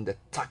navigating the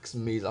tax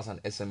maze as an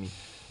SME,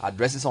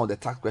 addressing some of the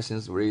tax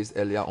questions raised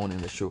earlier on in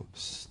the show.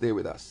 Stay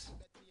with us.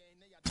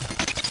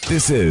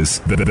 This is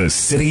the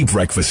Citi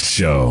Breakfast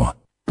Show.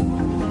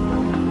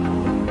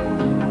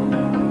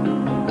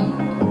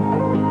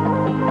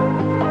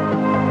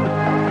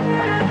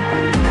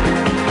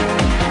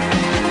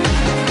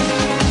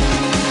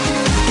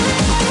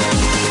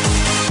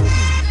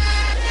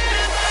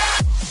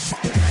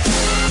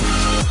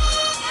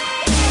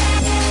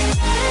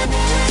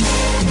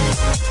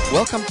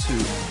 Welcome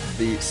to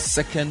the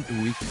second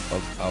week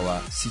of our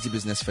City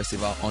Business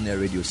Festival on air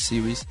radio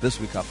series. This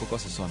week our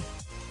focus is on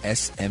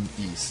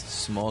SMEs,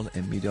 small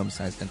and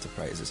medium-sized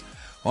enterprises.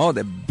 One of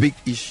the big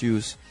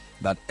issues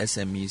that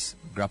SMEs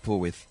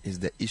grapple with is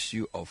the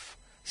issue of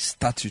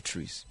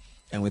statutories.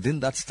 And within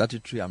that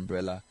statutory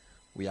umbrella,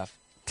 we have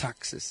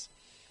taxes.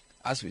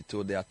 As we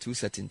told, there are two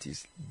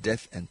certainties,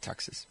 death and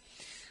taxes.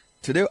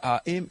 Today, our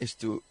aim is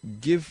to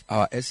give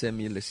our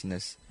SME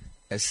listeners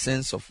a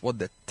sense of what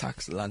the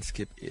tax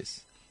landscape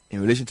is in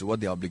relation to what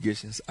their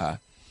obligations are,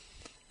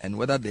 and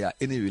whether there are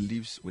any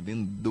reliefs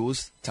within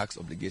those tax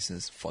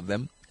obligations for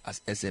them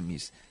as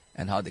SMEs,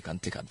 and how they can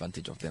take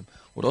advantage of them.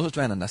 We'll also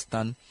try and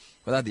understand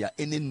whether there are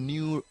any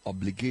new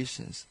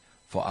obligations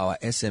for our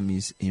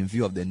SMEs in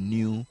view of the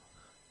new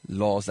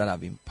laws that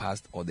have been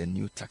passed or the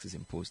new taxes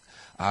imposed.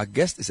 Our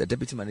guest is a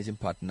deputy managing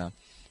partner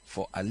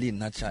for Ali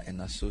Nacha and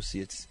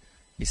Associates,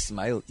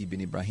 Ismail Ibn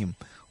Ibrahim.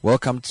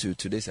 Welcome to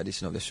today's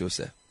edition of the show,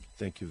 sir.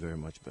 Thank you very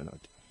much, Bernard.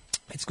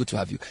 It's good to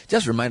have you.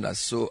 Just remind us,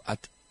 so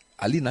at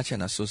Ali Nacha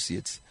and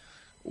Associates,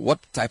 what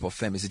type of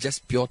firm? Is it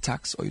just pure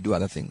tax or you do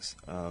other things?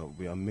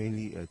 We are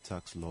mainly a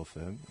tax law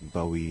firm,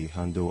 but we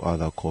handle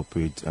other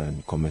corporate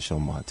and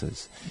commercial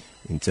matters.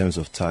 In terms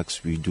of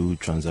tax, we do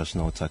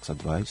transactional tax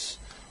advice.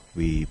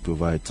 We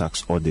provide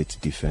tax audit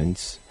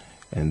defense,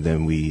 and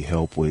then we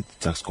help with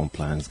tax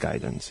compliance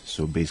guidance.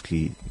 So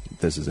basically,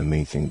 this is the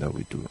main thing that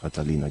we do at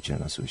Ali Nacha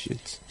and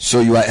Associates. So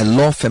you are a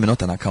law firm,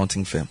 not an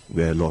accounting firm?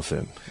 We are a law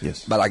firm,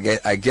 yes. But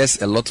I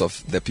guess a lot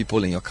of the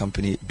people in your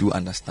company do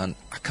understand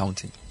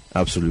accounting.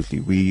 Absolutely.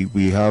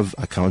 We have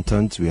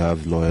accountants, we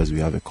have lawyers, we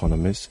have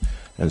economists.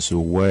 And so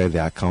where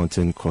the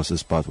accounting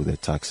crosses paths with the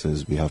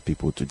taxes, we have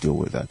people to deal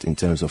with that in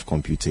terms of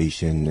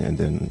computation and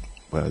then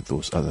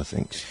those other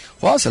things.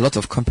 Whilst a lot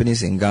of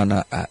companies in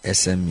Ghana are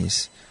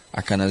SMEs, I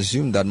can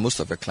assume that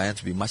most of your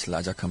clients will be much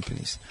larger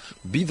companies.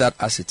 Be that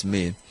as it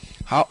may,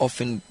 how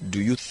often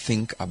do you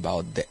think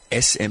about the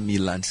SME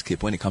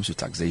landscape when it comes to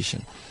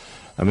taxation?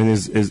 I mean,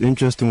 it's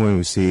interesting when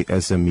we say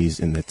SMEs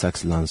in the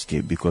tax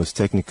landscape, because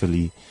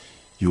technically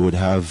you would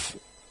have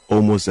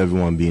almost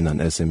everyone being an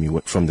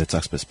SME from the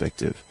tax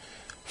perspective.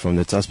 From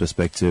the tax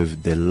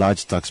perspective, the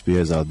large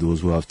taxpayers are those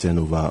who have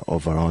turnover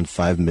of around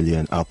 5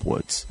 million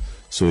upwards.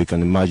 So you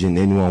can imagine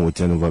anyone with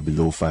turnover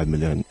below 5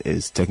 million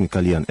is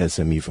technically an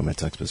SME from a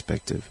tax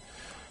perspective.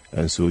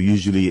 And so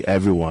usually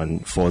everyone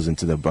falls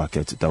into the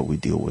bracket that we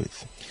deal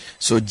with.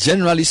 So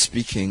generally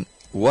speaking,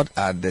 what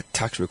are the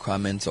tax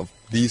requirements of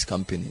these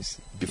companies?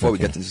 Before we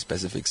get into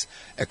specifics,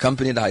 a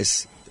company that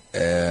is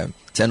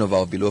turnover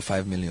of below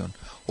 5 million,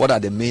 what are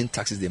the main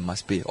taxes they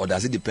must pay? Or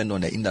does it depend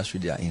on the industry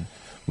they are in?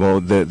 Well,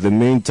 the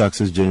main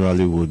taxes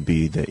generally would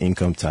be the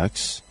income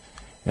tax,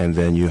 and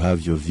then you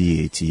have your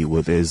VAT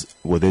with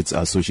its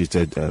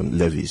associated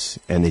levies,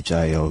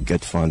 NHIL,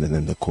 Get Fund, and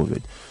then the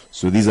COVID.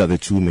 So these are the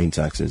two main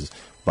taxes.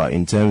 But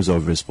in terms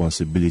of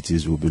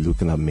responsibilities, we'll be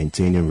looking at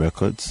maintaining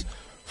records,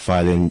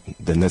 filing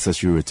the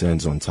necessary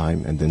returns on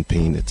time, and then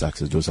paying the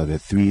taxes. Those are the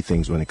three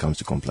things when it comes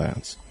to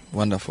compliance.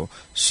 Wonderful.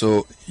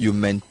 So you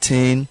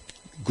maintain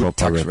good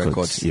Proper tax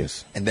records,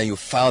 yes, and then you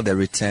file the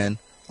return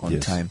on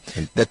time.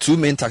 And the two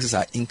main taxes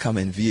are income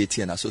and VAT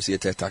and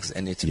associated tax,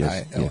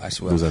 NHIL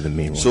as well. Those are the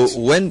main ones. So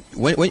when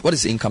what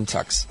is income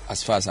tax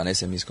as far as an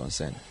SME is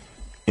concerned?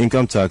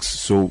 Income tax,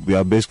 so we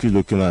are basically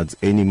looking at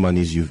any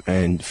monies you've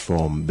earned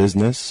from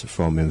business,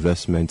 from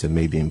investment, and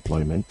maybe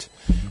employment.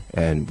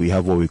 And we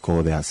have what we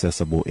call the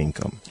assessable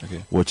income,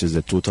 which is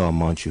the total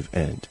amount you've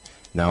earned.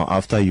 Now,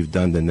 after you've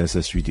done the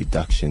necessary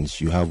deductions,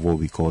 you have what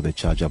we call the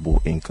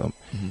chargeable income.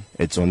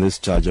 It's on this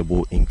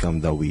chargeable income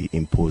that we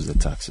impose the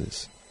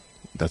taxes.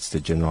 That's the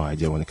general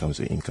idea when it comes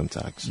to income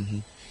tax.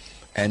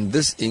 And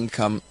this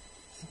income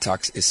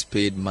tax is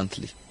paid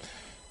monthly?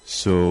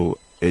 So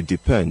it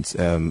depends.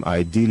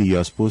 Ideally,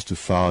 you're supposed to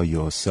file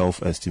your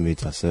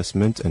self-estimate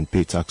assessment and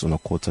pay tax on a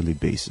quarterly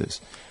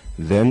basis.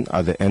 Then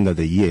at the end of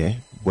the year,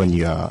 when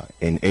you are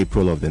in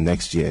April of the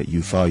next year,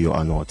 you file your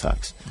annual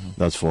tax.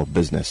 That's for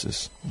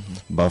businesses.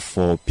 But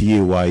for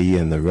PAYE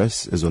and the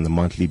rest is on a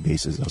monthly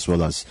basis, as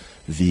well as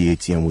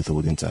VAT and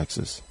withholding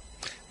taxes.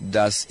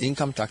 Does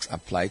income tax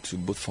apply to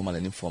both formal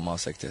and informal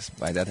sectors?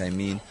 By that I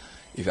mean,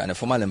 if you're in a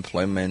formal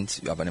employment,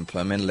 you have an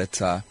employment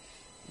letter,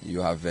 you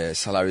have a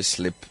salary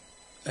slip,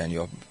 and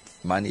your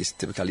money is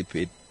typically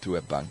paid through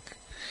a bank,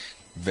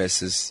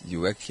 versus you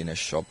work in a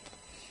shop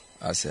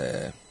as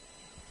a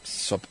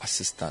shop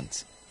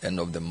assistant. End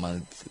of the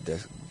month,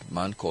 the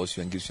man calls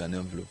you and gives you an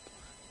envelope.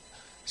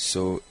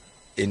 So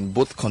in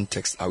both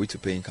contexts, are we to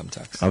pay income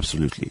tax?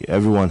 Absolutely.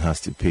 Everyone has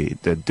to pay.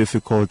 The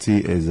difficulty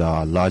is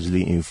our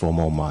largely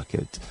informal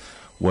market,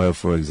 where,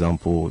 for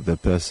example, the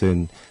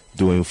person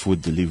doing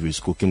food deliveries,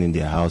 cooking in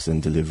their house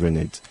and delivering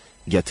it,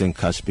 getting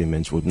cash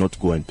payments, would not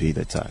go and pay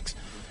the tax.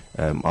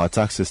 Our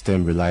tax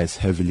system relies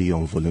heavily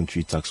on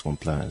voluntary tax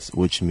compliance,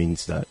 which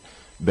means that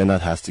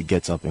Bernard has to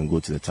get up and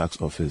go to the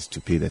tax office to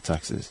pay the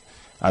taxes.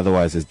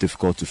 Otherwise, it's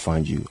difficult to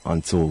find you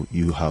until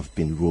you have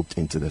been roped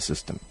into the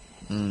system.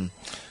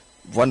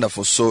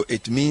 Wonderful. So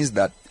it means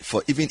that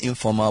for even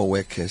informal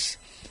workers,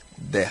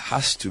 there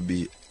has to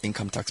be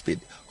income tax paid.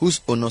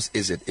 Whose onus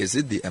is it? Is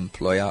it the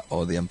employer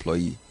or the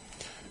employee?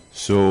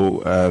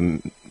 So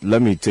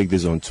let me take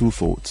this on two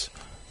folds.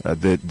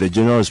 The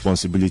general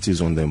responsibility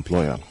is on the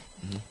employer.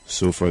 Mm-hmm.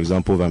 So, for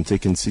example, if I'm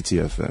taking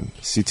Citi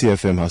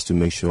FM has to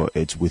make sure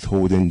it's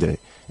withholding the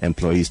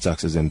employee's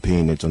taxes and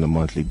paying it on a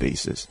monthly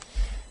basis.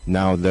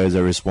 Now, there's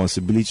a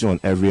responsibility on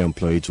every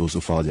employee to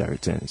also file their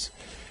returns.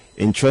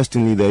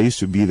 Interestingly, there used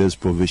to be this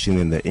provision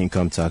in the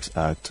Income Tax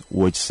Act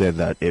which said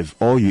that if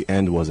all you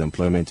earned was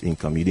employment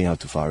income, you didn't have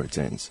to file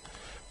returns.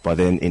 But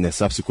then in a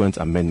subsequent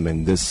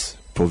amendment, this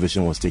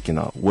provision was taken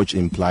out, which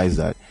implies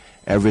that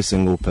every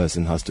single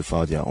person has to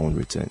file their own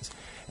returns.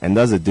 And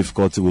that's a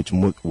difficulty with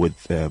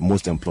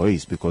most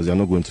employees because they're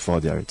not going to file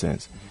their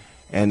returns.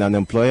 And an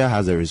employer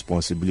has a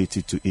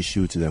responsibility to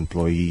issue to the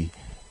employee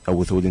a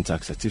withholding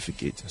tax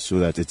certificate so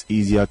that it's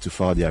easier to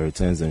file their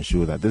returns and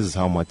show that this is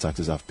how much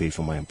taxes I've paid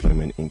for my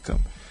employment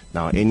income.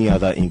 Now, any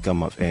other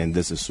income I've earned,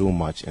 this is so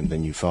much, and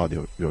then you file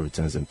your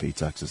returns and pay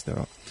taxes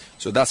thereof.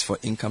 So that's for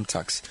income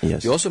tax.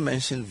 Yes. You also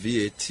mentioned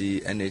VAT,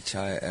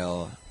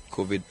 NHIL,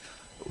 COVID.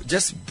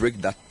 Just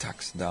break that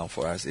tax down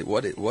for us.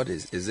 What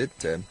is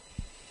it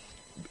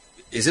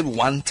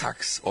one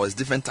tax or is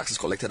different taxes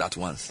collected at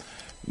once?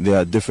 There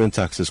are different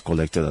taxes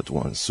collected at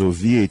once. So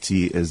VAT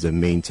is the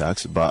main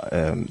tax, but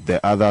the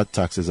other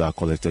taxes are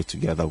collected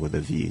together with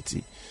the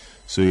VAT.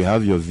 So you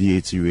have your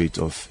VAT rate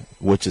of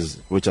which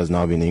has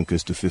now been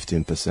increased to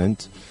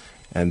 15%,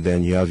 and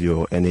then you have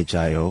your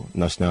NHIL,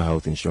 National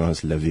Health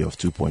Insurance Levy of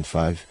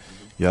 2.5.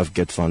 You have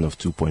Get Fund of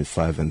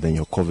 2.5, and then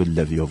your COVID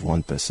levy of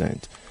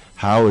 1%.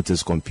 How it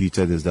is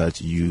computed is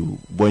that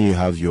when you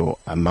have your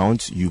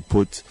amount, you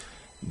put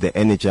the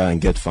NHI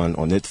and Get Fund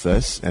on it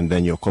first, and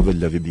then your COVID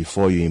levy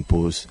before you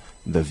impose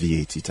the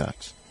VAT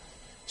tax.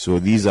 So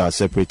these are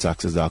separate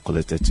taxes that are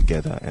collected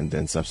together and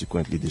then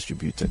subsequently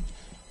distributed.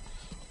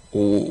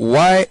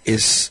 Why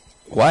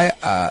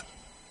are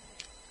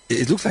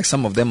it looks like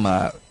some of them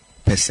are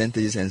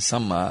percentages and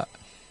some are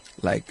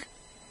like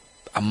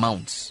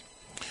amounts?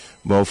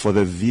 Well, for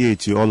the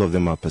VAT, all of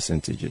them are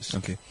percentages.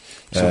 Okay.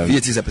 So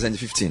VAT is a percentage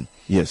 15.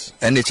 Yes.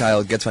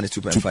 NHIL Get Fund is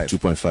 2.5.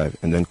 2.5,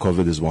 and then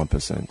COVID is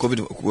 1%.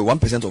 COVID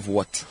 1% of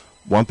what?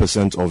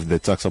 1% of the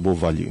taxable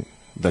value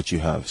that you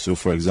have. So,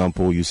 for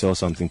example, you sell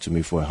something to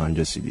me for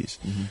 100 cedis.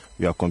 Mm-hmm.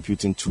 We are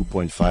computing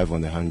 2.5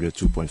 on the 100,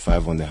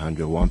 2.5 on the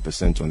 100,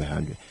 1% on the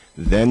 100.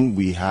 Then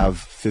we have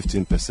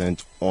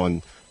 15%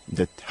 on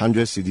the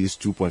 100 cedis,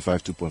 2.5,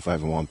 2.5,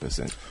 and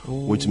 1%,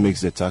 which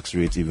makes the tax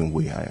rate even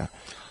way higher.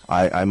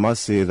 I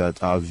must say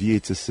that our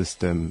VAT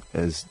system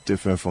is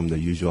different from the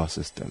usual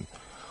system.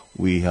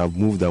 We have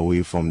moved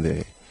away from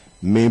the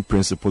main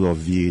principle of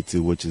VAT,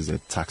 which is the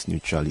tax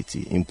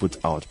neutrality,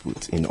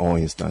 input-output in all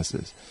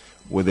instances.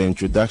 With the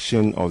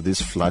introduction of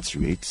this flat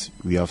rate,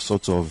 we have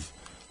sort of,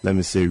 let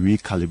me say,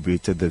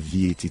 recalibrated the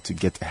VAT to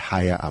get a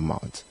higher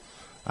amount.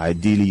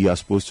 Ideally, you are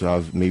supposed to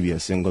have maybe a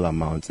single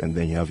amount, and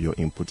then you have your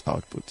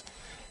input-output.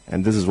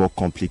 And this is what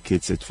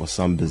complicates it for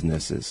some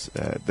businesses.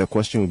 The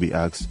question will be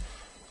asked,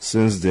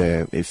 since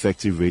the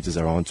effective rate is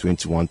around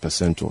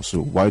 21% or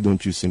so, why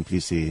don't you simply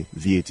say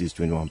VAT is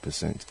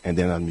 21% and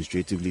then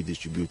administratively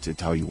distribute it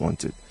how you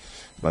want it?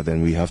 But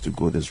then we have to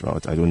go this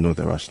route. I don't know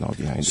the rationale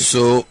behind it.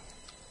 So,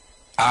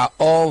 are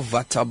all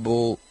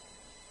vatable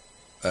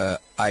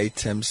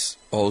items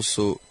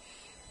also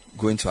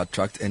going to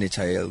attract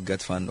NHIL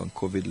Get Fund on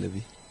COVID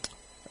levy?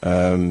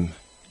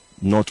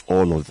 Not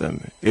all of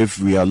them. If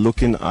we are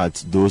looking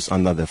at those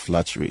under the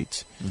flat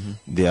rate, mm-hmm.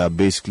 they are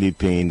basically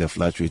paying the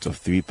flat rate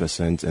of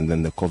 3% and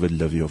then the COVID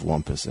levy of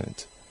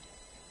 1%.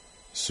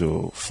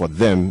 So for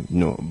them,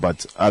 no.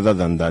 But other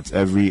than that,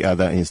 every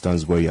other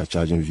instance where you are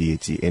charging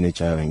VAT,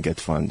 NHI and Get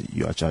Fund,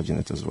 you are charging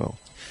it as well.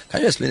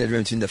 Can you explain the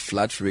difference between the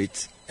flat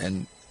rate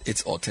and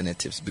its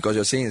alternatives? Because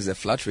you're saying it's the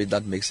flat rate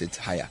that makes it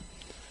higher.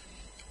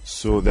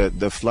 So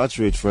the flat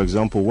rate, for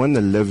example, when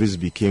the levies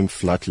became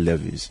flat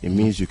levies, it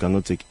means you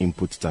cannot take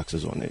input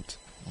taxes on it.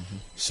 Mm-hmm.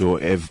 So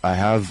if I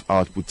have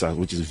output tax,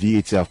 which is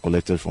VAT I've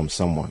collected from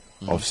someone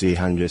of say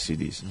 100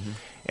 cedis,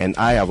 and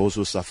I have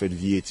also suffered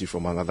VAT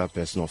from another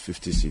person of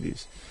 50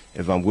 cedis,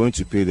 if I'm going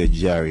to pay the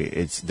GRA,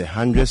 it's the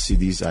 100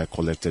 cedis I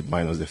collected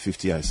minus the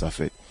 50 I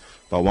suffered.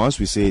 But once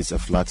we say it's a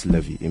flat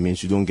levy, it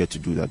means you don't get to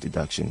do that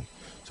deduction.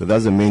 So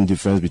that's the main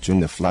difference between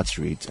the flat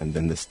rate and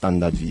then the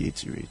standard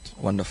VAT rate.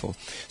 Wonderful.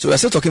 So we're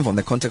still talking from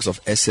the context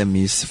of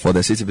SMEs for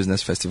the City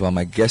Business Festival.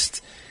 My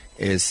guest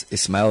is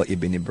Ismail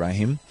Ibn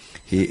Ibrahim.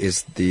 He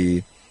is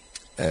the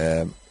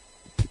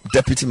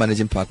Deputy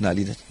Managing Partner at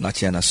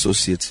Nachi and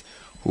Associates,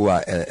 who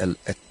are a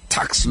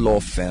tax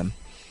law firm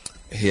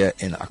here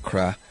in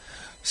Accra.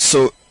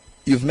 So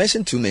you've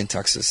mentioned two main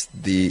taxes,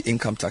 the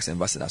income tax and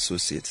Vassal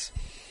Associates.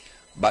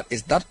 But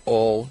is that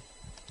all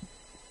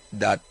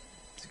that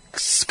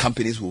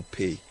companies will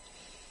pay?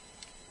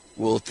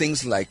 Will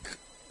things like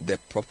the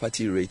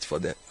property rate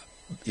for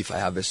if I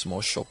have a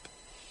small shop,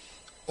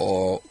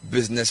 or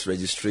business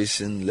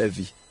registration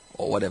levy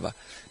or whatever,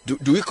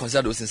 do we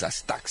consider those things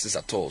as taxes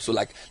at all? So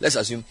like, let's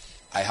assume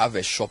I have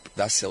a shop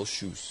that sells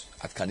shoes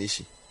at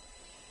Kaneshi,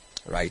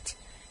 right?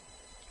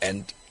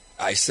 And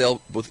I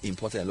sell both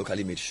imported and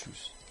locally made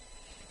shoes,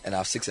 and I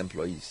have 6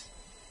 employees.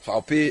 So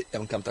I'll pay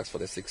income tax for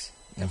the 6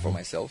 and for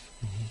myself.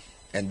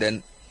 And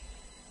then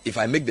if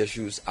I make the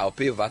shoes, I'll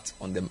pay VAT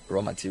on the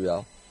raw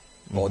material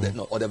or the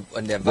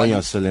value. When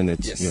you're selling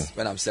it. Yes,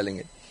 when I'm selling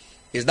it.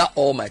 Is that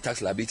all my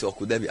tax liability, or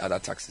could there be other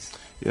taxes?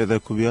 Yeah, there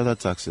could be other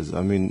taxes.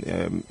 I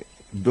mean,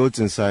 built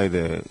inside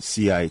the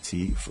CIT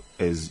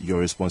is your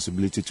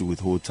responsibility to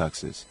withhold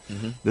taxes.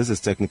 This is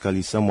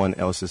technically someone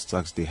else's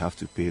tax they have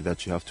to pay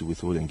that you have to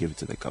withhold and give it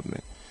to the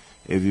government.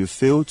 If you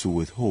fail to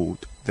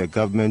withhold, the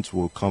government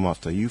will come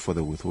after you for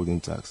the withholding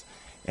tax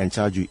and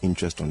charge you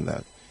interest on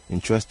that.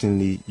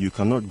 Interestingly, you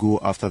cannot go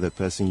after the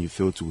person you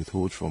failed to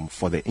withhold from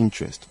for the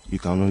interest. You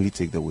can only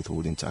take the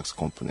withholding tax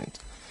component.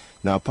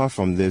 Now, apart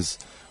from this,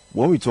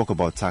 when we talk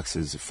about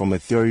taxes, from a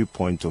theory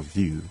point of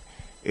view,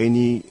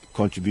 any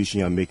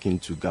contribution you're making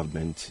to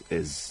government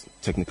is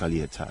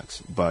technically a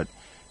tax. But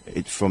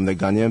from the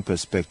Ghanaian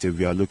perspective,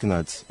 we are looking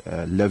at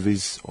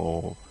levies,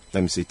 or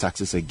let me say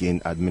taxes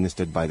again,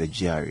 administered by the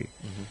GRA.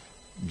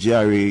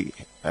 GRA,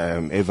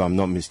 if I'm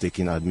not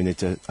mistaken,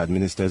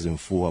 administers in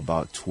full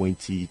about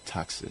 20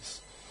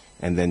 taxes,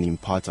 and then in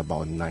part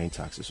about 9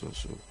 taxes or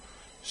so.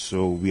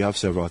 So we have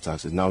several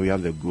taxes. Now we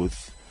have the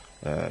growth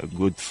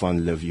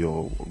fund levy,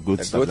 or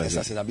growth and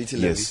sustainability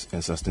levy. Yes,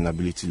 and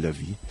sustainability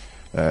levy,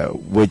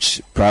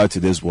 which prior to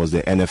this was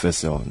the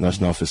NFSL,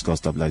 National Fiscal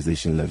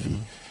Stabilization Levy.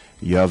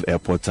 You have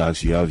airport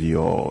tax, you have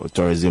your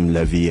tourism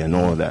levy, and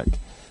all that.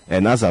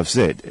 And as I've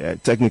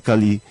said,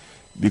 technically,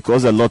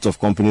 because a lot of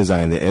companies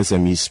are in the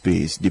SME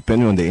space,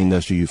 depending on the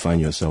industry you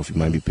find yourself, you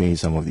might be paying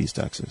some of these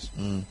taxes.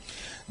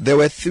 There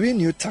were 3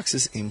 new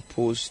taxes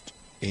imposed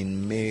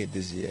in May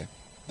this year.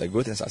 The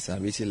growth and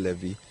sustainability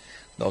levy.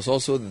 There was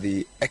also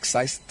the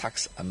excise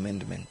tax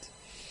amendment.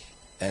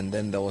 And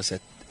then there was a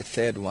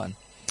third one.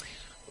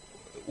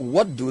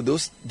 What do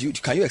those...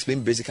 can you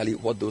explain basically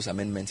what those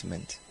amendments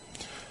meant?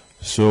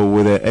 So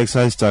with the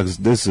excise tax,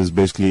 this is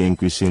basically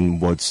increasing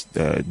what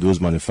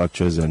those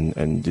manufacturers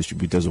and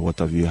distributors or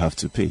whatever you have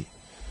to pay.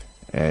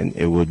 And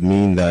it would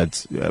mean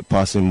that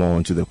passing more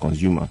on to the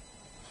consumer.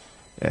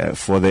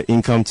 For the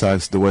income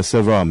tax, there were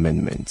several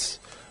amendments,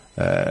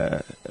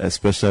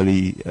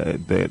 especially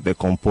the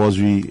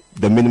compulsory,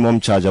 the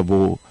minimum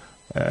chargeable,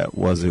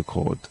 what's it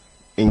called,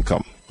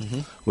 income.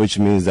 Which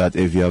means that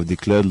if you have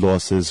declared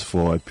losses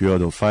for a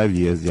period of 5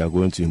 years, they are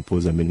going to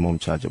impose a minimum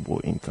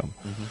chargeable income.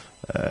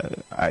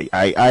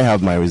 I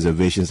have my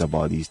reservations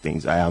about these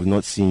things. I have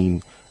not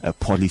seen a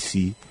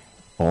policy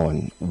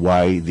on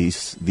why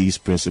these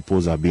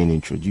principles are being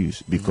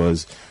introduced,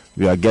 because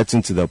we are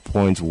getting to the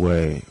point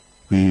where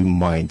we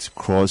might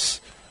cross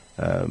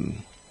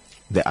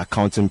the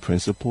accounting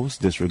principles,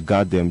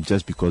 disregard them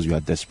just because we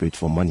are desperate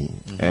for money,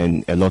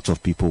 and a lot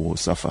of people will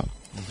suffer.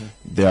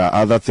 There are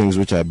other things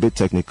which are a bit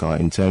technical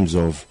in terms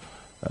of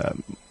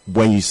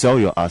when you sell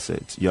your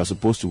assets, you are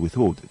supposed to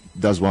withhold.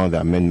 That's one of the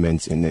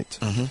amendments in it.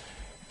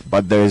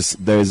 But there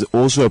is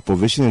also a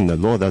provision in the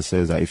law that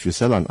says that if you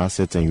sell an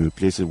asset and you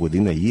replace it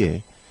within a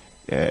year,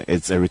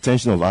 it's a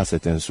retention of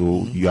asset, and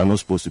so you are not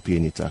supposed to pay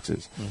any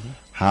taxes.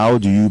 How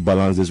do you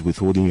balance this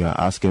withholding you are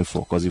asking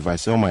for? Because if I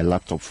sell my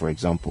laptop, for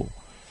example,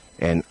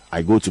 and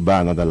I go to buy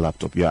another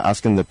laptop, you are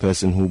asking the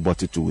person who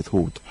bought it to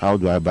withhold. How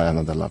do I buy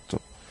another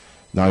laptop?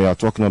 Now you are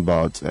talking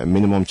about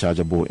minimum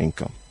chargeable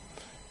income.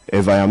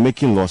 If I am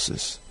making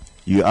losses,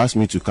 you ask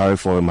me to carry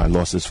forward my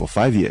losses for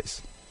 5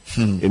 years.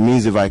 It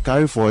means if I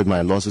carry forward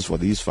my losses for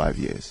these 5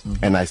 years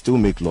and I still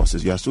make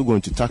losses, you are still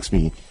going to tax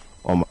me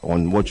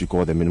on what you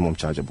call the minimum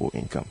chargeable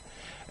income.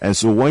 And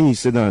so when you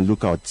sit down and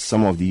look at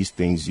some of these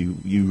things,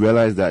 you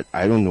realize that,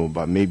 I don't know,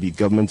 but maybe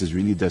government is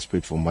really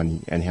desperate for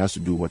money and he has to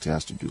do what he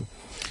has to do.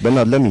 But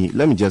now let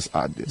me just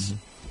add this.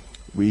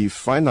 We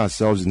find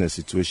ourselves in a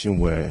situation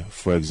where,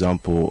 for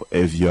example,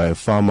 if you are a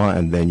farmer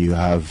and then you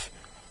have,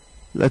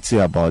 let's say,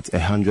 about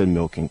 100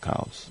 milking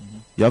cows,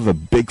 you have a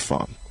big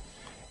farm,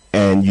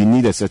 and you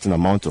need a certain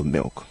amount of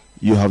milk.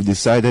 You have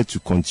decided to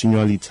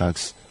continually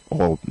tax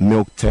or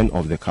milk 10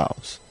 of the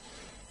cows.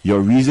 Your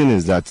reason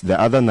is that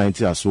the other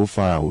 90 are so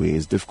far away,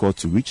 it's difficult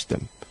to reach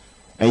them.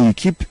 And you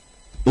keep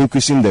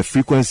increasing the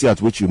frequency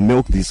at which you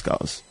milk these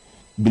cows,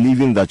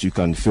 believing that you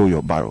can fill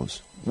your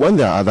barrels, when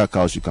there are other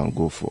cows you can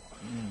go for.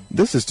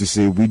 This is to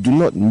say, we do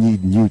not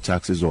need new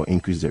taxes or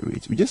increase the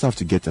rates. We just have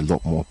to get a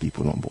lot more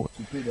people on board.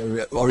 To pay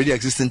the already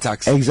existing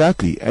tax.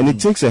 Exactly. And it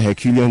takes a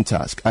Herculean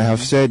task. I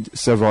have said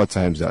several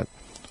times that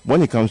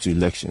when it comes to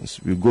elections,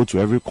 we go to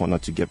every corner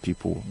to get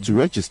people to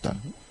register.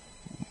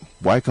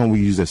 Why can't we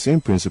use the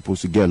same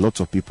principles to get lots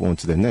of people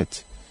onto the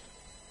net,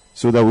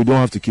 so that we don't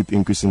have to keep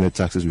increasing the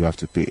taxes we have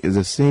to pay? It's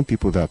the same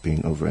people that are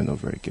paying over and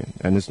over again,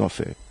 and it's not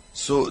fair.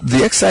 So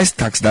the excise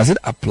tax, does it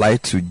apply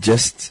to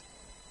just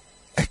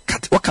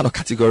what kind of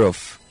category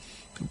of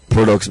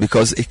products?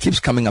 Because it keeps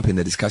coming up in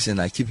the discussion.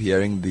 I keep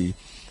hearing the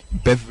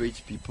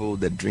beverage people,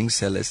 the drink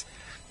sellers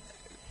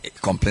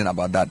complain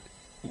about that.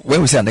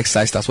 When we say an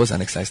excise tax, what's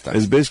an excise tax?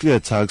 It's basically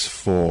a tax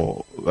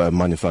for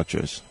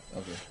manufacturers.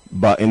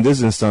 But in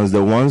this instance,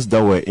 the ones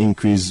that were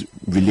increased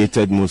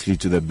related mostly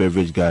to the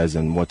beverage guys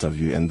and what have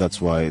you, and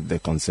that's why the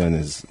concern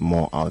is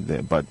more out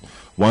there. But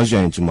once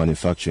you're into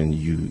manufacturing,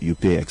 you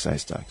pay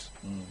excise tax.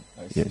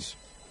 I see. Yes.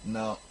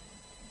 Now,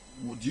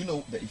 do you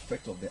know the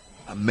effect of the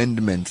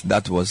amendment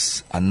that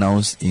was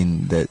announced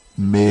in the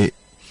May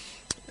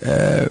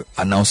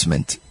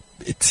announcement?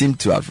 It seemed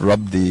to have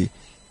rubbed the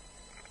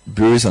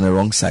breweries on the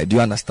wrong side. Do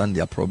you understand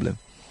their problem?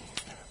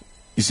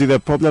 You see, the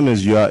problem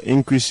is you are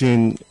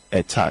increasing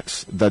a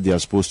tax that they are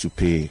supposed to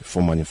pay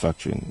for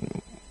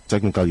manufacturing.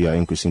 Technically, you are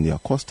increasing their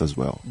cost as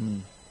well.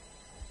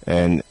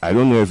 And I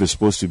don't know if it's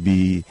supposed to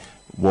be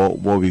what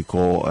we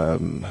call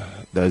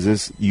there's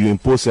this, you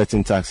impose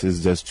certain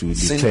taxes just to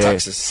deter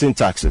sin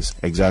taxes,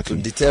 exactly,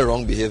 to deter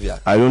wrong behavior.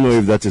 I don't know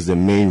if that is the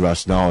main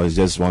rationale. It's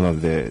just one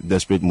of the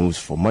desperate moves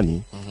for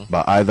money.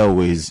 But either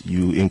ways,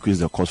 you increase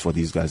the cost for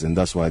these guys, and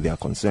that's why they are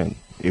concerned.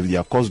 If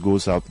their cost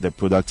goes up, the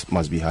product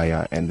must be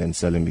higher, and then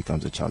selling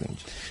becomes a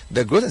challenge.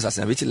 The growth and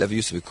sustainability levy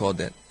used to be called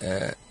the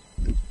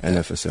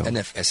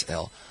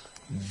NFSL.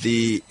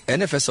 The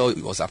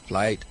NFSL was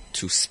applied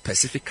to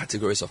specific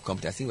categories of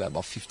companies. I think we're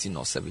about 15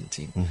 or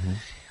 17.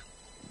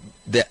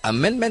 The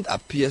amendment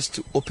appears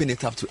to open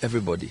it up to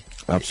everybody.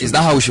 Absolutely. Is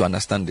that how we should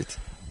understand it?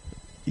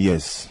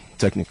 Yes,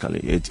 technically.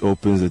 It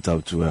opens it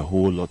up to a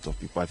whole lot of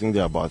people. I think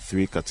there are about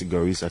 3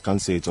 categories. I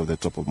can't say it off the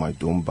top of my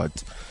dome,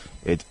 but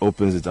it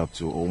opens it up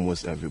to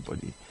almost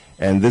everybody.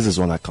 And this is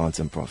on account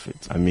and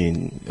profit. I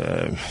mean,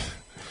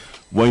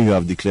 when you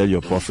have declared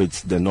your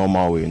profits the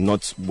normal way,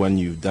 not when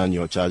you've done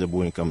your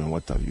chargeable income and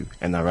what have you,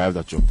 and arrived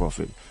at your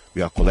profit,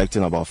 we are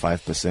collecting about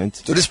 5%.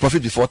 So this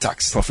profit before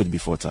tax? Profit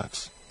before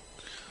tax.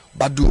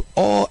 But do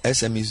all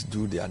SMEs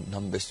do their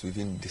numbers to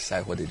even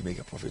decide whether they make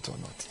a profit or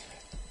not?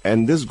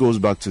 And this goes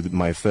back to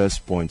my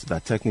first point,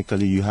 that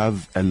technically you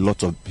have a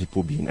lot of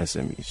people being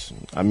SMEs.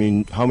 I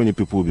mean, how many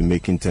people will be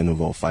making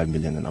turnover of 5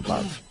 million and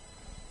above?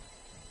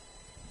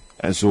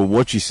 And so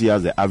what you see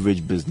as the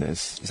average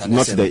business,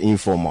 not SME. the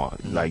informal,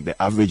 like the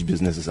average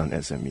business is an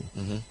SME,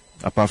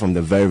 apart from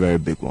the very, very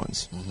big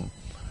ones.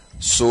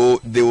 So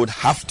they would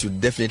have to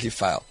definitely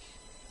file.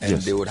 And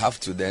Yes. they would have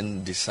to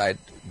then decide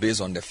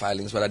based on the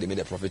filings whether they made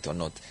a profit or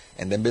not.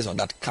 And then based on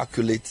that,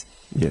 calculate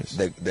Yes.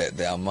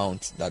 the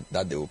amount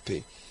that they will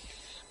pay.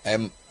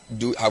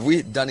 Have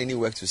we done any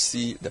work to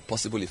see the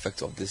possible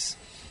effect of this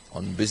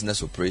on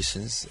business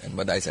operations and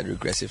whether it's a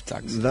regressive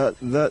tax?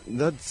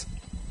 That's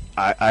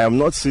I am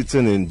not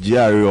sitting in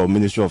GRA or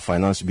Ministry of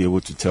Finance to be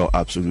able to tell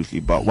absolutely,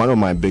 but one of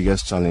my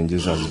biggest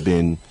challenges has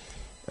been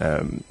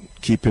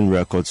keeping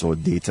records or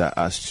data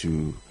as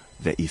to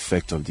the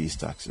effect of these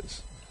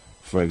taxes.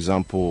 For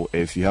example,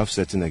 if you have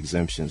certain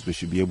exemptions, we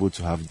should be able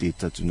to have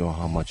data to know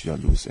how much you are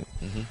losing.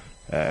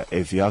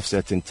 If you have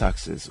certain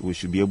taxes, we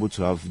should be able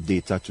to have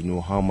data to know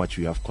how much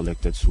we have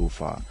collected so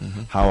far.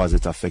 How has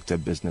it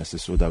affected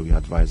businesses so that we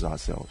advise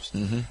ourselves?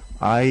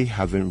 I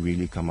haven't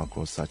really come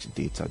across such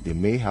data. They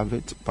may have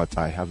it, but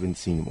I haven't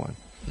seen one.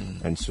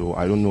 And so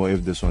I don't know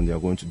if this one they are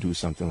going to do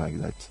something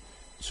like that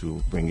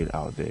to bring it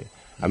out there.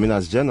 I mean,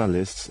 as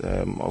journalists,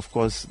 of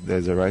course,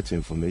 there's a right to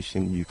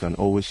information. You can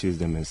always chase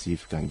them and see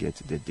if you can get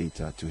the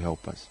data to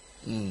help us.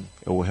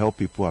 It will help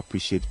people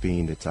appreciate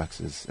paying the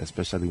taxes,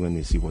 especially when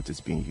they see what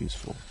it's being used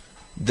for.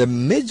 The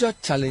major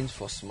challenge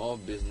for small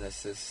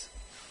businesses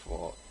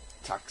for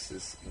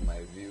taxes, in my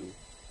view,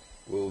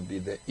 will be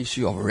the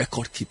issue of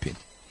record keeping.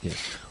 Yes.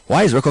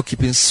 Why is record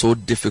keeping so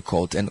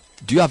difficult? And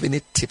do you have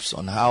any tips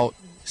on how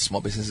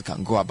small businesses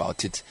can go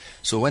about it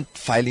so when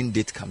filing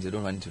date comes, they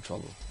don't run into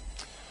trouble?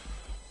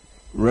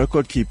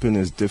 Record keeping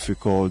is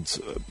difficult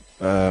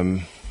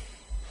only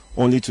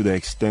to the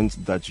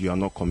extent that you are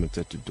not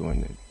committed to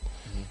doing it.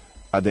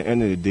 At the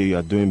end of the day, you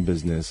are doing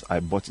business.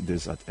 I bought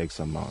this at X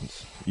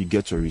amount. You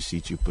get your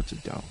receipt, you put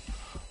it down.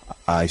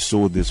 I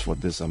sold this for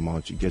this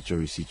amount. You get your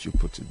receipt, you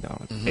put it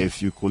down.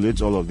 If you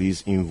collate all of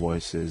these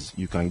invoices,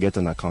 you can get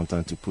an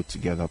accountant to put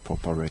together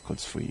proper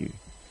records for you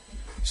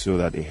so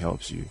that it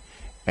helps you.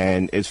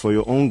 And it's for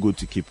your own good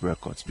to keep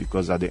records,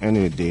 because at the end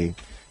of the day,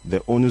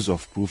 the onus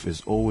of proof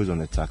is always on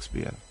the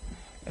taxpayer.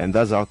 And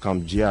that's how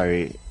come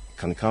GRA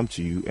can come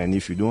to you, and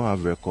if you don't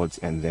have records,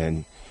 and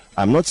then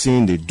I'm not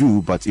saying they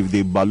do, but if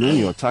they balloon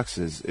your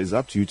taxes, it's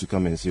up to you to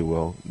come and say,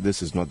 well,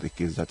 this is not the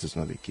case, that is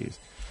not the case.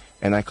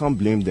 And I can't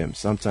blame them.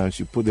 Sometimes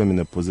you put them in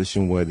a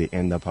position where they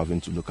end up having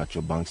to look at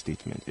your bank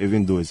statement,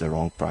 even though it's a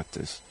wrong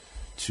practice,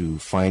 to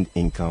find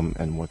income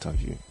and what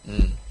have you.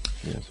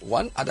 Yes.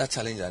 One other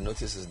challenge I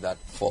notice is that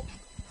for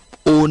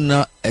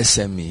owner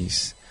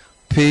SMEs,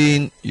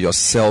 paying your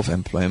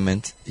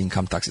self-employment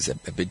income tax is a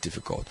bit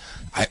difficult.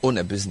 I own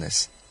a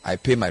business. I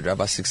pay my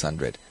driver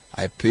 600.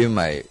 I pay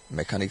my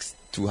mechanics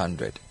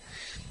 200.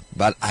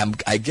 But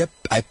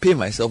I pay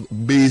myself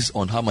based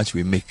on how much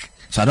we make.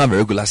 So I don't have a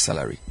regular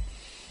salary.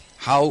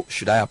 How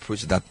should I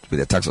approach that with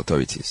the tax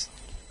authorities?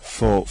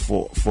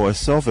 For a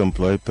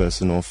self-employed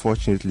person,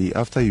 unfortunately,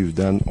 after you've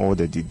done all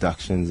the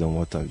deductions and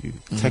what have you,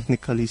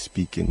 technically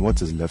speaking,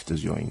 what is left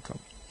is your income.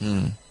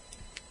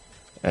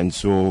 And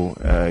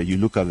so you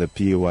look at the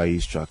PAYE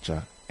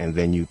structure and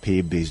then you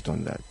pay based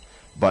on that.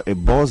 But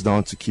it boils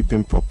down to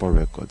keeping proper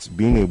records,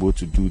 being able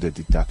to do the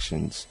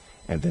deductions,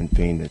 and then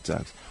paying the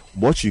tax.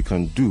 What you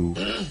can do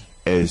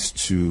is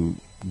to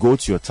go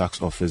to your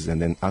tax office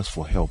and then ask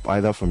for help,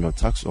 either from your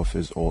tax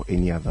office or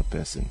any other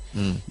person.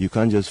 You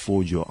can't just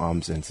fold your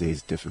arms and say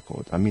it's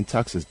difficult. I mean,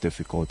 tax is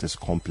difficult, it's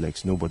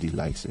complex, nobody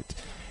likes it.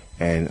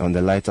 And on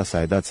the lighter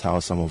side, that's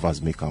how some of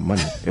us make our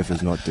money, if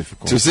it's not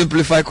difficult. To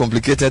simplify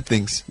complicated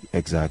things.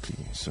 Exactly.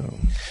 So.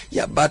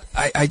 Yeah, but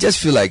I just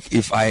feel like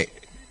it's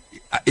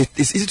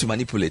easy to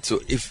manipulate.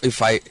 So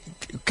if I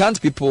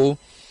can't people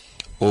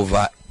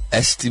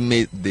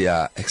overestimate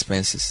their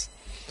expenses,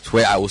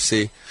 where I will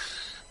say,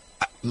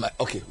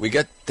 okay, we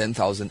get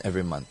 10,000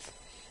 every month.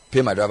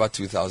 Pay my driver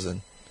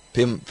 2,000.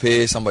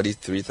 Pay somebody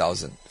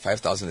 3,000.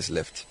 5,000 is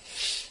left.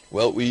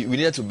 Well, we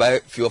needed to buy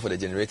fuel for the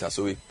generator,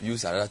 so we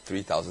used another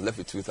 3,000, left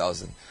with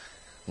 2,000.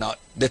 Now,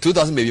 the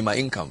 2,000 may be my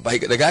income, but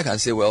the guy can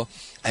say, well,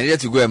 I needed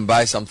to go and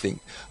buy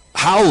something.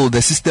 How will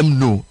the system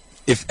know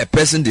if a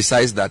person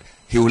decides that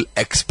he will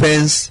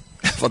expense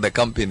for the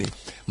company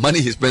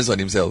money he spends on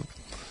himself?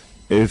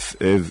 If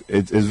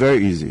it's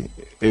very easy.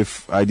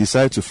 If I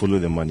decide to follow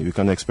the money, we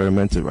can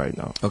experiment it right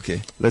now.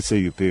 Okay. Let's say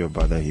you pay your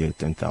brother here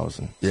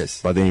 10,000.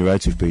 Yes. But then you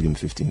write you've paid him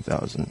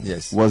 15,000.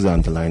 Yes. What's the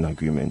underlying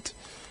agreement?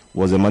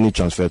 Was the money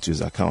transferred to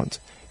his account?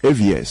 If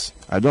yes,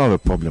 I don't have a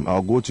problem.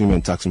 I'll go to him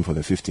and tax him for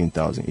the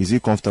 15,000. Is he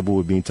comfortable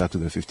with being taxed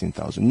with the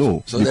 15,000?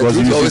 No. So the truth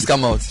will always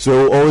come out. So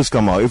it will always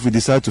come out. If we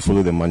decide to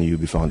follow the money, you'll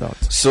be found out.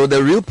 So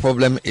the real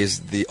problem is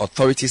the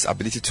authorities'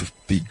 ability to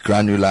be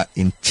granular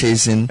in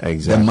chasing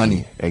the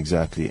money.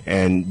 Exactly.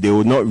 And they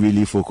will not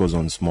really focus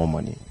on small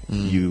money.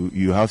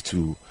 You have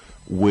to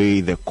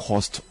weigh the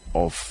cost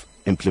of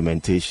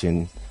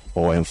implementation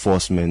or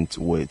enforcement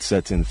with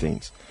certain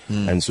things.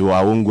 And so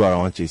I won't go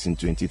around chasing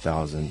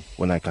 20,000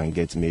 when I can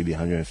get maybe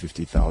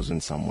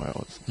 150,000 somewhere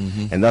else.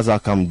 And that's how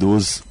come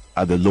those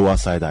at the lower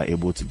side are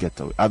able to get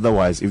away.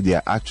 Otherwise, if they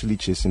are actually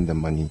chasing the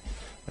money,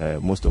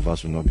 most of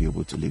us will not be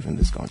able to live in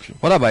this country.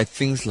 What about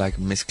things like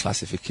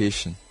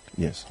misclassification?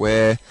 Yes.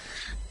 Where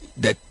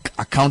the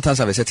accountants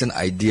have a certain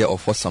idea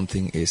of what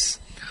something is,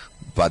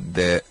 but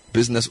the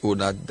business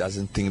owner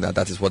doesn't think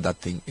that is what that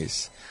thing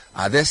is.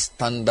 Are there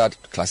standard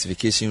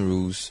classification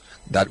rules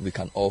that we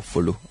can all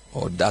follow,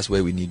 or that's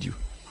where we need you?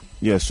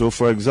 Yeah, so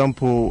for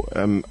example,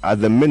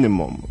 at the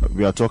minimum,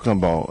 we are talking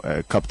about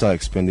capital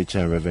expenditure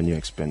and revenue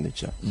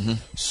expenditure.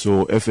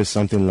 So if it's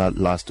something that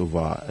lasts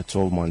over a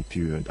 12-month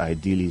period,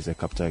 ideally it's a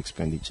capital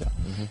expenditure.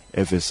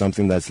 If it's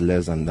something that's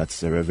less than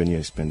that's a revenue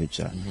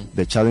expenditure.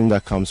 The challenge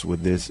that comes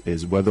with this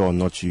is whether or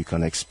not you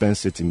can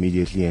expense it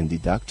immediately and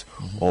deduct,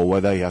 or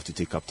whether you have to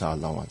take capital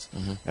allowance.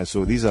 And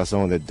so these are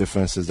some of the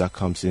differences that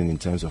comes in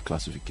terms of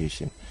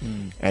classification.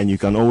 And you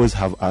can always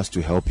have us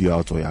to help you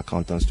out, or your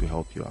accountants to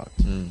help you out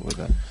with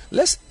that.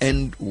 Let's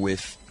end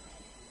with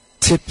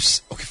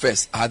tips. Okay,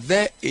 first, are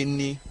there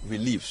any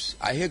reliefs?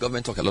 I hear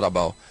government talk a lot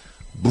about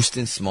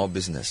boosting small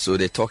business. So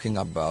they're talking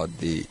about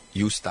the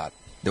YouStart.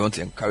 They want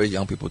to encourage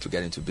young people to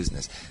get into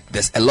business.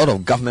 There's a lot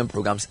of government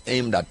programs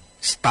aimed at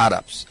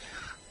startups.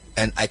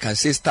 And I can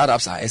say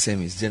startups are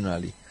SMEs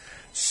generally.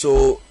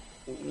 So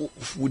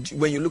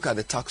when you look at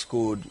the tax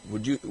code,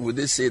 would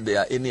they say there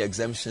are any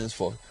exemptions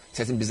for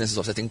certain businesses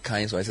of certain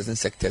kinds or certain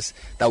sectors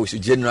that we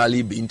should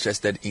generally be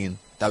interested in,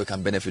 that we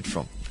can benefit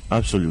from?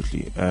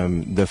 Absolutely.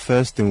 The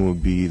first thing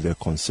would be the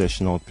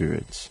concessional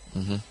periods.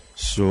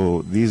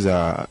 So these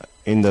are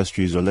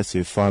industries, or let's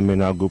say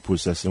farming,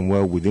 agro-processing,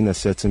 where within a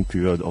certain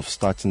period of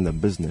starting the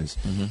business,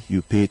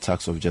 you pay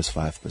tax of just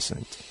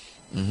 5%.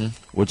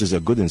 Which is a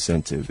good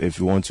incentive. If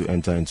you want to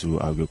enter into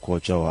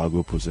agriculture or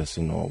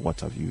agro-processing or what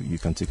have you, you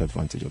can take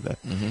advantage of that.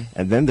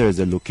 And then there is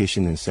a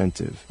location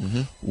incentive,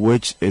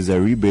 which is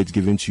a rebate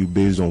given to you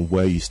based on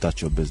where you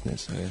start your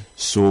business.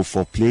 So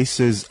for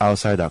places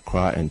outside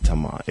Accra and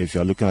Tama, if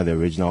you're looking at the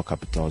regional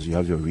capitals, you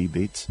have your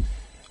rebates.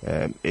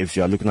 If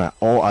you're looking at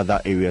all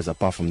other areas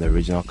apart from the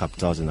regional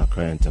capitals in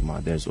Accra and Tama,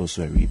 there's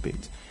also a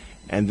rebate.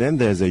 And then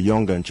there's a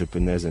young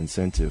entrepreneur's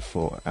incentive.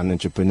 For an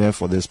entrepreneur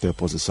for this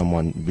purpose is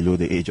someone below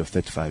the age of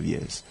 35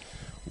 years,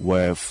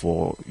 where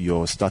for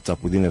your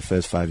startup within the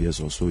first 5 years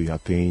or so, you are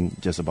paying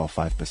just about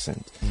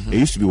 5%. It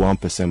used to be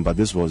 1%, but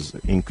this was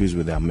increased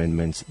with the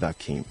amendments that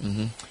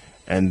came.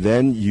 And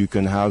then you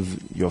can have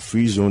your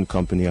free zone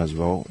company as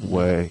well,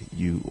 where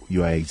you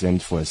are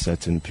exempt for a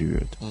certain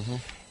period.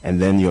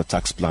 And then your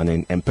tax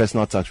planning and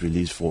personal tax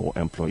relief for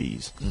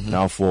employees.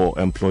 Now for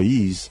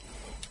employees,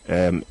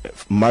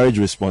 marriage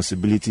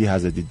responsibility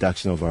has a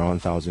deduction of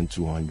around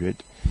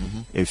 1,200.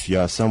 If you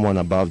are someone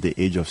above the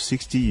age of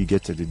 60, you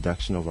get a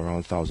deduction of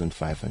around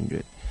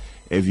 1,500.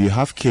 If you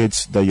have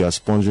kids that you are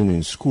sponsoring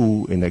in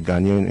school in a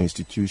Ghanaian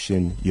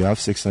institution, you have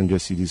 600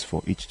 cedis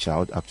for each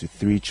child, up to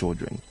 3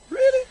 children.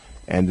 Really?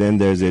 And then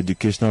there's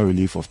educational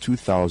relief of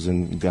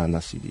 2,000 Ghana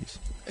cedis.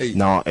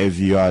 Now, if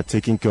you are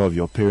taking care of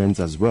your parents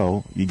as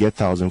well, you get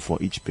 1,000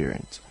 for each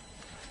parent.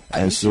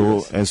 And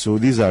so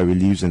these are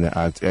reliefs in the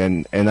act,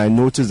 and I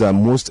noticed that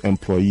most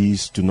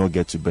employees do not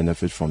get to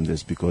benefit from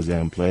this because their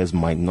employers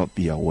might not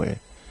be aware.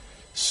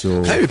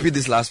 So can you repeat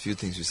these last few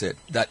things you said?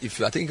 That if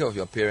you are taking care of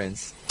your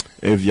parents,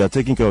 if you are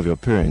taking care of your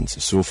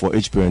parents, so for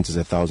each parent is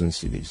 1,000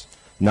 cedis.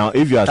 Now,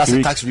 if you are that's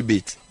a tax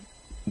rebate.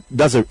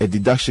 That's a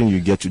deduction you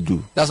get to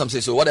do. That's what I'm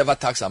saying. So whatever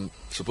tax I'm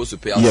supposed to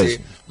pay, I'll say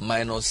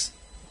minus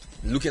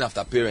looking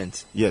after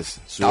parents. Yes.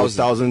 So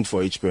 1,000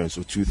 for each parent,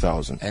 so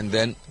 2,000. And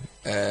then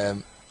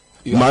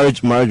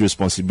marriage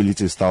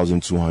responsibility is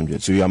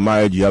 1,200. So you are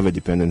married, you have a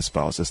dependent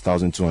spouse, it's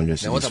 1,200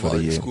 then what for about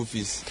the year. school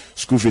fees?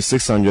 School fees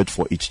 600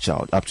 for each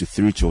child, up to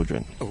 3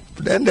 children. Oh,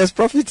 then there's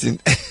profit in.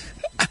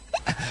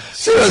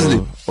 Seriously.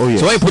 Yes. So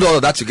when you put all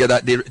of that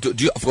together,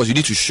 of course you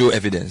need to show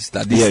evidence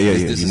that this.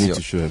 You need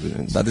to show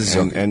evidence. That is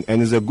and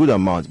it's a good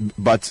amount.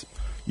 But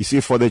you see,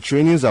 for the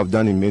trainings I've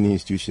done in many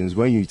institutions,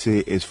 when you say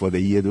it's for the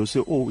year, they'll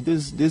say, "Oh,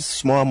 this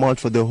small amount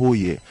for the whole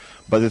year."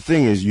 But the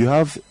thing is, you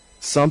have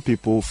some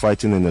people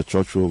fighting in the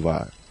church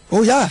over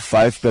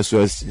 5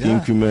 pesos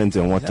increment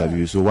and what have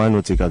you. So why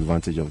not take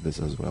advantage of this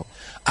as well?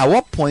 At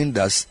what point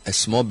does a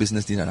small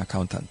business need an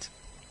accountant?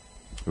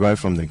 Right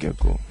from the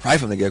get-go. Right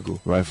from the get-go.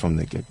 Right from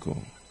the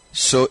get-go.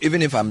 So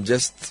even if I'm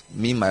just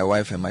me, my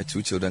wife, and my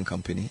 2 children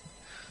company,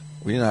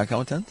 we need an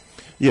accountant?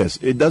 Yes,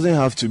 it doesn't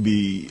have to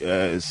be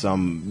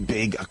some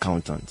big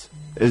accountant.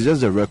 It's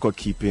just the record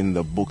keeping,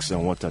 the books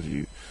and what have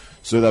you.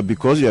 So that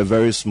because you're a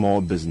very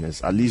small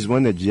business, at least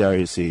when the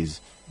GRA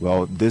says,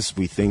 well, this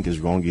we think is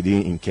wrong, you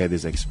didn't incur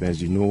this expense,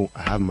 you know,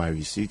 I have my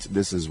receipt,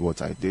 this is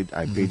what I did,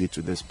 I paid it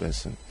to this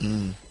person.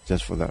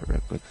 Just for that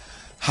record.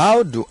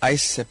 How do I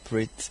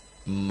separate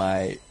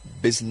my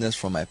business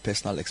from my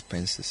personal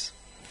expenses?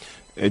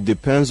 It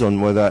depends on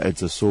whether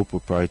it's a sole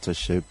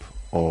proprietorship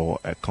or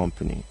a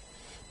company,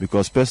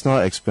 because personal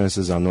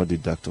expenses are not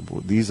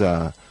deductible. These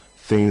are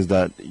things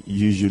that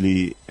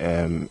usually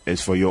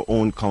is for your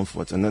own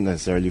comfort and not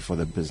necessarily for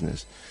the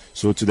business.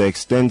 So to the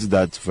extent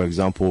that, for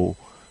example,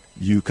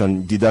 you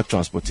can deduct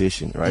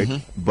transportation,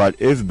 right? But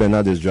if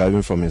Bernard is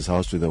driving from his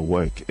house to the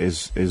work,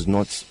 is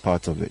not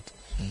part of it.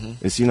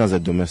 It's seen as a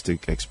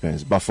domestic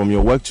expense. But from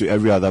your work to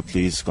every other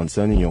place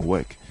concerning your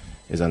work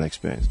is an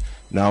expense.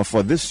 Now,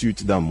 for this suit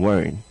that I'm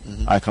wearing,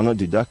 I cannot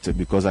deduct it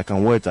because I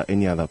can wear it at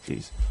any other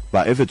place.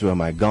 But if it were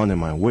my gown and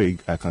my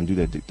wig, I can do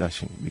the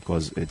deduction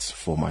because it's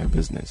for my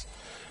business.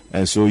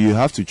 And so you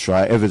have to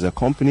try, if it's a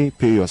company,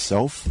 pay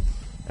yourself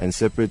and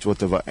separate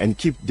whatever, and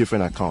keep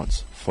different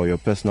accounts for your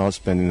personal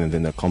spending and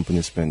then the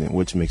company spending,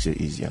 which makes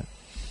it easier.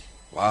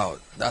 Wow,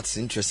 that's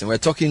interesting. We're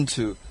talking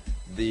to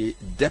the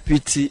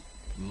Deputy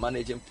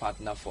Managing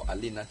Partner for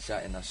Ali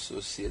Nacha and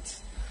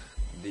Associates,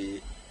 the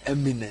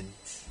eminent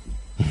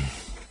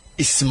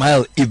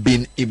Ismail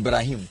Ibn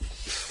Ibrahim,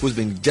 who's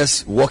been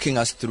just walking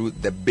us through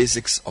the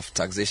basics of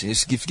taxation.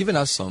 He's given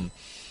us some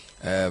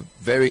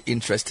very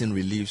interesting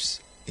reliefs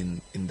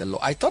in the law.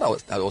 I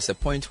thought there was a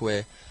point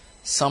where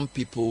some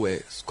people were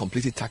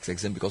completely tax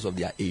exempt because of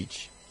their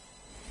age,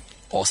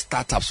 or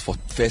startups for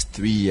first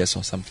 3 years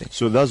or something.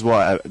 So that's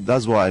why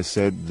I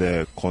said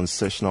the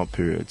concessional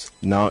periods.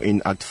 Now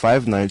in Act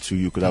 592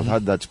 you could have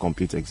had that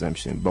complete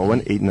exemption, but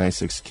when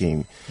 896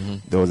 came,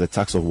 there was a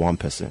tax of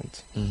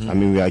 1%. I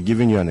mean, we are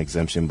giving you an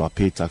exemption but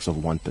pay tax of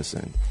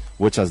 1%,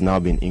 which has now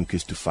been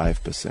increased to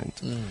 5%.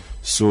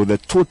 So the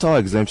total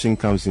exemption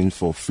comes in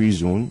for free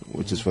zone,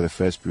 which is for the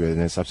first period,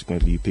 and then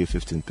subsequently you pay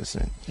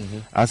 15%.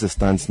 As it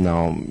stands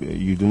now,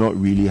 you do not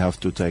really have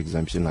total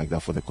exemption like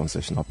that for the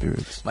concessional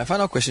periods. My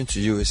final question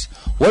to you is,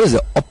 what is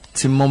the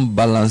optimum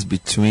balance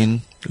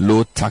between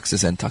low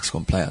taxes and tax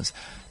compliance?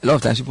 A lot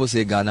of times people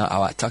say Ghana,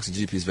 our tax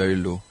GDP is very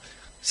low.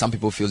 Some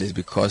people feel it's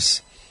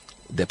because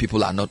the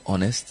people are not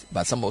honest,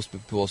 but some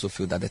people also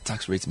feel that the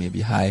tax rates may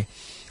be high,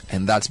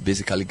 and that's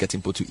basically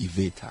getting people to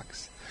evade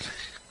tax.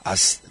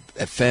 As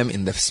a firm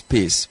in the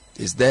space,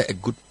 is there a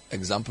good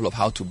example of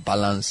how to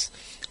balance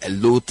a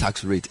low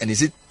tax rate? And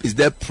is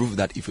there proof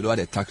that if you lower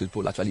the tax rate,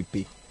 people actually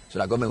pay? So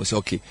the government will say,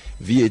 okay,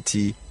 VAT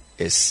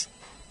is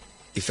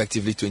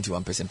effectively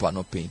 21%, people are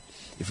not paying.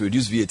 If we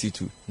reduce VAT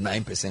to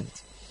 9%,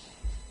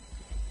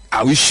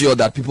 are we sure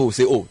that people will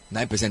say, oh,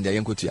 9% they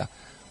are going to,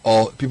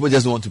 or people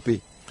just don't want to pay?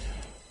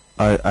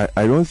 I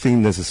don't think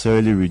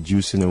necessarily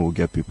reducing it will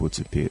get people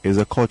to pay. It's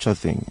a culture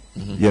thing.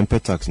 You pay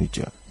tax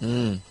nature.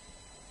 You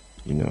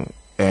know,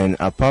 and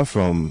apart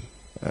from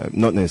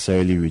not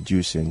necessarily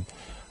reducing,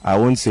 I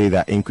won't say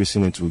that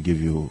increasing it will give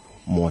you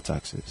more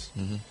taxes.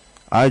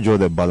 I draw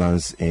the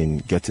balance in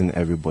getting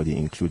everybody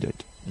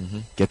included,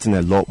 getting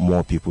a lot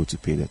more people to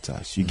pay the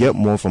tax. You get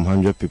more from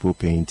 100 people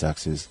paying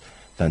taxes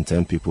than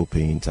 10 people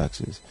paying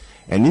taxes.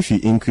 And if you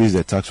increase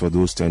the tax for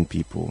those 10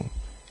 people,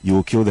 you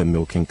will kill the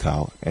milking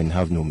cow and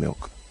have no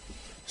milk.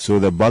 So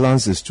the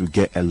balance is to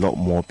get a lot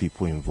more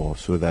people involved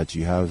so that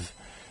you have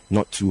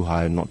not too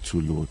high, not too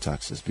low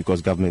taxes,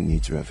 because government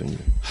needs revenue.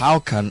 How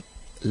can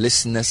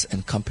listeners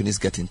and companies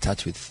get in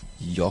touch with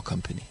your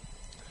company?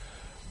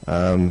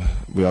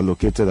 We are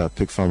located at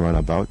Pig Farm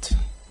Runabout.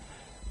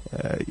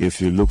 If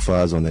you look for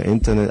us on the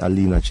internet,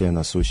 Ali Nache and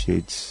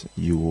Associates,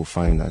 you will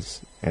find us.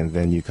 And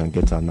then you can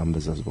get our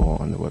numbers as well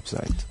on the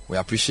website. We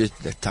appreciate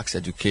the tax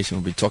education.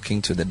 We'll be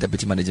talking to the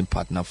Deputy Managing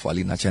Partner for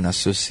Ali Nache and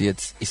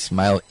Associates,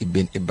 Ismail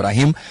Ibn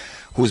Ibrahim,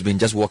 who's been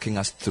just walking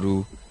us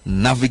through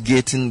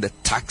Navigating the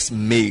Tax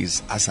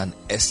Maze as an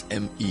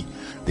SME.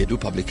 They do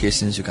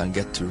publications you can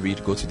get to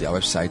read. Go to their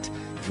website.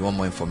 If you want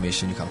more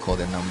information, you can call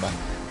the number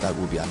that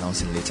we'll be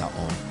announcing later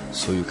on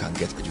so you can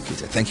get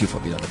educated. Thank you for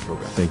being on the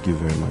program. Thank you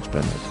very much,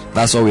 Bernard.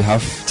 That's all we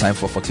have time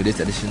for today's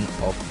edition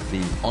of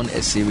the On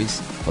Air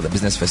series for the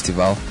Business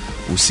Festival.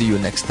 We'll see you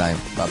next time.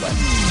 Bye-bye.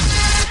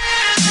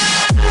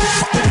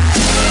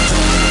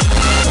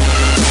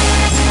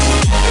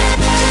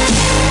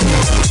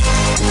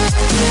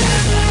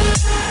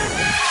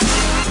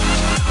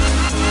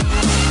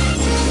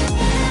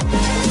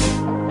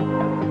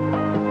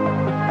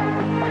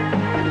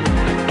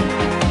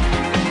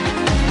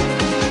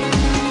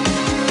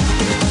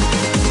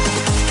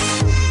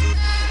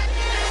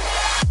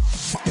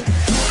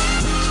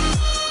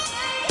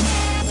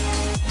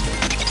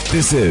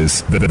 This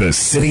is the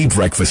Citi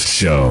Breakfast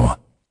Show.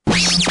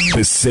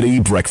 The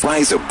Citi Breakfast.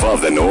 Rise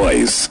above the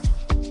noise.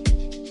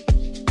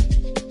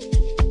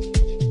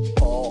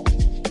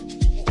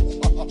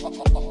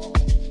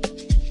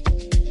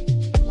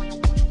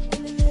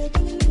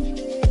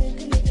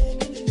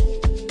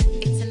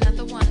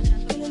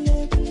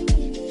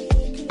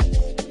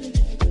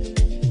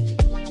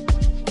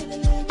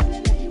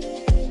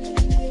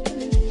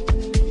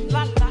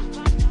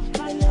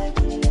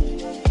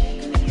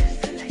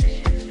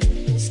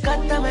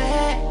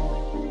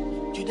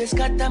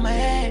 Scatter my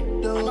head,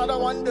 though. Another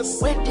one this.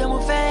 Wait till my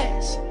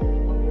face,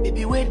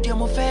 baby, wait till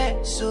my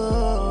face.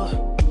 So,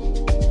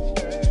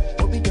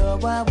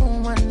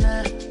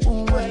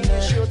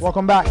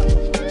 welcome back.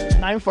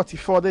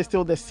 9:44. There's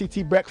still the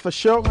Citi Breakfast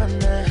Show.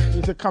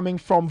 This is coming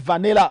from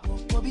Vanilla.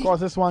 Of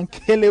course, this one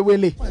Kele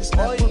Willy.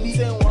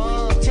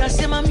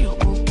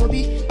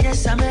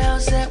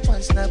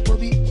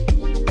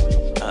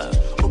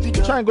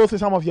 Try and go through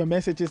some of your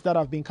messages that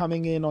have been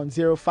coming in on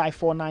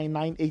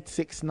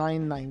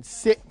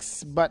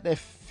 0549986996, but a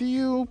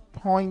few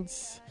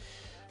points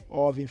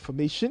of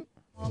information.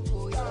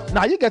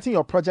 Now, you're getting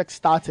your project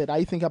started. Are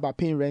you thinking about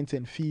paying rent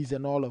and fees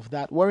and all of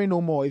that? Worry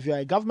no more. If you're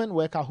a government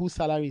worker whose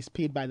salary is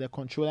paid by the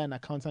Controller and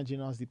Accountant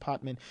General's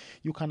Department,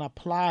 you can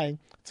apply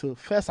to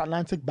First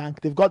Atlantic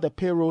Bank. They've got the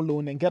payroll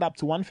loan and get up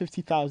to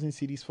 150,000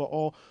 cedis for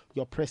all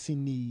your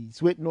pressing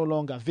needs. Wait no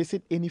longer.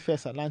 Visit any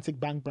First Atlantic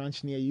Bank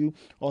branch near you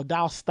or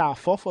dial star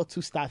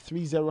 442 star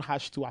 30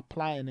 hash to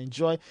apply and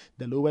enjoy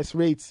the lowest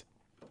rates.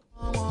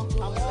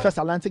 First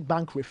Atlantic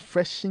Bank,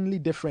 refreshingly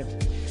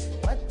different.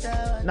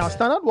 Now,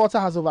 Standard Water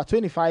has over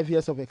 25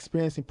 years of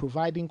experience in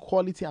providing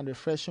quality and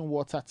refreshing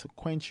water to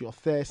quench your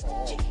thirst.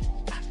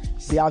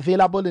 They are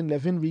available in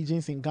 11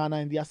 regions in Ghana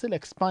and they are still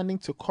expanding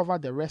to cover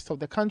the rest of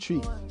the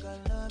country.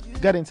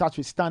 Get in touch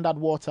with Standard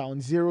Water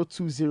on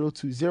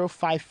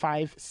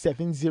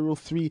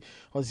 0202-055-703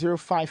 or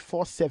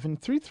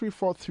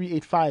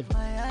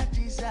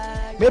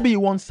 0547-334-385. Maybe you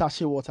want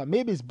sachet water,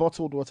 maybe it's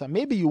bottled water,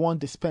 maybe you want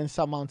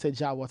dispenser mounted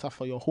jar water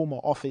for your home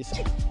or office,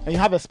 and you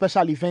have a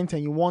special event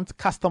and you want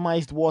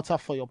customized water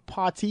for your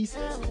parties,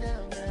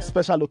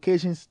 special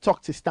occasions.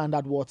 Talk to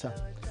Standard Water.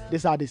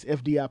 This ad is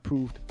FDA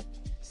approved.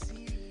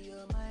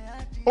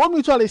 Old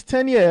Mutual is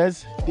 10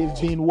 years. They've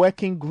been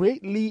working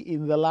greatly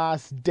in the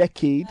last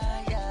decade.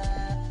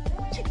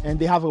 And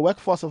they have a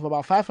workforce of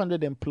about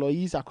 500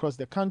 employees across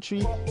the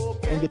country.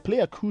 And they play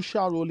a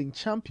crucial role in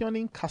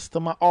championing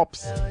customer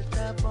ops.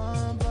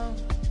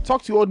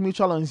 Talk to Old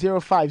Mutual on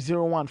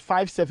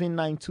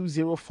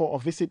 0501-579-204 or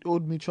visit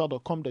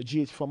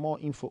oldmutual.com.gh for more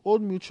info.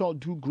 Old Mutual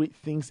do great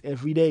things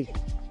every day.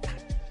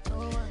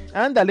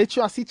 And the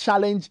Literacy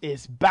Challenge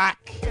is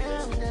back.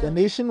 The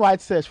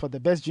nationwide search for the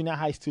best junior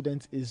high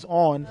student is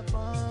on.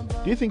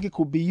 Do you think it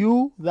could be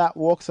you that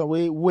walks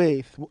away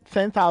with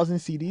 10,000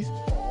 CDs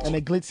and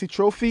a glitzy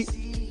trophy?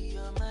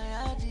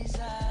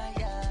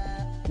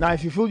 Now,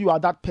 if you feel you are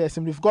that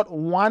person, we've got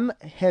one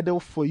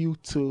hurdle for you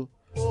to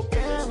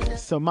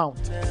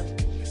surmount.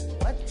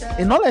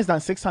 In no less than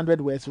 600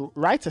 words,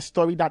 write a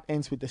story that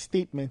ends with the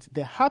statement,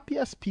 the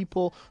happiest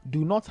people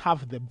do not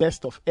have the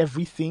best of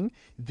everything,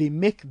 they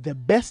make the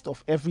best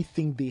of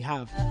everything they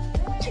have.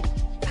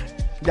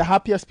 The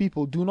happiest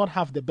people do not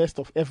have the best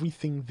of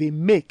everything, they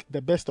make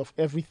the best of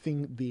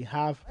everything they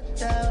have.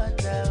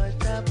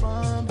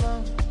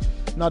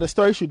 Now, the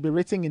story should be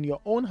written in your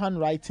own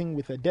handwriting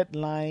with a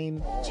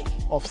deadline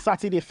of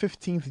Saturday,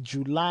 15th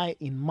July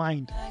in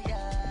mind.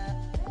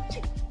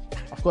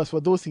 Of course,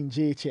 for those in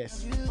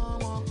JHS.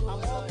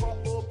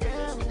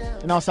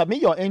 Now,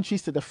 submit your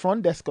entries to the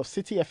front desk of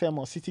Citi FM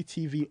or Citi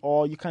TV,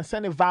 or you can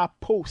send it via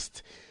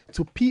post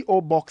to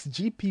P.O. Box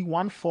GP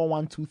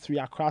 14123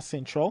 Accra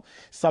Central.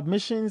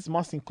 Submissions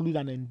must include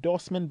an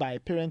endorsement by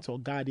a parent or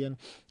guardian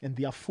and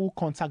their full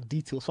contact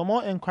details. For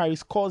more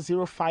enquiries, call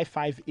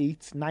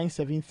 0558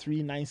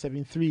 973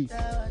 973.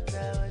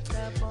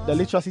 The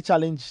Literacy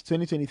Challenge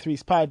 2023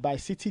 is powered by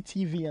Citi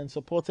TV and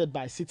supported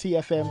by Citi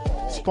FM,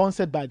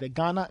 sponsored by the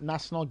Ghana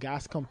National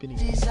Gas Company.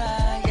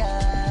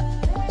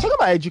 Talk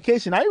about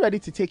education. Are you ready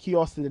to take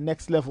yours to the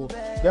next level?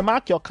 Then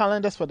mark your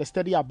calendars for the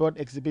Study Abroad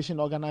exhibition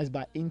organized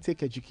by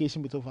Intake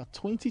Education with over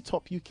 20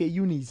 top UK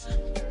unis.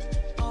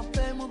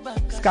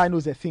 Sky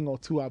knows a thing or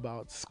two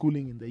about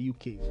schooling in the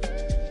UK.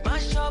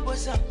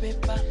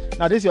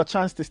 Now, this is your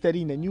chance to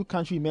study in a new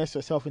country, immerse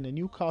yourself in a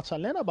new culture,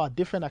 learn about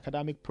different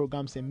academic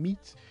programs, and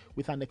meet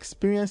with an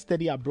experienced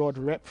study abroad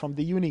rep from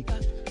the uni.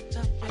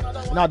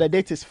 Now, the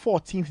date is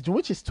 14th June,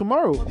 which is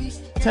tomorrow,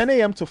 10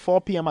 a.m. to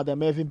 4 p.m. at the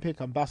Mervyn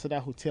Peak Ambassador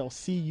Hotel.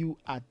 See you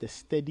at the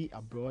Study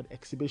Abroad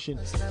exhibition.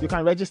 You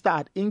can register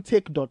at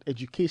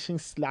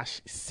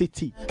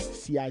intake.education/citi,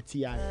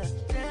 CITI.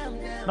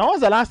 Now, when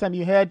was the last time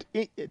you heard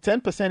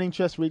 10%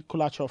 interest rate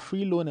collateral,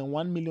 free loan, and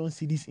 1 million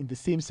CDs in the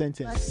same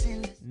sentence?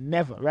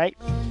 Never, right?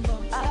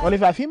 Well,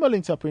 if you're a female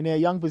entrepreneur,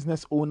 young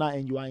business owner,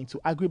 and you are into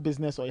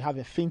agribusiness or you have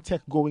a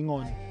fintech going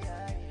on,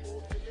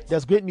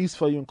 there's great news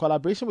for you. In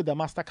collaboration with the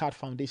MasterCard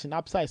Foundation,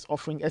 ABSA is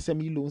offering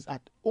SME loans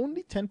at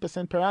only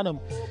 10% per annum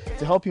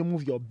to help you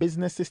move your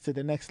businesses to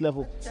the next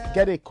level.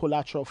 Get a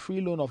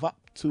collateral-free loan of up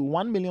to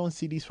 1 million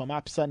CDs from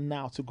ABSA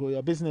now to grow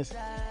your business.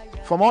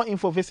 For more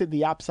info, visit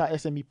the ABSA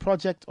SME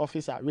Project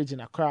Office at Ridge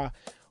in Accra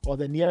or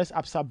the nearest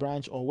ABSA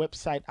branch or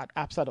website at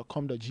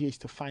absa.com.gh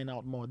to find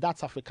out more.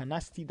 That's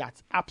Africanasti,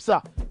 that's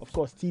ABSA. Of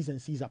course, T's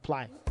and C's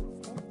apply.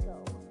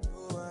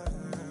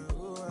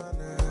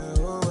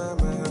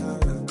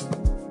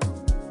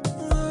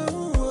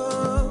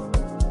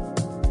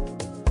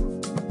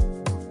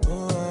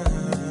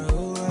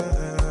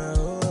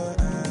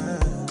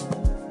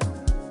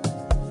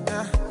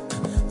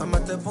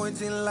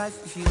 Point in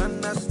life, if you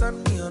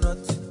understand me or not,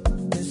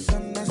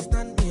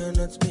 misunderstand me or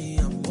not, me,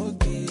 I'm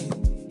okay.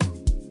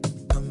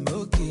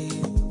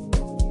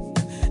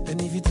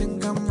 And if you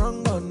think I'm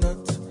wrong or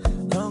not,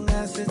 long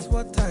as it's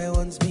what I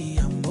want, me,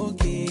 I'm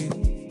okay.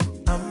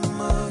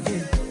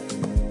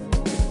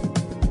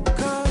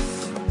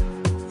 Cause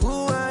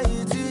who are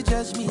you to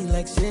judge me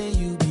like say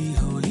you be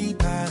holy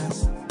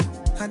past?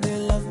 I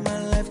did love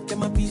my life, get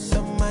my peace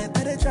of mind,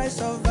 I did try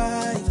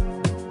survive.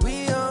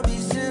 We all be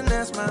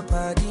sinners, my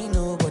body,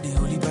 nobody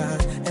holy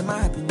back. And my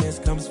happiness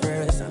comes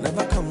first, I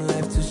never come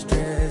life to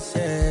stress,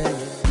 yeah.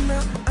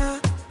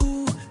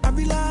 I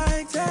be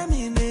like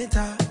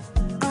Terminator,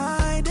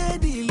 I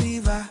did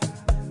deliver,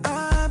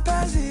 I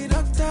pass the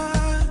doctor.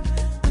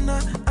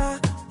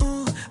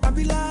 I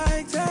be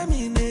like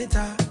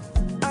Terminator,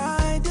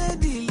 I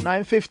did deliver.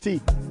 9:50.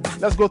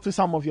 Let's go through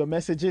some of your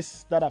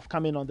messages that have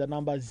come in on the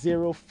number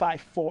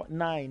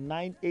 0549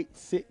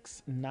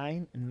 986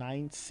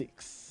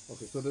 996.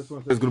 Okay, so this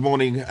one says, good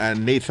morning,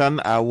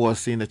 Nathan. I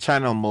was in the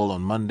Channel Mall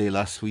on Monday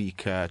last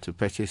week to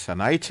purchase an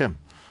item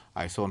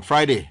I saw on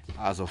Friday.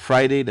 As of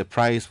Friday, the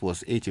price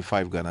was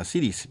 85 Ghana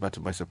cedis. But to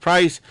my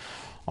surprise,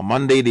 on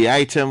Monday, the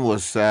item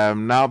was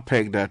now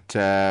pegged at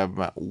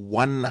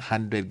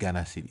 100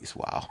 Ghana cedis.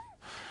 Wow.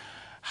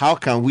 How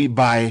can we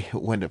buy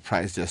when the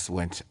price just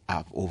went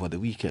up over the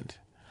weekend?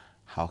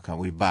 How can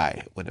we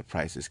buy when the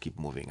prices keep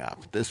moving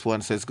up? This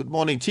one says, good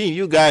morning, team.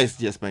 You guys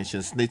just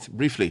mentioned SNIT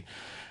briefly,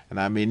 and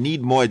I may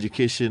need more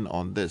education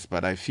on this,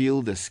 but I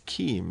feel the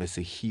scheme is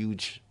a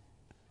huge...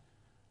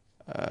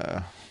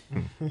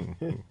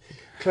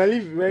 Clearly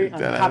very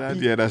unhappy.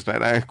 Yeah, that's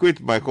right. I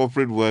quit my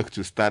corporate work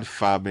to start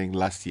farming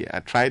last year. I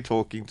tried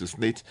talking to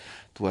SNIT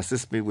to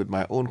assist me with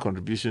my own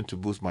contribution to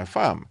boost my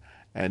farm,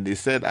 and they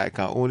said I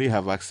can only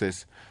have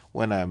access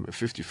when I'm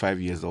 55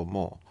 years or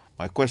more.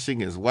 My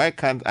question is, why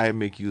can't I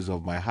make use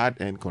of my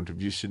hard-earned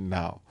contribution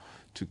now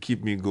to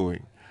keep me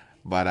going?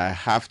 But I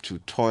have to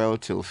toil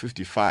till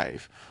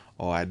 55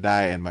 or I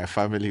die and my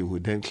family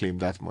would then claim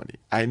that money.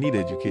 I need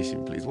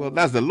education, please. Well,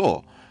 that's the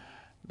law.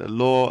 The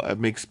law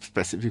makes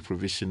specific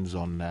provisions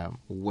on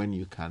when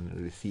you can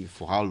receive,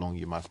 for how long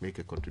you must make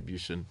a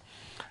contribution,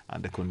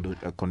 and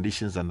the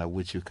conditions under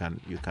which you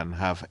can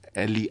have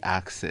early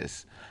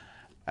access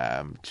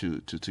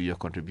to your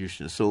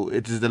contribution. So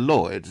it is the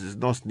law. It is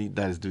not SNIT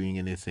that is doing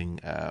anything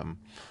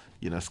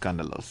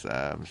scandalous.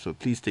 So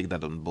please take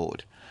that on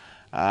board.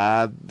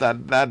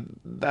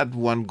 That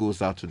one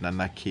goes out to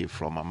Nana K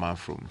from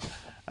Amanfrom.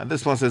 And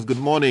this one says, good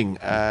morning,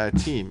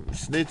 team.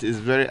 SNIT is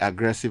very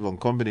aggressive on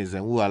companies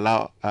and will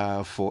allow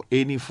for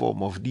any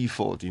form of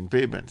default in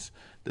payments.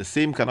 The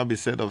same cannot be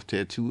said of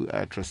Tier 2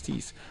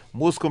 trustees.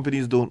 Most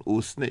companies don't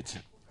owe SNIT,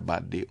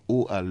 but they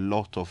owe a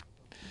lot of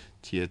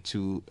Tier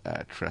 2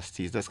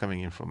 trustees. That's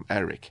coming in from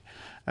Eric.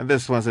 And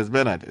this one says,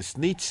 Bernard,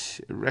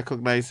 SNIT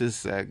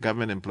recognizes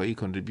government employee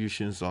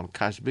contributions on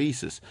cash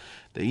basis.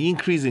 The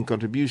increase in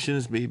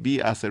contributions may be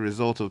as a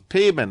result of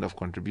payment of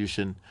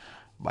contribution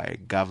by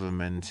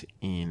government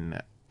in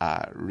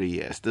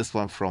arrears. This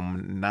one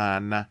from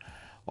Nana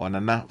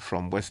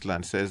from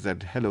Westland says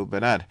that, hello,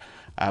 Bernard.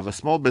 I have a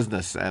small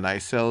business and I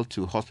sell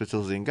to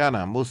hospitals in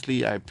Ghana.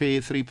 Mostly I pay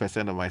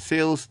 3% of my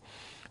sales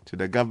to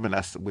the government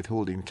as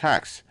withholding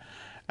tax.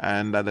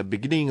 And at the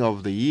beginning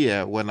of the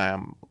year, when I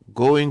am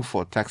going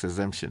for tax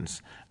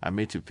exemptions, I'm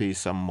made to pay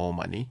some more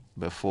money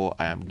before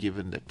I am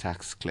given the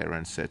tax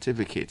clearance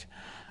certificate.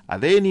 Are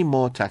there any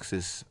more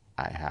taxes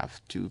I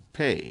have to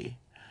pay?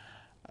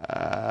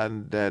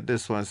 And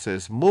this one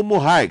says,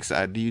 Momo hikes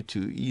are due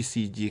to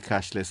ECG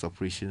cashless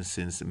operations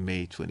since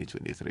May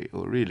 2023.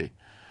 Oh, really?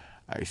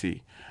 I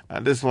see.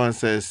 And this one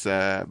says,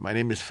 my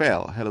name is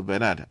Fel. Hello,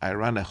 Bernard. I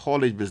run a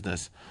haulage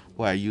business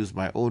where I use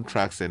my own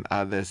trucks and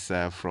others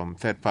from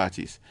third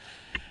parties.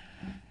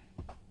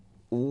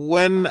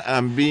 When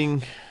I'm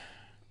being...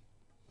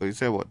 you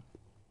say what?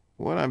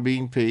 When I'm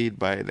being paid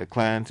by the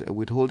client, a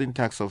withholding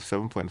tax of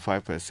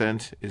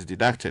 7.5% is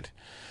deducted.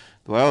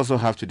 Do I also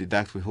have to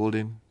deduct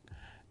withholding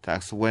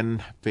tax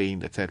when paying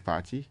the third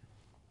party?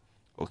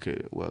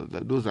 Okay, well,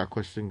 those are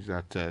questions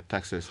that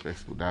tax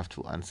experts would have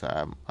to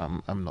answer.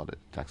 I'm not a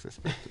tax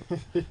expert.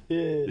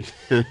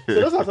 So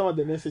those are some of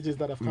the messages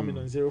that have come in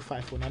on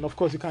 0549. And of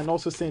course, you can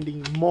also send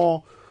in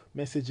more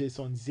messages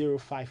on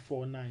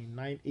 0549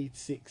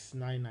 986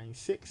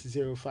 996,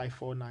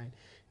 0549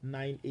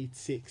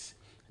 986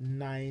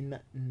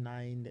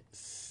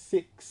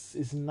 996.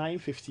 It's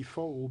 9:54.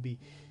 We'll be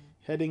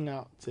heading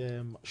out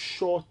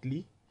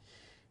shortly.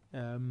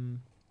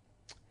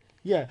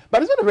 Yeah,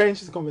 but it's been a very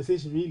interesting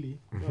conversation, really.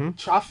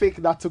 Traffic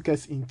that took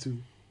us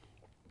into.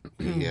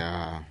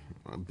 Yeah,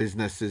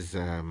 businesses,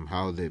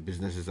 how the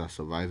businesses are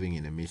surviving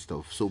in the midst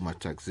of so much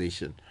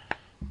taxation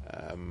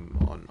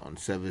on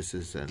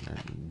services and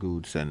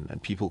goods,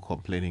 and people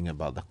complaining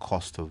about the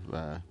cost of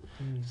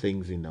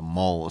things in the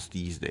malls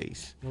these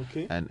days.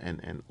 Okay.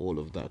 And all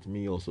of that.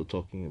 Me also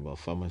talking about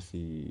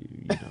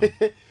pharmacy.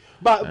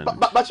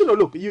 But you know,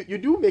 look, you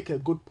do make a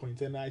good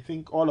point, and I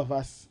think all of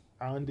us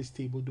around this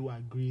table do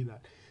agree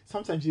that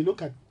sometimes you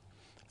look at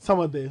some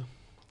of the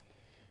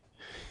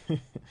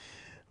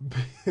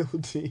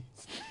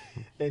buildings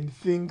and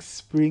things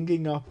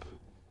springing up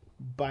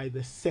by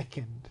the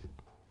second,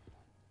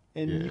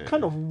 and you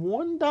kind of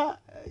wonder,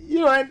 you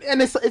know,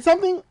 and it's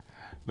something.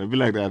 Maybe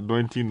like the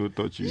anointing will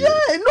touch you. Yeah,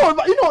 no,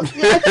 but you know, I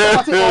think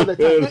about it all the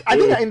time. I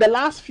think that in the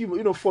last few,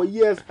 you know, for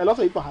years, a lot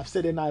of people have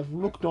said, and I've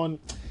looked on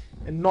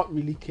and not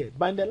really cared.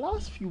 But in the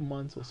last few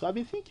months or so, I've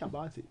been thinking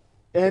about it.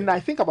 And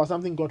I think about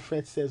something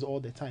Godfred says all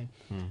the time,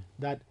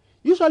 that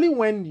usually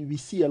when we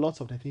see a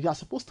lot of the things, you are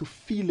supposed to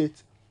feel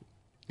it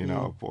in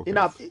our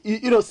pockets.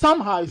 You know,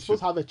 somehow it's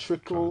supposed to have a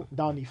trickle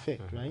down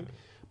effect, right?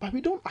 But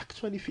we don't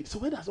actually feel. So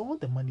where does all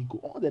the money go?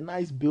 All the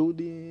nice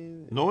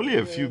buildings. No, only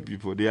a few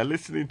people. They are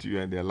listening to you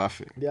and they are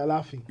laughing. They are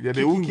laughing. Yeah,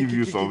 they won't give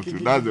you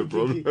something. That's the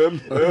problem.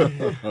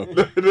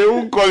 They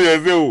won't call you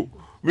and say, "Oh,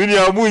 mini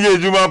amuye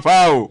juma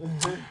pao."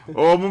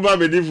 Oh, mumba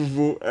me di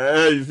fufu.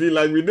 You see,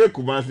 like we did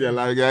Kumasi,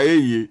 like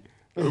hey.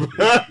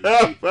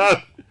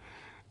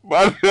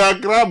 But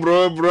Accra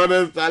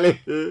brothers,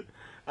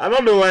 I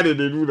don't know why they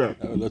do that.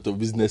 A lot of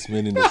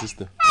businessmen in the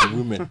system, and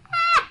women,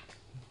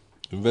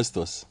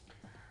 investors.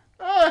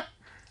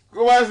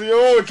 Kumasi,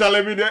 oh,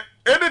 Charlie, me there.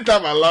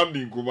 Anytime I land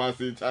in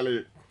Kumasi,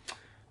 Charlie,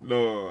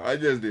 no, I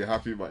just be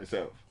happy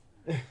myself.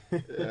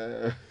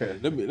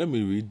 Let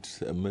me read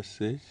a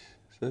message.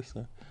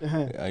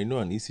 I know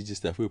an ECG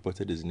staff who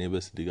reported his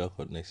neighbor's legal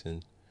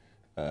connection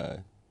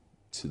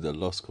to the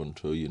loss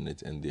control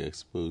unit, and they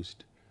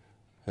exposed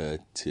her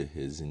to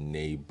his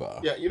neighbor.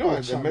 Yeah, you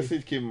know, the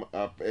message came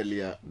up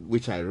earlier,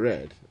 which I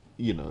read,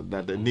 you know,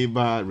 that the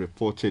neighbor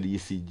reported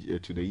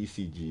ECG to the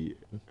ECG,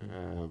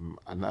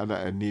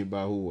 a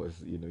neighbor who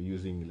was, you know,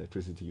 using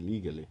electricity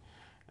illegally.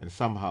 And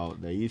somehow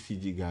the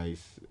ECG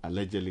guys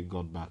allegedly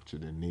got back to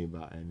the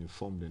neighbor and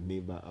informed the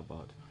neighbor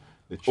about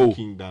the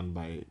choking done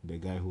by the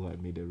guy who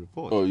had made the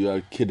report. Oh, you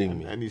are kidding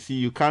me. And you see,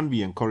 you can't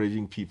be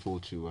encouraging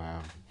people to...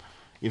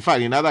 in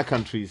fact, in other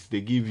countries,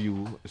 they give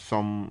you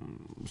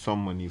some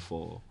money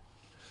for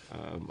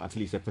at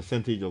least a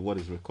percentage of what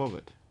is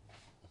recovered.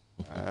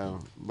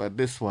 But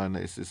this one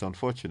is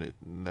unfortunate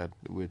that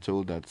we're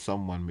told that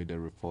someone made a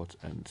report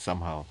and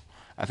somehow,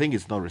 I think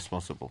it's not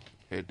responsible.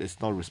 It's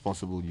not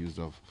responsible use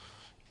of,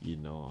 you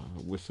know,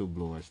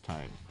 whistleblowers'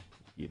 time.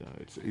 You know,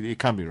 it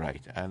can't be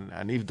right.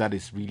 And if that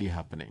is really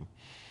happening,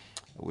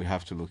 we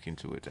have to look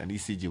into it. And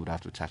ECG would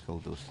have to tackle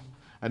those.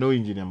 I know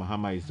Engineer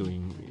Mahama is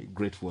doing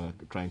great work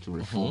trying to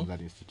reform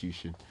that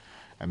institution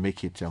and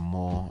make it a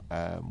more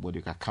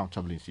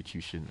accountable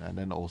institution, and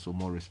then also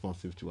more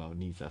responsive to our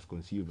needs as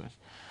consumers.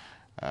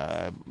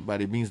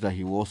 But it means that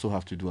he will also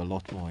have to do a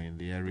lot more in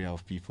the area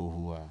of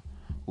people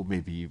who may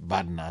be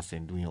bad us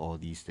and doing all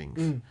these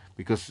things.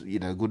 Because, you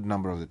know, a good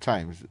number of the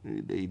times,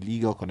 the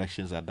illegal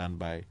connections are done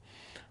by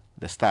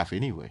the staff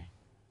anyway.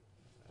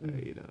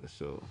 You know,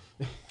 so...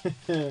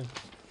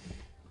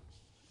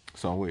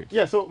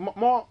 Yeah, so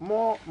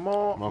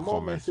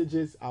more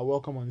messages are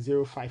welcome on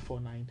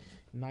 0549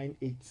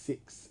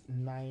 986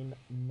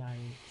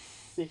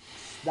 996.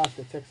 That's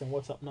the text and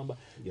WhatsApp number.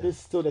 Yeah. This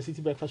is still the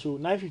City Breakfast Show.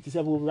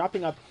 9:57. We'll be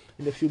wrapping up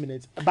in a few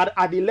minutes. But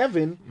at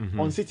 11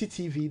 on Citi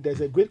TV,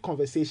 there's a great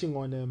conversation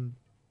on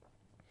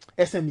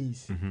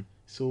SMEs.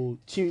 So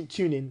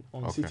tune in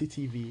on Citi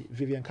TV.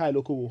 Vivian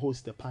Kailoko will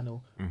host the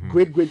panel.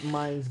 Great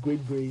minds,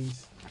 great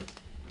brains,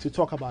 to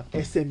talk about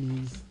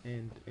SMEs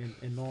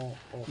and all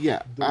of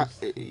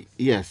those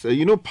yes,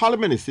 you know,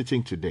 Parliament is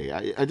sitting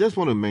today. I just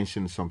want to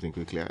mention something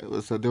quickly.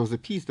 There was a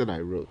piece that I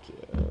wrote,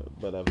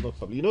 but I've not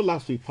published. You know,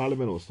 last week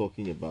Parliament was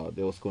talking about,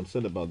 there was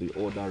concern about the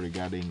order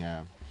regarding,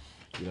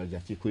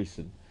 Jati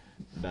Kwesen,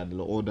 that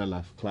the order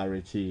lacks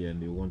clarity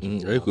and they want to.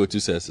 Very 2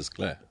 says it's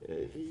clear.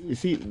 You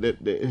see,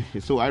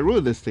 so I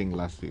wrote this thing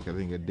last week, I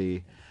think a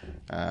day,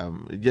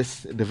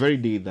 just the very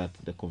day that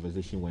the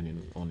conversation went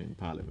on in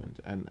Parliament.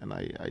 And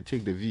I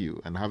take the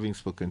view, and having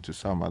spoken to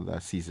some other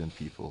seasoned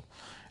people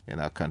in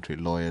our country,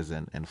 lawyers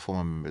and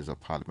former members of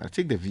Parliament, I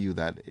take the view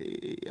that,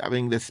 I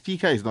mean, the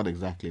Speaker is not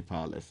exactly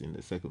powerless in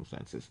the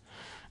circumstances.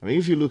 I mean,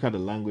 if you look at the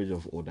language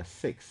of Order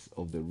 6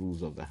 of the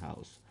rules of the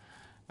House,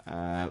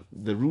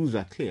 the rules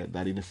are clear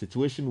that in a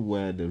situation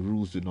where the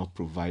rules do not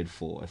provide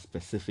for a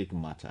specific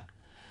matter,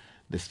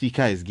 the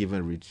Speaker is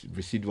given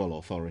residual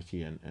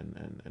authority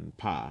and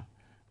power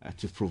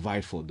to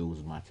provide for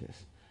those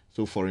matters.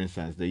 So, for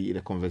instance,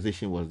 the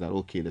conversation was that,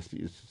 okay,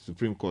 the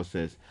Supreme Court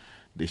says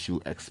they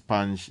should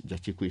expunge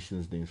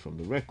Jachikwesion's names from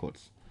the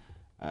records.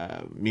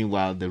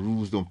 Meanwhile, the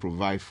rules don't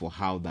provide for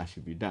how that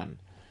should be done.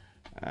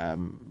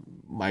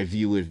 My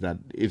view is that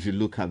if you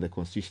look at the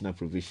constitutional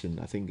provision,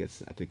 I think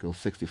it's Article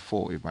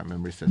 64, if my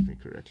memory serves me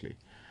correctly,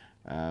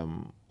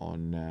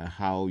 on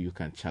how you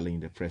can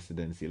challenge the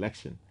president's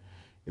election.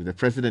 If the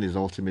president is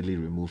ultimately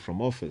removed from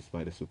office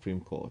by the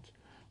Supreme Court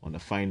on the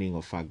finding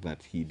of fact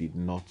that he did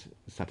not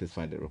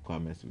satisfy the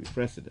requirements to be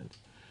president,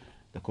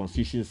 the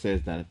Constitution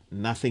says that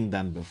nothing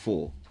done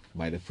before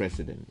by the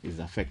president is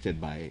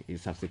affected by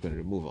his subsequent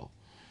removal.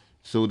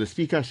 So the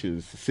Speaker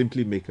should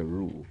simply make a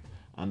rule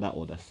under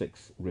Order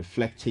 6,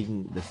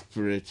 reflecting the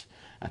spirit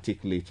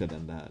articulated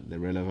under the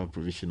relevant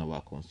provision of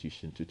our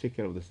Constitution to take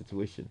care of the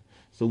situation.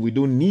 So we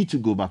don't need to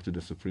go back to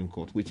the Supreme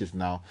Court, which is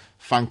now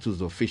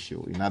functus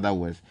officio. In other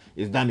words,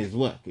 it's done its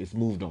work, it's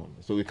moved on.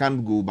 So we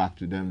can't go back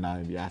to them now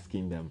and be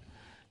asking them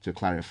to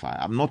clarify.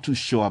 I'm not too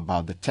sure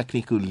about the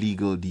technical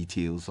legal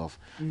details of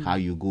how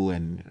you go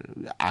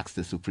and ask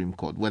the Supreme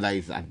Court, whether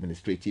it's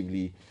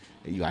administratively,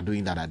 you are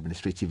doing that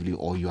administratively,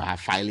 or you are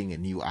filing a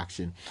new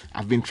action.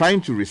 I've been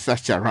trying to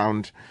research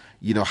around,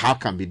 how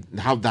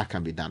that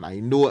can be done. I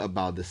know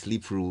about the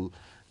sleep rule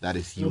that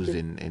is used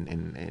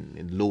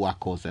in lower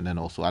courts and then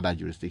also other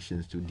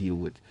jurisdictions to deal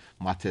with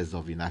matters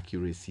of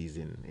inaccuracies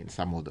in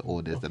some of the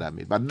orders that are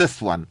made. But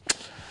this one,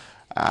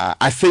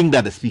 I think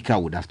that the Speaker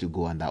would have to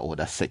go under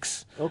Order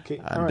 6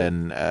 and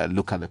then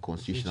look at the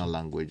constitutional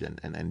language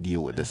and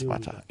deal with this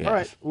matter. Yes. All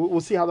right,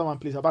 we'll see how that one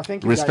plays out. But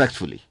thank you,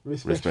 respectfully.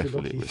 Guys.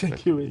 Respectfully.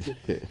 Thank you, Richard.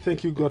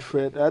 Thank you,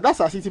 Godfred. That's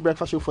our City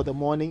Breakfast Show for the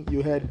morning.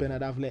 You heard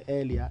Bernard Avle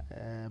earlier.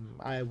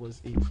 I was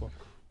in for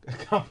a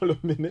couple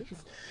of minutes.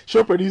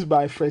 Show produced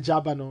by Fred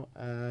Jabano.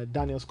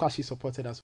 Daniel Squashy supported us.